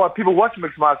reason why people watch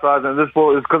mixed martial arts in this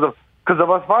sport is because of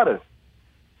us fighters.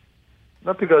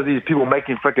 Not because these people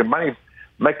making freaking money,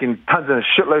 making tons and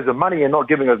shitloads of money and not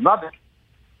giving us nothing.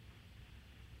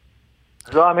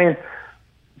 So, I mean,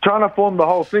 trying to form the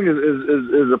whole thing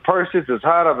is a process. It's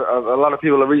hard. A lot of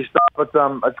people are restart, but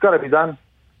it's got to be done.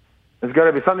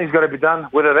 Something's got to be done.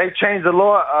 Whether they change the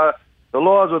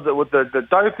laws with the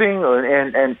doping,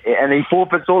 and he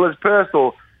forfeits all his purse,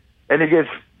 and he gets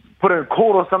put in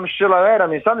court or some shit like that. I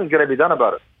mean, something's got to be done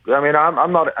about it. I mean,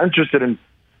 I'm not interested in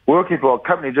working for a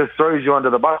company that just throws you under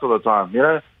the bus all the time.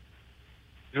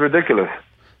 It's ridiculous.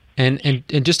 And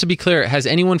just to be clear, has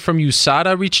anyone from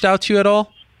USADA reached out to you at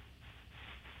all?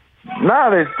 No,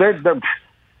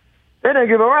 they don't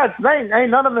give a rat's. Ain't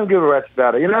none of them give a rat's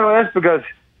about it. That's because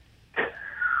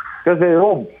they're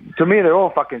all, to me, they're all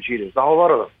fucking cheaters. The whole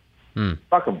lot of them.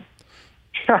 Fuck them.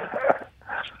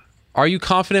 Are you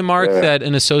confident, Mark, that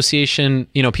an association,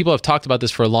 people have talked about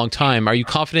this for a long time. Are you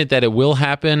confident that it will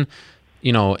happen,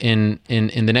 in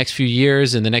the next few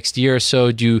years, in the next year or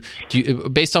so? Do you,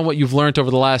 based on what you've learned over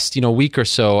the last, week or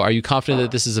so, are you confident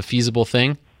that this is a feasible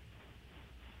thing?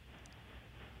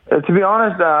 To be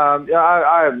honest, I'm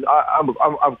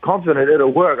confident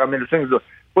it'll work. I mean, something's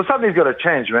got to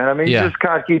change, man. I mean, you just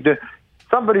can't keep doing.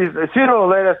 Sooner or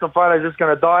later, some fighter's just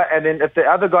going to die, and then if the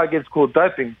other guy gets caught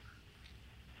doping,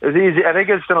 are they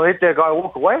just going to let that guy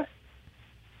walk away?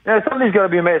 Something's got to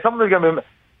be made. Something's going to be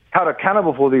held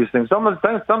accountable for these things. Some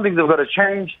things have got to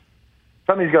change.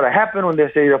 Something's got to happen when they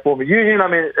say you form a union. I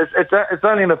mean, it's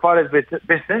only in the fighter's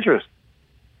best interest.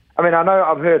 I mean, I know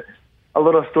I've heard a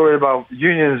lot of story about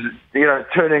unions,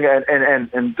 turning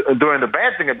and doing the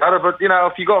bad thing about it. But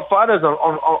if you got fighters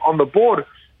on the board,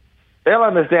 they'll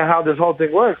understand how this whole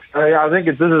thing works. I think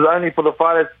this is only for the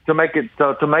fighters to make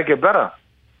it better.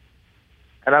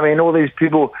 And I mean, all these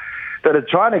people that are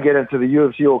trying to get into the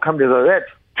UFC or companies like that,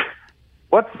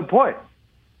 what's the point?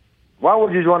 Why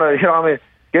would you want to,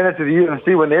 get into the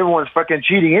UFC when everyone's fucking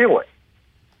cheating anyway?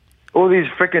 All these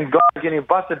freaking guys getting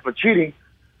busted for cheating.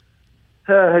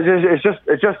 It's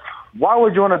just. Why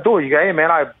would you want to do it? You go, hey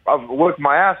man, I've worked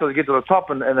my ass to get to the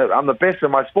top, and I'm the best in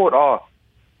my sport. Oh,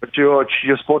 but your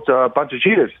sport's a bunch of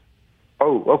cheaters.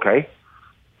 Oh, okay.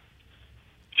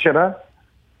 Shut up.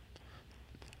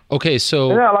 Okay, so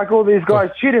like all these guys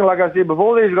cheating. Like I said,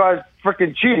 before all these guys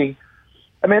freaking cheating,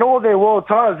 I mean, all their world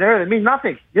titles and everything mean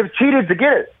nothing. You've cheated to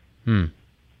get it.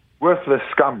 Worthless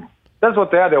scum. That's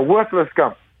what they are. They're worthless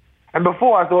scum. And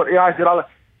before I thought,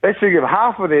 they should give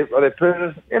half of their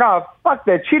purses. Fuck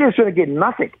that. Cheaters shouldn't get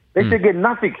nothing. They should get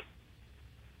nothing.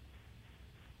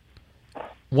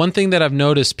 One thing that I've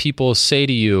noticed people say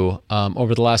to you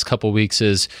over the last couple of weeks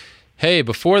is, hey,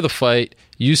 before the fight,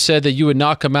 you said that you would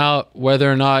knock him out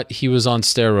whether or not he was on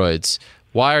steroids.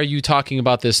 Why are you talking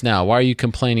about this now? Why are you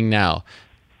complaining now?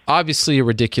 Obviously a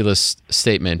ridiculous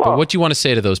statement, but what do you want to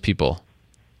say to those people?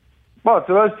 Well,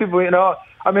 to those people,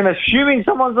 assuming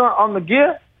someone's on the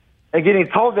gear and getting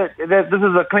told that this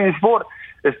is a clean sport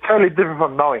is totally different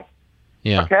from knowing.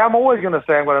 Yeah. Okay, I'm always going to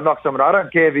say I'm going to knock someone out. I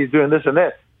don't care if he's doing this and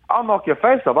that. I'll knock your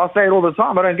face off. I'll say it all the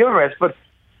time. I don't give a rest. But,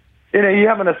 you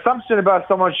have an assumption about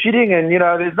someone cheating, and,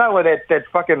 there's no way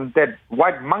that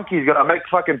white monkey's going to make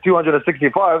fucking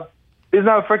 265. There's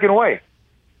no freaking way.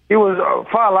 He was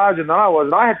far larger than I was,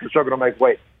 and I had to struggle to make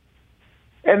weight.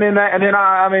 And then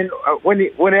when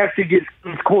he actually gets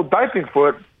called doping for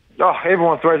it,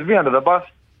 everyone throws me under the bus.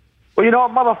 Well, you know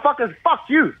what, motherfuckers, fuck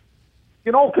you. You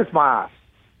can all kiss my ass.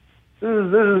 This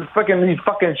is fucking, these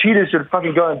fucking cheaters should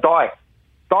fucking go and die.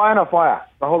 Die in a fire.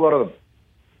 A whole lot of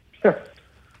them.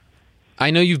 I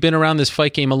know you've been around this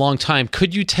fight game a long time.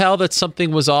 Could you tell that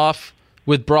something was off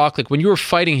with Brock? Like when you were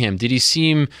fighting him, did he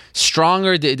seem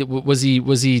stronger? Was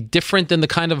he different than the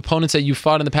kind of opponents that you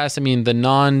fought in the past? I mean, the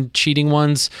non-cheating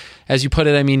ones, as you put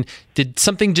it. I mean, did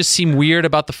something just seem weird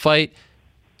about the fight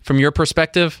from your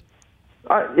perspective?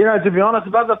 To be honest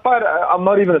about the fight, I'm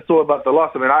not even sore about the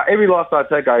loss. I mean, every loss I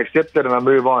take, I accept it and I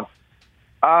move on.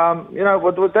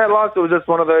 With that loss, it was just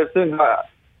one of those things. I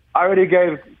already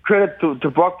gave credit to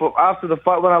Brock after the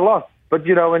fight when I lost. But,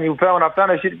 when I found out,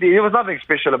 there was nothing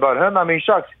special about him. I mean,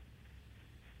 shucks.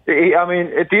 At the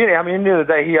end of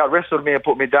the day, he out-wrestled me and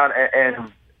put me down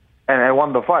and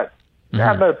won the fight. I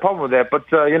have no problem with that. But,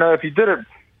 if you did it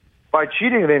by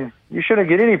cheating, then you shouldn't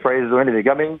get any praises or anything.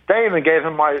 I mean, they even gave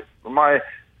him my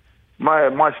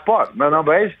spot, my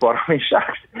number 8 spot. I mean,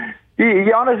 shucks.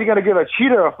 He honestly going to give a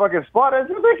cheater a fucking spot? It's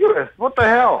ridiculous. What the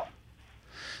hell?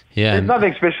 Yeah. There's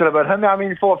nothing special about him. I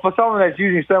mean, for someone that's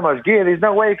using so much gear, there's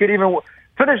no way he could even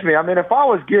finish me. I mean, if I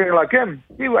was gearing like him,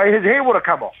 his head would have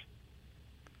come off.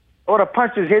 I would have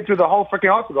punched his head through the whole freaking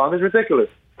octagon. It's ridiculous.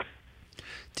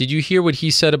 Did you hear what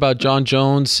he said about John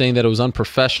Jones, saying that it was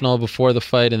unprofessional before the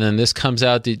fight, and then this comes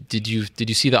out? Did you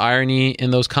see the irony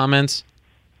in those comments?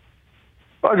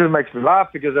 Well, it just makes me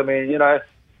laugh because, I mean, that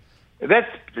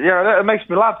makes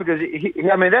me laugh because,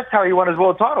 that's how he won his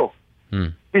world title.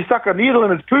 He stuck a needle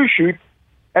in his poo chute,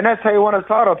 and that's how he won his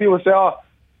title. People say, oh,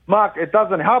 Mark, it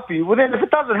doesn't help you. Well, then if it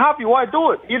doesn't help you, why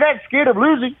do it? You're that scared of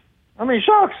losing. I mean,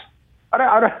 shucks.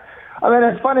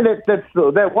 It's funny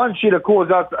that one cheater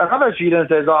calls out another cheater and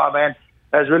says, oh, man,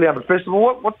 that's really unprofessional.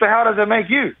 What the hell does it make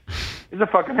you? He's a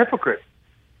fucking hypocrite.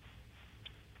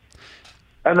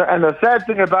 And the sad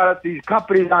thing about it, these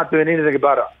companies aren't doing anything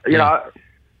about it.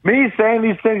 Me saying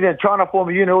these things and trying to form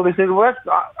a unit, all these things, well,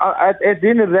 at the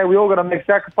end of the day, we all got to make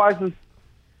sacrifices,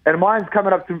 and mine's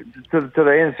coming up to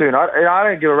the end soon. I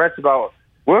don't give a rat's about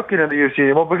working in the UFC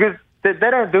anymore because they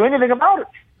don't do anything about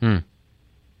it.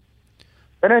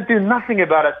 They don't do nothing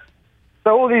about it.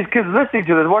 So all these kids listening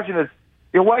to this, watching this,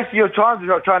 you're wasting your time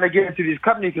trying to get into these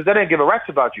companies because they don't give a rat's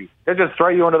about you. They just throw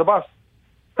you under the bus.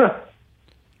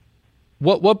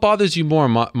 What bothers you more,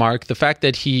 Mark? The fact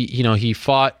that he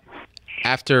fought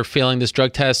after failing this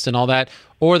drug test and all that,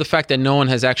 or the fact that no one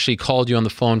has actually called you on the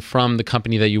phone from the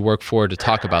company that you work for to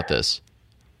talk about this?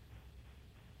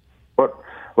 What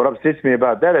upsets me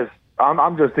about that is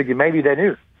I'm just thinking maybe they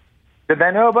knew. Did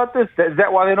they know about this? Is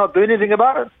that why they're not doing anything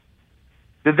about it?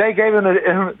 Did they give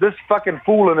this fucking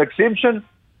fool an exemption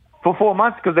for 4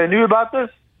 months because they knew about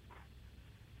this?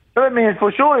 So that means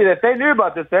for surely that they knew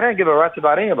about this, they don't give a rat's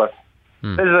about any of us.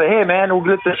 They say, hey man, we'll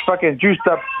get this fucking juiced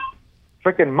up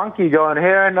freaking monkey going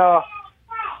here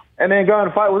and then go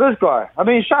and fight with this guy. I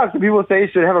mean, shucks, people say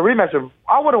he should have a rematch.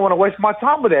 I wouldn't want to waste my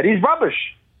time with that. He's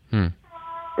rubbish. And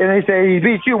they say he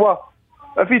beat you. Well,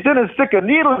 if he didn't stick a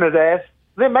needle in his ass,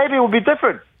 then maybe it would be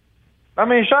different. I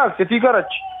mean, shucks, if you got a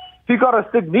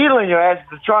stick needle in your ass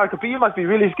to try and compete, you must be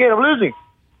really scared of losing.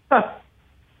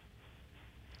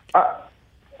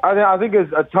 I think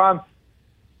it's a time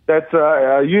that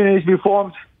a union needs to be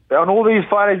formed on all these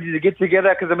fighters to get together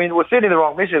because, I mean, we're sending the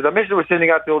wrong message. The message we're sending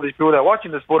out to all these people that are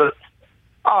watching the sport is,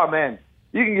 oh, man,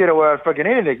 you can get away with fucking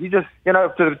anything. You just,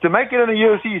 to make it in the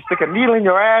UFC, you stick a needle in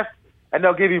your ass and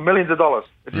they'll give you millions of dollars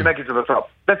if you make it to the top.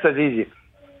 That's as easy.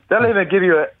 They'll even give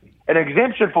you an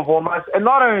exemption for 4 months. And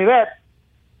not only that,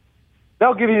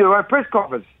 they'll give you your own press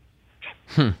conference.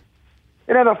 The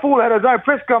fool had his own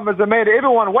press conference and made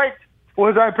everyone wait for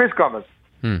his own press conference.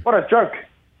 What a joke.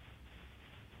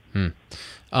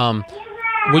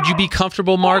 Would you be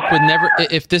comfortable, Mark, with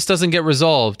if this doesn't get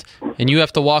resolved and you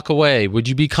have to walk away, would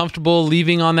you be comfortable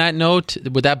leaving on that note?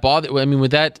 Would that bother? I mean,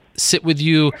 would that sit with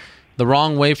you the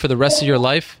wrong way for the rest of your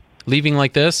life, leaving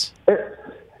like this?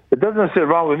 It doesn't sit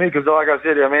wrong with me because, like I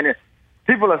said, I mean,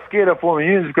 people are scared of forming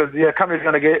unions because the company's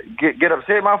going to get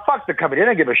upset. Man, fuck the company. They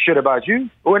don't give a shit about you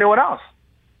or anyone else.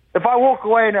 If I walk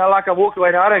away now, like I walked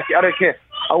away now, I don't care.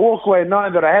 I walk away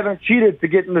knowing that I haven't cheated to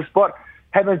get in the spot,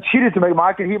 haven't cheated to make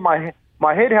I can keep my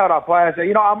head held up high and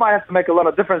say, I might have to make a lot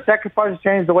of different sacrifices,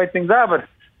 change the way things are, but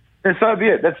then so be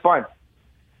it. That's fine.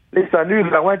 At least I knew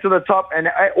that I went to the top, and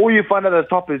all you find at the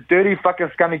top is dirty,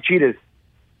 fucking scummy cheaters.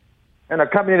 And a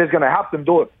company that's going to help them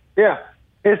do it. Yeah,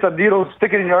 here's some needles,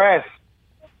 stick it in your ass.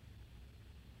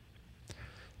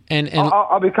 And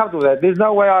I'll be comfortable with that. There's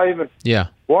no way I even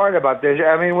worried about this.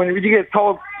 I mean, when you get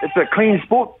told it's a clean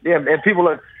sport, and people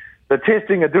are the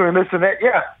testing and doing this and that,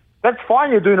 that's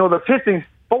fine. You're doing all the testing,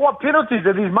 but what penalties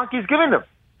are these monkeys giving them?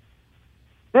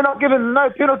 They're not giving no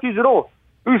penalties at all.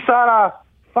 USADA,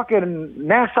 fucking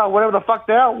NASA, whatever the fuck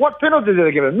they are, what penalties are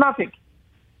they giving? Nothing.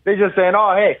 They're just saying,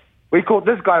 oh, hey, we caught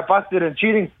this guy busted and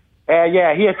cheating.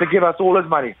 He has to give us all his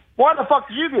money. Why the fuck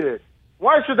did you get it?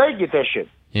 Why should they get that shit?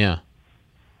 Yeah.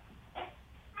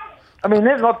 I mean,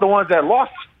 they're not the ones that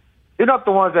lost. They're not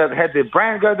the ones that had their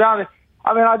brand go down.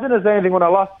 I mean, I didn't say anything when I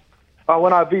lost.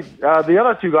 When I beat the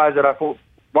other two guys that I fought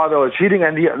while they were cheating,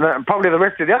 and probably the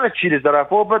rest of the other cheaters that I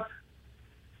fought. But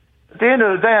at the end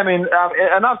of the day, I mean,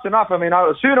 enough's enough. I mean,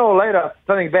 sooner or later,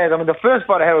 something bad. I mean, the first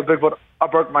fight I had with Bigfoot, I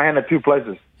broke my hand in 2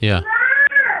 places. Yeah.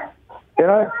 You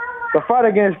know, the fight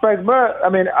against Frank Murr, I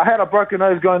mean, I had a broken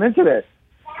nose going into that.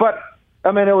 But,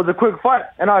 I mean, it was a quick fight.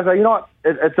 And I was like, you know what,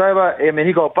 it's over. I mean,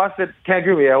 he got busted. Can't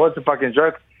give me, what's the fucking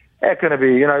joke? It couldn't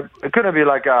be, you know, it couldn't be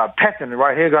like a pattern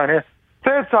right here going here.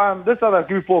 Third time, this other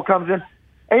goofball comes in.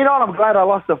 And you know what, I'm glad I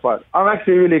lost the fight. I'm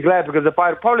actually really glad, because if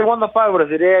I probably won the fight, I would have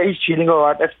said, yeah, he's cheating, all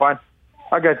right, that's fine.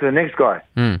 I go to the next guy.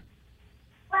 And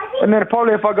then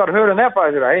probably if I got hurt in that fight,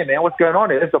 I'd say, hey, man, what's going on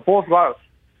here? It's the fourth guy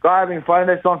I've been fighting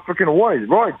that's on freaking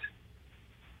roids.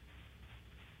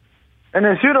 And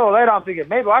then sooner or later, I'm thinking,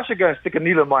 maybe I should go and stick a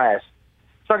needle in my ass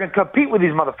so I can compete with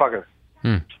these motherfuckers.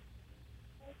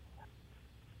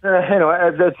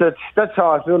 Anyway, that's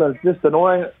how I feel. It's just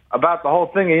annoying about the whole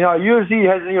thing. You know, UFC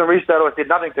hasn't even reached out or said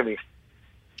nothing to me.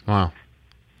 Wow.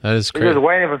 That is crazy. They're just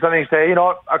waiting for something to say, you know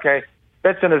what, okay,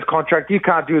 that's in his contract. You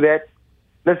can't do that.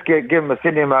 Let's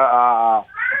send him a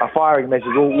firing message.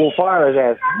 We'll fire his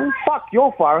ass. Well, fuck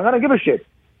your firing. I don't give a shit.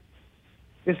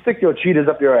 Just stick your cheaters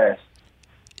up your ass.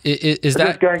 Is that...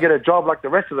 Just go and get a job like the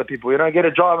rest of the people. You know, get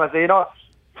a job and say, you know what,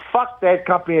 fuck that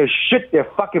company is shit. They're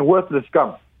fucking worthless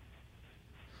scum.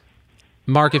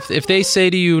 Mark, if they say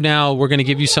to you now, we're going to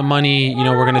give you some money, you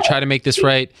know, we're going to try to make this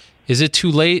right, is it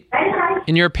too late,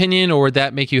 in your opinion, or would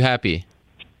that make you happy?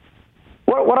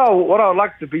 What I would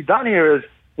like to be done here is,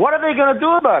 what are they going to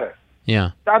do about it?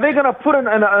 Yeah. Are they going to put in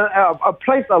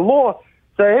a law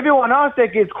so everyone else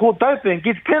that gets caught doping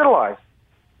gets penalized?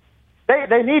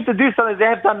 They need to do something. They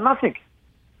have done nothing.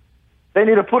 They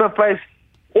need to put in place,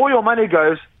 all your money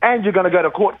goes, and you're going to go to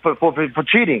court for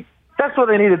cheating. That's what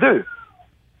they need to do.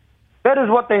 That is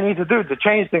what they need to do to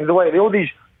change things away. All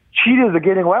these cheaters are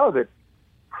getting away with it.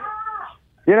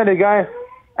 You know, they go,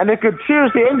 and they could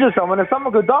seriously injure someone, and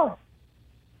someone could die.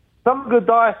 Someone could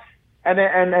die, and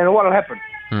what will happen?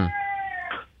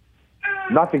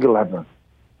 Nothing will happen.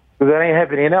 Because it ain't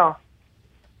happening now.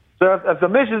 So if the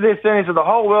message they're sending to the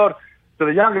whole world, to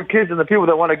the younger kids and the people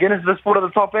that want to get into the sport at the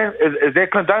top end, is they're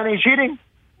condoning cheating?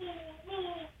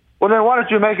 Well, then why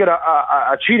don't you make it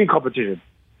a cheating competition?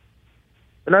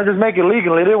 And then just make it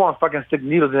legal. They don't want fucking stick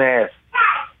needles in their ass.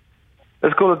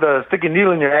 Let's call it the sticking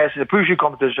needle in your ass in the pushy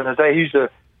competition and say he's the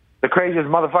craziest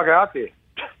motherfucker out there.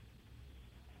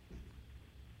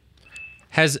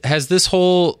 Has this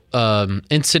whole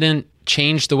incident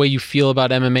changed the way you feel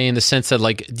about MMA, in the sense that,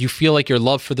 like, do you feel like your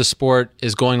love for the sport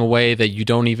is going away, that you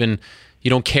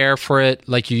don't care for it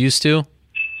like you used to?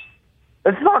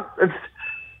 I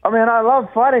mean, I love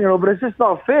fighting and all, but it's just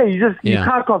not fair. You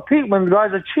can't compete when the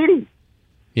guys are cheating.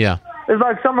 Yeah. It's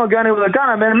like someone going in with a gun.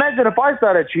 I mean, imagine if I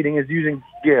started cheating is using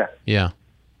gear. Yeah.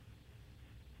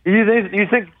 You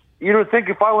don't think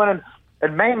if I went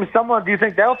and maimed someone, do you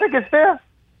think they'll think it's fair?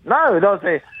 No, they'll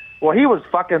say, well, he was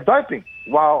fucking doping.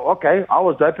 Well, okay, I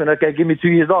was doping. Okay, give me 2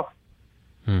 years off.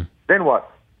 Then what?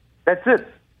 That's it.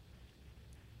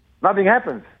 Nothing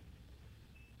happens.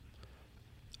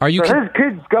 His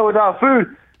kids go without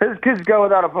food. His kids go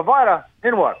without a provider.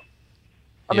 Then what?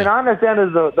 I mean, I understand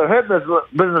there's the hurt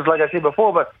business, like I said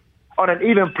before, but on an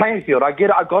even playing field. I get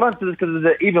it. I got into this because it's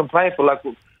an even playing field. Like,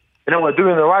 you know, we're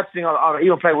doing the right thing on an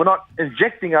even play. We're not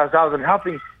injecting ourselves and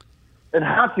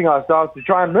enhancing ourselves to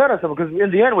try and murder someone, because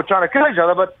in the end we're trying to kill each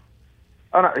other, but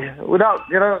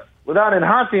without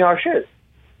enhancing our shit.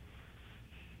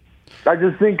 I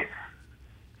just think,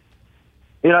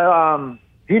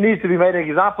 he needs to be made an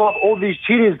example of. All these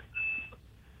cheaters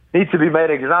need to be made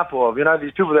an example of. You know,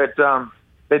 these people that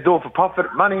they do it for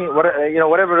profit, money,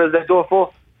 whatever it is they do it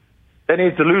for, they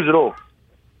need to lose it all.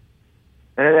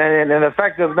 And the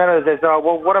fact of the matter is, they say,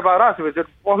 well, what about us? We said,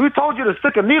 well, who told you to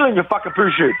stick a needle in your fucking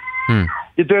poo chute?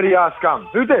 You dirty ass scum.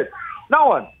 Who did? No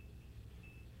one.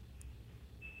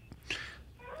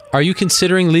 Are you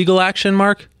considering legal action,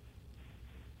 Mark?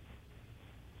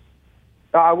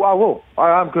 I will.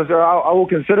 I will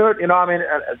consider it. You know, I mean,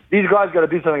 these guys got to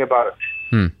do something about it.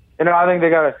 You know, I think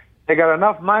they got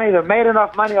enough money. They've made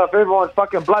enough money off everyone's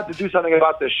fucking blood to do something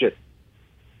about this shit.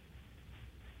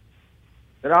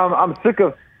 And I'm sick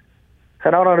of,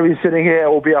 and I don't want to be sitting here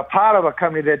or be a part of a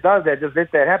company that does that. Just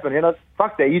let that happen. You know,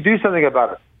 fuck that. You do something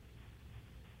about it.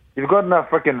 You've got enough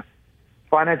freaking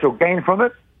financial gain from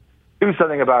it. Do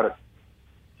something about it.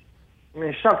 I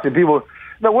mean, shucks, and people.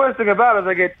 The worst thing about it is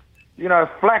they get,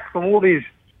 flack from all these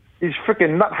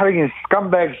freaking nut-hugging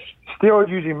scumbags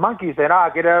steroid-using monkey saying,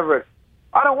 get over it.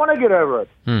 I don't want to get over it.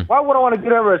 Why would I want to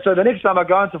get over it? So the next time I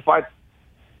go into fight,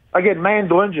 I get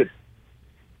maimed or injured.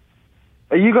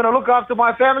 Are you going to look after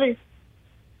my family?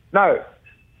 No.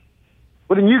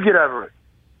 Well, then you get over it.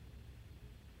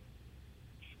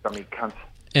 Dummy cunt.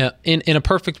 Yeah, in a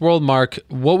perfect world, Mark,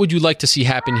 what would you like to see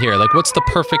happen here? Like, what's the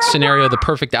perfect scenario, the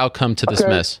perfect outcome to this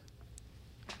mess?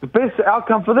 The best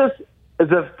outcome for this is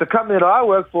if the company that I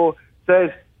work for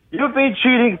says, you've been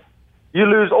cheating, you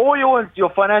lose all your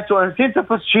financial incentive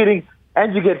for cheating,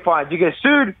 and you get fined. You get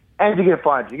sued, and you get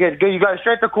fined. You go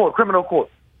straight to court, criminal court.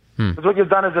 That's what you've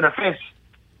done as an offense.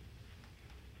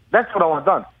 That's what I want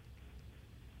done.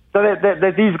 So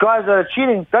that these guys that are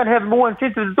cheating don't have more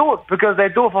incentive to do it because they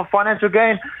do it for financial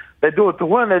gain, they do it to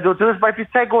win, they do it to this. But if you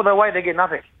take all the away, they get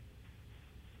nothing.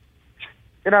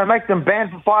 Make them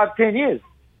banned for 5-10 years.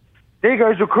 There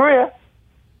goes your career.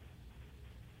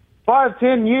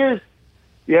 5-10 years,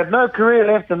 you have no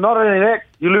career left, and not only that,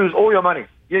 you lose all your money.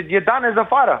 You're done as a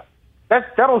fighter.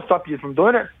 That'll stop you from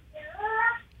doing it.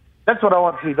 That's what I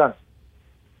want to see done.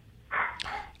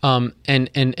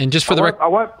 And just for the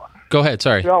record, go ahead.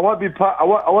 Sorry. I won't be part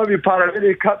of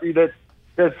any company that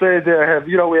says they have.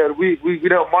 We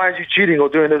don't mind you cheating or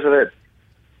doing this or that.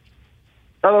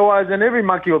 Otherwise, then every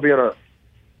monkey will be on it.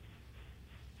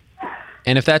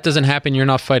 And if that doesn't happen, you're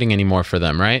not fighting anymore for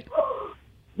them, right?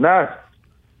 No,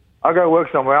 I'll go work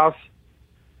somewhere else.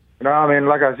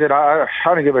 Like I said, I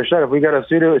don't give a shit if we got to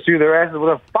sue their asses.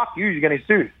 Well, fuck you, you're getting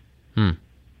sued.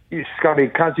 You scummy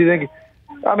cunts. You think?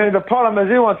 The problem is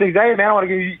everyone thinks, hey man, I want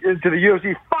to get you into the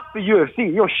UFC. Fuck the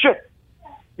UFC. You're shit.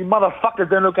 You motherfuckers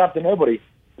don't look after nobody.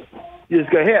 You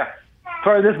just go here,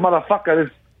 throw this motherfucker,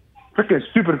 this freaking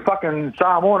stupid fucking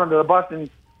Samoan under the bus, and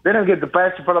they don't get the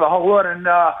best in front of the whole world, and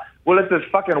we'll let this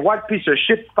fucking white piece of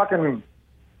shit fucking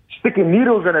sticking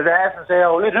needles in his ass and say,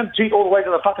 let him cheat all the way to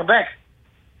the fucking bank.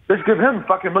 Let's give him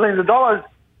fucking millions of dollars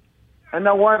and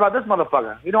don't worry about this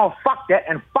motherfucker. Fuck that,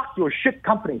 and fuck your shit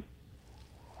company.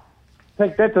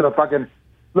 Take that to the fucking,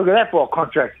 look at that for a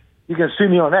contract. You can sue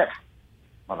me on that,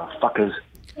 motherfuckers.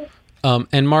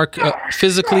 And Mark,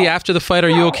 physically after the fight, are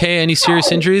you okay? Any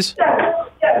serious injuries?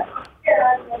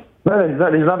 No,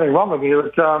 there's nothing wrong with me.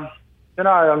 It's,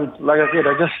 like I said,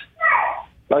 I just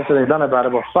like they've done about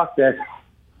it, but fuck that.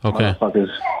 Okay.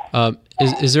 Motherfuckers.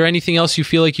 Is there anything else you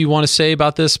feel like you want to say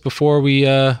about this before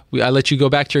I let you go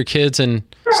back to your kids and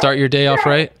start your day off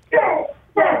right?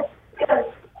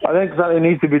 I think something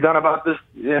needs to be done about this.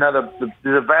 There's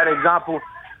a bad example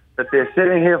that they're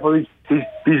sitting here for these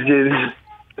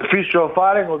future of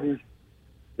fighting, or these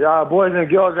boys and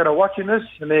girls that are watching this,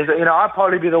 and I'll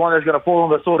probably be the one that's going to fall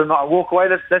on the sword and not walk away.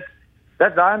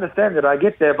 That's I understand that, I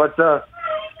get there, but for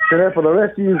the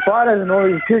rest of you fighters and all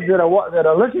these kids that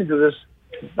are listening to this,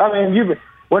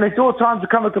 when it's your time to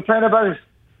come and complain about it,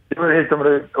 you've heard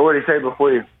somebody already say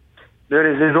before you.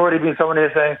 There's already been someone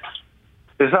here saying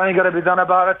there's something got to be done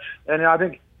about it, and I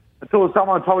think until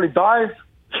someone probably dies,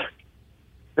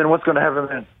 then what's going to happen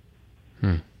then?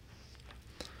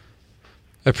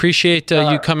 Appreciate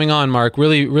you coming on, Mark.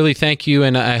 Really, really thank you,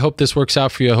 and I hope this works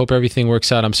out for you. I hope everything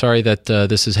works out. I'm sorry that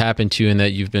this has happened to you and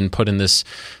that you've been put in this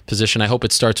position. I hope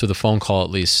it starts with a phone call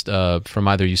at least from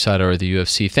either USADA or the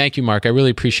UFC. Thank you, Mark. I really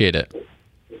appreciate it.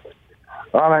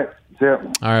 All right. Yeah.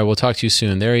 All right, we'll talk to you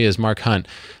soon. There he is, Mark Hunt.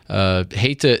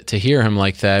 Hate to hear him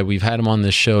like that. We've had him on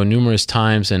this show numerous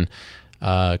times, and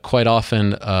quite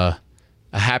often a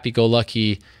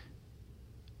happy-go-lucky,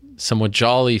 somewhat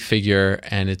jolly figure,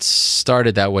 and it's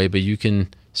started that way, but you can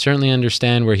certainly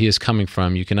understand where he is coming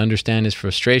from. You can understand his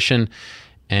frustration,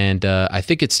 and I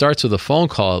think it starts with a phone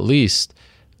call at least.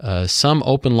 Some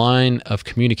open line of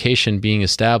communication being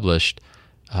established.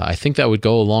 I think that would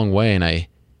go a long way, and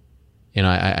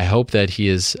I hope that he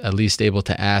is at least able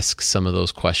to ask some of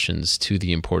those questions to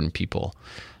the important people.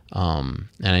 And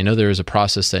I know there is a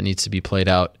process that needs to be played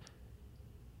out.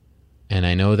 And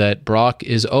I know that Brock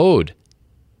is owed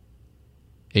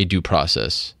a due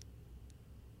process.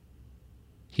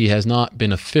 He has not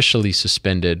been officially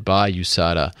suspended by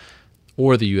USADA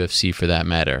or the UFC for that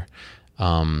matter.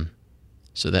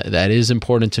 So that is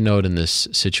important to note in this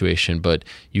situation. But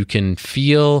you can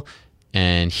feel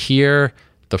and hear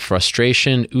the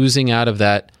frustration oozing out of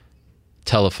that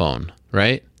telephone,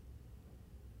 right?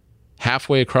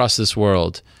 Halfway across this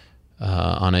world,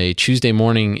 on a Tuesday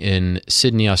morning in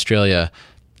Sydney, Australia,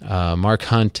 Mark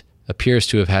Hunt appears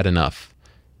to have had enough.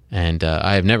 And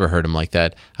I have never heard him like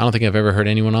that. I don't think I've ever heard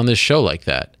anyone on this show like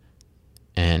that.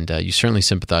 And you certainly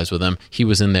sympathize with him. He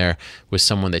was in there with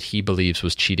someone that he believes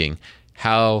was cheating.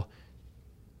 How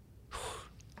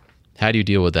do you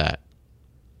deal with that?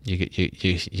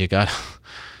 You got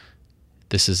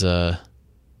this is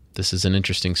an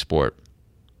interesting sport.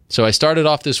 So I started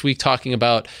off this week talking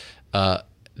about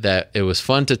that it was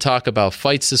fun to talk about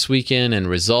fights this weekend and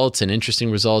results and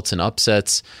interesting results and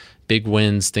upsets, big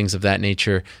wins, things of that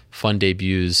nature, fun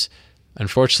debuts.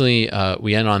 Unfortunately,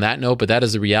 we end on that note, but that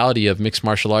is the reality of mixed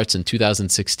martial arts in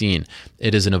 2016.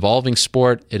 It is an evolving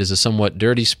sport. It is a somewhat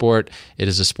dirty sport. It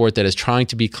is a sport that is trying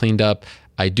to be cleaned up.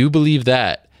 I do believe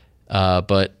that,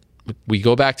 but we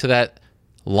go back to that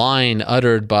line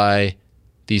uttered by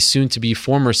the soon-to-be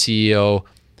former CEO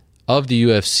of the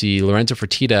UFC, Lorenzo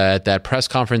Fertitta, at that press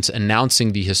conference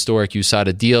announcing the historic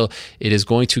USADA deal. It is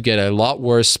going to get a lot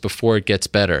worse before it gets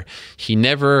better. He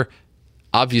never,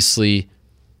 obviously,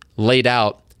 laid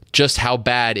out just how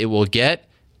bad it will get.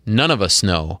 None of us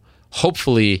know.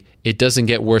 Hopefully, it doesn't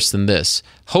get worse than this.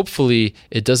 Hopefully,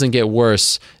 it doesn't get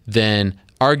worse than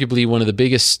arguably one of the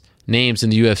biggest names in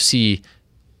the UFC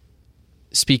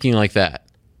speaking like that.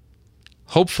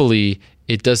 Hopefully,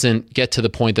 it doesn't get to the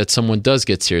point that someone does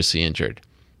get seriously injured.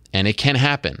 And it can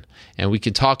happen. And we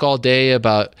can talk all day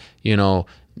about,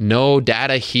 no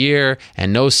data here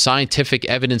and no scientific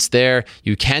evidence there.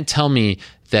 You can't tell me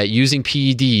that using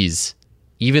PEDs,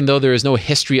 even though there is no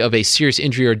history of a serious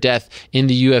injury or death in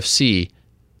the UFC,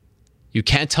 you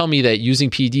can't tell me that using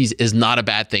PEDs is not a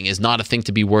bad thing, is not a thing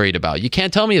to be worried about. You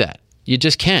can't tell me that. You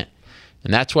just can't.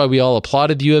 And that's why we all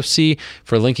applauded the UFC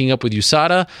for linking up with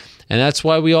USADA. And that's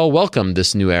why we all welcome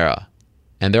this new era.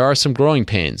 And there are some growing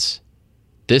pains.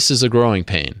 This is a growing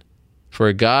pain. For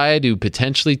a guy to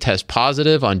potentially test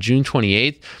positive on June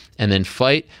 28th and then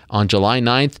fight on July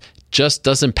 9th just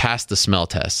doesn't pass the smell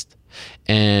test.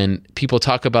 And people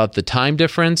talk about the time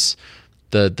difference,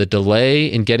 the delay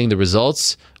in getting the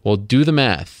results. Well, do the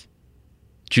math.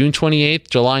 June 28th,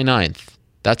 July 9th.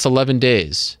 That's 11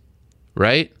 days,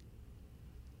 right?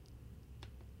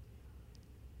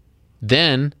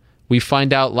 Then we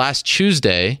find out last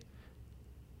Tuesday,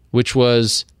 which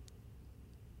was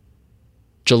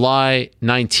July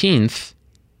 19th,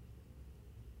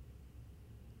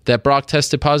 that Brock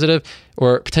tested positive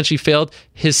or potentially failed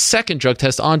his second drug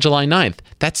test on July 9th.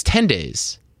 That's 10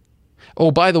 days.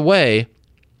 Oh, by the way,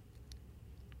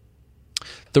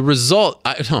 the result,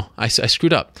 I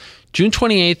screwed up. June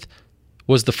 28th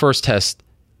was the first test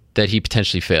that he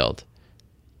potentially failed.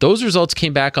 Those results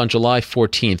came back on July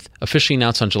 14th, officially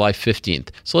announced on July 15th.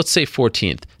 So let's say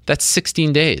 14th. That's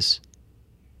 16 days.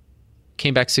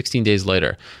 Came back 16 days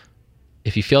later.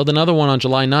 If he failed another one on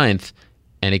July 9th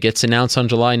and it gets announced on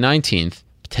July 19th,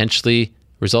 potentially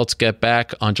results get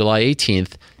back on July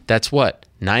 18th, that's what?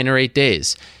 9 or 8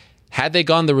 days. Had they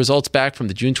gotten the results back from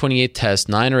the June 28th test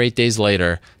 9 or 8 days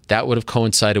later, that would have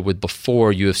coincided with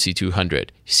before UFC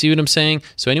 200. You see what I'm saying?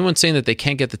 So anyone saying that they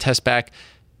can't get the test back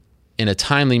in a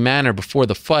timely manner before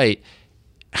the fight,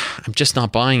 I'm just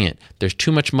not buying it. There's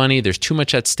too much money. There's too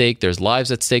much at stake. There's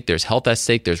lives at stake. There's health at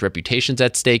stake. There's reputations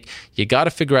at stake. You got to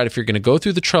figure out if you're going to go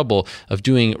through the trouble of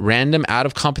doing random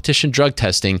out-of-competition drug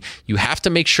testing, you have to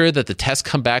make sure that the tests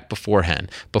come back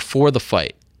beforehand, before the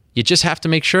fight. You just have to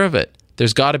make sure of it.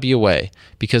 There's got to be a way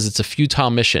because it's a futile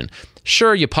mission.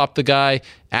 Sure, you pop the guy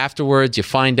afterwards, you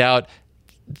find out.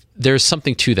 There's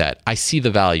something to that. I see the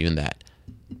value in that.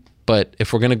 But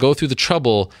if we're going to go through the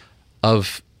trouble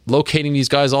of locating these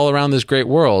guys all around this great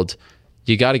world,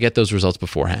 you got to get those results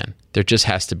beforehand. There just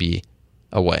has to be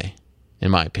a way,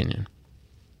 in my opinion.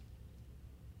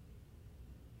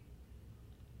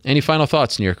 Any final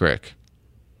thoughts, NewYorkRic?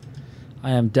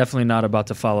 I am definitely not about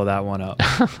to follow that one up.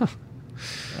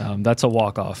 That's a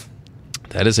walk-off.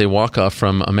 That is a walk-off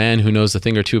from a man who knows a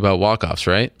thing or two about walk-offs,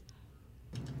 right?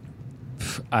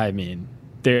 I mean,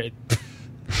 I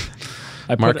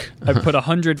put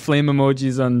 100 flame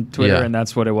emojis on Twitter, and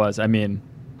that's what it was. I mean,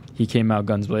 he came out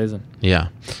guns blazing. Yeah.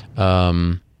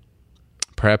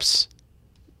 Perhaps,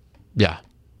 yeah.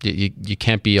 You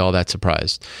can't be all that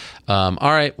surprised. All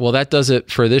right. Well, that does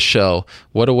it for this show.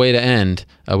 What a way to end.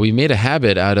 We made a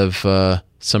habit out of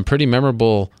some pretty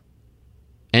memorable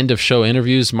end-of-show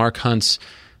interviews. Mark Hunt's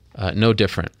no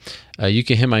different. You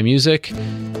can hit my music.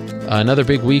 Another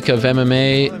big week of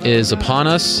MMA is upon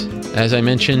us. As I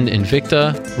mentioned,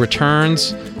 Invicta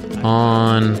returns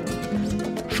on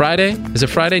Friday. Is it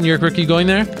Friday? NewYorkRic, you going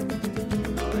there?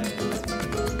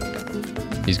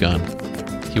 He's gone.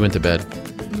 He went to bed.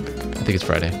 I think it's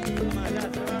Friday.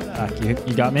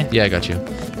 You got me? Yeah, I got you.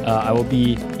 I will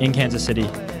be in Kansas City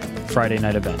Friday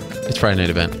night event. It's Friday night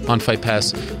event on Fight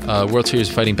Pass. World Series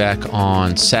fighting back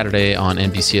on Saturday on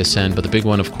NBCSN. But the big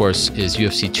one, of course, is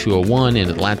UFC 201 in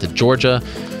Atlanta, Georgia.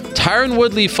 Tyron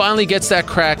Woodley finally gets that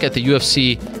crack at the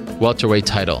UFC welterweight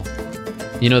title.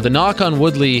 You know, the knock on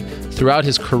Woodley throughout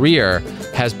his career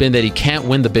has been that he can't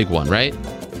win the big one, right?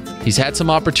 He's had some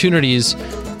opportunities.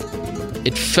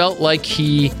 It felt like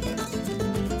he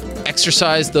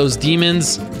exercised those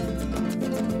demons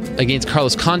against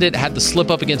Carlos Condit, had the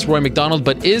slip up against Roy McDonald,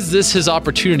 but is this his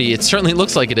opportunity? It certainly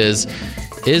looks like it is.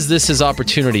 Is this his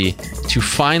opportunity to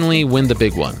finally win the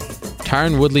big one?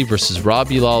 Tyron Woodley versus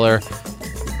Robbie Lawler.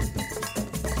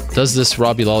 Does this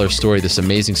Robbie Lawler story, this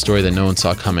amazing story that no one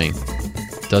saw coming,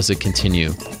 does it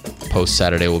continue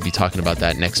post-Saturday? We'll be talking about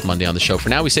that next Monday on the show. For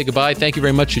now, we say goodbye. Thank you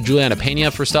very much to Julianna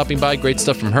Peña for stopping by. Great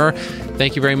stuff from her.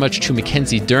 Thank you very much to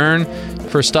Mackenzie Dern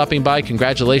for stopping by.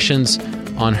 Congratulations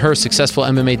on her successful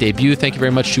MMA debut. Thank you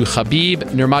very much to Khabib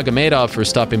Nurmagomedov for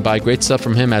stopping by. Great stuff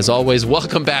from him as always.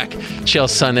 Welcome back, Chael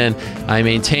Sonnen. I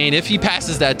maintain if he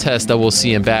passes that test, that we'll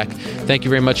see him back. Thank you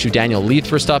very much to Daniel Leith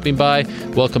for stopping by.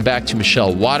 Welcome back to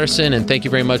Michelle Waterson. And thank you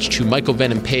very much to Michael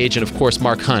Venom Page and, of course,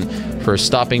 Mark Hunt for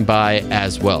stopping by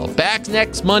as well. Back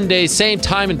next Monday, same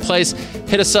time and place.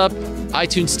 Hit us up,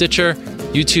 iTunes, Stitcher,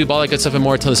 YouTube, all that good stuff and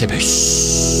more. Till then, say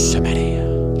peace.